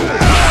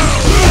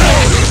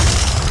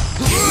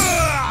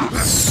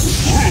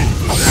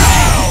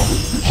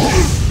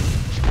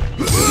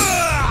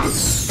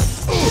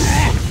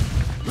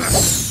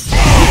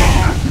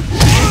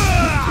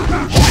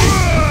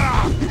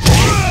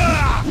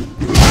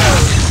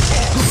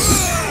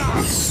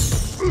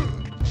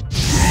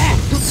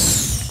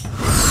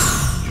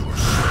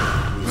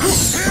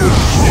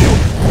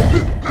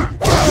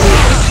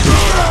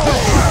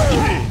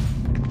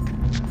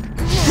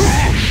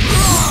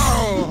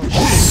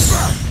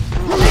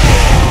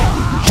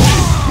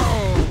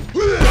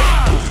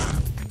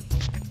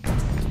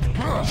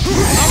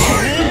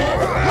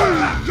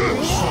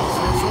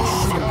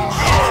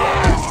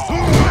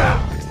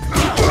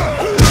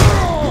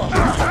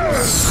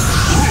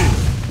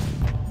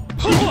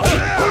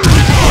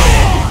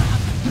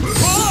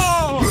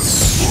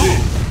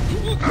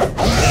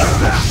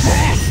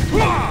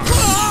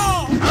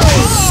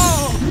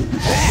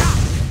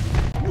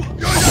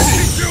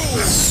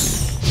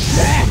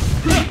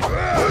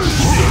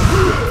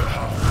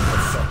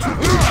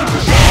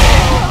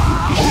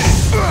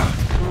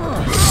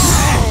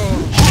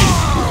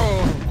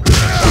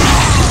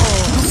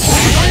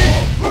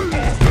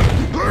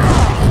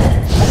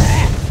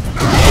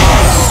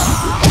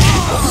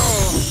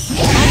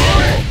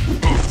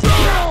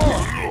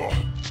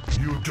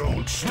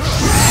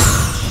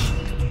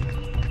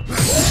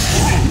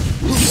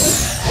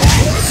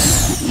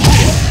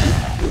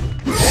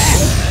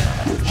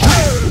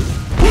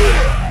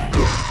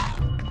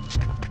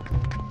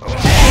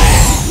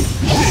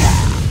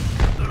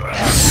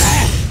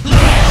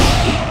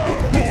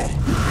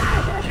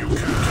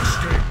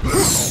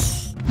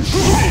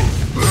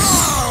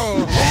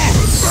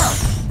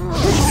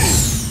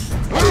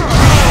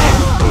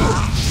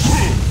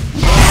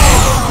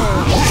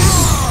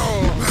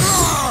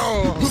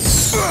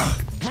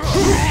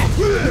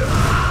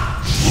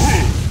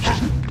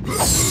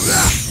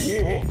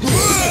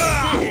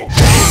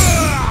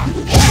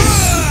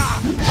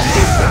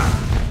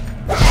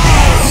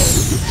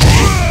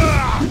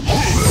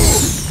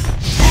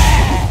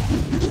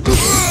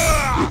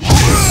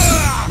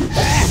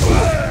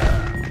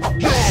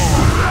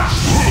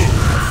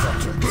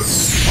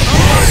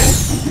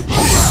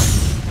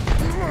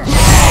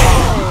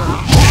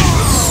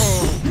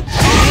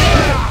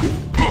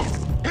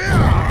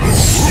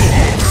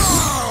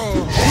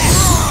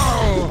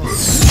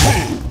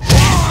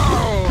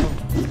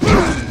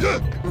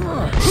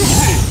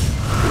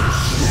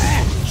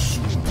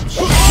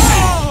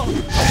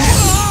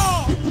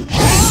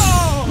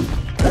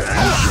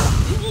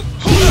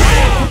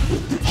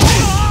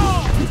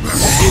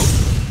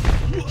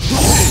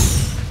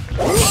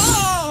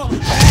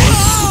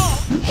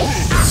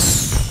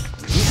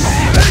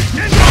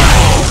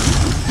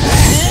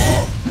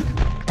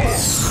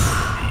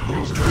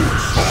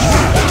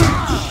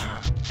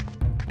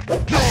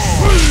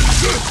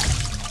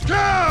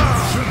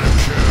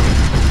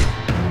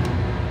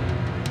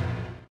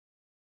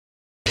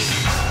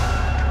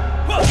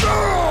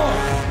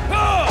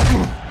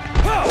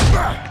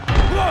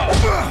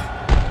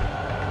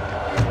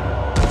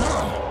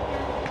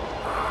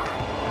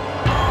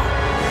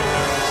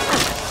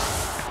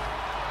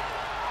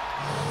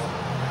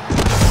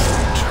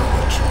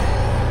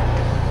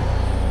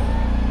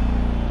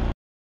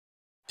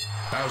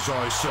 As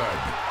I said,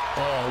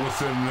 all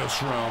within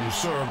this realm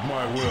serve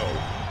my will,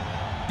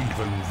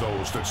 even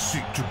those that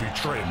seek to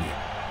betray me.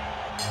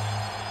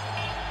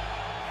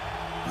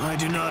 I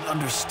do not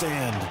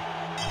understand.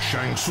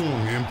 Shang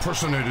Tsung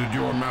impersonated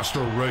your master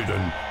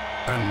Raiden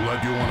and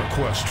led you on a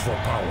quest for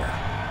power.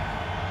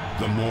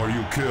 The more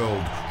you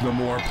killed, the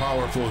more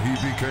powerful he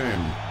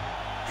became.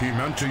 He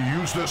meant to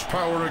use this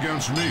power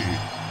against me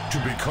to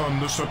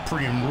become the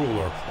supreme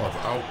ruler of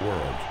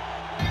Outworld.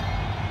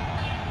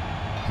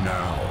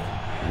 Now,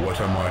 what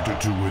am I to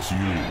do with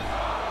you?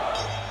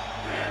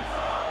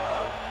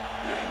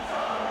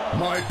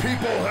 My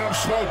people have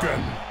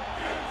spoken,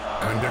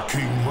 and a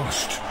king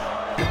must,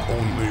 if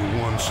only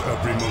once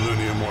every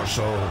millennium or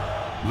so,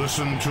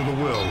 listen to the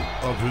will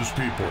of his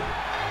people.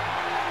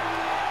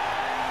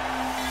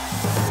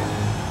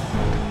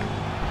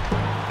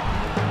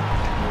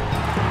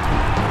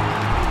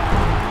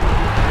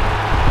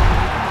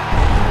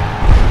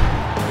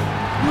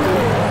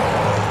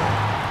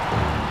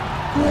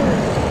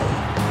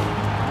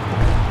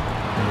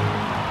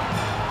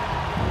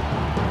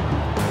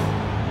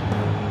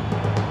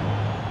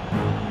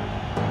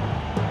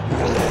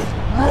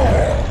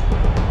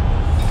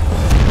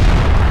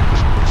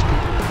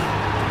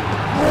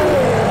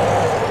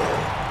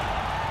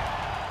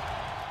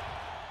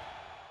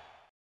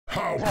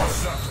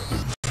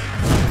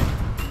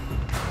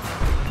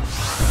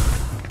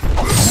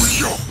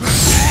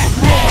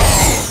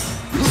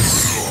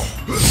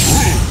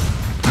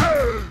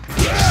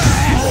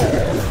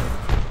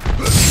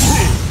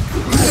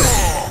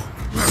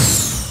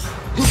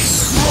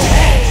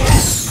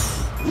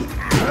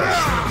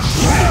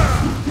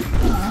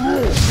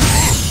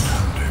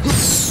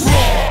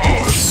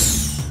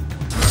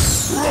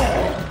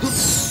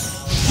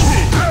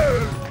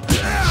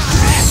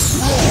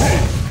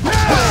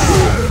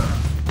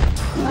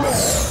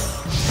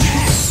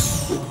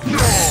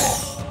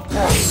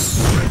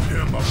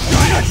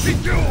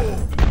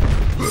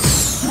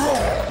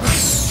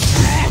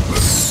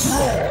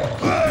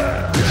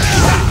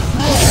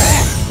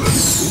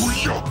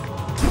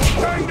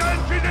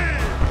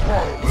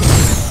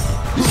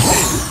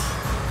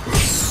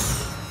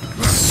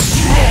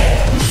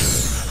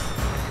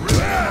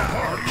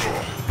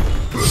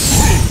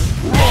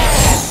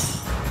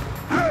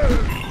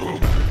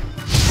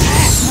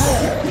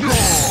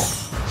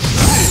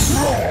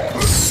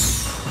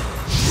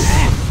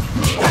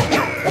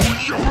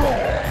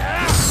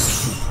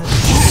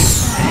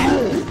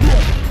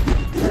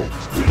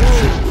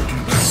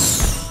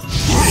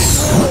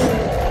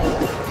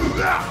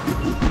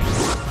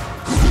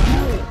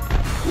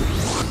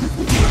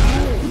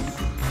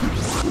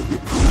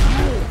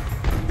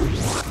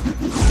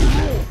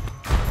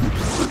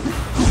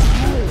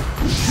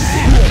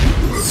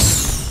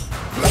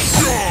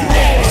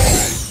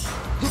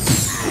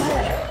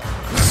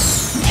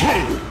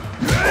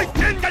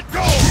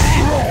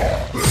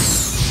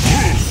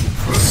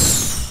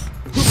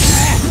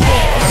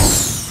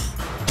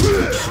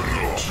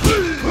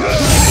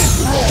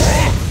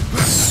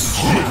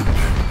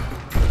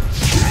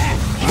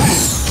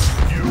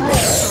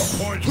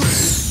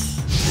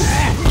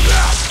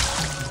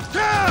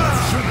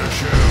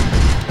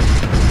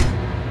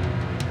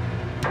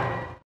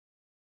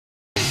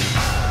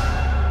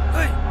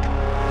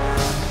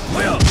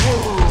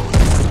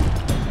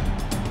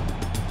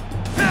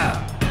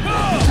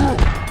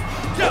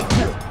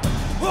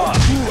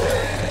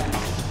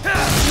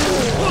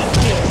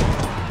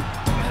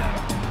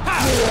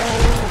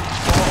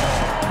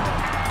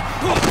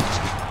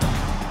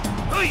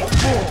 There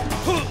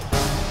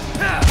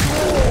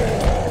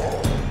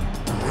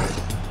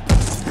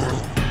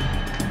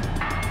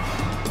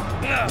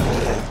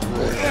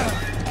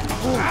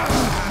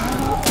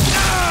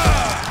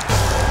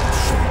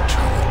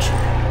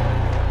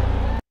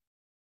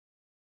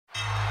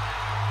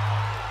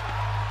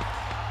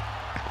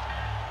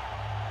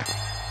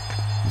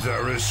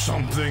is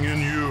something in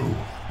you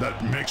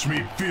that makes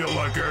me feel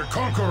like a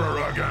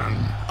conqueror again.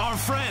 Our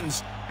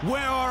friends! Where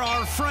are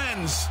our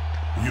friends?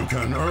 You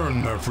can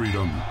earn their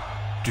freedom.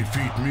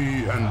 Defeat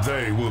me and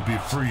they will be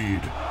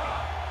freed.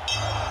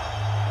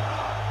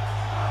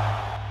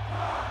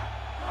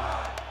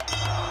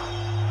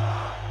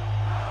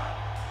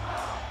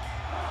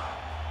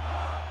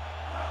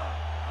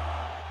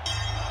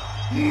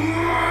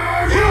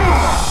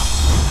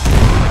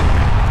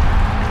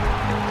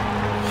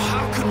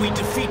 How can we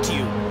defeat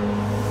you?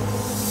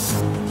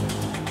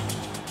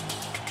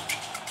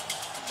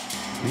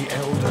 The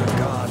Elder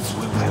Gods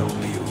will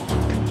help you.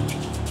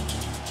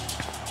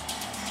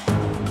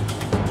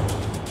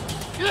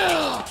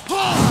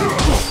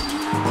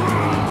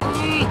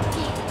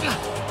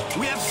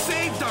 We have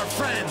saved our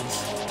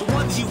friends, the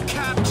ones you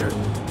captured.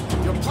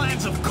 Your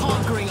plans of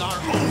conquering are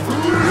over.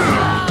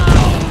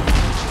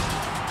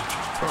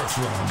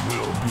 Earthrealm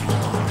will be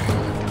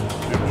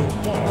mine. It will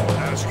fall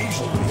as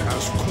easily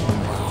as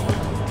Kabal.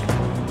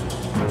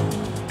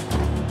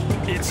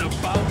 It's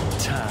about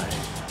time.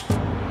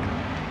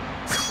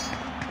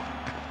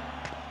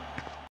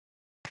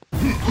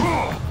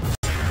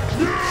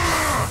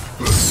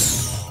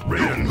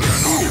 Raiden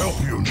cannot help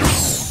you now.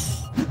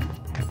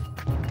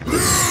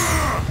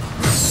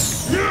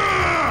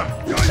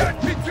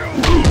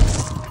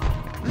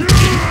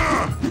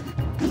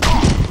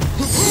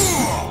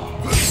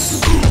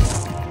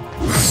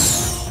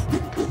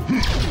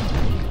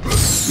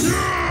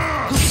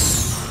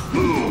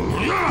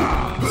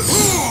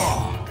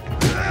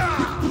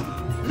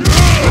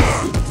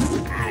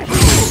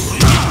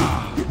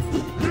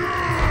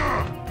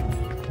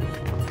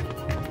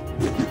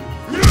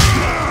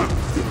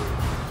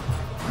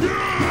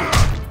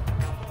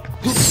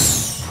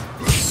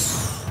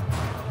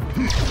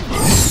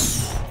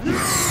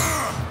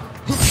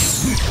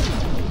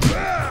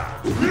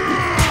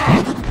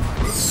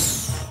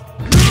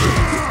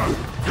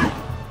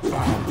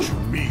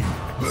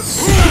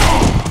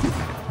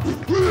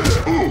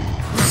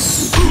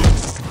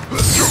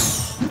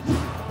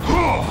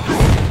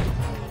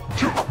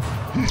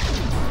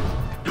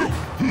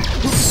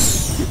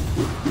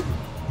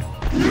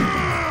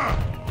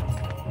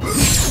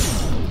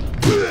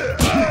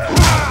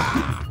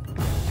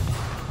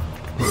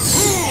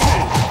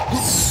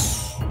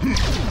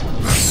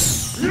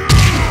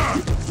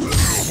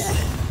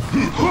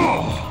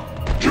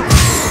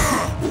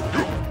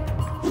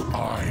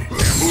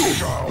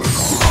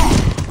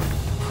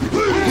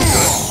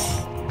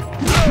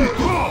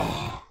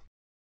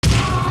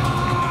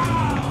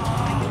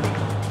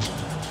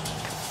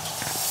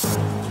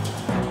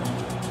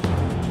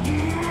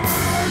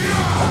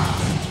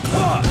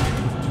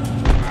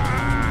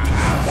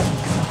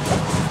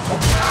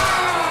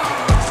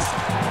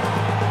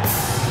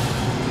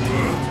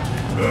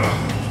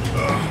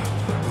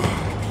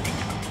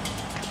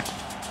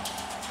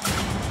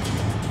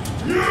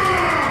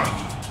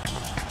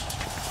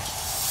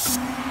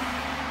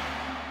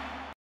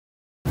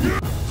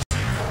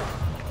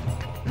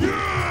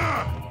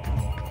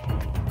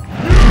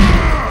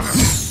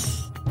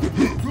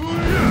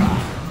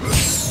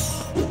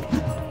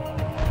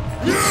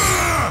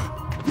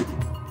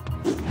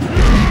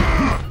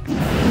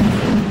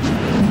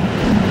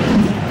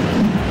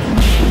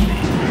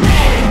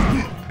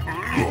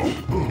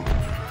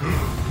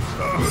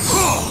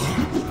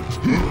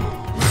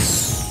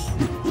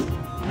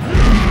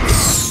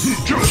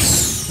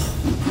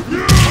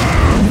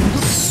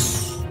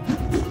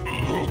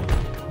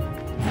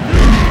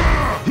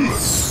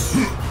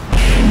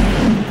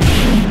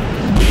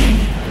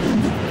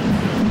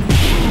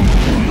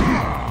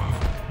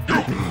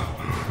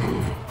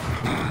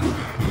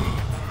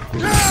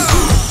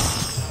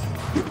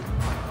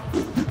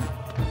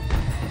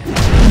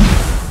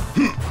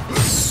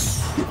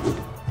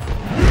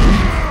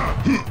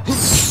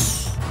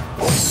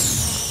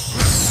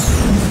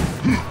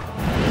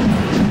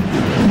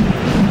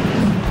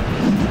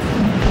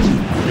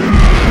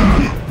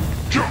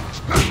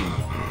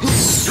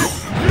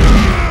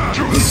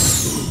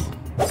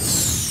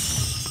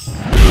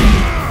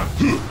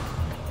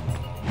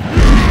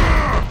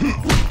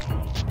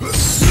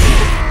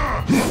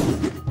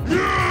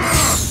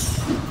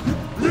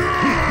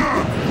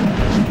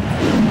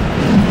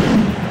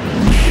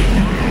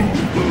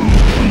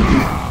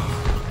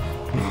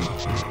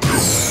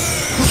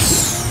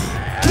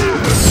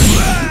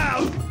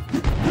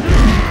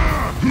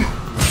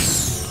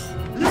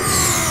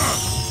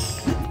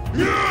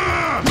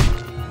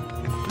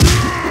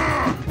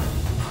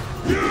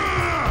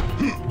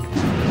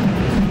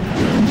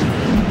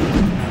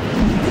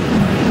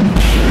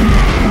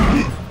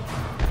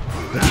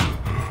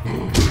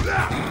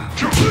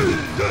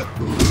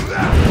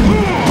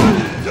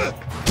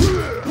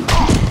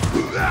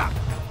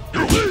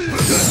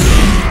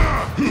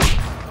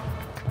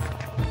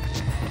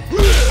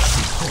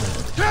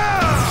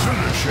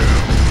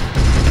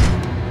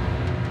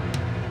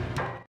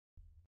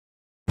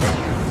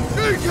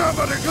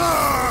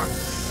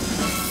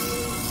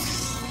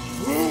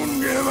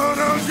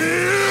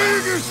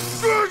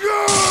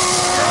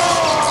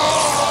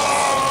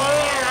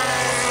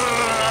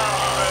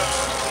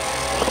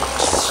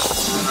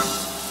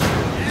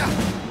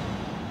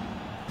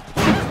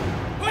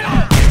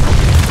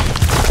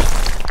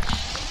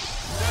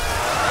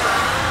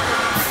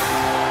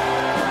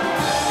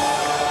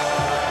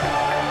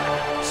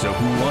 So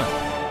who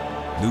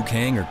won? Liu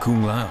Kang or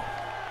Kung Lao?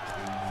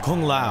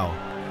 Kung Lao.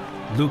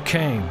 Liu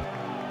Kang.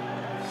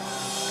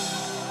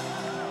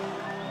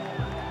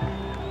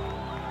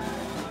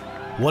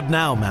 What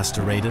now,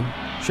 Master Raiden?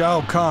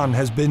 Shao Kahn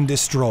has been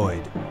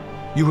destroyed.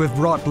 You have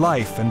brought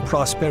life and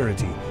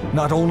prosperity,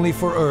 not only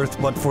for Earth,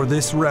 but for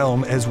this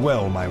realm as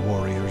well, my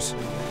warriors.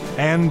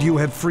 And you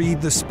have freed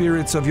the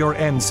spirits of your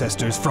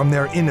ancestors from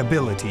their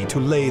inability to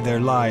lay their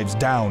lives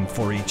down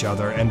for each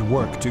other and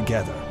work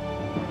together.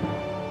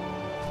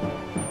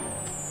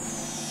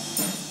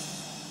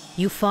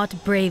 You fought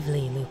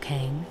bravely, Liu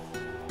Kang.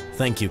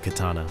 Thank you,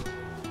 Kitana.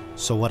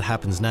 So what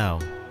happens now?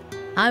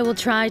 I will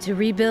try to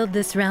rebuild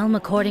this realm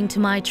according to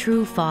my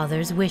true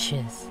father's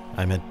wishes.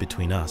 I meant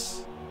between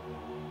us.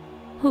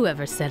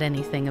 Whoever said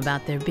anything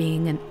about there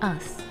being an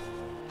us?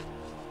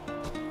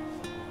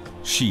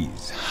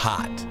 She's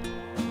hot.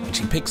 And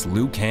she picks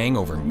Liu Kang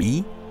over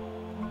me?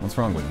 What's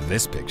wrong with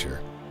this picture?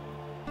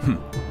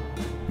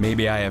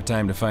 Maybe I have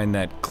time to find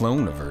that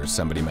clone of hers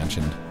somebody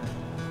mentioned.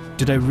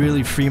 Did I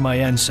really free my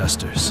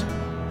ancestors?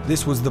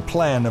 This was the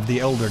plan of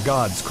the Elder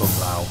Gods, Kung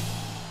Lao.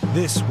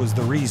 This was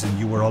the reason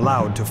you were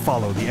allowed to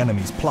follow the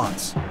enemy's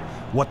plots.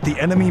 What the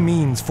enemy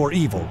means for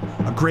evil,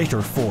 a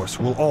greater force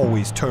will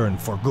always turn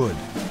for good.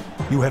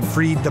 You have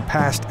freed the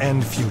past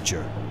and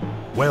future.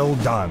 Well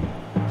done,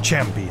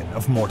 champion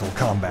of Mortal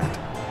Kombat.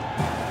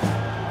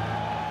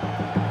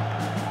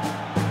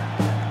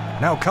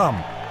 Now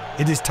come,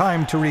 it is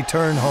time to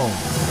return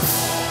home.